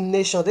great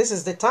nation. This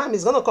is the time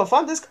he's going to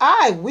confirm this.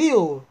 I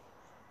will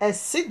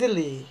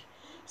exceedingly.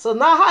 So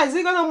now how is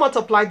he going to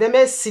multiply them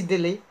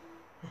exceedingly?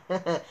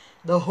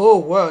 The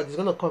whole world is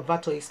going to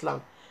convert to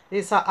Islam.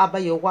 This is how Abba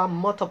Yahweh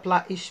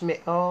multiply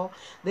Ishmael.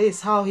 This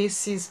is how he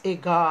sees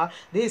Agar.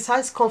 This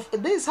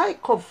is how he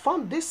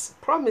confirmed these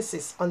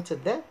promises unto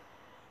them.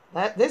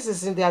 This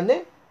is in their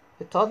name,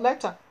 the third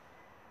letter.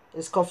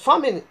 It's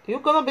confirming.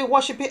 You're going to be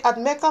worshipping at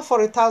Mecca for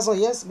 1,000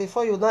 years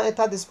before you now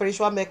enter the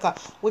spiritual Mecca,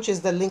 which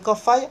is the link of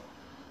fire.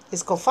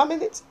 It's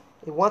confirming it.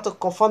 You want to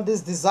confirm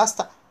this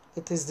disaster.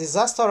 It is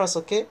disastrous,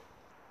 okay?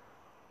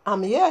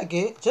 I'm here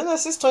again.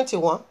 Genesis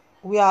 21.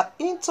 We are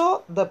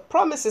into the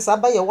promises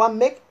Abba Yahweh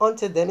make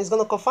unto them. It's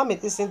going to confirm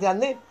it. It's in their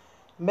name.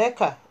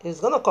 Mecca. It's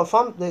going to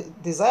confirm the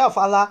desire of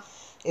Allah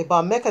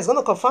about Mecca. It's going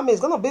to confirm it.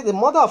 It's going to be the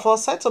mother of all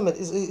settlement.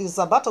 It's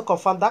about to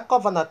confirm that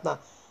covenant now.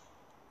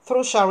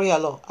 Through Sharia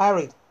law. I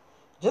read.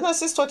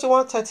 Genesis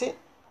 21:30.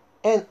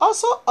 And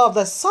also of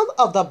the son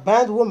of the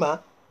bondwoman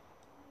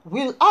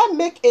will I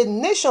make a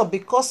nation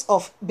because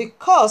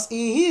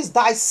he is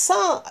thy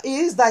son, he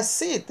is thy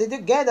seed. Did you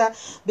get that?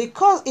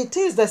 Because it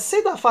is the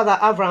seed of Father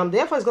Abraham.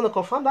 Therefore, it's going to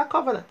confirm that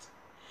covenant.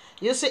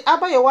 You see,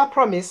 Abba Yahweh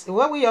promised,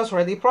 where we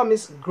already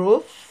promised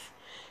growth,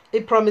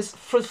 he promised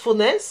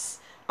fruitfulness,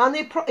 and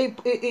he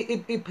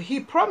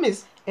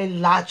promised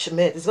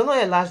enlargement. It's going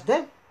to enlarge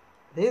them.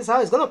 This is how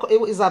it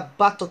is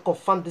about to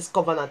confirm this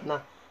covenant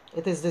now.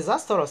 It is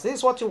disastrous. This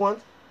is what you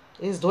want.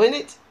 He's doing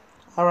it.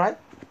 All right.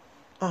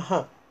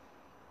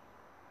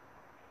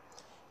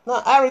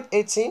 Now, I read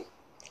 18.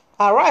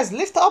 Arise,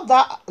 lift up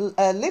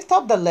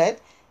the lead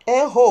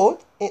and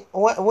hold.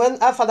 When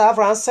Father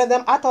Abraham sent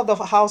them out of the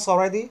house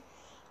already,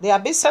 they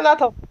have been sent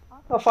out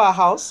of our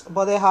house,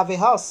 but they have a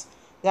house.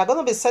 They are going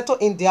to be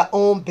settled in their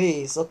own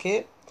base,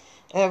 okay?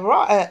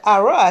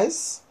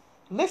 Arise,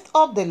 lift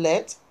up the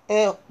lead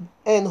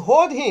and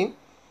hold him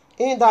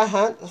in thy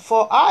hand,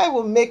 for I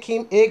will make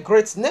him a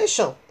great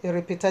nation. He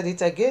repeated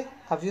it again.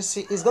 Have you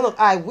seen? He's going to,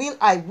 I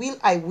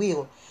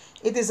will.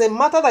 It is a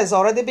matter that is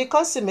already been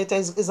consummated.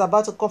 Is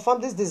about to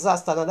confirm this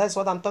disaster. And that's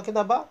what I'm talking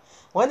about.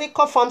 When he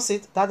confirms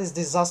it, that is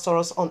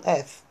disastrous on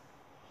earth.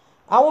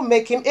 I will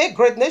make him a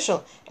great nation.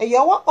 And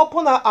Yahweh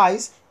opened her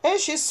eyes, and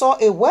she saw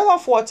a well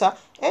of water,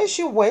 and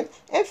she went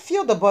and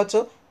filled the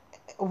bottle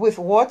with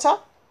water,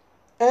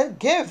 and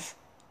gave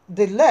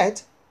the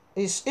lad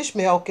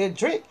Ishmael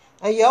drink.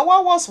 And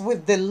Yahweh was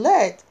with the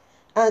lad,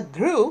 and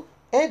grew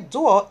and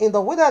dwelt in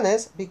the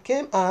wilderness,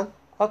 became an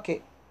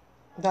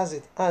that's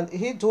it. And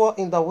he dwelt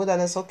in the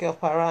wilderness, of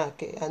Paran,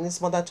 and his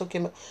mother took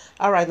him.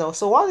 All right, now,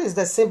 so what is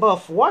the symbol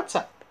of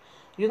water?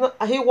 You know,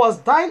 he was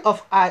dying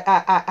of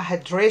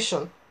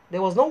hydration.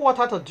 There was no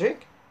water to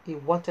drink. He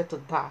wanted to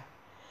die.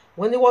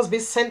 When he was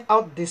being sent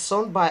out the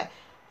son by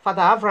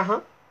Father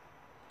Abraham,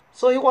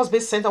 so he was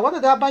being sent out. What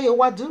did Abba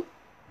Yahweh do?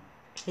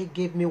 He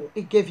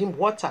gave him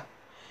water.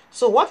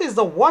 So what is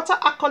the water?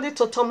 According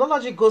to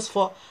terminology, it goes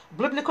for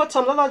biblical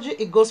terminology.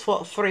 It goes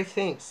for three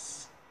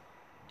things.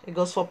 It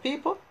goes for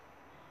people.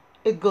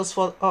 It goes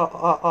for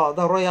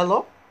the royal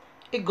law.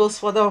 It goes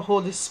for the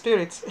Holy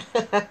Spirit.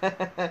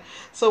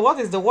 So what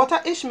is the water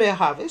Ishmael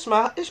have?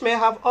 Ishmael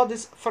have all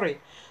these three.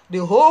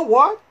 The whole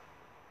world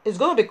is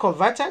going to be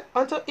converted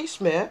unto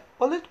Ishmael.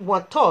 Only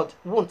 1/3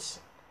 won't.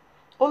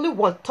 Only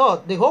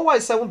 1/3. The whole world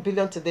is 7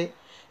 billion today.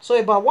 So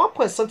about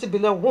 1.something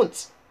billion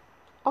won't.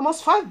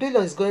 Almost 5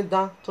 billion is going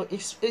down to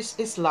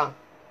Islam.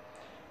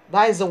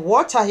 That is the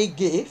water he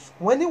gave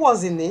when he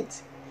was in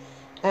it.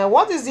 And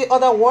what is the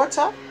other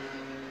water?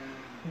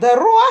 The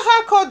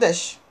Ruach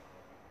HaKodesh.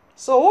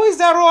 So who is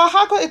the Ruach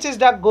HaKodesh? It is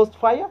that ghost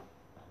fire.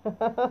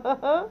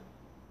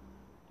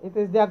 It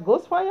is their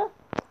ghost fire.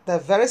 The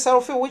very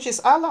seraphim, which is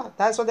Allah.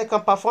 That's why they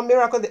can perform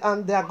miracles,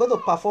 and they are going to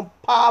perform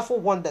powerful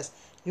wonders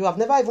you have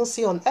never even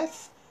seen on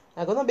earth.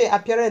 They're going to be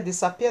appearing and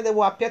disappear. They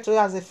will appear to you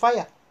as a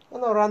fire. They're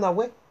going to run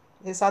away.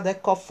 This is how they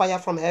call fire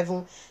from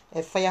heaven,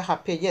 and fire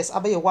appear. Yes,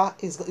 Abba Yahweh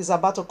is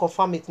about to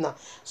confirm it now.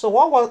 So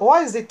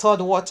what is the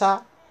third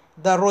water?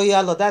 The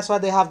royal law. That's why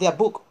they have their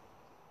book.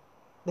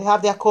 They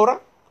have their Quran,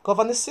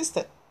 governance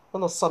system.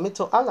 Going to submit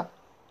to Allah.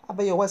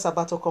 Abayowa is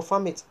about to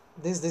confirm it.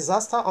 This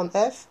disaster on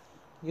earth,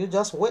 you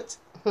just wait.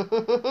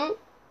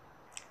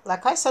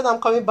 Like I said,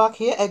 I'm coming back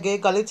here again.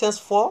 Galatians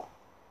 4,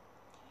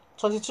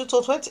 22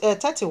 to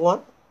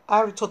 31.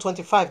 I read to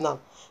 25 now.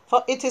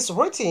 For it is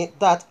written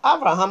that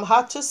Abraham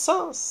had 2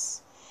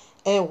 sons,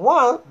 and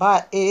one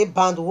by a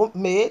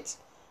bondmaid,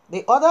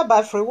 the other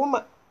by free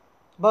woman.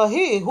 But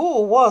he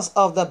who was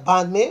of the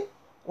bondmaid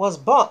was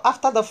born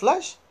after the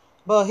flesh,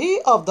 but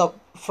he of the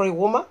free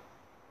woman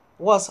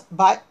was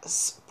by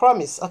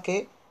promise.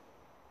 Okay,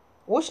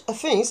 which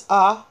things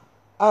are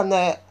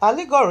an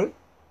allegory,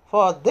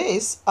 for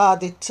these are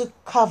the 2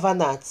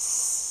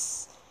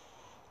 covenants.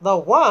 The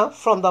one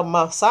from the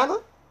Messiah,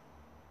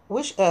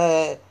 which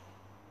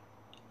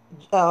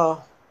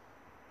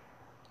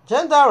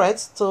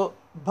generates to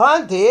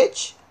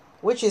bondage,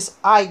 which is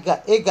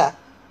Agar.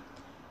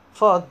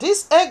 For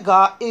this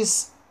Agar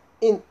is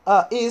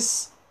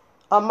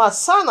a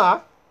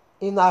Messiah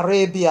in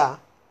Arabia,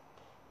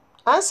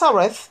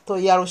 answereth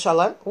to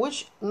Jerusalem,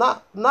 which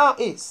now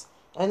is,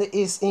 and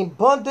is in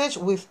bondage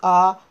with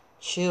our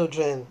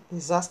children.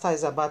 Disaster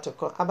is about to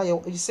come.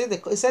 You see,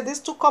 he said these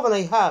 2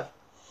 covenants you have,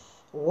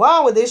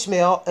 one with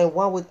Ishmael and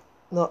one with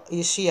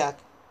Isaac.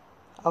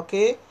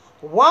 Okay,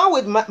 one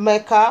with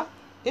Mecca.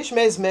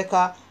 Ishmael is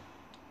Mecca.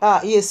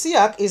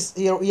 Isaac is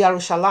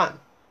Jerusalem.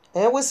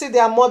 And we see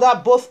their mother,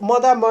 both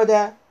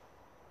mother.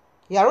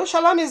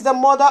 Jerusalem is the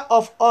mother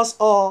of us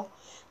all.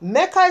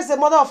 Mecca is the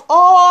mother of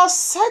all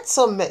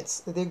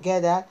settlements. Did you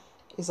get that?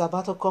 It's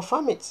about to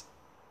confirm it.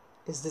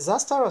 It's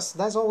disastrous.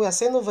 That's what we are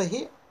saying over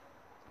here.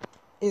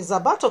 It's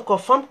about to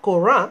confirm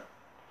Quran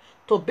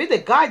to be the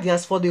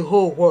guidance for the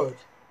whole world.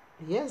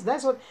 Yes,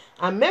 that's what.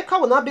 And Mecca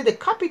will not be the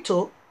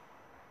capital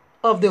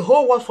of the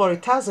whole world for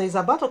 1,000. It's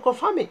about to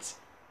confirm it.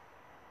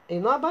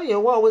 You know, but you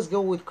will always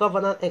go with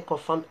covenant and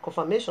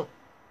confirmation.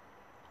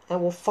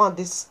 And we'll find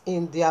this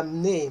in their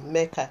name,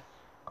 Mecca.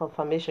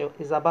 Confirmation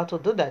is about to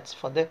do that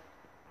for them.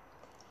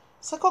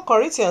 2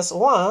 Corinthians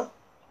 1,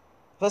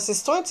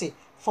 verses 20.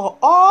 For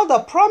all the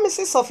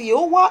promises of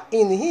Yahuwah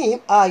in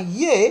him are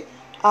yea,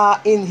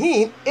 are in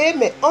him,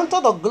 amen,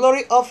 unto the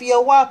glory of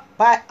Yahuwah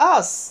by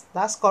us.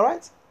 That's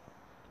correct.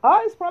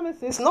 All his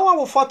promises, no one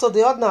will fall to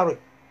the ordinary.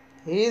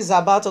 He is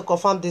about to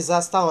confirm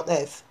disaster on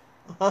earth.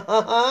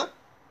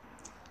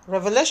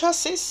 Revelation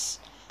 6.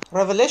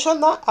 Revelation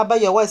now, Abba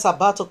Yahweh is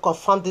about to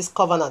confirm this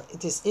covenant.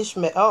 It is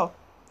Ishmael.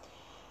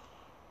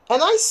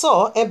 And I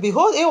saw, and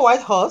behold, a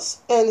white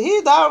horse, and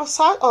he that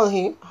sat on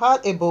him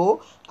had a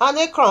bow, and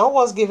a crown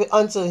was given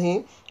unto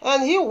him,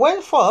 and he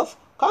went forth,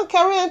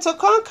 conquering and to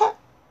conquer.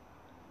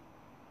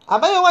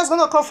 Abba Yahweh is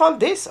going to confirm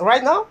this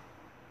right now.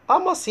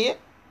 Almost here.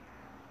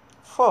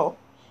 4.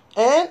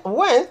 And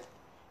went,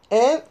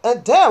 and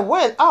there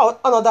went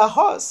out another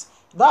horse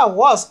that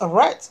was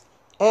red,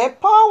 and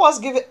power was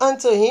given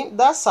unto him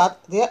that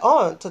sat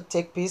thereon to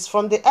take peace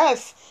from the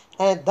earth,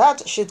 and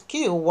that should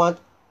kill one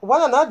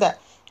another.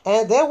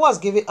 And there was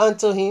given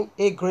unto him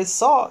a great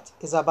sword.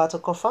 Is about to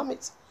confirm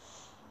it.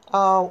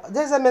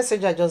 There's a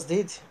message I just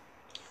did.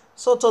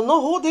 So to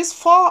know who this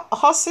 4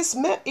 horses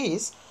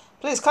is,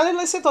 please can you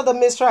listen to the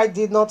mystery I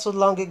did not too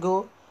long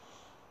ago?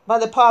 By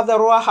the power of the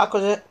Ruach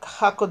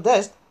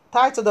HaKodesh,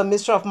 titled the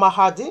mystery of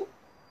Mahdi.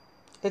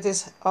 It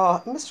is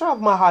mystery of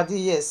Mahdi,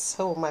 yes.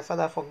 Oh, my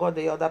father, I forgot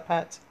the other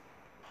part.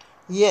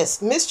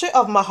 Yes, mystery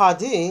of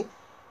Mahdi.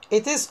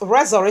 It is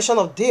resurrection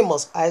of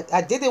demons.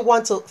 I did it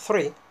 1, 2,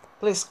 3.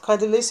 Please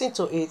kindly listen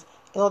to it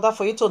in order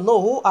for you to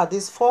know who are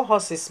these 4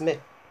 horses men.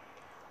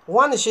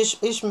 One is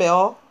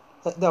Ishmael,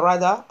 the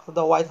rider of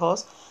the white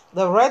horse.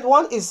 The red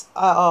one is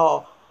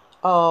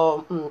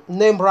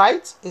named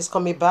right, is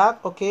coming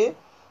back. Okay.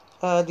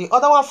 The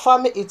other one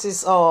family, it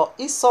is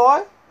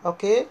Esau.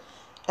 Okay.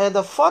 And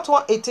the 4th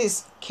one, it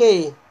is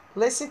Cain.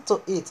 Listen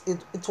to it.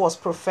 It was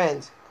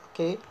profaned.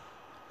 Okay.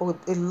 With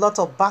a lot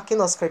of backing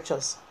of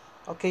scriptures.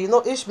 Okay. You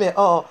know,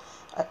 Ishmael,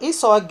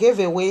 Esau gave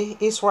away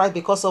his right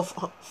because of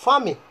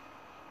famine.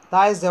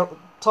 That is the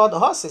 3rd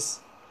horses.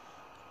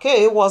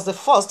 Cain was the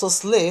first to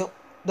slay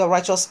the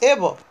righteous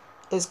Abel.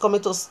 Is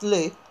coming to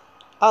slay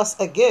us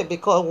again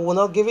because we will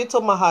not give it to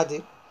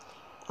Mahdi.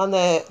 And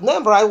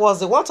Nimrod was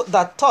the one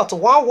that taught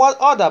one world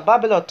order.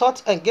 Babylon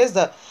taught against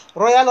the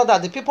royal order.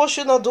 The people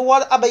should not do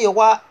what Abba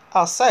Yahweh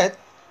has said.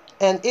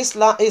 And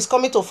Islam is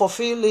coming to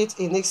fulfill it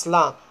in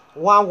Islam.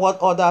 One world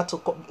order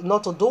to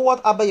not to do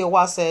what Abba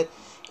Yahweh said.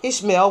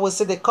 Ishmael, we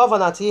see the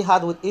covenant he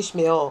had with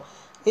Ishmael.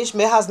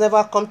 Ishmael has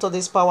never come to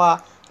this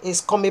power. Is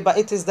coming, but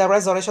it is the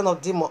resurrection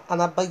of demon.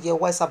 And Abba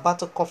Yahweh is about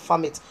to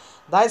confirm it.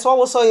 That is what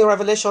we saw in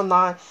Revelation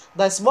 9.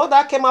 The smoke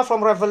that came out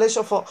from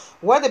Revelation 4,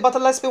 where the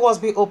bottomless pit was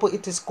being opened,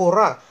 it is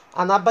Quran.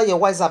 And Abba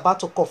Yahweh is about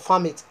to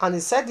confirm it. And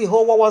he said the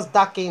whole world was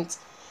darkened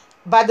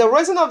by the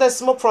raising of the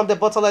smoke from the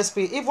bottomless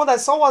pit. Even the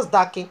sun was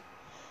darkened.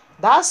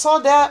 That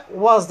sun there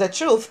was the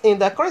truth in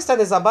the Christian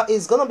is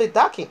going to be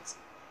darkened.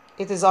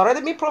 It is already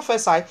been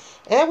prophesied.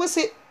 And we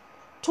see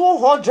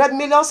 200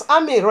 million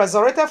army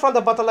resurrected from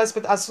the bottomless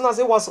pit as soon as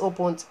it was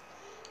opened.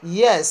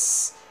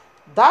 Yes.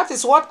 That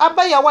is what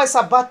Abba Yahweh is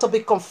about to be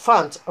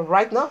confirmed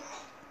right now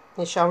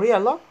in Sharia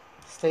law.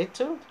 Stay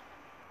tuned.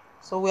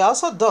 So we are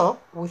also done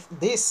with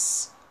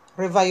this.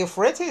 River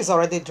Euphrates is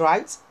already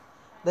dried.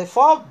 The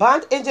 4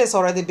 band angels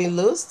already been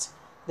loosed.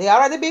 They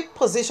already been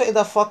positioned in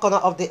the 4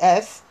 corners of the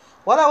earth.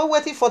 What are we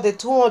waiting for? The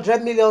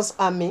 200 million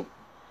army.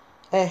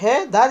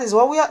 That is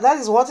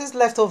what is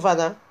left over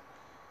now.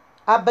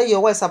 Abba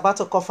Yahweh is about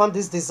to confirm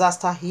this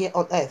disaster here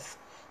on earth.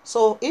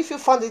 So if you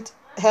found it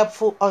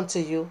helpful unto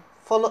you,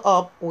 follow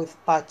up with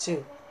part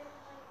 2.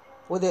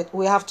 With it,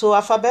 we have 2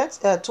 alphabets,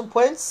 2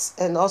 points,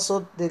 and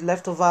also the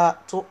leftover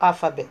 2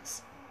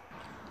 alphabets.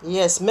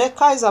 Yes,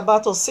 Mecca is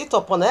about to sit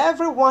upon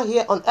everyone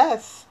here on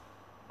earth.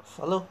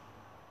 Follow.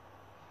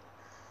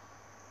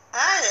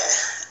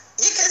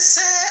 You can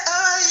say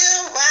all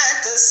you want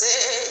to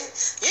say.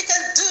 You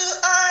can do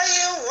all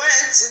you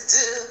want to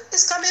do.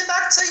 It's coming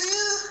back to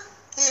you.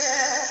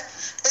 Yeah,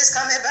 it's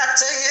coming back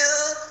to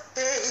you,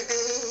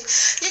 baby.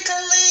 You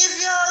can live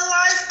your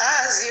life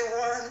as you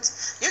want.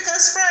 You can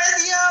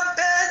spread your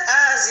bed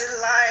as you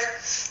like.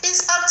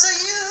 It's up to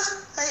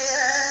you.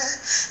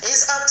 Yeah,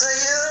 it's up to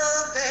you,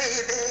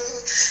 baby.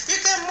 You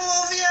can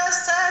move your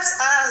steps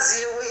as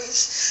you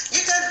wish.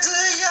 You can do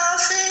your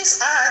things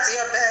at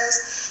your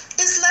best.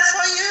 It's left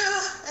for you,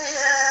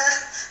 yeah,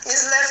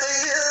 it's left for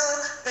you,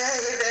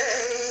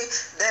 baby.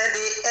 Then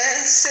the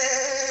end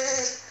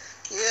say,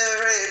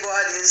 you're a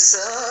body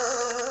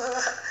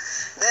soul.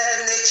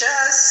 Then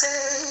nature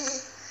say,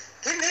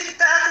 give me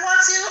back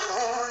what you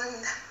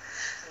own.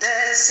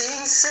 Then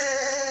sing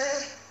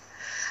say,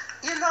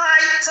 you know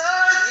I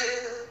told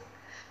you,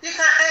 you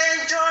can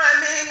enjoy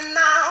me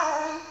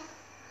now.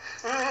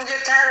 You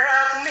can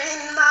rock me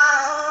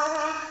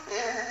now,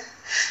 yeah.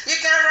 You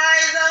can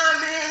ride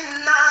on me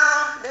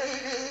now,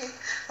 baby.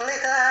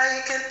 Later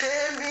you can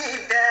pay me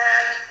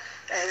back.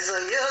 And so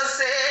you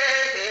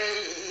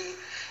say,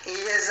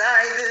 yes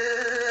I do.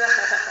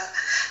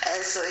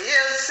 And so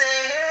you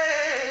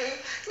say,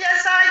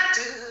 yes I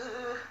do.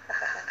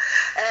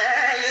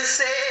 And you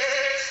say,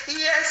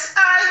 yes I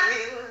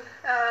will.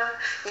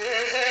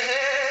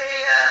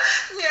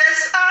 Yes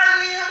I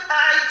will,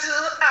 I do,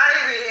 I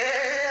will.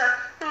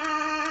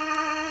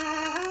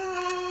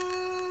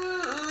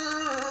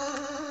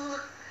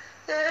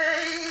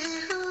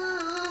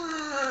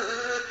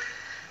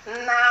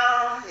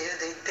 Now is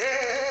the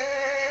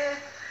day,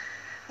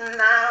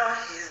 now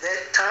is the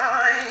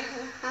time,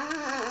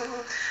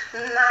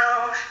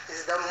 now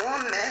is the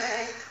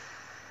moment.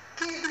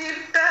 Give me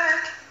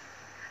back,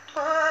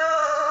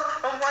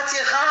 what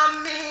you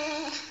harm me,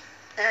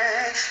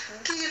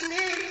 give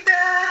me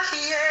back,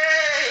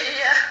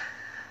 yeah,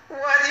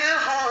 what you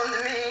harm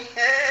me,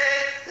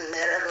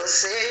 never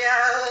say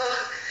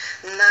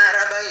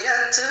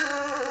Narabayantu,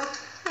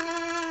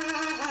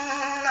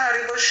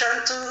 Naribo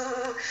Shantu,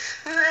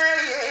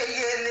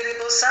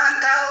 Neribo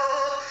Santa,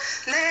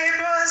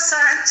 Nebo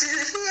Santu,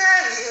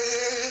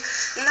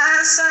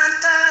 Nan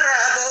Santa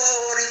Rabo,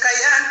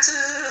 Rikayantu,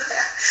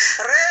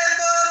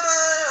 Rebo,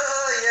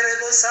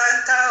 Yerebo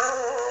Santa,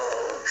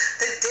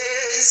 the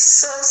day is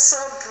so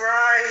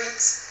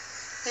bright,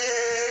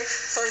 yeah,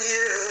 for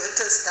you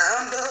to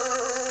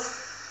stumble,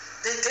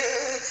 the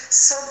day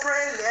so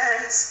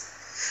brilliant,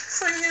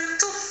 for you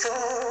to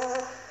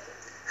fall.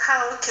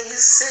 How can you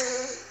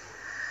say,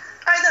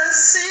 I don't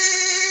see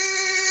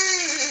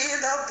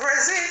the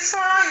blazing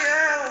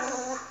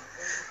fire?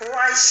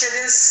 Why should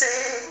you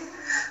say,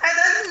 I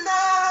don't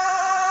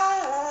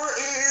know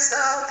is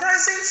the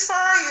blazing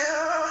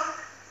fire?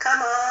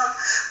 Come on,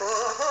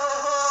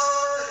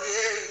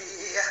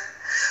 yeah.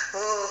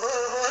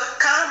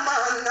 Come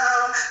on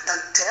now,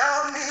 don't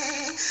tell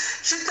me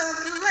you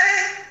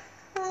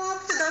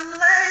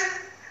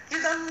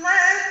don't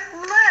learn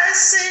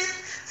lesson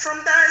from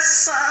that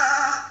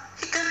sun.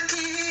 He can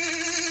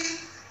keep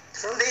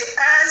from the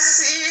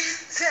icy,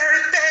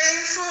 very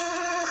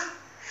painful,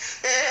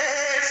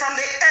 from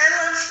the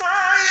island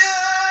fire.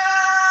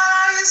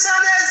 Is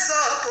an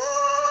example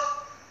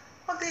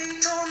of the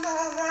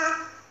eternal one,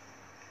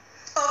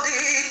 of the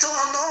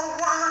eternal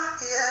one,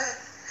 yeah.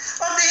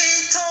 Of the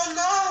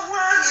eternal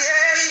one,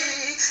 yeah,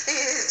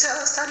 it's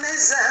just an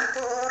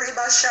example.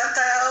 Riba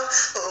Chantal,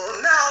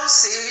 oh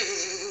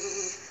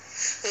mercy,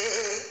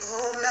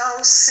 oh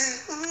mercy,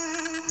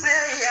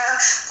 yeah,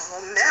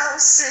 oh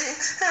mercy,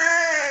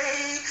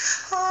 hey,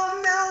 oh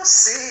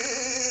mercy,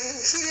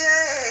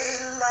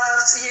 yeah,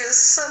 loves you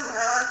so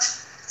much,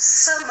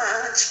 so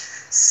much,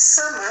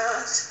 so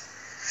much.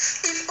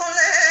 If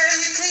only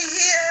you can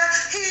hear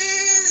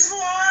his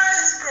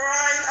voice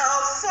crying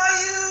out for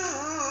you.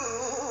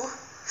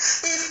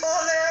 If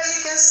only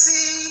you can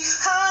see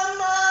how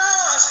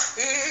much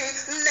he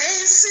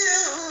needs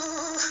you.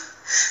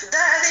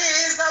 That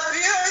is the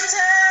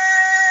beauty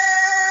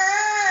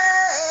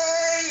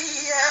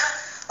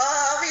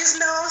of his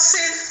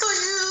mercy to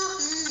you.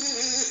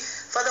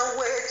 For the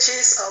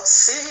wages of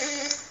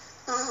sin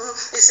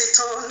is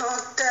eternal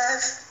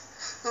death.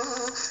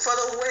 For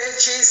the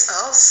wages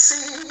of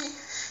sin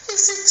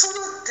is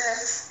eternal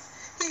death.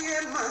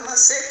 Yeah, Mama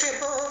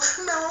Sekebo,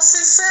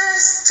 mercy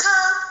says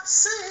stop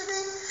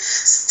sinning.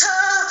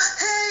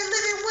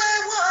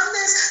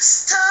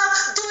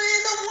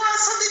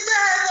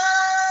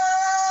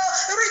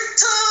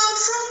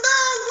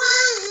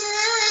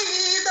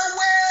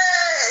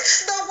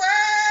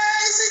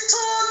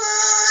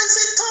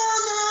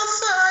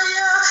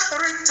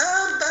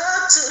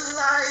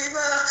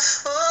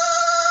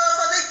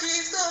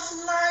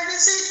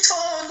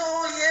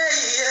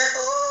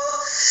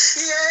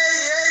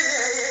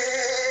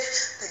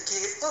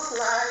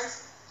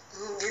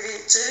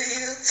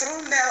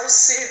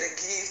 receive the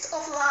gift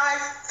of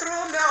life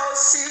through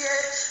mercy.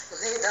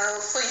 Lay down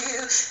for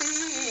you,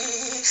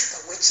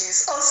 which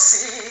is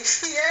OC.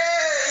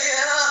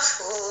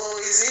 Yeah. Oh,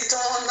 is it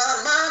on a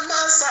mama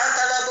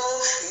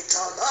Santalabo? It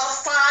on a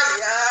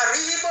fire,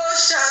 Ribo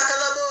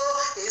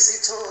Shantalabo. Is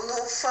it on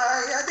a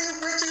fire,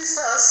 the which is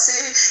OC?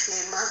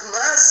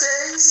 Mama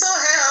say so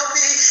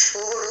heavy,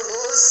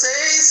 Orobo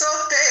say so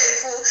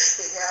painful,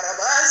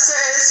 Yaraba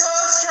say so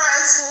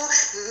stressful,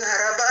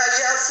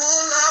 Narabalia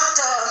full of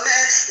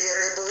torment,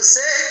 Irebo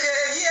say,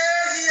 yeah.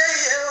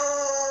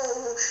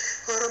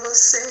 Orobo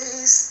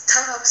say,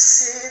 stop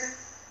sin.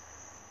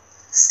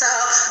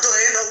 Stop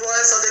doing the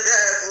works of the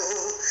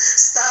devil.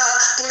 Stop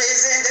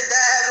pleasing the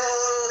devil.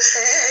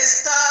 And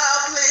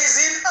stop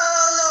pleasing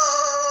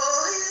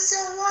Allah. He's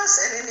your worst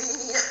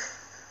enemy.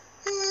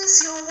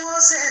 He's your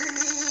worst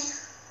enemy.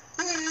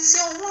 He's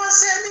your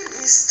worst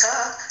enemy.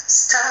 Stop.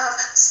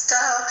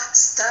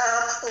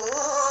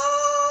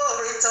 Oh,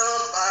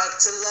 return back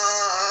to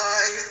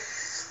life.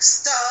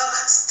 Stop.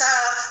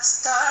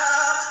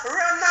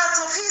 Run out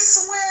of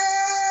his way.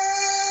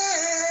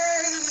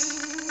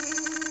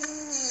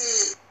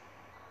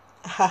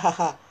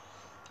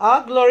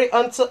 All glory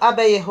unto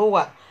Abba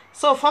Yahuwah.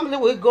 So family,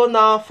 we go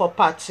now for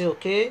part 2,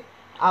 okay?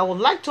 I would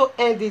like to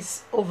end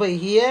this over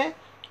here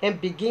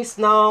and begins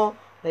now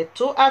the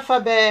 2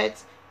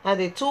 alphabets and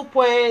the 2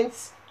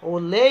 points.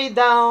 We'll lay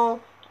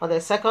down on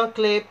the second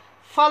clip.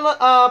 Follow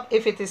up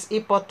if it is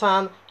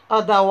important,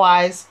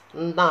 otherwise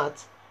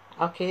not.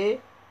 Okay?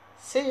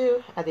 See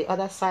you at the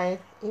other side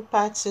in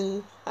part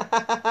 2.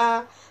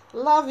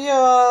 Love you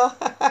all.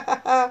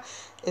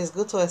 It's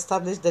good to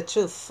establish the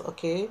truth,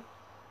 okay?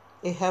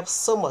 It helps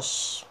so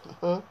much.